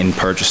me in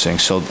purchasing.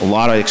 So a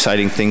lot of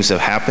exciting things have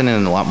happened,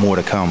 and a lot more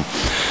to come.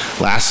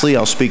 Lastly,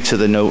 I'll speak to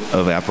the note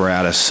of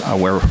apparatus.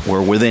 We're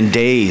within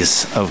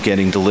days of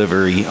getting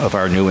delivery of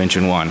our new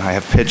Engine 1. I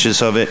have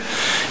pictures of it.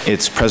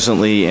 It's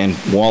presently in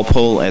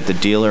Walpole at the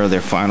dealer. They're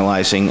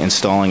finalizing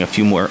installing a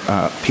few more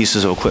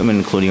pieces of equipment,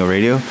 including a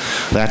radio.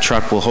 That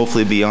truck will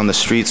hopefully be on the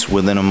streets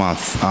within a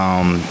month.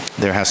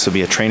 There has to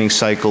be a training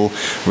cycle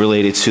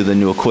related to the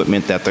new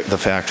equipment that the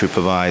factory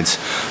provides.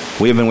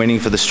 We have been waiting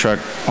for this truck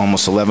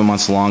almost 11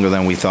 months longer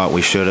than we thought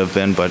we should have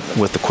been, but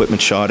with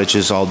equipment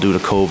shortages all due to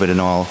COVID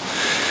and all.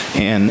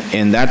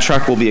 And that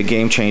truck will be a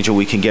game changer.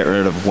 We can get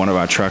rid of one of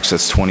our trucks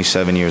that's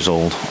 27 years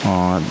old.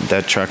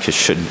 That truck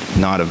should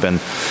not have been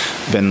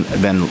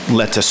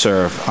let to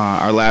serve.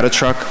 Our ladder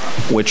truck,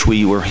 which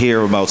we were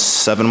here about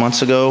 7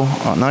 months ago,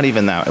 not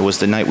even that, it was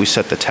the night we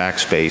set the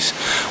tax base.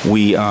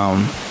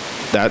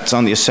 That's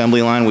on the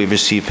assembly line. We've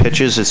received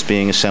pictures. It's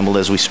being assembled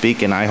as we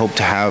speak, and I hope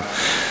to have,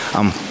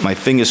 my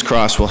fingers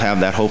crossed, we'll have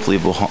that hopefully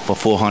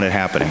before haunted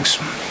happenings.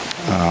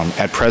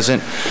 At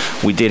present,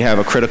 we did have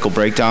a critical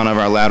breakdown of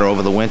our ladder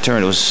over the winter,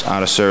 and it was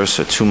out of service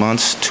for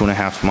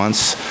 2.5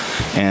 months,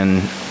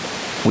 and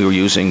we were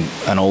using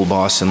an old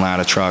Boston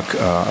ladder truck,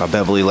 a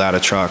Beverly ladder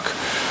truck,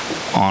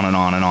 on and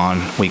on and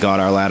on. We got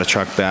our ladder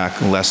truck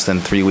back. Less than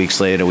 3 weeks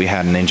later, we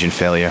had an engine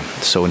failure.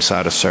 So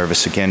inside of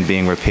service, again,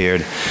 being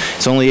repaired.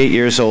 It's only 8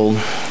 years old.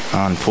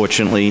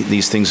 Unfortunately,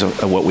 these things are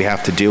what we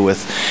have to deal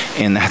with,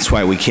 and that's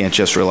why we can't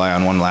just rely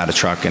on one ladder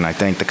truck. And I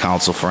thank the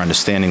council for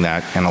understanding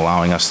that and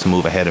allowing us to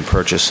move ahead and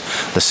purchase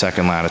the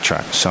second ladder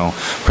truck. So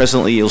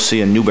presently, you'll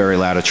see a Newberry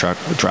ladder truck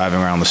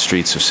driving around the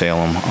streets of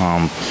Salem.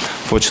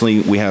 Fortunately,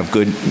 we have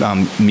good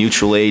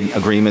mutual aid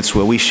agreements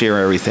where we share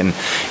everything.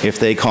 If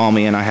they call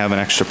me and I have an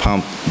extra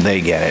pump, they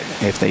get it.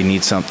 If they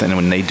need something,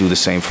 and they do the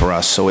same for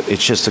us. So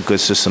it's just a good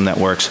system that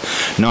works,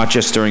 not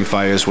just during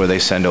fires where they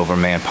send over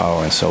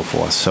manpower and so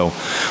forth. So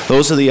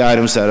those are the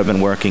items that I've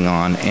been working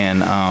on.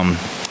 And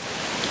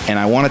And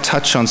I want to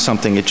touch on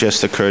something that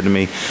just occurred to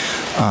me.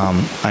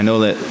 I know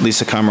that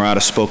Lisa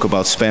Camarada spoke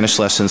about Spanish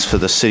lessons for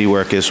the city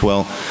work as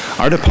well.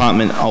 Our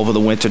department, over the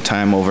winter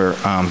time, over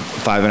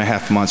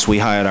 5.5 months, we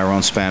hired our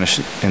own Spanish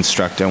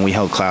instructor, and we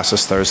held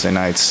classes Thursday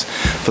nights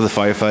for the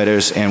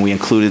firefighters, and we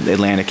included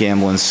Atlantic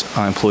Ambulance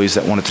employees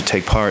that wanted to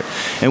take part,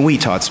 and we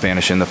taught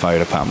Spanish in the fire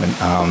department,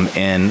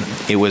 and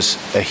it was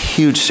a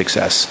huge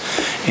success.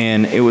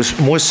 And it was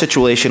more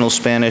situational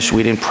Spanish.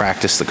 We didn't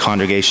practice the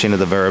conjugation of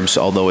the verbs,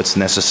 although it's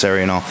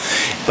necessary and all,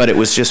 but it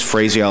was just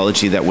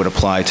phraseology that would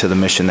apply to the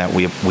mission that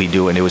we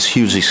do, and it was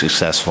hugely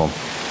successful.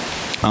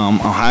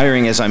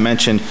 Hiring, as I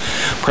mentioned,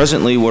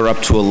 presently we're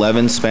up to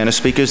 11 Spanish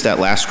speakers. That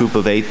last group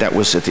of 8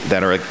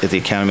 that are at the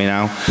academy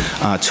now,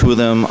 2 of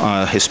them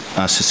are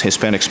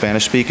Hispanic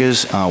Spanish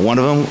speakers. One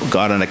of them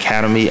got an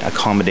academy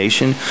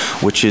accommodation,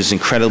 which is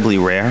incredibly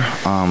rare.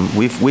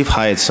 We've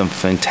hired some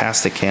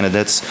fantastic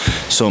candidates,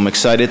 so I'm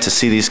excited to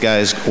see these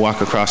guys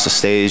walk across the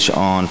stage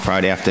on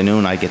Friday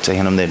afternoon. I get to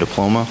hand them their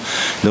diploma.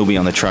 They'll be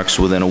on the trucks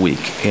within a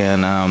week,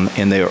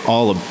 and they're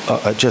all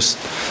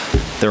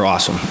they're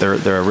awesome.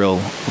 They're a real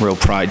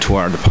pride to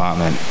our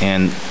department.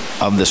 And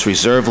of this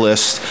reserve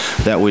list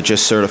that we're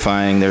just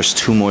certifying, there's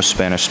 2 more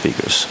Spanish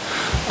speakers.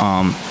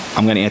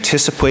 I'm going to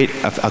anticipate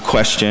a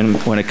question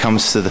when it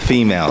comes to the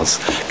females,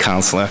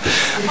 Counselor.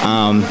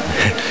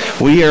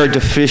 We are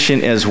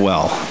deficient as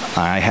well.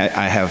 I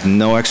have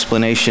no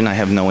explanation. I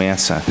have no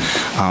answer.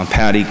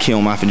 Patty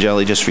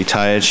Keough-Maffagelli just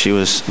retired. She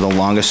was the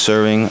longest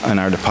serving in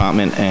our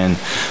department and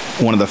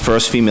one of the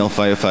first female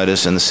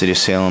firefighters in the city of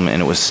Salem,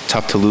 and it was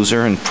tough to lose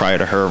her, and prior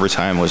to her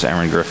retirement was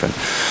Erin Griffin.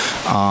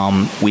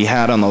 We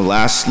had on the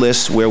last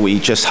list where we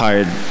just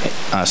hired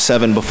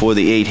 7 before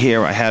the 8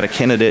 here, I had a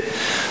candidate.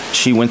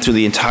 She went through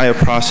the entire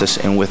process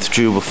and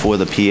withdrew before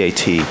the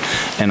PAT,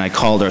 and I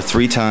called her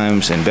 3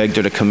 times and begged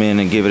her to come in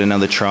and give it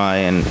another try,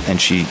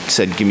 and she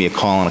said, give me a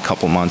call in a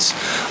couple months.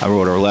 I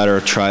wrote her a letter,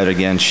 tried it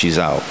again, she's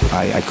out.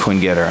 I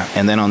couldn't get her.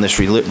 And then on this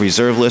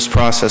reserve list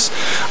process,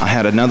 I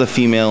had another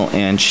female,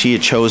 and she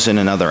had chosen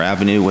another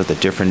avenue with a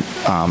different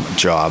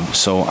job.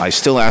 So I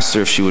still asked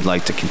her if she would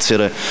like to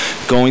consider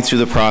going through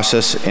the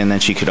process, and then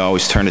she could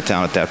always turn it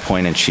down at that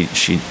point, and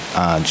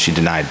she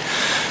denied.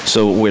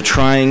 So we're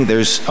trying.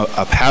 There's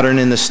a pattern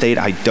in the state.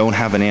 I don't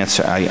have an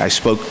answer. I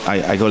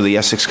go to the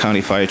Essex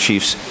County Fire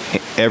Chiefs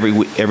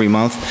every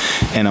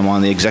month, and I'm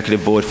on the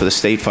executive board for the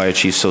State Fire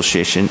Chiefs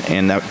Association,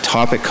 and that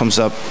topic comes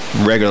up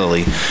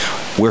regularly.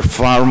 We're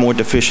far more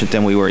deficient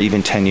than we were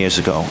even 10 years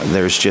ago.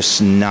 There's just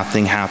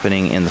nothing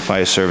happening in the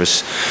fire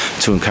service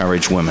to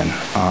encourage women.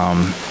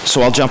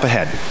 So I'll jump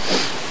ahead.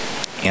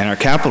 In our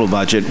capital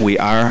budget, we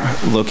are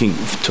looking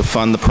to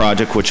fund the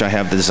project, which I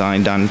have the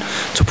design done,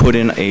 to put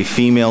in a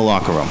female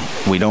locker room.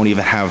 We don't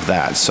even have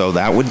that. So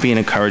that would be an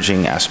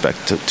encouraging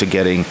aspect to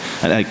getting,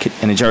 an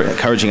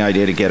encouraging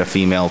idea to get a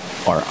female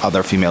or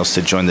other females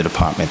to join the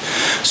department.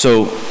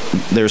 So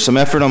there's some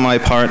effort on my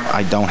part.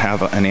 I don't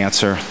have an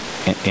answer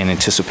in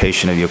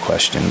anticipation of your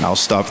question. I'll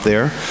stop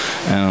there,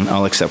 and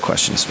I'll accept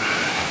questions.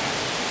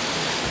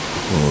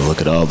 Look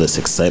at all this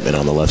excitement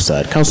on the left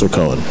side. Councilor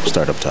Cohen,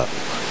 start up top.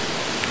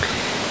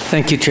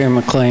 Thank you, Chair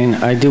McLean.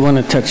 I do want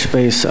to touch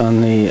base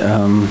on the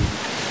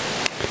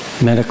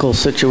medical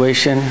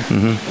situation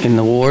in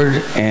the ward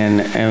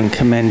and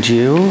commend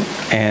you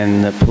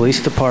and the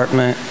police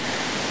department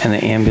and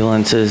the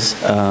ambulances.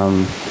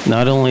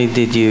 Not only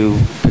did you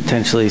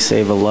potentially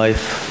save a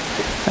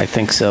life, I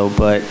think so,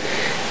 but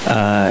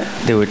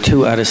there were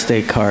 2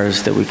 out-of-state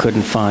cars that we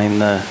couldn't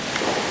find the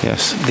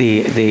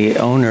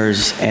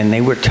owners, and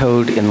they were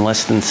towed in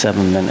less than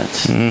 7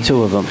 minutes,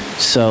 2 of them.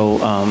 So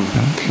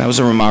that was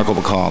a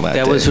remarkable call that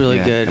day. Was really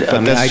good. But I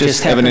mean, that's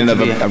just evident of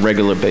a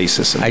regular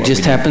basis. I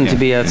just happened to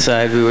be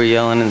outside. We were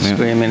yelling and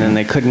screaming, and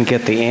they couldn't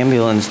get the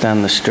ambulance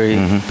down the street,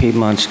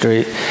 Piedmont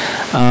Street.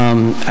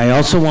 I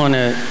also want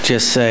to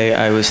just say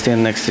I was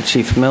standing next to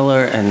Chief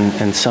Miller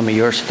and some of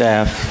your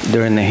staff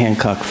during the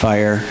Hancock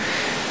fire.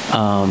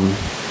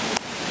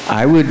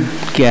 I would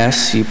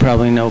guess, you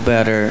probably know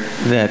better,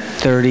 that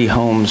 30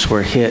 homes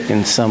were hit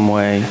in some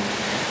way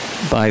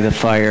by the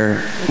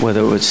fire, whether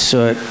it was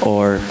soot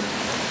or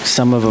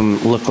some of them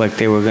looked like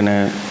they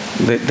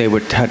were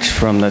touched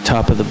from the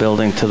top of the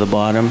building to the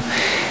bottom,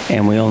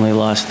 and we only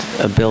lost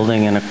a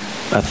building and a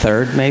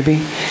third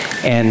maybe.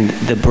 And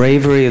the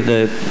bravery of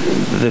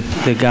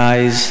the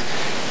guys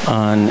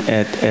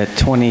at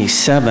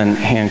 27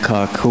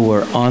 Hancock who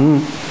were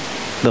on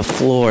the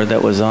floor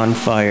that was on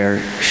fire,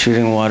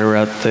 shooting water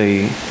out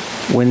the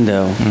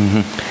window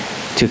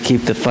to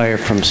keep the fire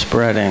from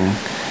spreading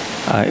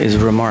is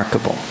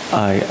remarkable.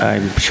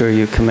 I'm sure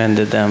you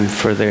commended them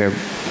for their,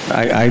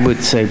 I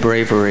would say,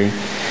 bravery.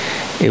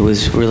 It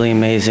was really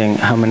amazing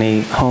how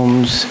many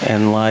homes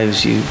and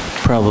lives you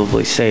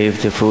probably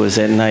saved. If it was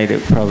at night,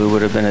 it probably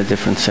would have been a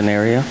different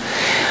scenario.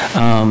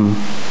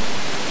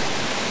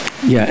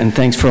 Yeah, and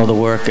thanks for all the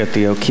work at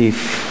the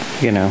O'Keefe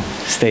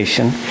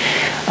station.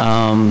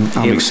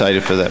 I'm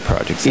excited for that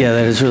project. Yeah,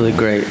 that is really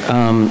great.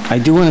 I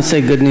do want to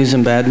say good news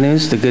and bad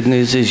news. The good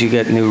news is you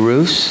get new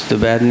roofs. The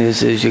bad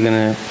news is you're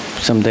going to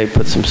someday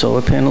put some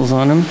solar panels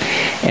on them.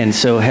 And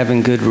so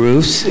having good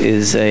roofs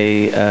is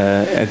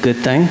a good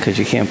thing, because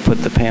you can't put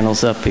the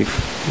panels up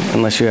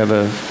unless you have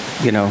a,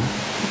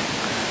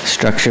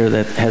 structure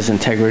that has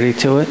integrity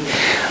to it.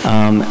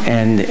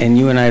 And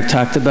you and I have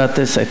talked about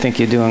this. I think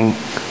you're doing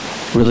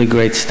really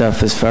great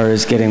stuff as far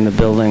as getting the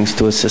buildings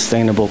to a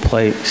sustainable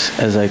place,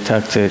 as I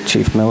talked to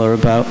Chief Miller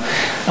about.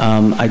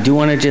 I do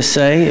want to just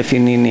say, if you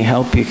need any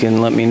help, you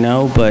can let me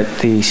know, but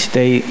the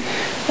state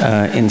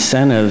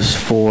incentives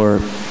for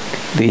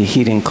the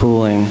heating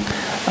cooling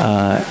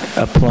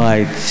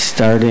applied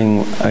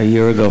starting a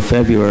year ago,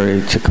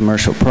 February, to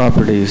commercial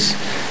properties,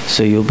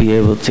 so you'll be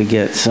able to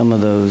get some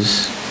of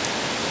those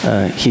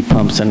heat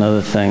pumps and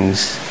other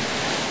things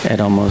at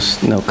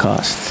almost no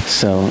cost.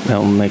 So that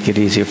will make it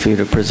easier for you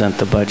to present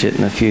the budget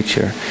in the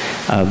future.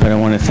 But I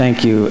want to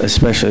thank you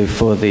especially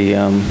for the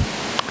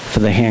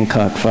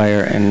Hancock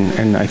fire,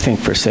 and I think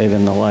for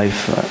saving the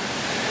life.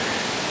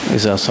 It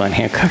was also on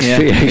Hancock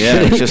Street.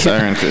 Yeah, it was just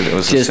ironically. It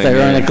was just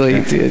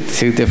ironically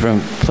two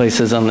different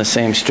places on the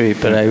same street.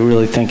 But I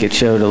really think it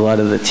showed a lot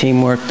of the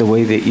teamwork, the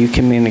way that you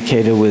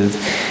communicated with,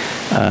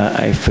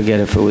 I forget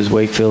if it was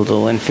Wakefield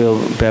or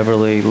Linfield,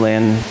 Beverly,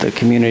 Lynn, the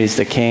communities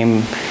that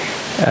came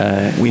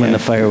when the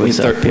fire was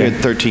up. We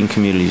had 13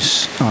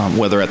 communities,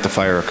 whether at the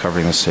fire or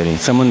covering the city.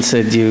 Someone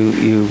said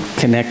you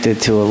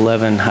connected to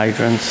 11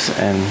 hydrants,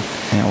 and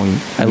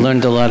I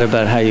learned a lot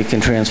about how you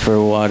can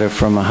transfer water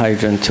from a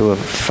hydrant to a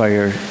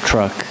fire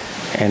truck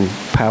and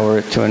power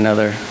it to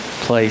another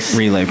place.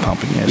 Relay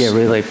pumping, yes. Yeah,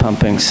 relay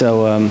pumping.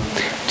 So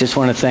just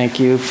want to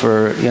thank you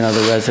for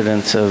the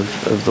residents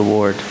of the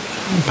ward.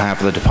 On behalf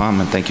of the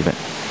department, thank you.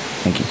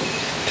 Thank you.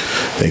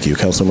 Thank you.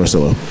 Councilor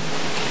Marcillo.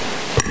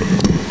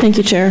 Thank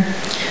you, Chair.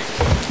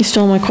 You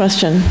stole my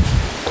question,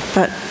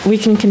 but we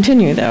can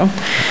continue, though.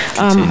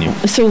 Continue.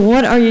 So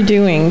what are you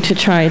doing to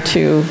try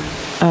to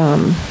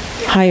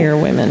hire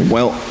women?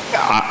 Well,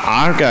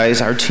 our guys,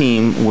 our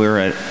team, we're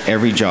at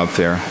every job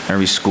fair,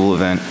 every school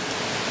event,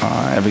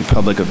 every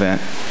public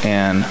event,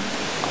 and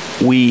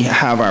we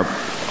have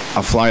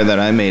a flyer that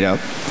I made up,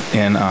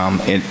 and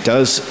it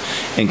does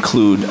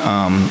include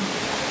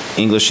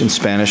English and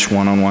Spanish,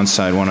 one on one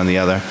side, one on the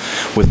other,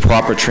 with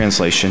proper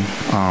translation.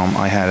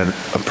 I had it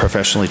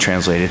professionally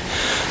translated,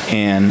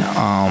 and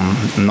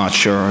I'm not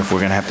sure if we're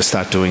going to have to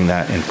start doing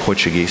that in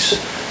Portuguese.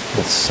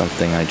 That's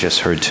something I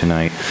just heard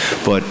tonight.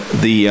 But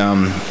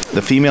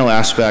the female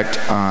aspect,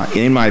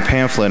 in my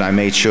pamphlet, I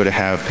made sure to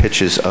have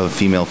pictures of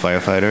female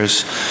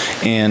firefighters.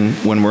 And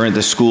when we're in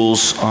the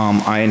schools,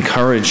 I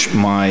encourage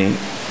my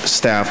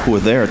staff who are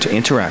there to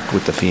interact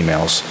with the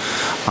females.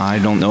 I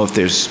don't know if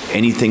there's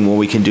anything more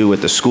we can do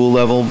at the school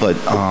level, but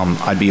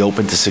I'd be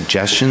open to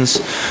suggestions.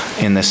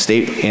 In the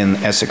state, in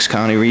Essex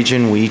County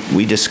region,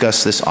 we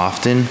discuss this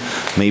often.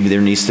 Maybe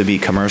there needs to be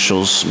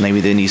commercials,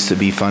 maybe there needs to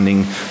be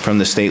funding from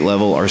the state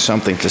level or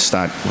something to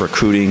start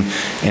recruiting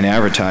and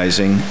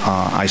advertising.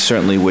 I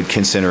certainly would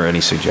consider any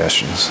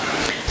suggestions.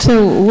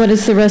 So what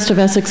does the rest of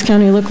Essex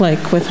County look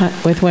like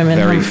with women?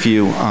 Very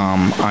few.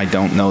 I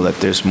don't know that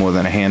there's more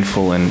than a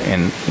handful,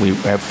 and we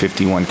have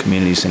 51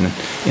 communities in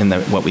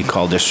what we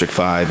call District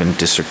 5 and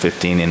District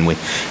 15, and we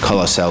call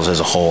ourselves as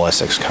a whole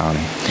Essex County.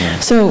 Yeah.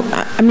 So,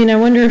 I mean, I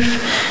wonder if,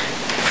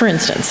 for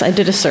instance, I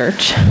did a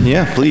search.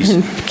 Yeah, please.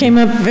 And came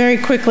up very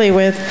quickly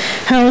with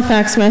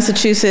Halifax,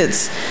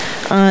 Massachusetts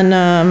on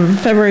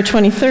February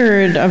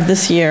 23rd of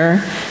this year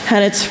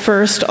had its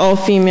first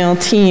all-female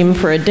team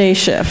for a day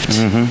shift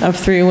of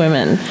 3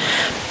 women.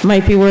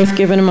 Might be worth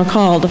giving them a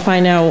call to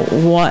find out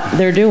what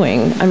they're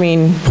doing. I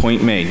mean,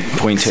 point made,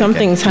 point taken.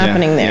 Something's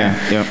happening there.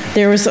 Yeah.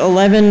 There was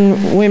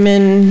 11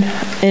 women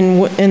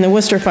in the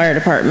Worcester Fire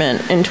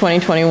Department in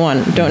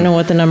 2021. Don't know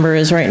what the number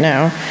is right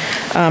now.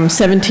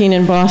 17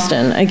 in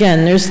Boston.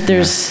 Again,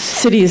 there's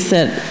cities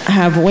that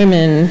have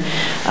women.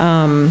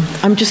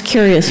 I'm just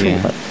curious.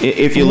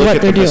 If you look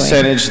at the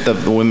percentage that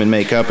the women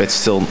make up, it's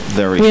still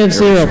very. We have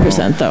 0%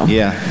 small. though.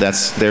 Yeah,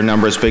 their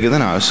number is bigger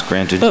than ours,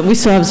 granted. But we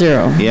still have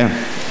 0.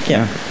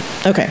 Yeah.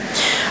 Okay.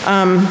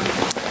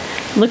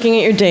 Looking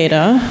at your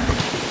data,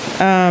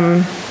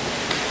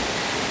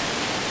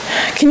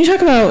 can you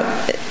talk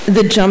about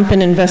the jump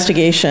in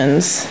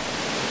investigations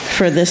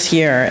for this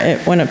year?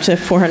 It went up to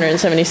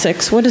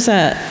 476. What does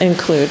that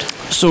include?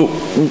 So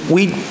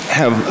we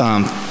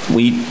have,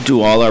 we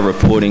do all our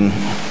reporting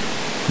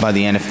by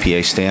the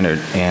NFPA standard,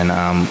 and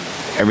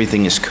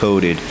everything is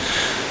coded.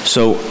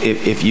 So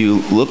if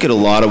you look at a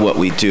lot of what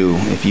we do,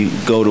 if you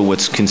go to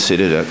what's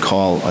considered a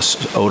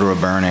odor of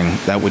burning,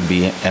 that would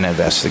be an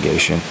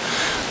investigation.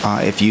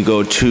 If you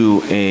go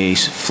to a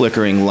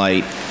flickering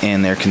light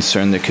and they're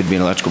concerned there could be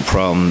an electrical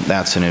problem,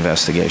 that's an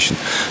investigation.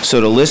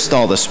 So to list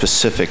all the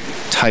specific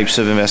types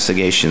of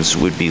investigations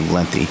would be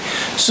lengthy.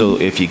 So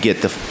if you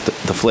get the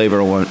flavor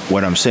of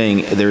what I'm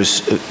saying,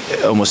 there's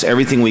almost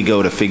everything we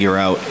go to figure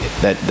out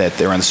that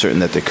they're uncertain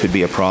that there could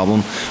be a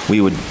problem, we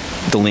would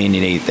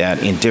delineate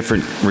that in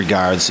different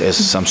regards as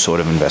some sort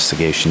of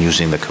investigation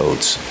using the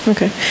codes.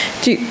 Okay.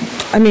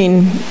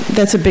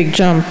 That's a big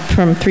jump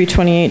from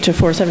 328 to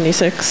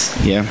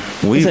 476. Yeah,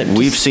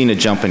 we've seen a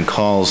jump in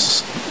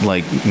calls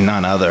like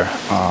none other.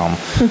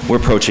 We're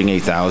approaching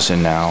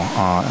 8,000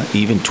 now.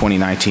 Even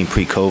 2019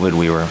 pre-COVID,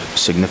 we were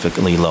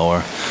significantly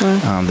lower.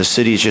 Wow. The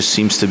city just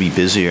seems to be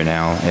busier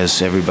now,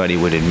 as everybody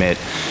would admit.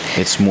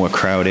 It's more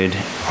crowded.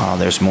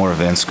 There's more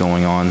events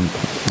going on,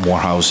 more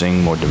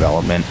housing, more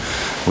development.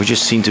 We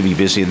just seem to be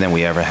busier than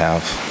we ever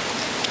have.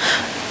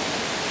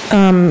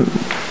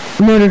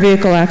 Motor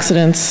vehicle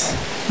accidents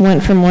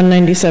went from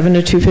 197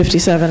 to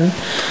 257.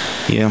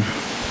 Yeah.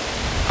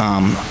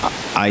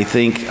 I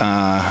think,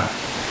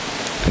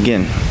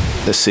 again,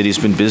 the city's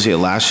been busier.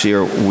 Last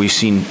year, we've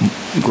seen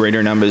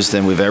greater numbers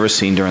than we've ever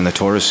seen during the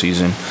tourist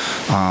season.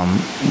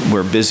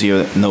 We're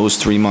busier in those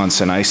 3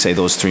 months, and I say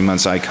those 3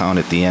 months I count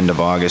at the end of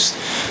August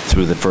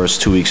through the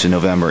first 2 weeks of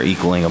November,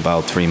 equaling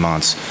about 3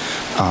 months.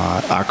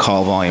 Our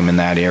call volume in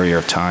that area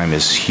of time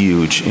is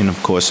huge. And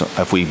of course,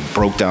 if we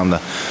broke down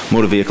the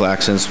motor vehicle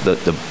accidents,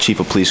 the chief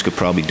of police could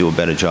probably do a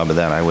better job of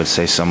that. I would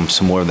say some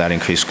more of that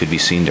increase could be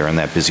seen during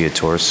that busier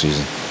tourist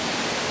season.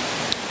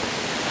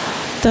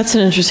 That's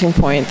an interesting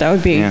point. That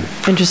would be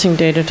interesting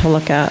data to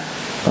look at.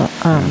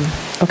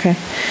 Okay.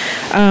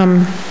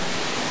 And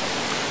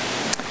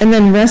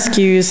then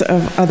rescues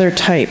of other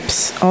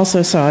types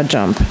also saw a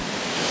jump.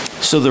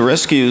 So the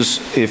rescues,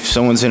 if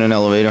someone's in an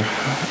elevator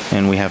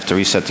and we have to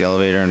reset the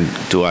elevator and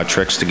do our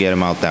tricks to get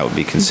them out, that would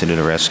be considered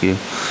a rescue.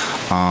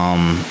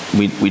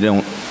 We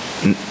don't,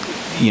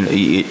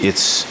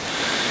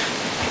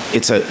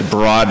 it's a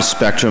broad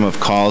spectrum of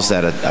calls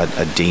that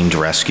are deemed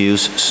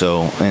rescues.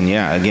 So, and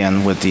yeah,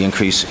 again, with the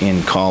increase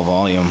in call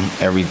volume,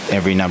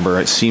 every number,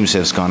 it seems,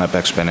 has gone up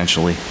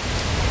exponentially.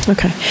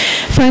 Okay.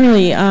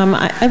 Finally,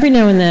 every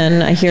now and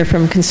then I hear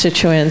from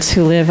constituents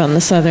who live on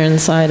the southern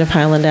side of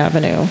Highland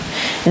Avenue,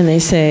 and they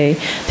say,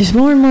 there's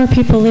more and more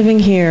people living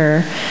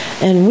here,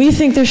 and we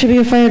think there should be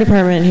a fire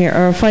department here,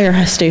 or a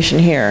fire station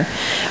here.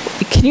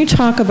 Can you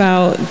talk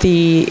about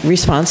the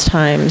response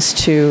times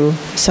to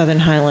Southern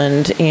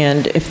Highland,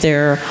 and if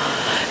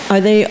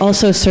are they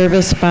also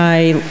serviced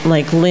by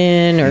like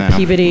Lynn or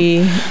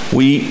Peabody?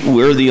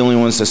 We're the only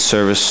ones that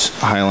service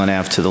Highland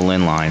Ave to the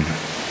Lynn line.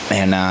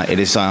 And it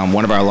is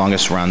one of our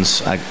longest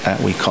runs.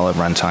 We call it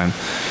runtime.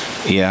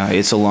 Yeah,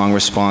 it's a long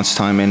response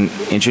time. And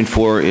Engine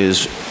 4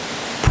 is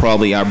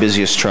probably our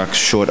busiest truck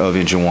short of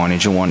Engine 1.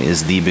 Engine 1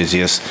 is the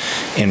busiest,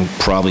 and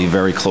probably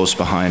very close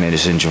behind it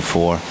is Engine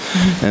 4.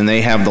 Mm-hmm. And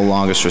they have the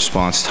longest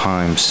response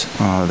times.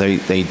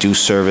 They do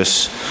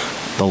service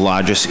the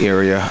largest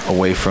area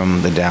away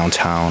from the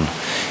downtown.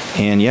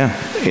 And yeah,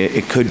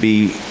 it could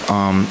be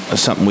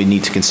something we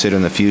need to consider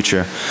in the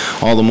future.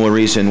 All the more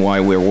reason why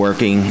we're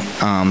working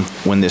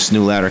when this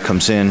new ladder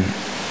comes in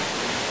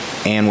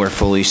and we're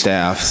fully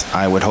staffed.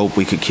 I would hope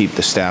we could keep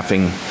the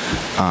staffing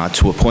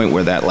to a point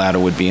where that ladder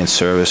would be in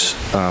service.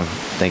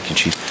 Thank you,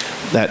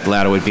 Chief. That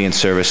ladder would be in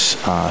service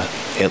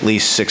at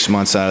least 6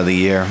 months out of the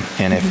year.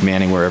 And if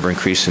manning were ever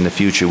increased in the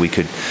future, we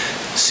could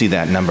see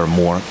that number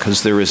more,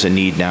 because there is a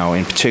need now,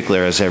 in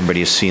particular, as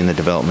everybody has seen, the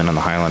development on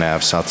the Highland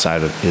Ave south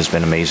side has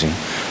been amazing.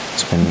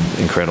 It's been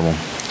incredible.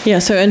 Yeah,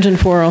 so Engine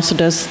 4 also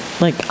does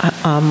like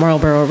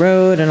Marlborough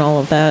Road and all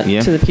of that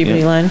to the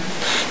Peabody line?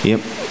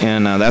 Yep,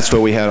 and that's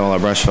where we had all our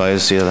brush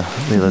fires the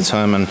other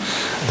time, and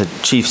the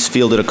chiefs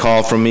fielded a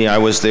call from me. I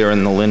was there,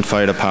 and the Lynn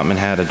Fire Department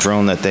had a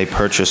drone that they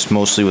purchased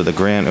mostly with a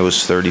grant. It was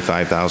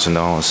 $35,000.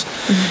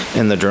 Mm-hmm.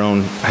 And the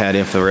drone had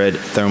infrared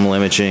thermal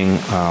imaging,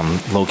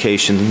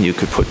 location. You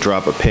could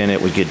drop a pin,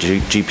 it would get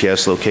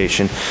GPS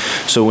location.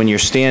 So when you're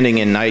standing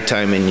in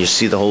nighttime and you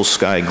see the whole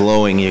sky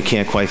glowing, you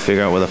can't quite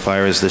figure out where the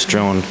fire is. This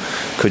drone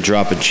could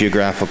drop a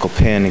geographical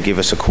pin and give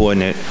us a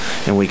coordinate,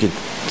 and we could,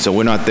 so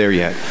we're not there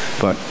yet,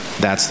 but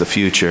that's the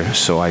future.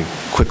 So I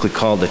quickly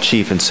called the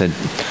chief and said,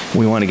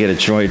 we want to get a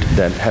droid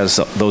that has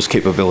those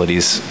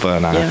capabilities,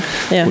 but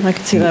yeah, I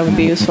could see that would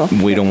be useful.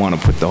 We don't want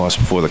to put the horse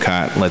before the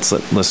cart.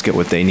 Let's get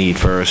what they need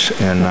first,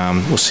 and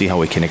we'll see how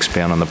we can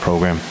expand on the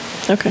program.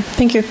 Okay,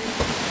 thank you.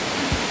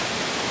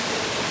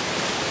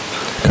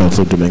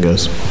 Councilor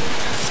Dominguez.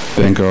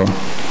 Thank you,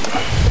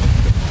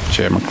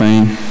 Chair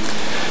McLean.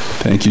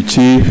 Thank you,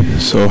 Chief.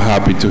 So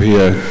happy to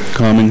hear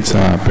comments.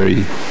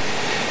 Very,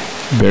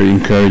 very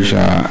encouraged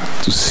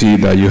to see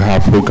that you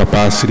have full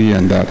capacity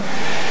and that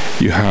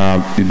you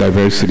have the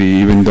diversity,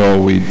 even though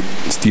we're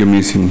still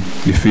missing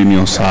the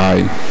female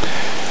side.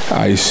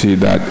 I see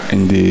that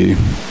in the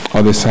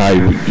other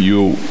side,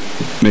 you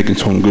making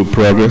some good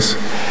progress.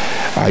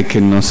 I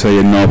cannot say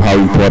enough how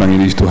important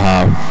it is to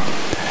have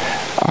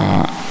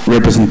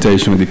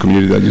representation of the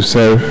community that you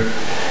serve,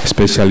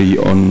 especially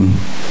on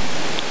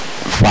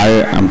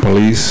fire and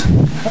police.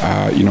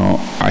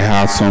 I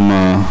had some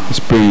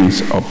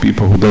experience of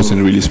people who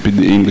doesn't really speak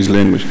the English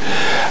language,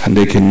 and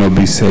they cannot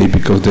be safe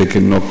because they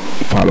cannot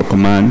follow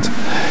command.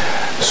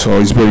 So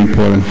it's very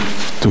important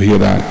to hear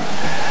that.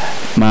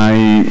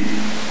 My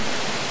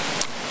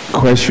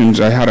questions.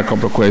 I had a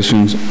couple of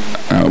questions.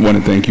 I want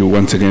to thank you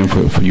once again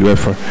for your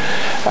effort.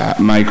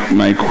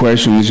 My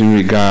question is in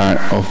regard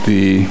of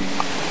the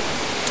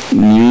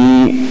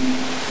new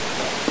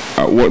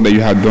work that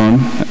you have done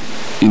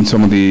in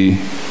some of the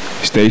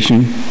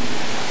station.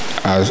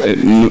 As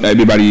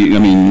everybody, I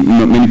mean,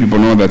 many people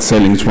know that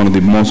Salem is one of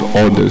the most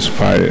oldest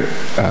fire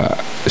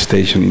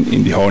station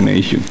in the whole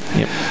nation.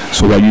 Yep.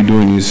 So what you're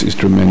doing is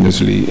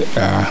tremendously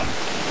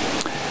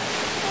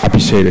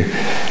appreciated.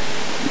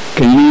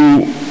 Can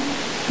you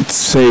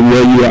say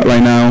where you are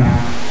right now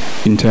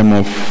in terms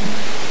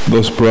of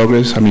those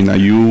progress? I mean, I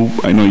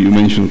know you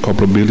mentioned a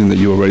couple of buildings that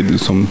you already did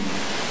some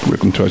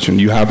reconstruction.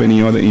 Do you have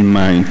any other in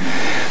mind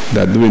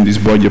that during this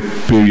budget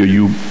period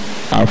you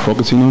are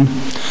focusing on?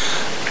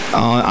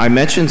 I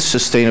mentioned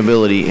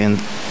sustainability, and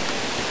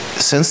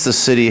since the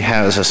city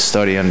has a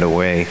study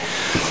underway,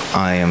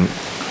 I am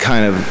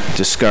kind of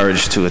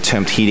discouraged to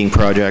attempt heating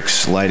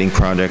projects, lighting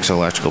projects,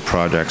 electrical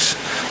projects,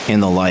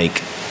 and the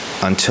like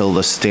until the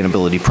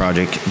sustainability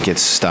project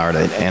gets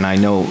started. And I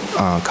know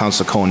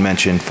Councilor Cohen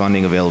mentioned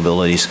funding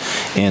availabilities,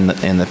 and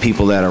the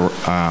people that are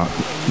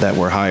that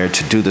were hired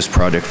to do this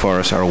project for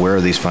us are aware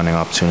of these funding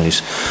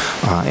opportunities,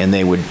 and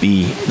they would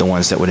be the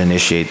ones that would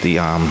initiate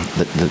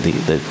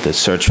the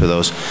search for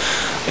those.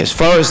 As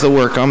far as the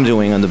work I'm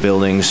doing on the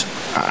buildings,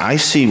 I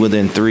see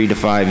within 3 to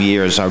 5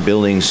 years our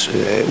buildings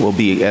will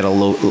be at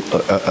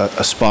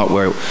a spot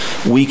where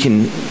we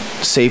can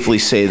safely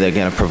say they're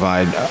going to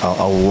provide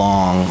a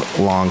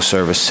long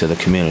service to the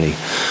community.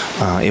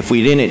 If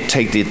we didn't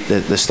take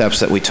the steps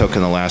that we took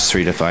in the last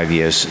 3 to 5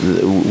 years,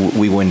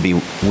 we wouldn't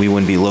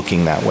be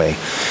looking that way.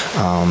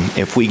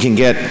 If we can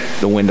get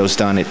the windows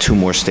done at 2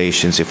 more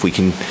stations, if we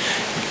can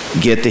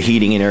get the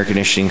heating and air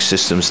conditioning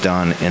systems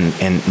done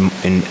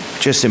and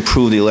just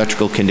improve the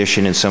electrical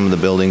condition in some of the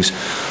buildings,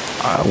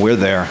 we're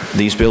there.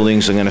 These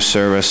buildings are going to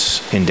serve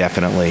us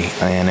indefinitely,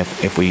 and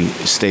if we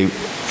stay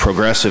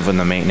progressive in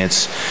the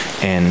maintenance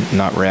and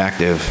not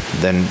reactive,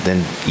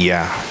 then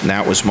yeah,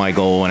 that was my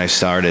goal when I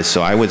started.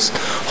 So I would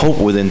hope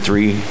within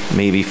 3,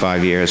 maybe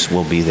 5 years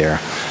we'll be there,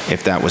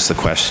 if that was the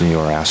question you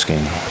were asking.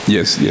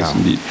 Yes,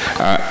 indeed.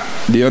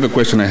 The other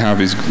question I have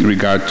is in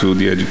regard to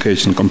the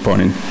education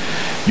component.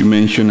 You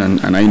mentioned,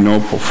 and I know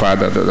for a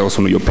fact that was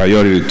one of your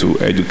priority to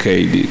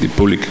educate the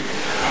public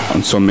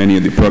on so many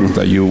of the programs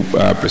that you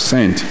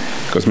present,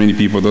 because many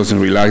people doesn't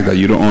realize that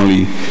you don't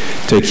only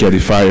take care of the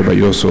fire, but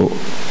you also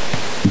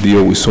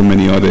deal with so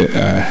many other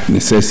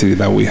necessities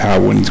that we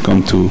have when it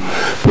comes to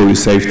public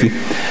safety.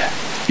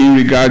 In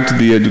regard to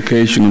the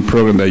educational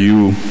program that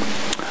you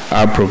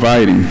are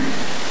providing,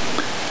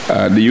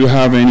 do you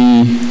have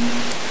any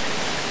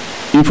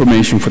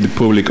information for the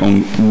public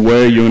on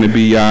where you're going to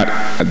be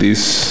at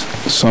this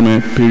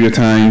summer period of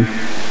time?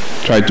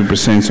 Try to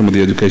present some of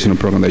the educational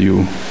program that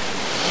you...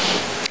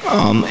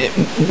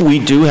 We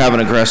do have an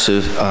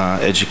aggressive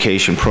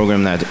education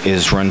program that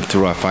is run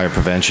through our fire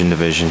prevention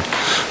division.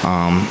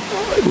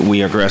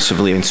 We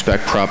aggressively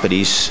inspect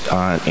properties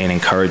and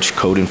encourage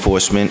code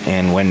enforcement,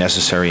 and when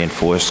necessary,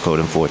 enforce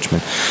code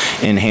enforcement.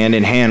 And hand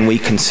in hand, we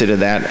consider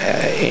that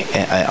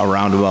a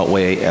roundabout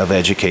way of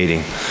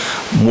educating.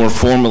 More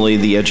formally,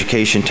 the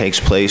education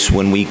takes place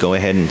when we go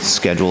ahead and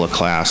schedule a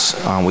class.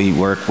 We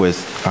work with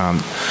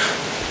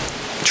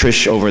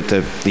Trish over at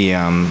the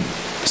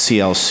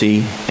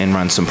CLC and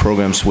run some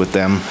programs with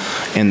them,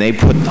 and they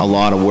put a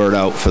lot of word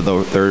out for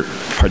their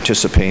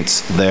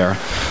participants there.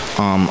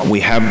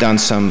 We have done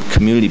some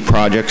community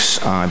projects,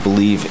 I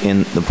believe,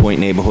 in the Point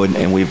neighborhood,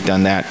 and we've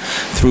done that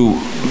through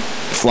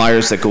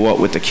flyers that go out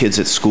with the kids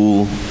at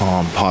school.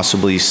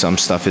 Possibly some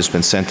stuff has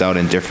been sent out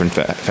in different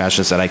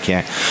fashions that I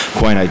can't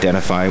quite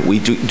identify. We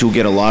do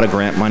get a lot of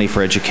grant money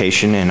for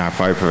education, and our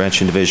fire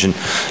prevention division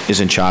is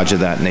in charge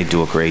of that, and they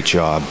do a great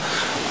job.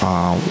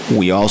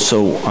 We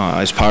also,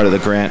 as part of the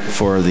grant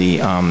for the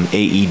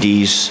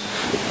AEDs,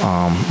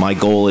 my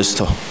goal is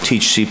to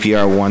teach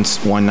CPR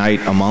one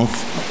night a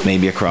month,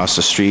 maybe across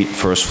the street,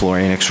 first floor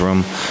annex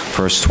room,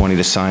 first 20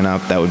 to sign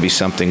up. That would be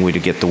something we to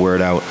get the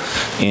word out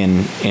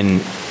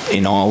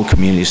in all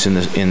communities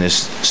in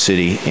this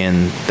city,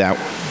 and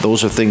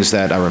those are things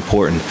that are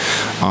important.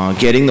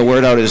 Getting the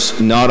word out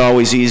is not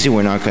always easy.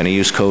 We're not going to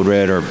use Code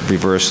Red or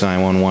reverse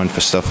 911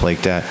 for stuff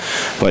like that.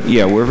 But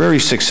yeah, we're very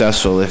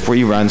successful. If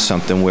we run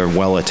something, we're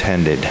well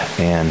attended.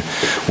 And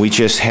we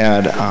just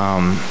had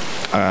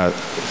a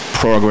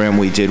program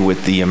we did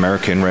with the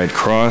American Red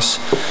Cross,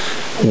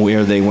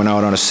 where they went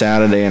out on a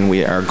Saturday, and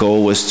our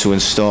goal was to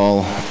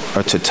install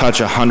or to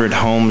touch 100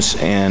 homes,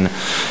 and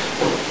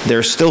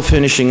they're still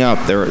finishing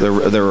up.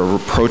 They're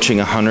approaching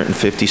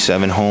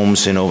 157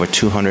 homes, and over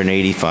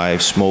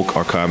 285 smoke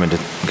or carbon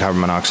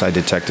monoxide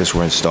detectors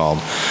were installed.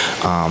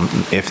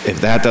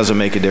 If that doesn't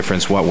make a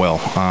difference, what will?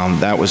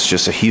 That was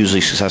just a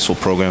hugely successful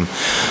program,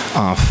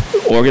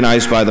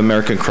 organized by the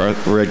American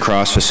Red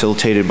Cross,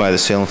 facilitated by the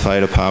Salem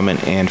Fire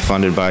Department, and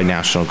funded by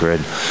National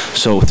Grid.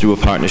 So through a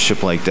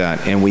partnership like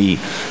that, and we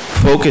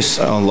focus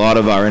a lot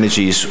of our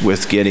energies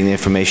with getting the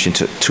information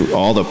to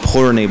all the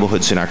poorer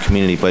neighborhoods in our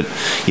community. But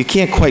you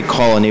can't quite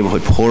call a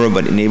neighborhood poorer,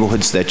 but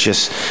neighborhoods that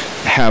just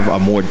have a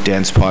more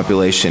dense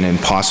population and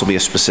possibly a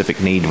specific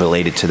need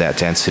related to that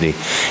density.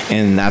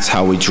 And that's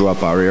how we drew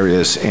up our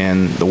areas.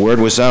 And the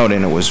word was out,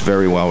 and it was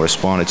very well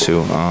responded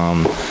to,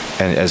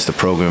 as the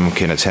program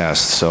can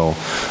attest. So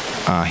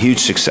huge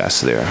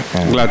success there.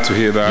 And glad to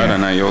hear that. Yeah.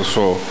 And I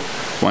also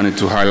wanted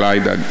to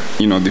highlight that,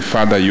 the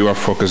fact that you are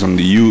focused on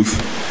the youth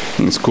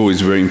in school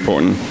is very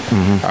important.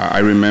 I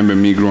remember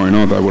me growing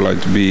up, I would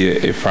like to be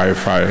a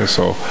firefighter.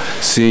 So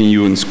seeing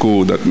you in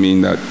school, that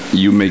means that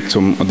you make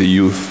some of the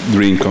youth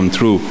dream come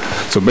true.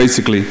 So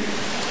basically,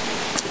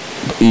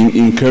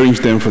 encourage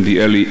them from the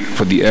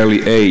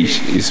early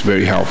age is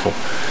very helpful.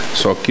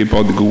 So keep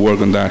all the good work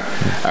on that.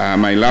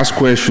 My last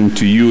question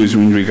to you is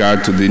in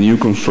regard to the new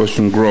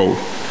construction growth.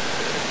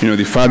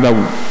 The fact that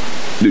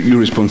your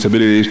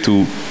responsibility is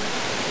to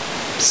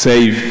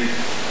save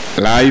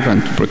life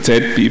and to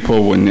protect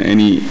people when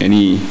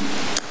any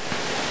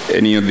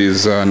of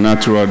these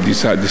natural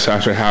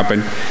disaster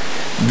happen.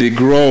 The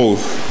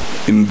growth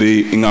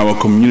in our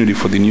community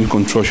for the new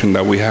construction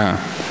that we have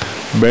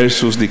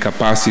versus the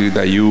capacity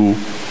that you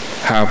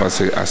have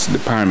as a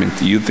department.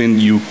 Do you think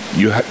you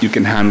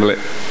can handle it?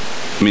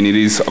 I mean, it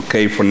is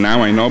okay for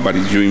now, I know, but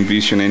do you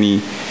envision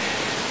any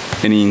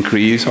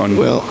increase on?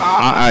 Well,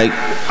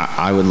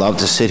 I would love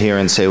to sit here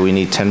and say we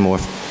need 10 more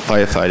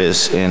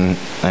firefighters, and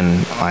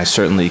I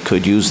certainly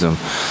could use them.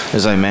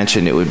 As I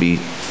mentioned, it would be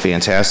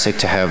fantastic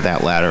to have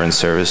that ladder in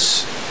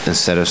service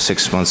instead of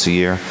 6 months a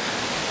year,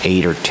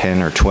 8 or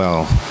 10 or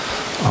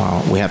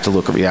 12. We have to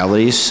look at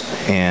realities,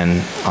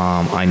 and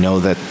I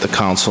know that the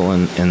council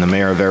and the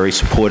mayor are very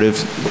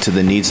supportive to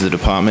the needs of the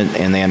department,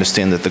 and they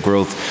understand that the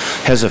growth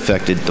has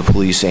affected the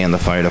police and the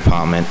fire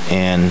department.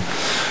 And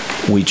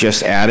we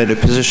just added a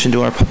position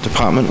to our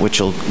department, which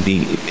will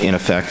be in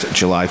effect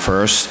July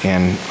 1st,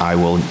 and I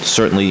will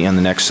certainly in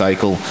the next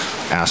cycle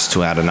ask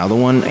to add another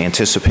one,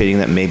 anticipating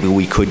that maybe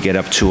we could get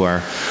up to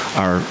our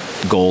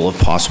goal of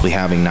possibly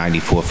having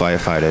 94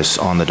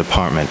 firefighters on the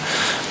department.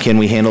 Can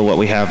we handle what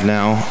we have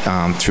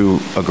now? Through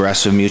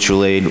aggressive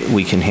mutual aid,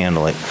 we can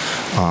handle it.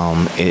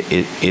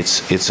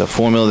 It's a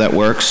formula that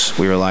works.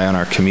 We rely on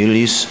our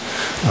communities.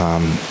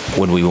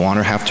 Would we want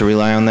to have to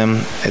rely on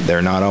them?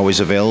 They're not always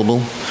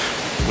available.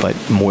 But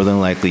more than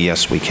likely,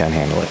 yes, we can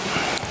handle it.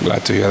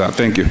 Glad to hear that.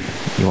 Thank you.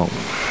 You're welcome.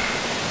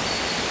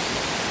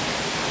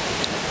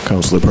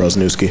 Councilor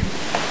Prosnewski.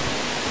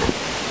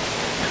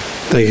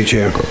 Thank you,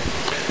 Chair.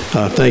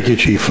 Thank you,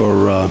 Chief,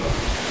 for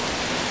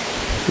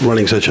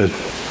running such a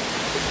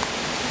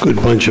good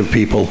bunch of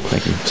people,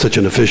 such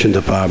an efficient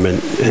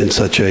department, and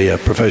such a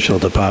professional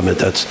department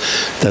that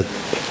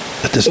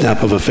at the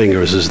snap of a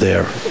finger is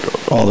there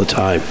all the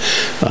time.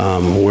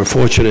 We're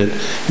fortunate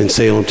in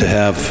Salem to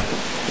have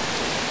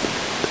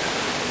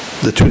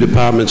the two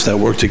departments that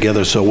work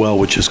together so well,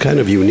 which is kind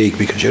of unique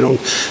because you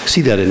don't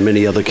see that in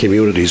many other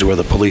communities where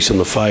the police and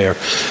the fire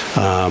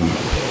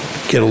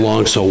get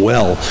along so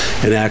well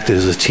and act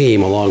as a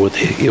team along with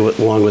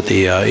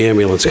the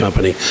ambulance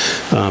company.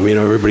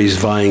 Everybody's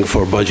vying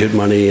for budget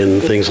money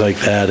and things like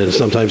that, and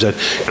sometimes that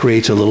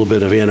creates a little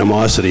bit of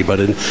animosity. But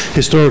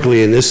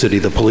historically in this city,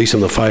 the police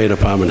and the fire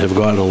department have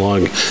gotten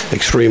along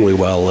extremely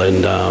well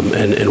and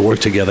work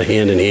together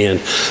hand in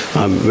hand.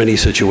 Many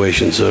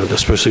situations,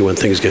 especially when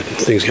things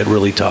get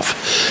really tough.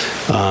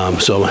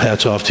 So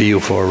hats off to you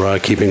for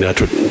keeping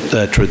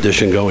that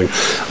tradition going.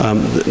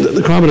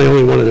 The comment I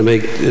only wanted to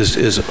make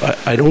is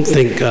I don't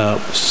think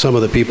some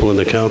of the people in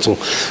the council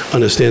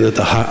understand that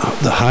the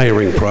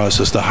hiring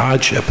process, the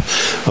hardship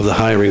of the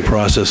hiring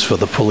process for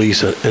the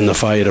police and the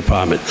fire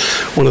department.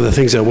 One of the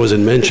things that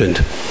wasn't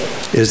mentioned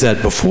is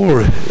that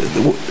before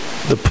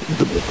the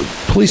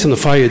police and the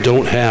fire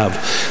don't have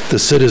the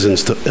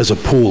citizens as a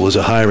pool, as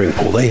a hiring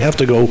pool. They have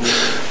to go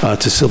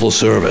to civil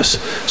service.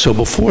 So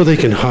before they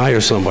can hire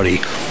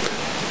somebody,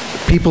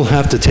 people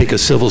have to take a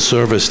civil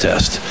service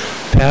test,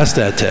 pass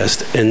that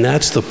test, and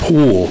that's the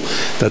pool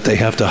that they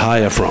have to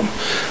hire from.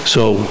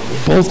 So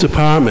both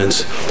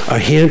departments are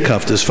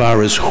handcuffed as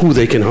far as who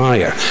they can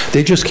hire.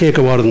 They just can't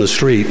go out on the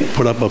street and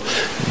put up a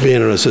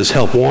banner that says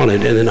help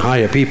wanted and then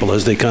hire people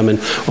as they come in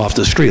off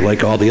the street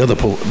like all the other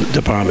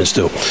departments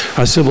do.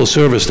 Our civil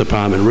service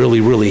department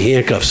really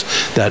handcuffs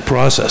that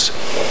process.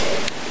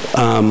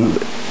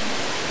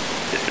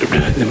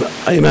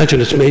 I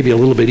imagine it's maybe a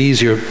little bit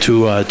easier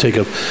to take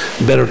a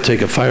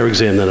fire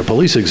exam than a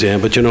police exam,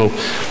 but you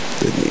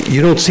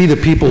don't see the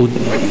people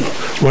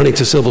running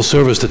to civil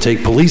service to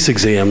take police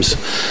exams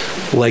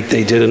like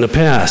they did in the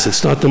past.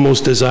 It's not the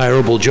most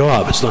desirable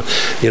job. It's not,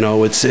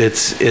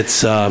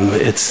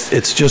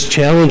 it's just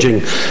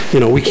challenging.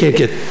 We can't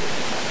get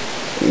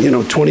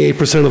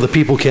 28% of the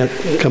people can't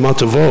come out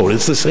to vote.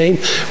 It's the same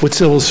with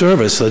civil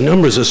service. The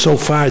numbers are so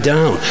far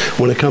down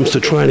when it comes to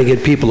trying to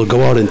get people to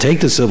go out and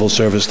take the civil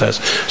service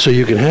test so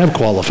you can have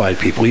qualified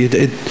people.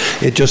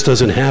 It just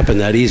doesn't happen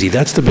that easy.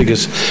 That's the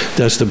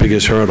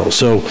biggest hurdle.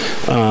 So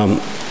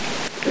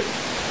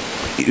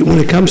when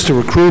it comes to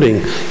recruiting,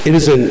 it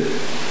isn't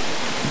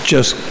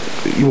just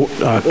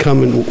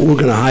come and we're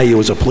going to hire you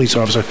as a police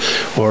officer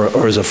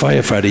or as a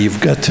firefighter,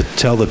 you've got to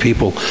tell the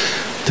people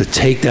to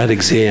take that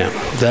exam.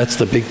 That's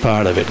the big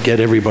part of it. Get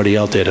everybody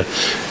out there to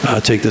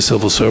take the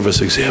civil service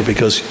exam,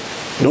 because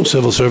no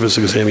civil service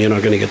exam, you're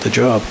not going to get the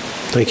job.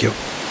 Thank you.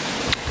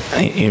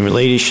 In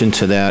relation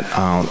to that,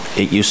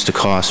 it used to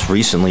cost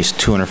recently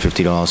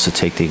 $250 to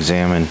take the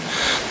exam, and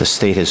the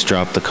state has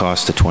dropped the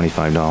cost to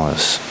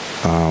 $25.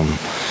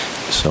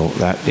 So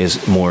that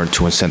is more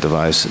to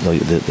incentivize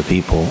the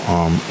people.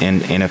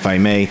 And if I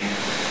may,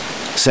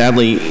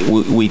 sadly,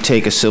 we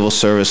take a civil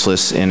service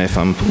list, and if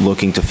I'm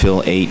looking to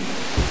fill eight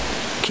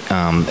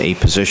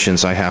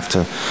positions, I have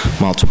to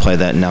multiply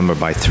that number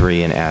by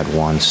 3 and add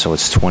 1, so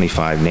it's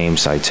 25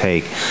 names I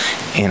take,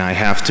 and I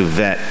have to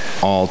vet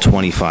all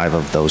 25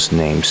 of those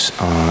names,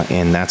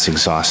 and that's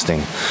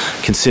exhausting,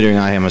 considering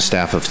I am a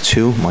staff of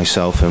 2,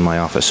 myself and my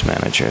office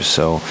manager,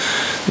 so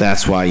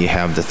that's why you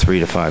have the 3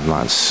 to 5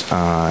 months,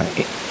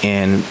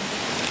 and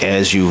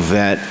as you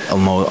vet,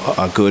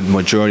 a good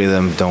majority of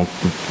them don't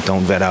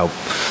vet out.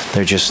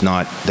 They're just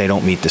not, they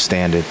don't meet the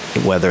standard,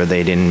 whether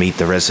they didn't meet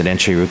the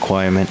residency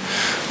requirement,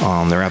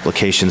 their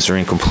applications are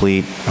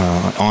incomplete,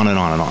 on and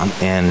on and on.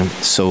 And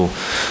so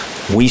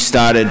we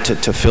started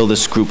to fill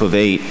this group of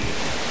 8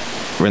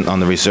 on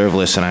the reserve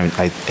list, and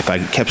if I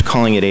kept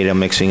calling it 8, I'm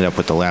mixing it up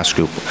with the last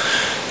group.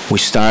 We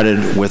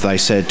started with, I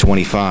said,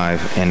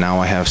 25, and now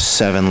I have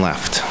 7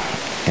 left.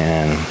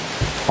 And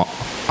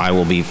I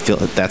will be,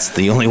 that's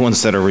the only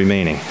ones that are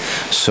remaining.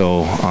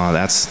 So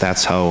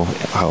that's how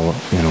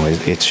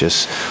it's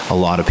just a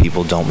lot of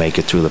people don't make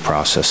it through the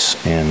process,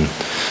 and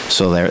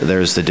so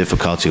there's the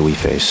difficulty we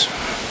face.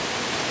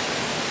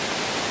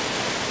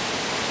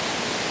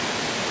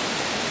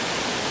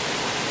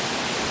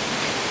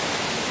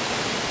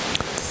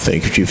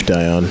 Thank you, Chief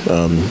Dion.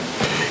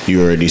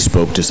 You already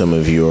spoke to some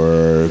of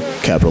your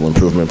capital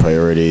improvement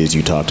priorities.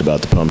 You talked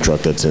about the pump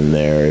truck that's in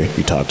there.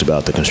 You talked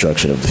about the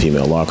construction of the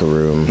female locker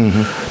room.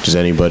 Mm-hmm. Does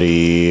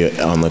anybody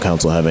on the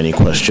council have any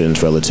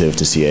questions relative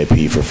to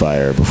CIP for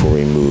fire before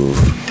we move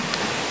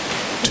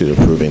to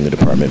approving the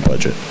department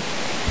budget?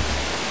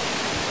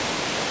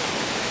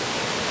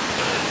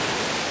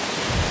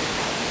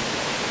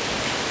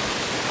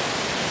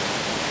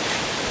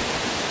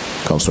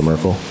 Councilor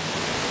Merkel.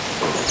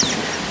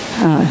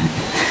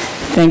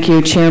 Thank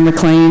you, Chair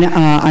McLean.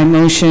 I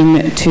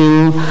motion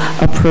to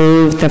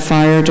approve the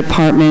fire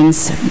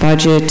department's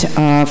budget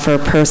for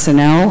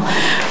personnel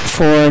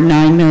for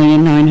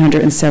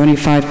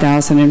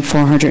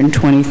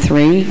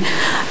 $9,975,423,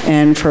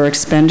 and for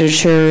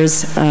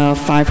expenditures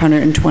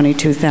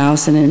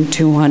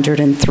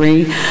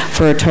 $522,203,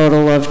 for a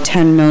total of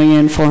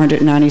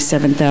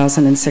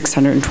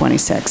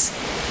 $10,497,626.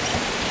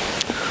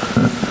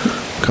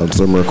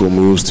 Councilor Merkel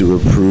moves to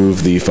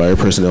approve the fire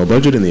personnel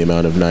budget in the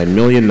amount of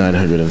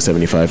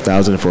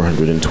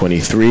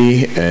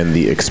 $9,975,423 and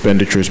the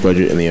expenditures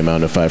budget in the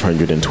amount of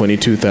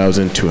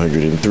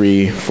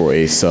 $522,203 for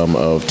a sum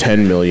of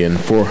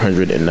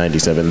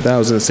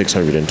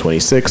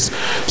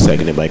 $10,497,626,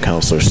 seconded by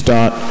Councilor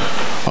Stott.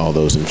 All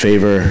those in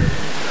favor?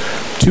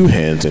 2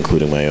 hands,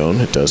 including my own.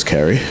 It does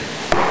carry.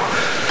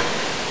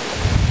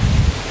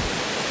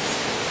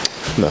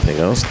 Nothing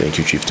else. Thank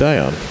you, Chief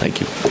Dion.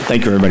 Thank you.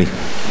 Thank you, everybody.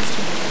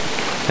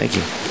 Thank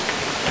you.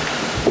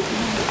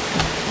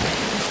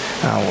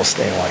 We'll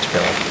stay and watch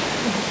Billy.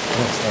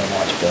 We'll stay and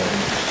watch Billy.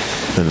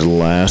 And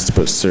last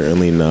but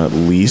certainly not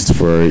least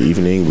for our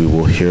evening, we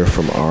will hear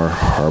from our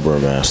harbor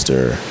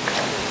master.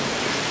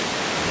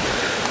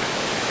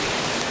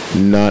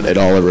 Not at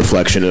all a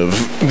reflection of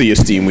the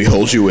esteem we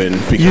hold you in.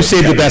 You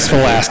saved the best for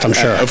last, I'm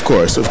sure. Of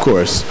course, of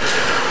course.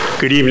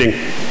 Good evening.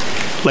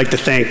 I'd like to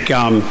thank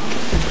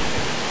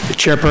the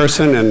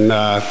chairperson and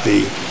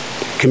the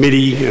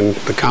committee and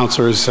the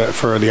councilors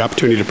for the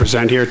opportunity to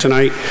present here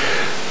tonight.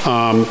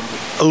 A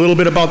little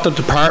bit about the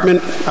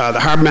department. The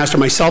harbor master,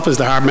 myself as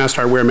the harbor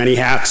master, I wear many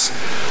hats.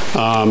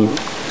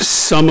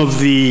 Some of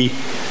the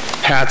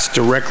hats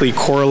directly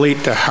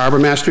correlate to harbor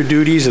master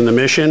duties and the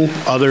mission.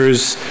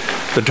 Others,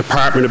 the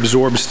department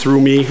absorbs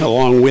through me,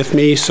 along with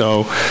me.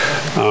 So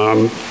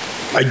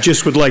I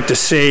just would like to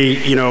say,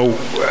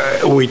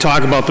 when we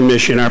talk about the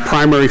mission, our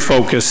primary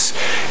focus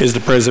is the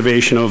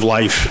preservation of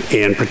life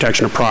and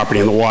protection of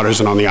property in the waters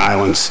and on the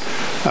islands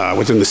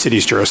within the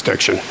city's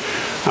jurisdiction.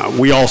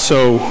 We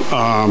also,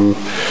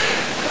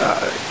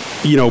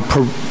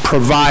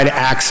 provide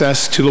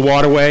access to the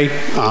waterway.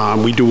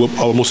 We do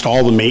almost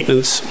all the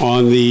maintenance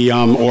on the,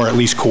 or at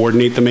least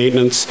coordinate the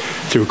maintenance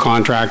through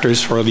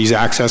contractors for these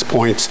access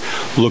points,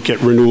 look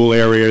at renewal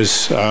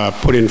areas,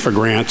 put in for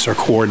grants, or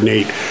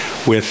coordinate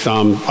with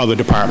other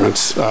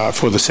departments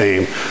for the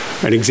same.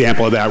 An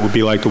example of that would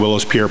be like the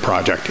Willows Pier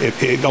project.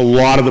 A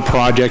lot of the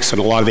projects and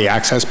a lot of the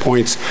access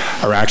points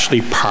are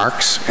actually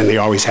parks, and they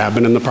always have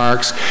been in the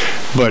parks,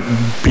 but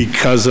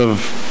because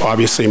of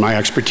obviously my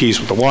expertise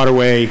with the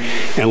waterway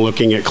and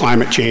looking at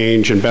climate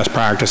change and best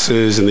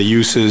practices and the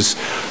uses,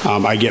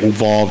 I get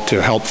involved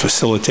to help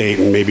facilitate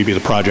and maybe be the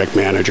project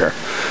manager.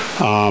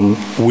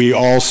 We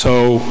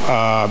also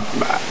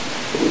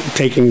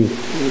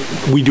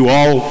we do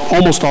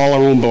almost all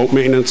our own boat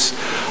maintenance,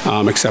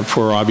 except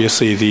for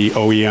obviously the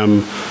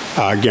OEM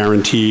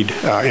guaranteed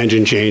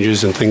engine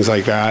changes and things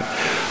like that.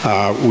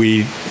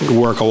 We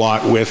work a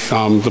lot with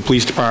the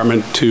police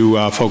department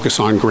to focus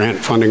on grant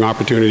funding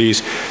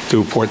opportunities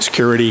through port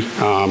security.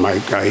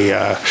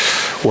 I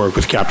work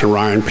with Captain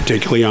Ryan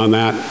particularly on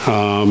that.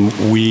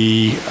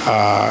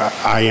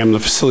 I am the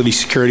facility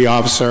security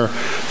officer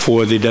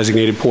for the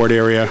designated port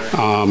area,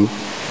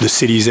 the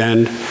city's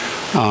end.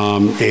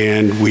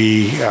 And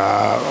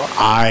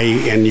I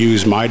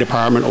use my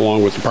department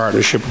along with the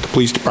partnership with the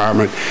police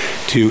department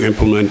to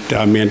implement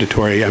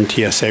mandatory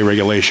MTSA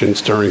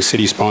regulations during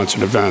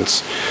city-sponsored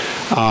events.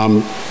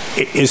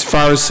 As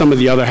far as some of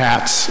the other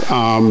hats,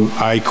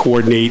 I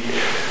coordinate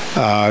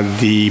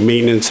the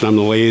maintenance, and I'm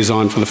the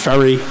liaison for the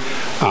ferry.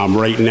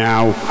 Right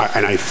now,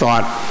 and I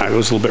thought I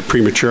was a little bit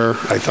premature.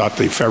 I thought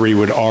the ferry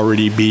would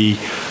already be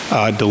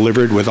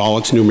delivered with all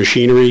its new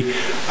machinery.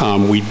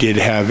 We did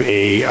have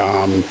a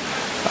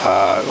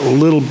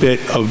little bit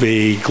of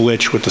a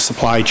glitch with the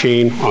supply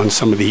chain on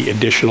some of the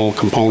additional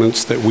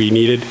components that we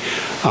needed.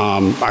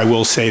 I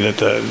will say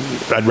that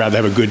I'd rather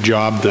have a good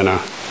job than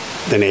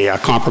a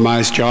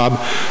compromised job.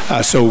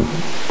 So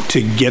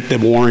to get the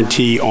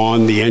warranty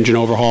on the engine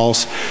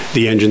overhauls,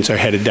 the engines are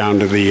headed down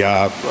to the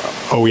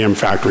OEM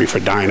factory for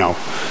dyno.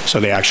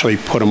 So they actually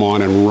put them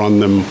on and run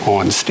them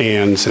on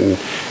stands and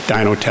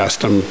dyno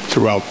test them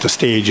throughout the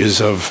stages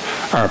of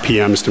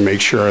RPMs to make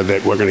sure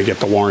that we're going to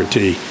get the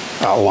warranty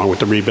along with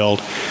the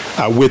rebuild.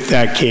 With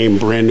that came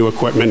brand new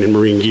equipment and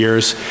marine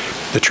gears.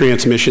 The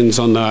transmissions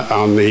on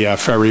the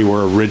ferry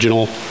were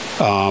original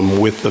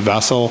with the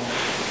vessel,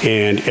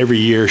 and every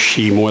year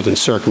she more than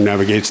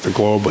circumnavigates the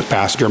globe with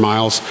passenger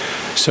miles,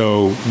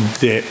 so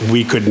that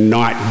we could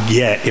not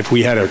get, if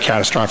we had a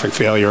catastrophic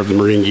failure of the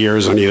marine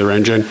gears on either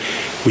engine,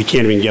 we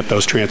can't even get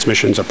those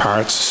transmissions or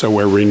parts. So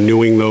we're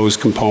renewing those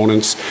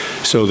components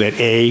so that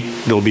A,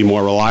 they'll be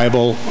more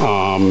reliable,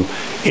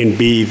 and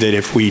B, that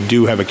if we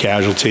do have a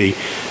casualty,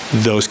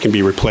 those can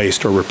be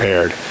replaced or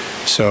repaired.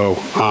 So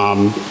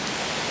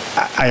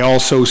I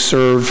also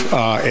serve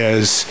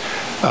as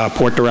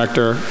port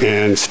director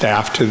and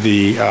staff to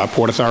the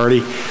Port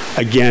Authority.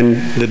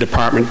 Again, the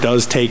department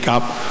does take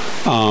up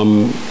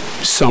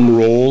some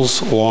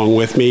roles along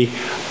with me,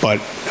 but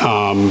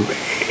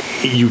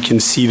you can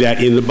see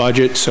that in the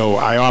budget. So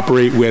I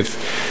operate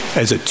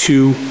as a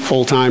 2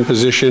 full-time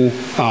position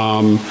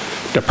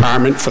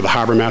department for the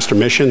Harbor Master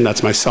mission.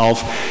 That's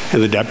myself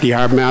and the Deputy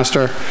Harbor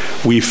Master.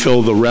 We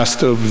fill the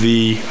rest of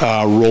the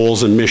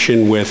roles and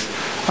mission with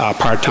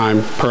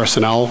part-time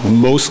personnel,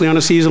 mostly on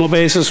a seasonal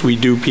basis. We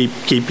do keep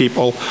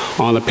people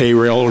on the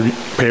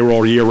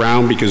payroll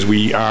year-round because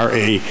we are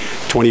a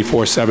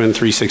 24/7,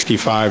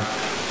 365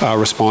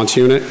 response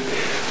unit.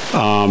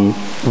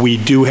 We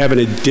do have an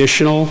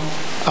additional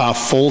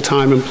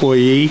full-time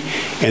employee,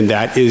 and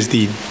that is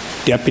the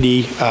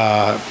Deputy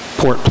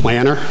Port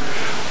Planner.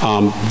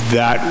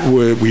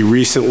 We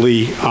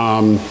recently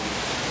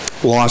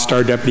lost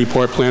our Deputy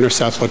Port Planner,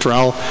 Seth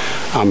Luttrell,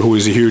 who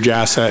is a huge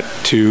asset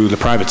to the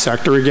private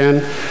sector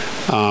again.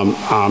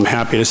 I'm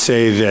happy to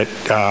say that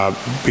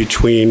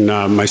between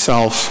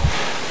myself,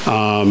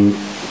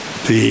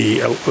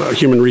 the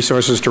Human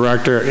Resources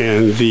Director,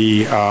 and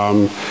the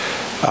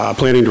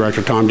Planning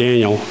Director, Tom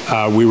Daniel,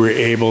 we were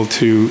able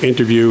to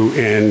interview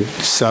and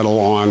settle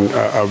on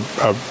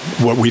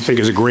what we think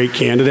is a great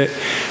candidate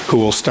who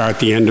will start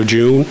the end of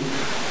June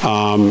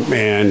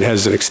and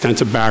has an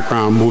extensive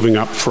background moving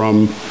up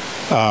from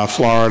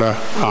Florida,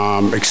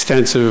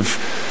 extensive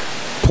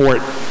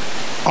port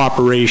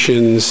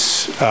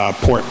operations,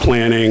 port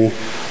planning,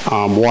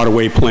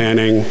 waterway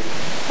planning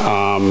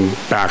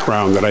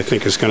background that I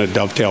think is going to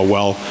dovetail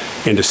well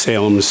into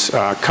Salem's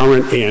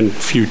current and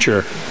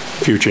future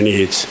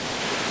needs.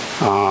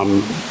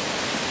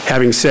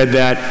 Having said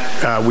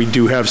that, we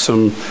do have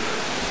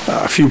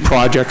a few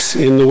projects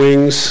in the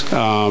wings.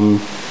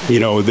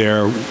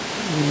 They're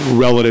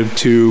relative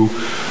to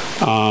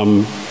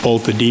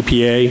both the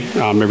DPA.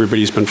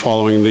 Everybody's been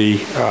following the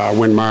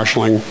wind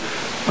marshaling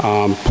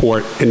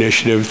port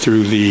initiative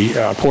through the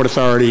Port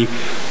Authority.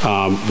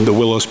 The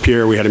Willows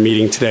Pier, we had a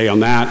meeting today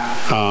on that.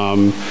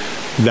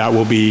 That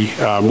will be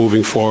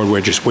moving forward.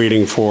 We're just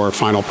waiting for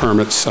final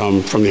permits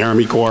from the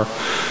Army Corps,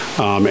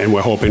 and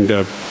we're hoping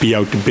to be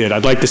out to bid.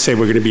 I'd like to say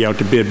we're going to be out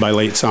to bid by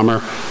late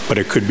summer, but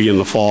it could be in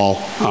the fall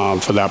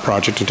for that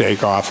project to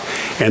take off.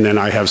 And then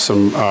I have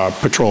some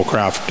patrol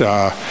craft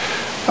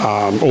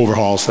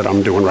overhauls that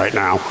I'm doing right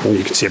now. And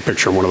you can see a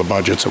picture of one of the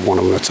budgets of one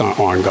of them that's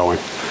ongoing.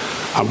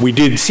 We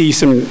did see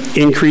some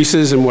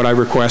increases in what I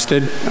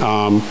requested.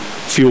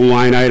 Fuel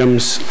line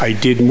items, I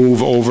did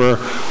move over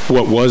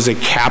what was a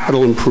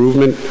capital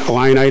improvement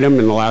line item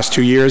in the last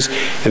 2 years,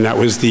 and that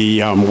was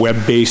the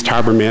web-based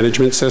harbor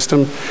management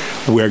system.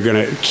 We're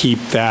going to keep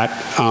that,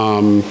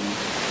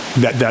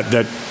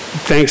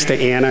 thanks to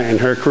Anna and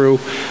her crew,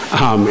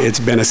 it's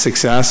been a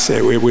success.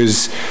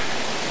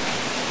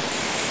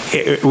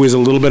 it was a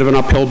little bit of an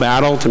uphill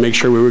battle to make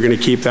sure we were going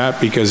to keep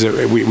that, because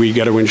we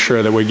got to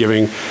ensure that we're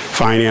giving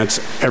finance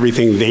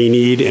everything they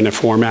need in a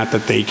format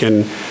that they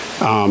can,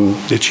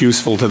 it's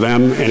useful to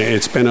them. And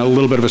it's been a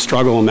little bit of a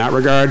struggle in that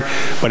regard,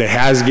 but it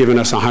has given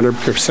us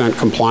 100%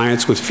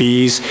 compliance with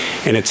fees,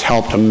 and it's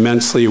helped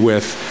immensely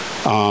with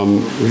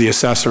the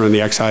assessor and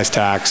the excise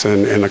tax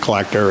and the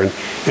collector and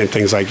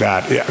things like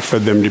that, for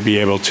them to be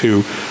able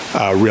to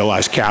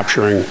realize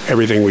capturing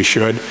everything we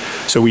should.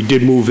 So we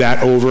did move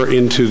that over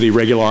into the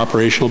regular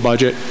operational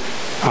budget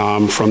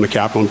from the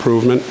capital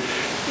improvement.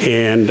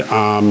 And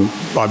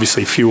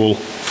obviously fuel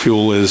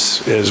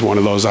is one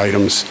of those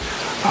items.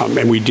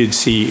 And we did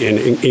see an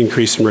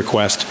increase in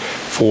request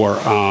for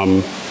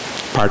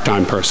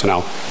part-time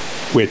personnel,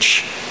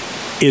 which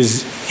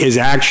is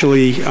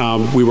actually,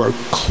 we were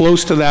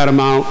close to that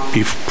amount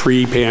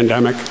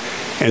pre-pandemic,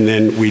 and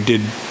then we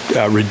did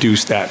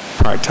reduce that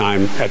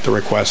part-time at the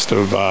request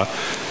of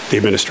the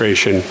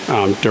administration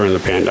during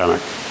the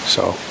pandemic.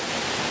 So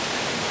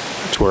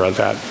that's where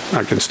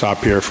I can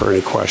stop here for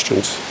any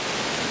questions.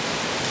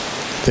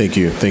 Thank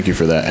you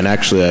for that. And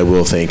actually, I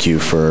will thank you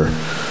for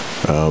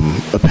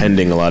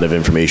appending a lot of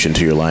information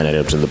to your line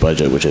items in the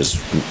budget, which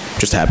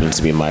just happens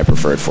to be my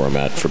preferred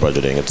format for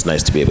budgeting. It's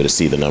nice to be able to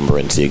see the number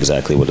and see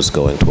exactly what it's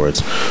going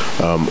towards.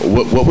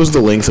 What was the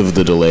length of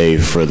the delay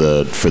for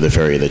the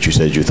ferry that you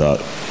said you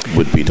thought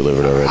would be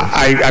delivered already?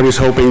 I was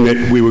hoping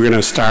that we were going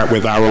to start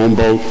with our own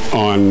boat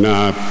on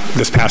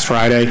this past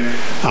Friday.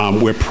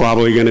 We're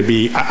probably going to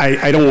be,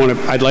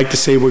 I'd like to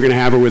say we're going to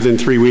have her within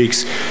 3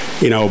 weeks,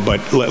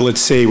 but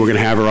let's say we're going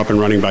to have her up and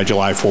running by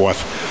July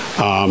 4th.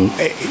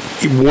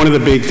 One of the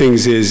big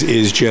things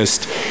is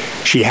just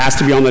she has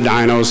to be on the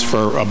dynos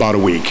for about a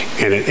week,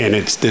 and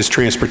there's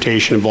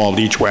transportation involved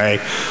each way.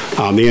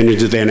 The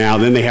engines are there now.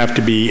 Then they have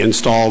to be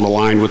installed,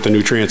 aligned with the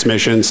new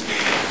transmissions,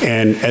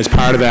 and as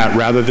part of that,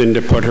 rather than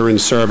to put her in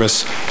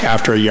service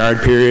after a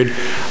yard period,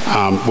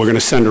 we're going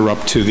to send her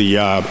up to the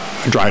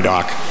dry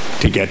dock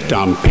to get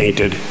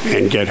painted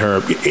and get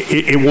her.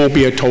 It won't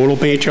be a total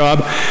paint job,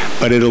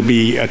 but it'll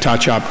be a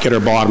touch-up, get her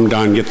bottom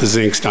done, get the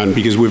zincs done,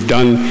 because we've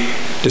done,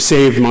 to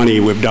save money,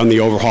 we've done the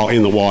overhaul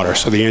in the water,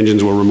 so the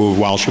engines were removed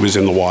while she was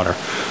in the water.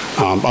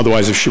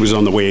 Otherwise, if she was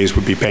on the waves,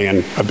 we'd be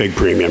paying a big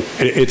premium.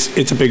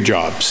 It's a big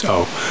job,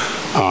 so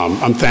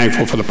I'm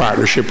thankful for the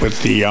partnership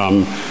with the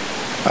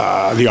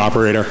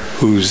operator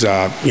who's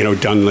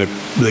done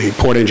the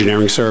port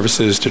engineering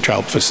services to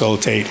help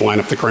facilitate, line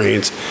up the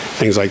cranes,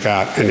 things like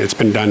that, and it's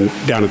been done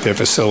down at their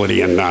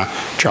facility in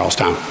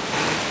Charlestown.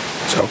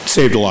 So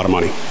saved a lot of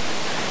money.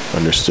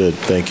 Understood.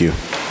 Thank you.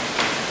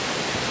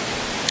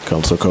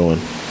 Councilor Cohen.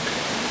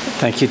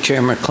 Thank you,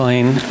 Chair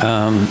McLean.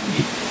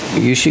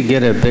 You should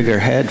get a bigger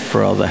head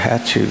for all the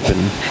hats you've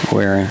been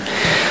wearing.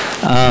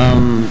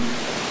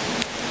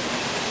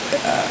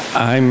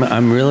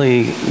 I'm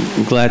really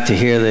glad to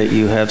hear that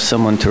you have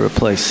someone to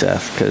replace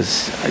Seth,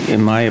 because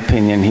in my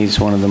opinion, he's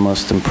one of the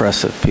most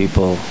impressive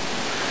people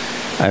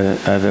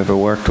I've ever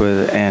worked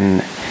with.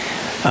 And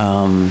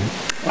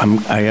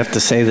I have to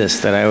say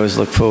this, that I always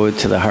look forward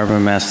to the Harbor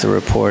Master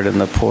Report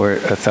and the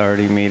Port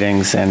Authority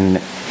meetings,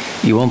 and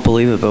you won't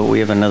believe it, but we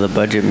have another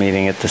budget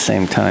meeting at the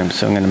same time,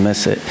 so I'm going to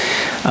miss it.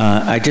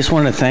 I just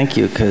want to thank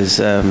you, because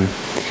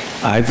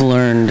I've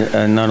learned,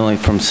 not only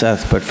from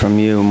Seth, but from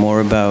you,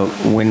 more about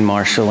wind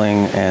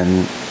marshaling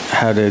and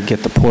how to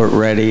get the port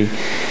ready,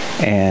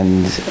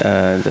 and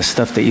the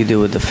stuff that you do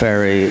with the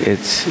ferry.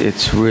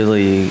 It's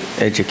really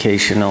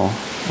educational.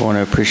 I want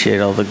to appreciate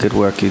all the good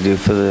work you do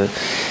for the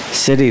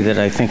city that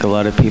I think a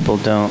lot of people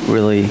don't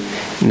really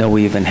know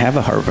we even have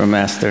a harbor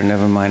master,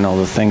 never mind all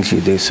the things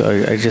you do.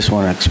 So I just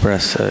want to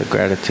express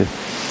gratitude.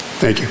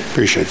 Thank you.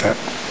 Appreciate that.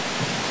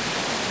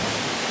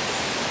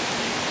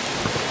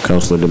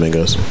 Councilor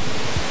Dominguez.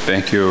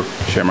 Thank you,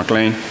 Chair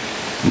McLean,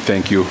 and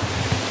thank you,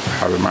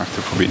 Harbor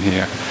Master, for being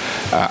here.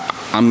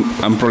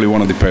 I'm probably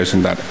one of the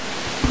person that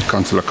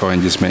Councilor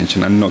Cohen just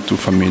mentioned. I'm not too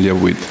familiar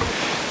with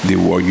the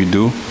work you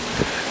do,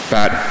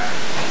 but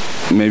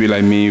maybe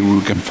like me, we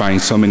can find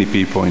so many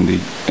people in the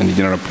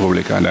general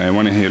public, and I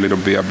want to hear a little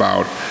bit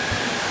about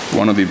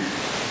one of the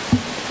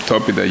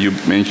topics that you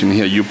mentioned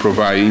here. You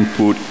provide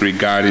input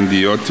regarding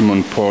the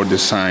optimum port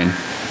design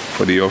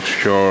for the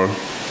offshore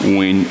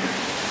wind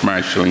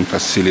marshalling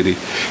facility.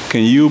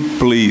 Can you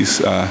please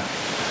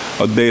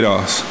update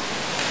us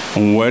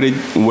on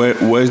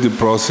where's the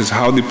process,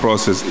 how the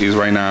process is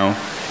right now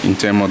in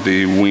terms of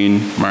the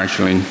wind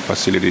marshalling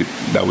facility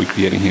that we're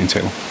creating here in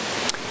Salem?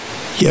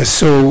 Yes,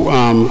 so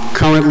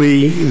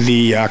currently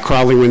the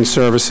Crowley Wind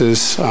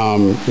Services,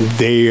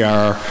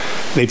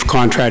 they've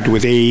contracted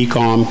with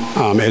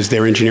AECom as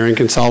their engineering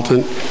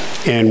consultant,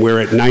 and we're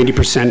at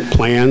 90%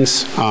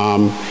 plans.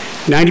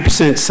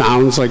 90%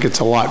 sounds like it's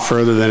a lot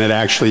further than it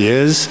actually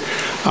is.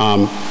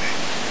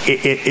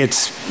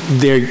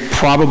 They're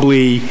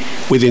probably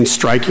within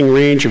striking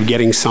range of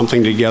getting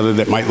something together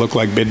that might look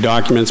like bid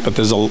documents, but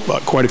there's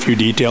quite a few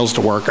details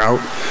to work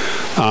out.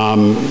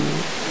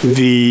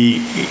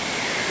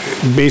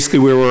 basically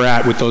where we're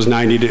at with those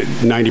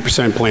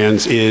 90%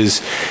 plans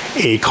is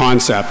a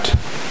concept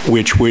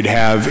which would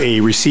have a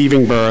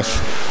receiving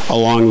berth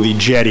along the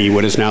jetty,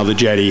 what is now the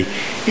jetty,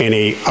 and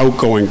a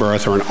outgoing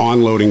berth or an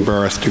onloading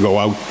berth to go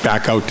out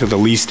back out to the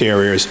leased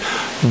areas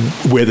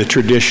where the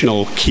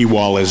traditional quay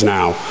wall is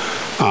now.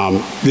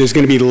 There's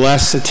going to be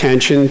less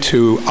attention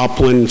to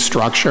upland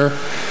structure.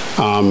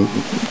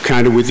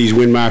 Kind of with these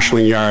wind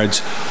marshalling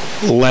yards,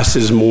 less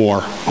is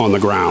more on the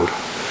ground.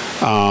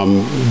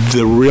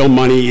 The real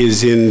money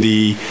is in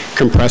the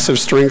compressive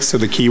strengths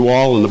of the quay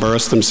wall and the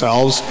berths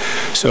themselves.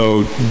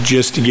 So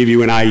just to give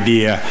you an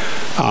idea,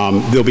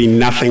 there'll be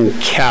nothing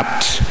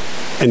kept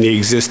in the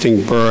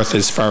existing berth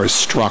as far as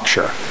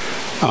structure.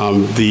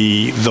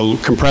 The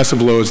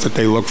compressive loads that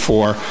they look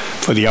for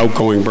the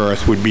outgoing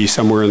berth would be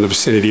somewhere in the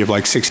vicinity of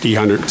like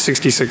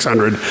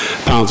 6,600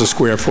 pounds a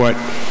square foot,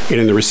 and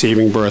in the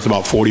receiving berth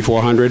about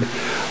 4,400,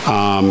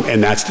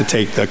 and that's to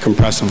take the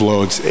compressive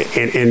loads.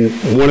 And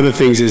one of the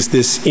things is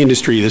this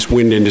industry, this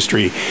wind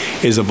industry,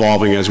 is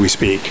evolving as we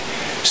speak.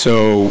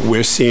 So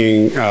we're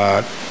seeing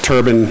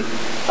turbine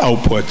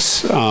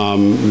outputs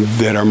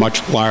that are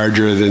much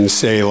larger than,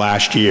 say,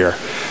 last year.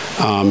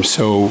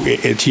 So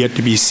it's yet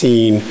to be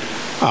seen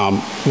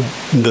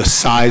the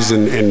size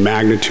and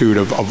magnitude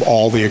of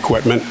all the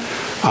equipment,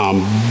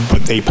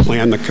 but they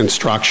plan the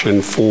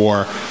construction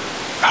for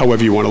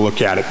however you want to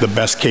look at it, the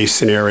best case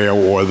scenario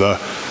or the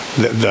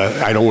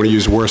I don't want to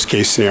use worst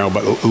case scenario,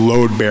 but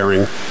load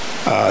bearing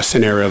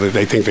scenario that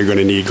they think they're going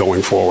to need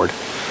going forward.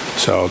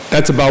 So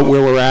that's about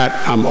where we're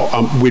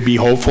at. We'd be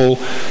hopeful,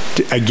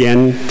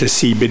 again, to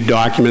see bid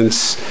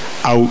documents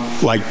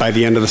out like by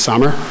the end of the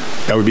summer.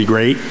 That would be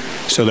great,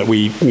 so that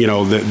we, you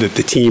know, that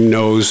the team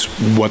knows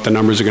what the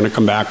numbers are going to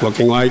come back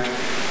looking like.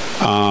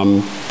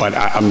 But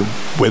I'm,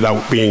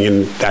 without being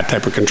in that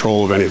type of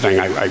control of anything,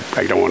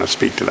 I don't want to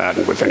speak to that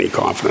with any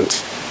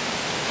confidence.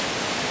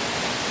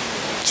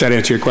 Does that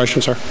answer your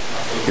question, sir?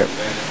 Yep.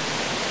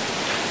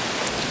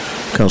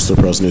 Councilor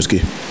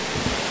Prosnewski.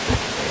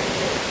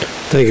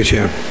 Thank you,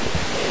 Chair.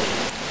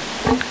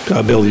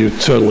 Bill, you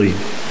certainly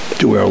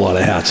do wear a lot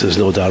of hats. There's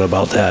no doubt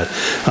about that.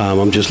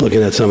 I'm just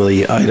looking at some of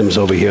the items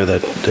over here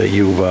that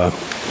you've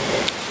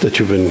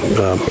been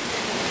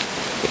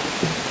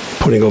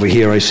putting over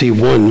here. I see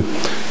one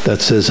that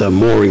says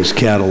moorings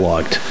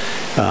cataloged.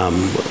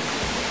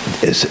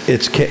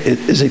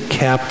 Is it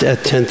capped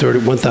at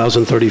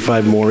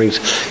 1,035 moorings?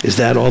 Is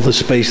that all the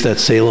space that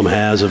Salem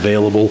has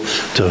available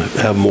to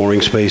have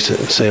mooring space in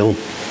Salem?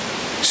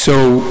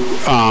 So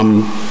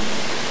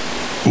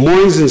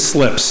moorings and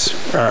slips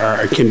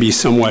can be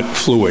somewhat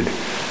fluid.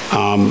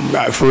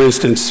 For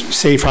instance,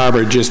 Safe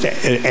Harbor just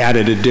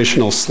added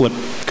additional slip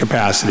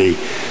capacity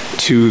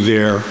to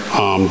their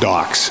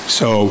docks.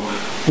 So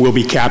we'll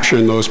be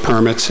capturing those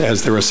permits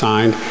as they're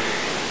assigned.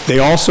 They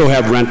also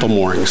have rental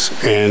moorings,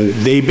 and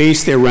they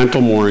base their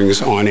rental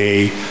moorings on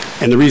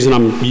and the reason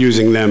I'm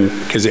using them,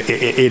 because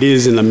it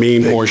is in the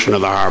main portion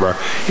of the harbor,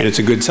 and it's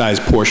a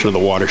good-sized portion of the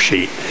water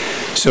sheet.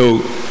 So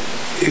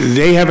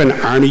they have an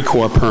Army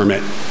Corps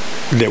permit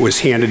that was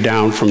handed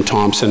down from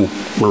Thompson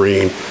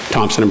Marine,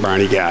 Thompson and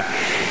Barney Gatt,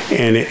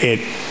 and it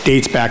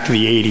dates back to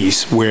the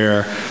 80s,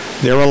 where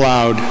they're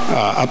allowed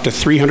up to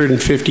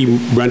 350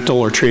 rental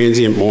or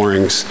transient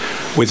moorings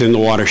within the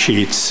water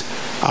sheets,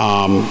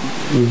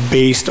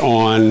 based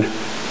on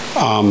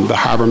the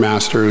harbor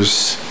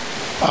master's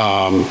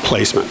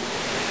placement.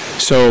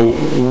 So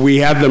we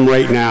have them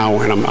right now,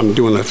 and I'm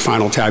doing the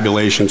final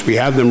tabulations, we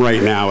have them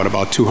right now at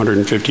about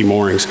 250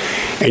 moorings.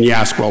 And you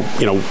ask, well,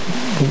 you know,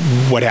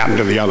 what happened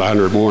to the other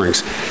 100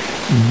 moorings?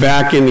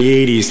 Back in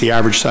the 80s, the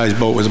average size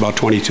boat was about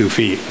 22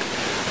 feet.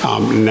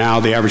 Now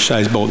the average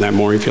size boat in that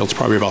mooring field is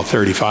probably about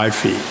 35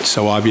 feet.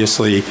 So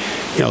obviously,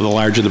 you know, the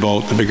larger the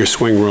boat, the bigger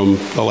swing room,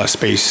 the less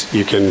space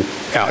you can,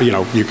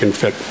 you can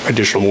fit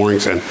additional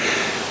moorings in.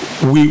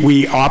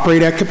 We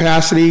operate at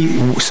capacity.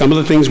 Some of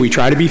the things we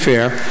try to be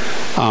fair.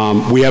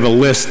 We have a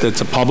list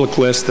that's a public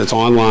list that's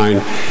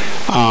online.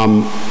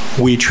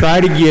 We try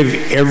to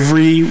give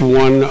every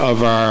one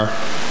of our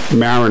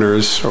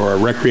mariners or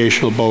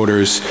recreational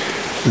boaters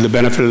the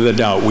benefit of the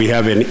doubt. We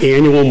have an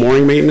annual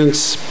mooring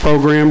maintenance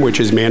program, which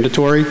is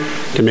mandatory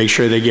to make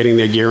sure they're getting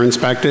their gear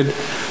inspected.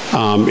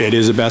 It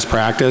is a best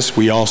practice.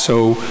 We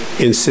also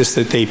insist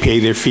that they pay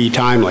their fee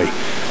timely.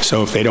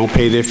 So if they don't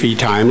pay their fee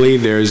timely,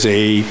 there's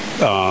a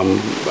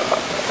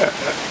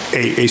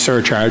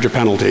surcharge, a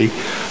penalty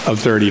of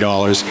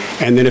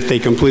 $30. And then if they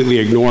completely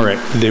ignore it,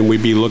 then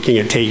we'd be looking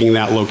at taking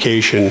that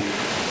location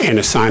and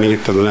assigning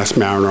it to the next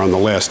mariner on the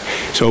list.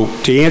 So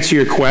to answer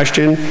your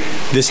question,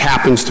 this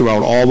happens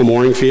throughout all the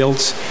mooring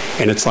fields,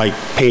 and it's like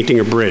painting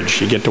a bridge.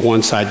 You get to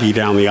one side, you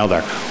down the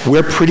other.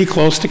 We're pretty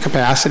close to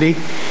capacity,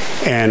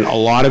 and a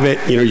lot of it,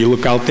 you know, you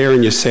look out there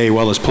and you say,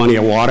 well, there's plenty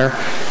of water.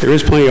 There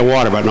is plenty of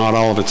water, but not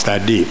all of it's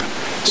that deep.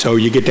 So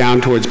you get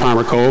down towards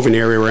Palmer Cove and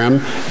Area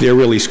M, they're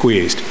really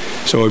squeezed.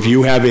 So if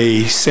you have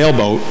a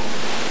sailboat,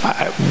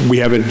 we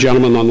have a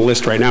gentleman on the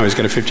list right now, he's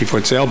got a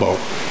 50-foot sailboat.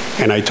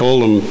 And I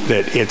told him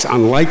that it's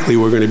unlikely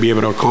we're going to be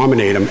able to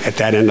accommodate him at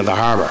that end of the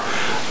harbor.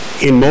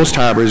 in most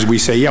harbors, we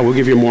say, yeah, we'll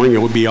give you a mooring,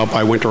 you'll be out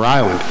by Winter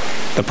Island.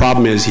 The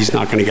problem is he's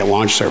not going to get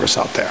launch service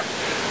out there.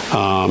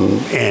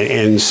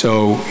 And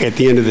so at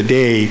the end of the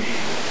day,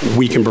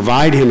 we can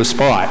provide him a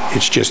spot,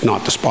 it's just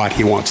not the spot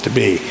he wants to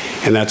be.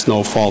 And that's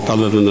no fault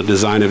other than the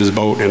design of his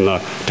boat and the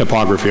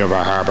topography of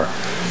our harbor.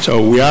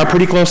 So we are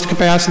pretty close to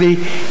capacity.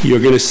 You're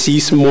going to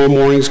see some more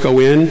moorings go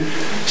in.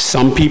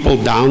 Some people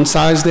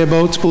downsize their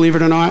boats, believe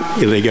it or not.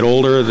 They get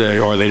older or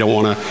they don't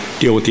want to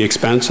deal with the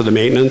expense of the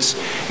maintenance.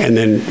 And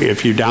then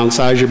if you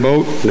downsize your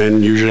boat,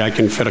 then usually I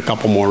can fit a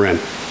couple more in.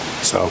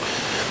 So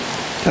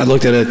I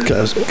looked at it,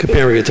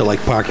 comparing it to like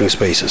parking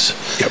spaces.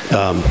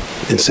 Yep.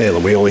 In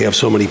Salem. We only have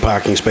so many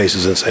parking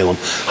spaces in Salem.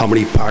 How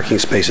many parking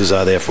spaces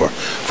are there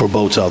for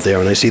boats out there?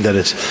 And I see that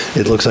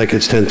it looks like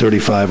it's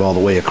 1035 all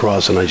the way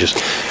across, and I just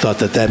thought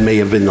that may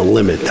have been the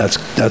limit.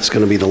 That's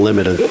going to be the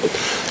limit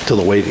until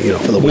the wait,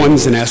 for the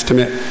one's an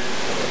estimate,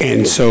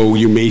 and so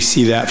you may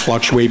see that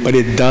fluctuate, but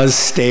it does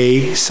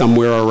stay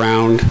somewhere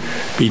around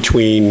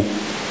between,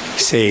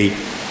 say,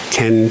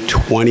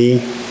 1020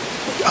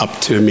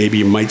 up to maybe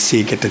you might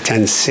see it get to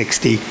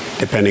 1060,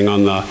 depending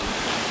on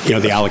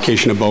the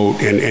allocation of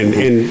boat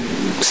and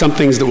some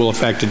things that will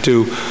affect it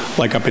too,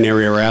 like up in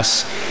Area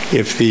S,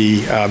 if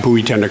the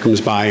buoy tender comes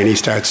by and he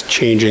starts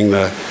changing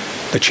the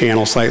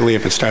channel slightly,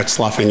 if it starts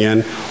sloughing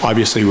in,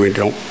 obviously we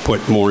don't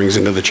put moorings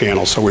into the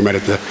channel, so we might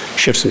have to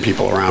shift some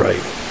people around. Right.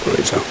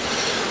 So.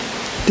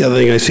 The other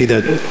thing I see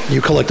that you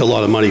collect a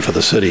lot of money for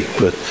the city,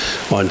 but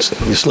on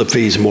slip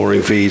fees,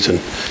 mooring fees, and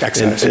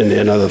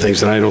other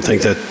things. And I don't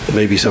think that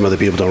maybe some of the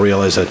people don't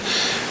realize that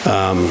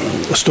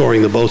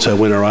storing the boats at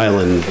Winter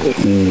Island,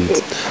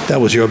 that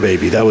was your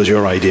baby. That was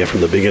your idea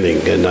from the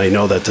beginning. And I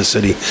know that the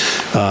city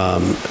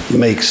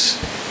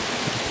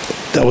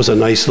that was a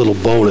nice little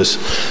bonus,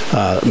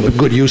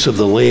 good use of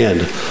the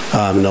land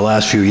in the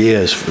last few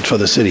years for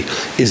the city.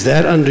 Is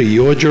that under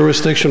your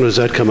jurisdiction, or does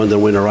that come under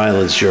Winter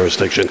Island's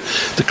jurisdiction,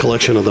 the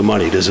collection of the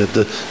money? Does it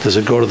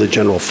go to the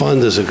general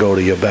fund? Does it go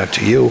back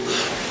to you?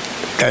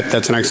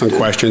 That's an excellent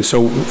question.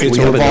 So it's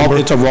a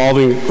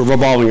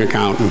revolving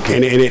account,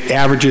 and it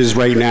averages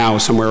right now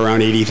somewhere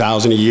around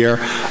 $80,000 a year,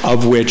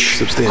 of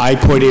which I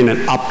put in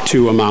an up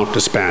to amount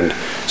to spend.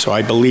 So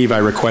I believe I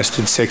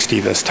requested 60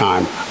 this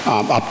time,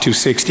 up to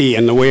 60.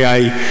 And the way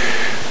I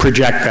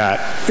project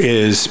that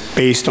is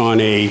based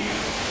on a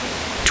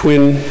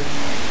twin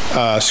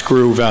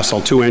screw vessel,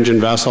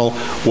 2-engine vessel,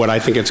 what I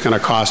think it's going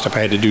to cost if I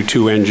had to do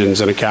 2 engines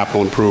and a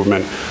capital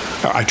improvement.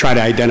 I try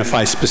to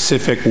identify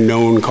specific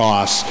known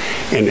costs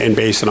and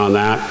base it on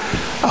that.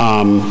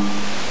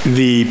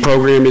 The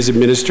program is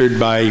administered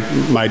by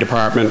my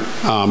department.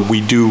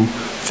 We do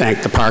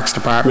thank the Parks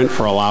Department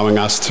for allowing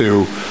us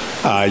to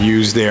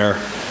use their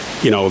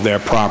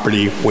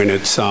property when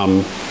it's,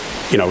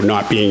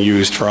 not being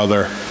used for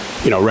other,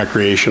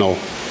 recreational.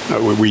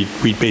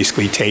 We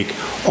basically take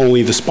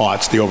only the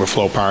spots, the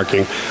overflow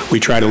parking. We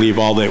try to leave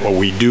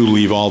we do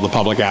leave all the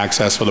public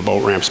access for the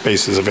boat ramp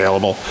spaces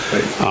available.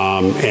 Right.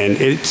 And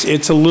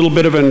it's a little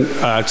bit of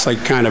it's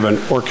like kind of an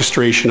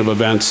orchestration of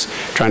events,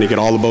 trying to get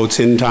all the boats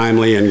in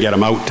timely and get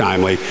them out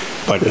timely.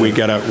 But we're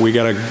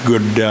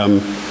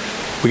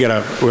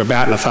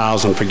batting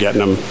 1,000 for getting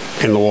them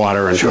in the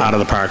water and out of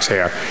the parks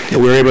here.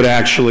 And we were able to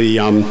actually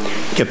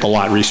get the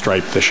lot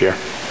restriped this year.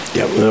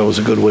 Yeah, that was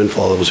a good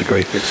windfall. It was a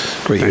great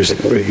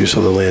use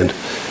of the land.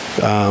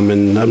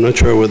 And I'm not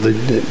sure whether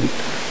the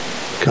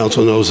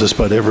council knows this,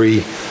 but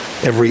every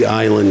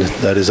island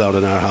that is out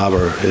in our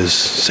harbor is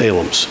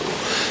Salem's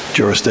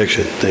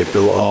jurisdiction. They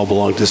all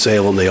belong to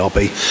Salem. They all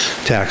pay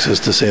taxes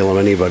to Salem,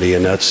 anybody,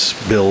 and that's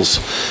Bill's,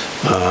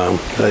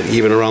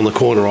 even around the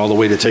corner all the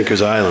way to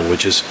Tinker's Island,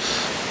 which is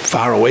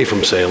far away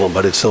from Salem,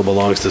 but it still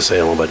belongs to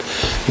Salem. But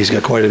he's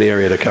got quite an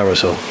area to cover,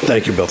 so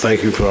thank you, Bill.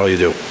 Thank you for all you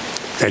do.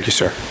 Thank you,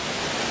 sir.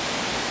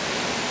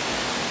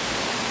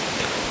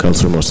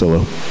 Councilor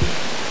Marcello.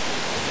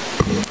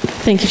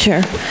 Thank you,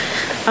 Chair.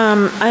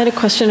 I had a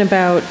question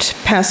about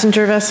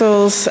passenger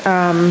vessels.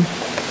 The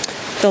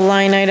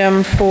line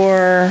item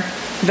for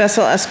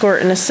vessel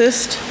escort and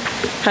assist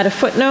had a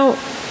footnote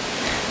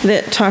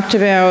that talked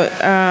about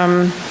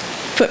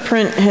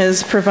Footprint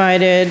has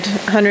provided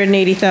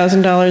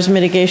 $180,000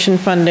 mitigation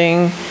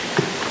funding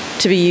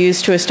to be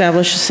used to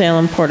establish a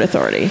Salem Port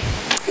Authority.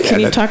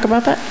 Can you talk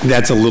about that?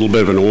 That's a little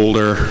bit of an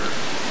older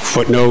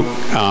footnote,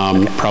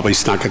 probably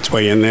snuck its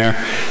way in there,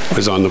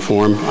 was on the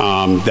form.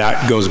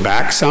 That goes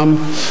back some.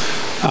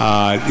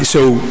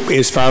 So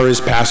as far as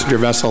passenger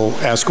vessel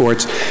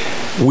escorts,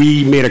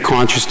 we made a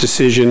conscious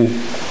decision,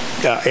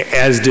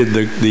 as did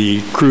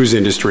the cruise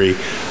industry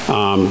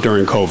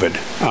during COVID,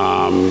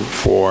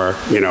 for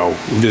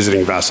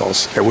visiting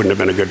vessels. It wouldn't have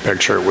been a good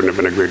picture. It wouldn't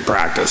have been a good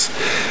practice.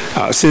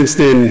 Since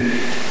then,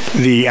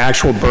 the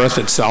actual berth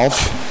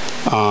itself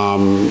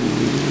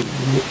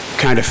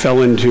kind of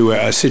fell into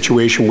a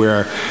situation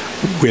where,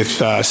 with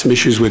some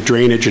issues with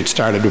drainage, it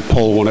started to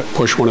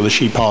push one of the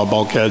sheet power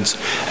bulkheads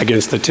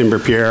against the timber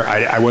pier.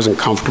 I wasn't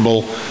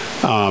comfortable,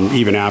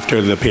 even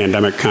after the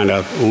pandemic kind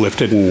of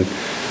lifted and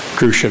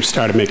cruise ships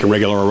started making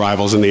regular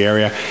arrivals in the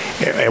area.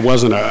 It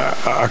wasn't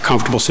a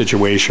comfortable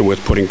situation with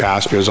putting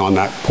passengers on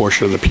that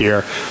portion of the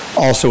pier.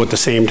 Also, at the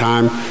same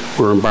time,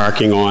 we're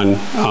embarking on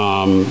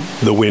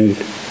the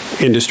wind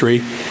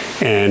industry,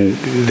 and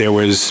there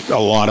was a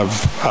lot of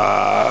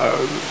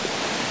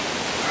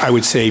I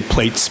would say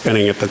plate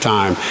spinning at the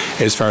time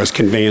as far as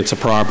conveyance of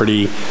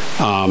property,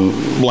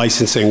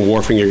 licensing,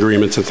 wharfing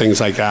agreements and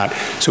things like that.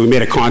 So we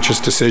made a conscious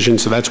decision,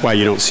 so that's why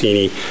you don't see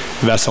any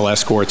vessel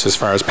escorts as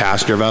far as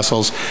passenger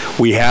vessels.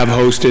 We have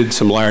hosted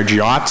some large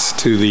yachts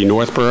to the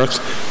North Berth,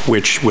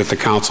 which with the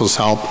council's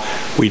help,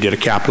 we did a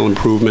capital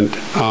improvement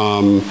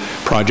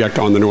project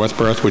on the North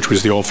Berth, which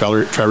was the old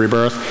ferry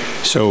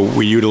berth. So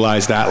we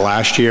utilized that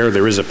last year.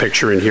 There is a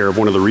picture in here of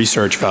one of the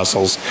research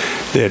vessels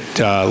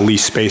that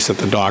leased space at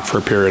the dock for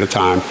a period of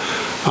time.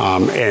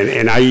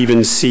 And I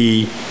even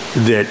see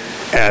that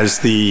as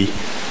the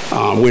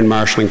wind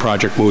marshalling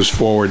project moves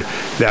forward,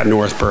 that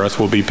North Berth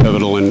will be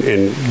pivotal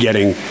in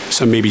getting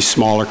some maybe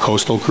smaller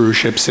coastal cruise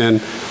ships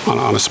in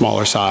on a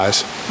smaller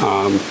size.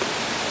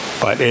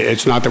 But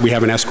it's not that we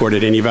haven't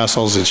escorted any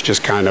vessels, it's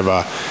just kind of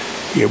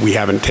we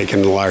haven't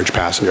taken large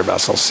passenger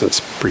vessels since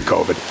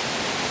pre-COVID.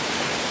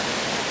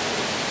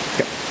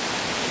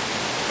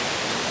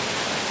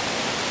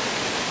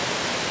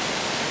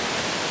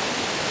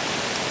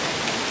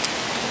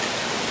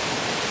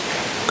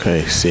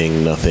 Okay,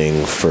 seeing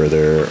nothing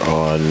further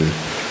on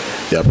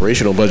the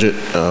operational budget.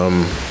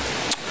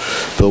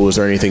 Bill, was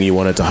there anything you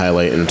wanted to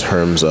highlight in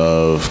terms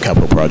of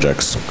capital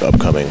projects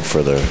upcoming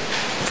for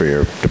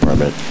your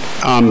department?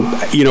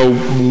 You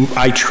know,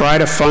 I try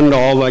to fund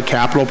all the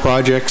capital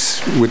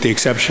projects, with the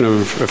exception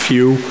of a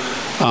few,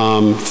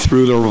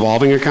 through the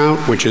revolving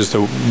account, which is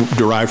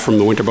derived from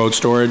the winter boat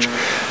storage.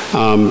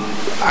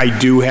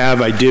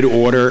 I did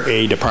order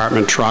a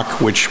department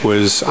truck, which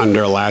was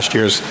under last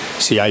year's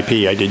CIP.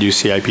 I did use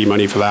CIP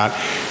money for that.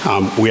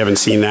 We haven't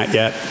seen that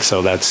yet,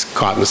 so that's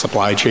caught in the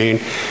supply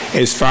chain.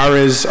 As far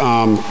as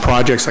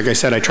projects, like I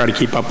said, I try to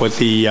keep up with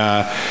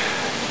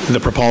the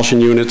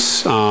propulsion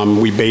units.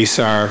 We base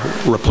our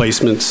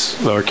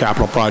replacements or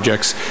capital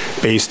projects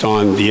based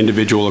on the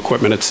individual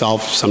equipment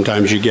itself.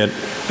 Sometimes you get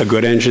a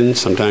good engine,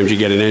 sometimes you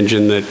get an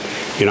engine that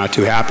you're not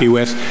too happy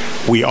with.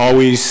 We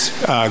always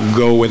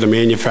go with a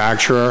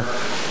manufacturer,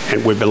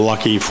 and we've been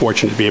lucky,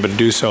 fortunate to be able to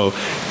do so,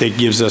 that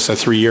gives us a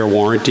 3-year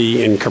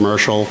warranty in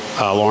commercial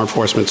law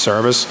enforcement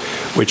service,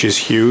 which is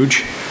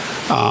huge.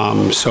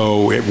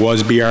 So it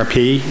was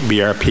BRP.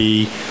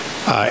 BRP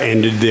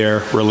ended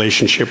their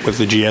relationship with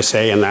the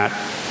GSA and that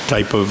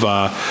type of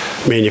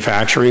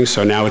manufacturing,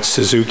 so now it's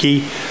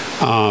Suzuki.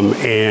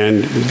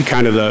 And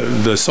kind of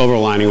the silver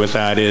lining with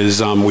that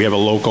is we have a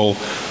local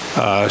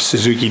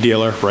Suzuki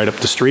dealer right up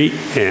the street,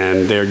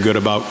 and they're good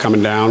about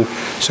coming down.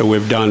 So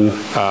we've done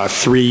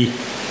 3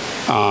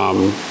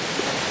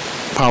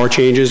 power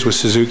changes with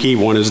Suzuki.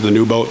 One is the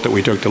new boat that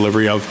we took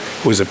delivery of.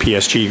 It was a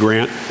PSG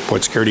grant,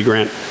 Port Security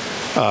Grant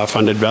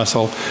funded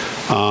vessel.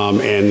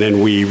 And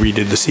then we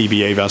redid the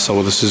CBA vessel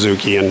with the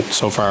Suzuki, and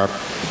so far,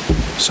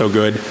 so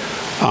good.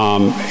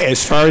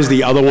 As far as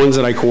the other ones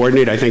that I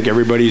coordinate, I think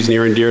everybody's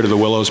near and dear to the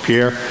Willows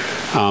Pier.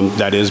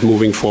 That is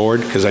moving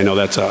forward, because I know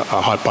that's a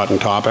hot button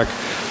topic.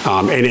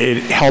 And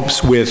it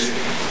helps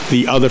with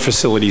the other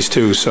facilities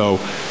too. So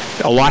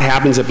a lot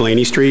happens at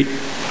Blaney Street.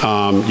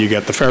 You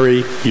get the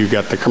ferry, you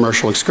get the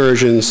commercial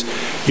excursions,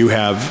 you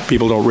have,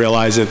 people don't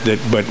realize it,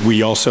 but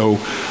we also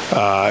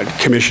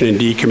commission and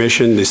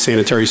decommission the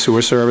sanitary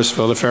sewer service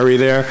for the ferry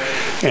there,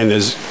 and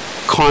there's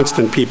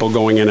constant people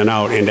going in and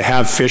out, and to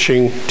have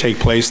fishing take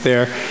place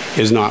there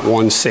is not,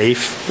 one,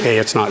 safe. A,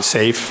 it's not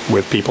safe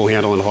with people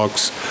handling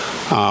hooks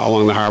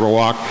along the harbor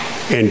walk,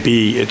 and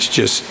B, it's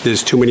just,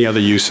 there's too many other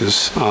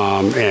uses,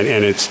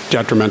 and it's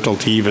detrimental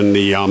to even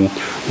the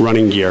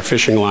running gear,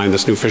 fishing line,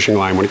 this new fishing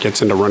line, when it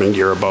gets into running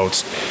gear of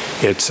boats,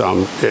 it's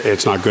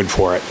not good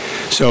for it.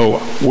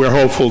 So we're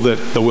hopeful that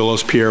the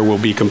Willows Pier will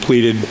be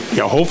completed, you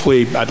know,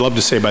 hopefully, I'd love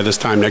to say by this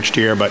time next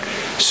year, but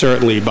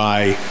certainly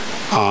by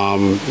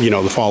you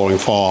know, the following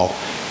fall,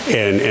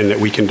 and that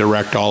we can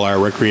direct all our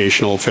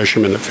recreational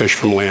fishermen that fish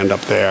from land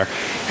up there.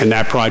 And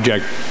that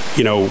project,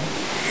 you know,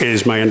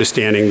 is my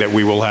understanding that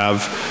we will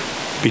have,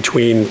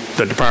 between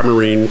the Department of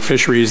Marine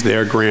Fisheries,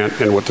 their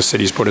grant, and what the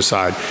city's put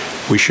aside,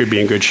 we should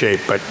be in good shape,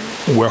 but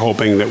we're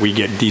hoping that we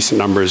get decent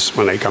numbers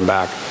when they come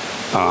back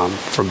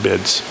for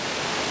bids.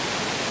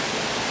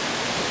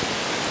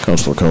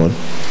 Councilor Cohen.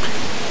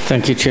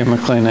 Thank you, Chair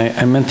McLean.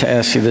 I meant to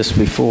ask you this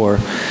before.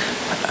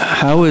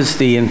 How is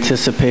the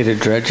anticipated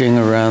dredging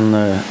around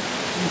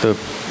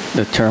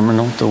the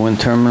terminal, the wind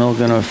terminal,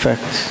 going to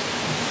affect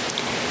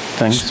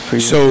things for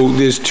you? So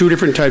there's 2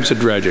 different types of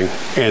dredging,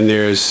 and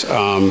there's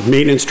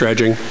maintenance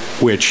dredging,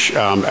 which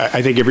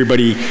I think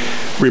everybody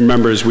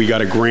remembers we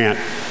got a grant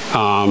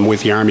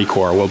with the Army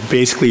Corps. Well,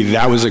 basically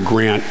that was a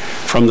grant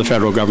from the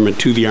federal government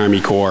to the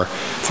Army Corps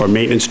for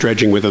maintenance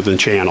dredging within the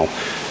channel.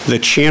 The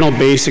channel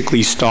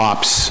basically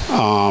stops,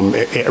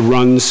 it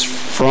runs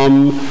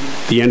from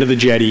the end of the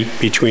jetty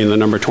between the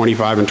number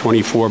 25 and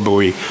 24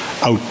 buoy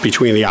out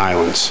between the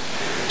islands.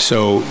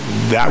 So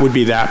that would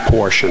be that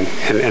portion,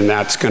 and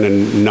that's going to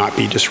not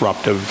be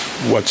disruptive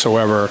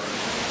whatsoever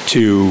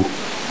to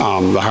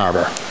the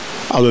harbor,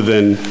 other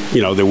than,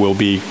 there will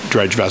be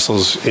dredge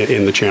vessels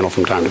in the channel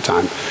from time to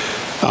time.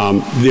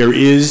 There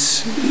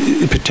is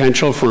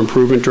potential for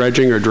improvement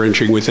dredging or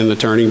dredging within the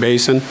turning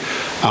basin.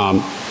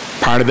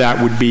 Part of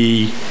that would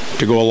be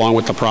to go along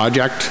with the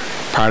project.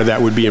 Part of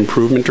that would be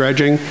improvement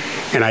dredging.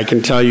 And I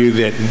can tell you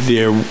that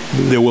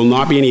there will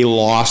not be any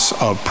loss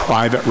of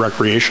private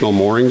recreational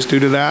moorings due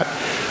to that.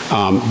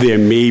 There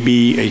may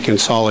be a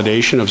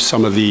consolidation of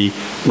some of the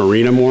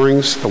marina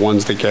moorings, the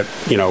ones that get,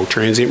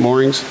 transient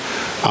moorings.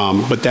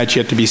 But that's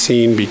yet to be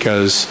seen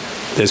because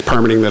there's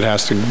permitting that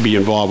has to be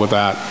involved with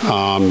that.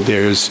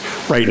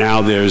 Right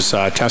now there's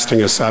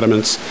testing of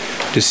sediments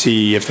to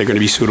see if they're going to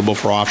be suitable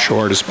for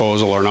offshore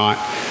disposal or not.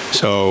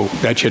 So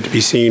that's yet to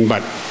be seen.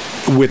 But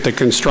with the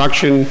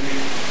construction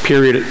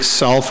period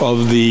itself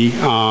of the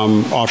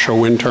offshore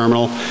wind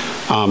terminal,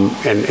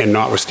 and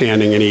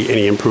notwithstanding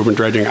any improvement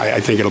dredging,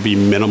 I think it'll be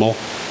minimal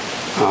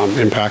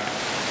impact.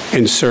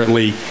 And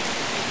certainly,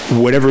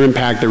 whatever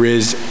impact there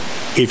is,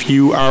 if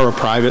you are a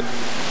private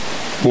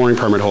mooring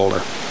permit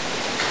holder,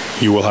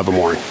 you will have a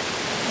mooring.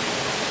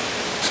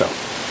 So.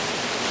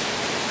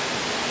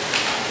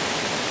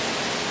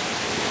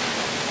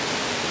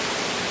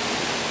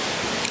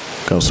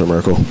 Councilor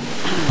Merkel.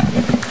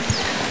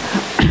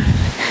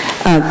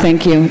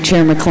 Thank you,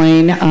 Chair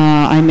McLean.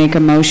 I make a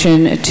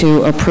motion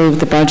to approve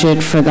the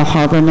budget for the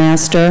Harbor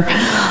Master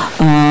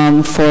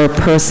for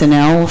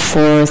personnel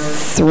for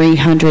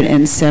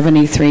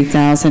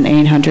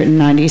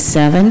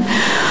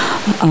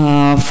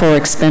 $373,897, for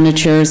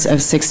expenditures of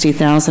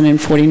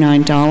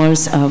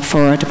 $60,049,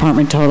 for a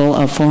department total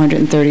of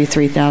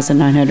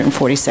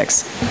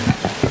 $433,946.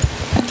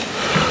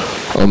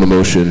 On the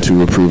motion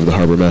to approve the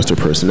Harbor Master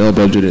personnel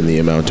budget in the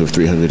amount of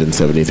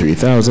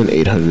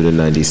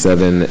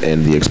 $373,897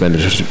 and the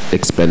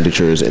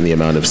expenditures in the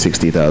amount of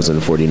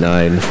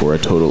 $60,049 for a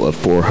total of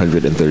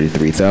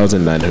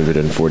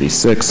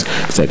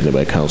 $433,946, seconded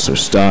by Councilor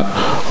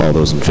Stott. All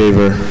those in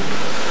favor?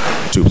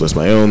 2 plus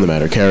my own, the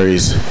matter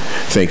carries.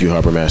 Thank you,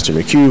 Harbor Master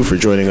McHugh, for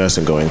joining us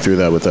and going through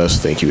that with us.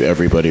 Thank you,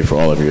 everybody, for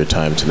all of your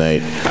time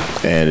tonight.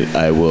 And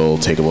I will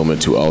take a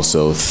moment to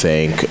also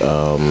thank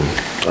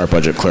our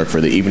budget clerk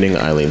for the evening,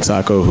 Eileen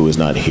Sacco, who is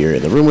not here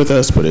in the room with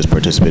us, but is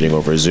participating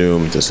over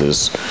Zoom. This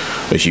is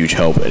a huge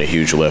help and a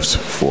huge lift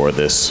for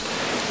this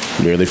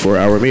nearly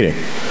 4-hour meeting.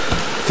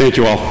 Thank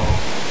you all.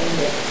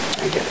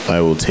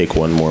 I will take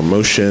one more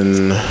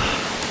motion.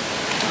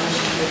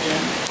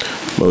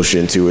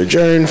 Motion to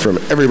adjourn from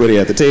everybody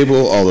at the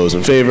table. All those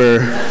in favor?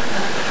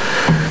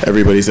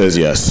 Everybody says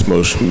yes.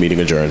 Motion, meeting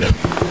adjourned.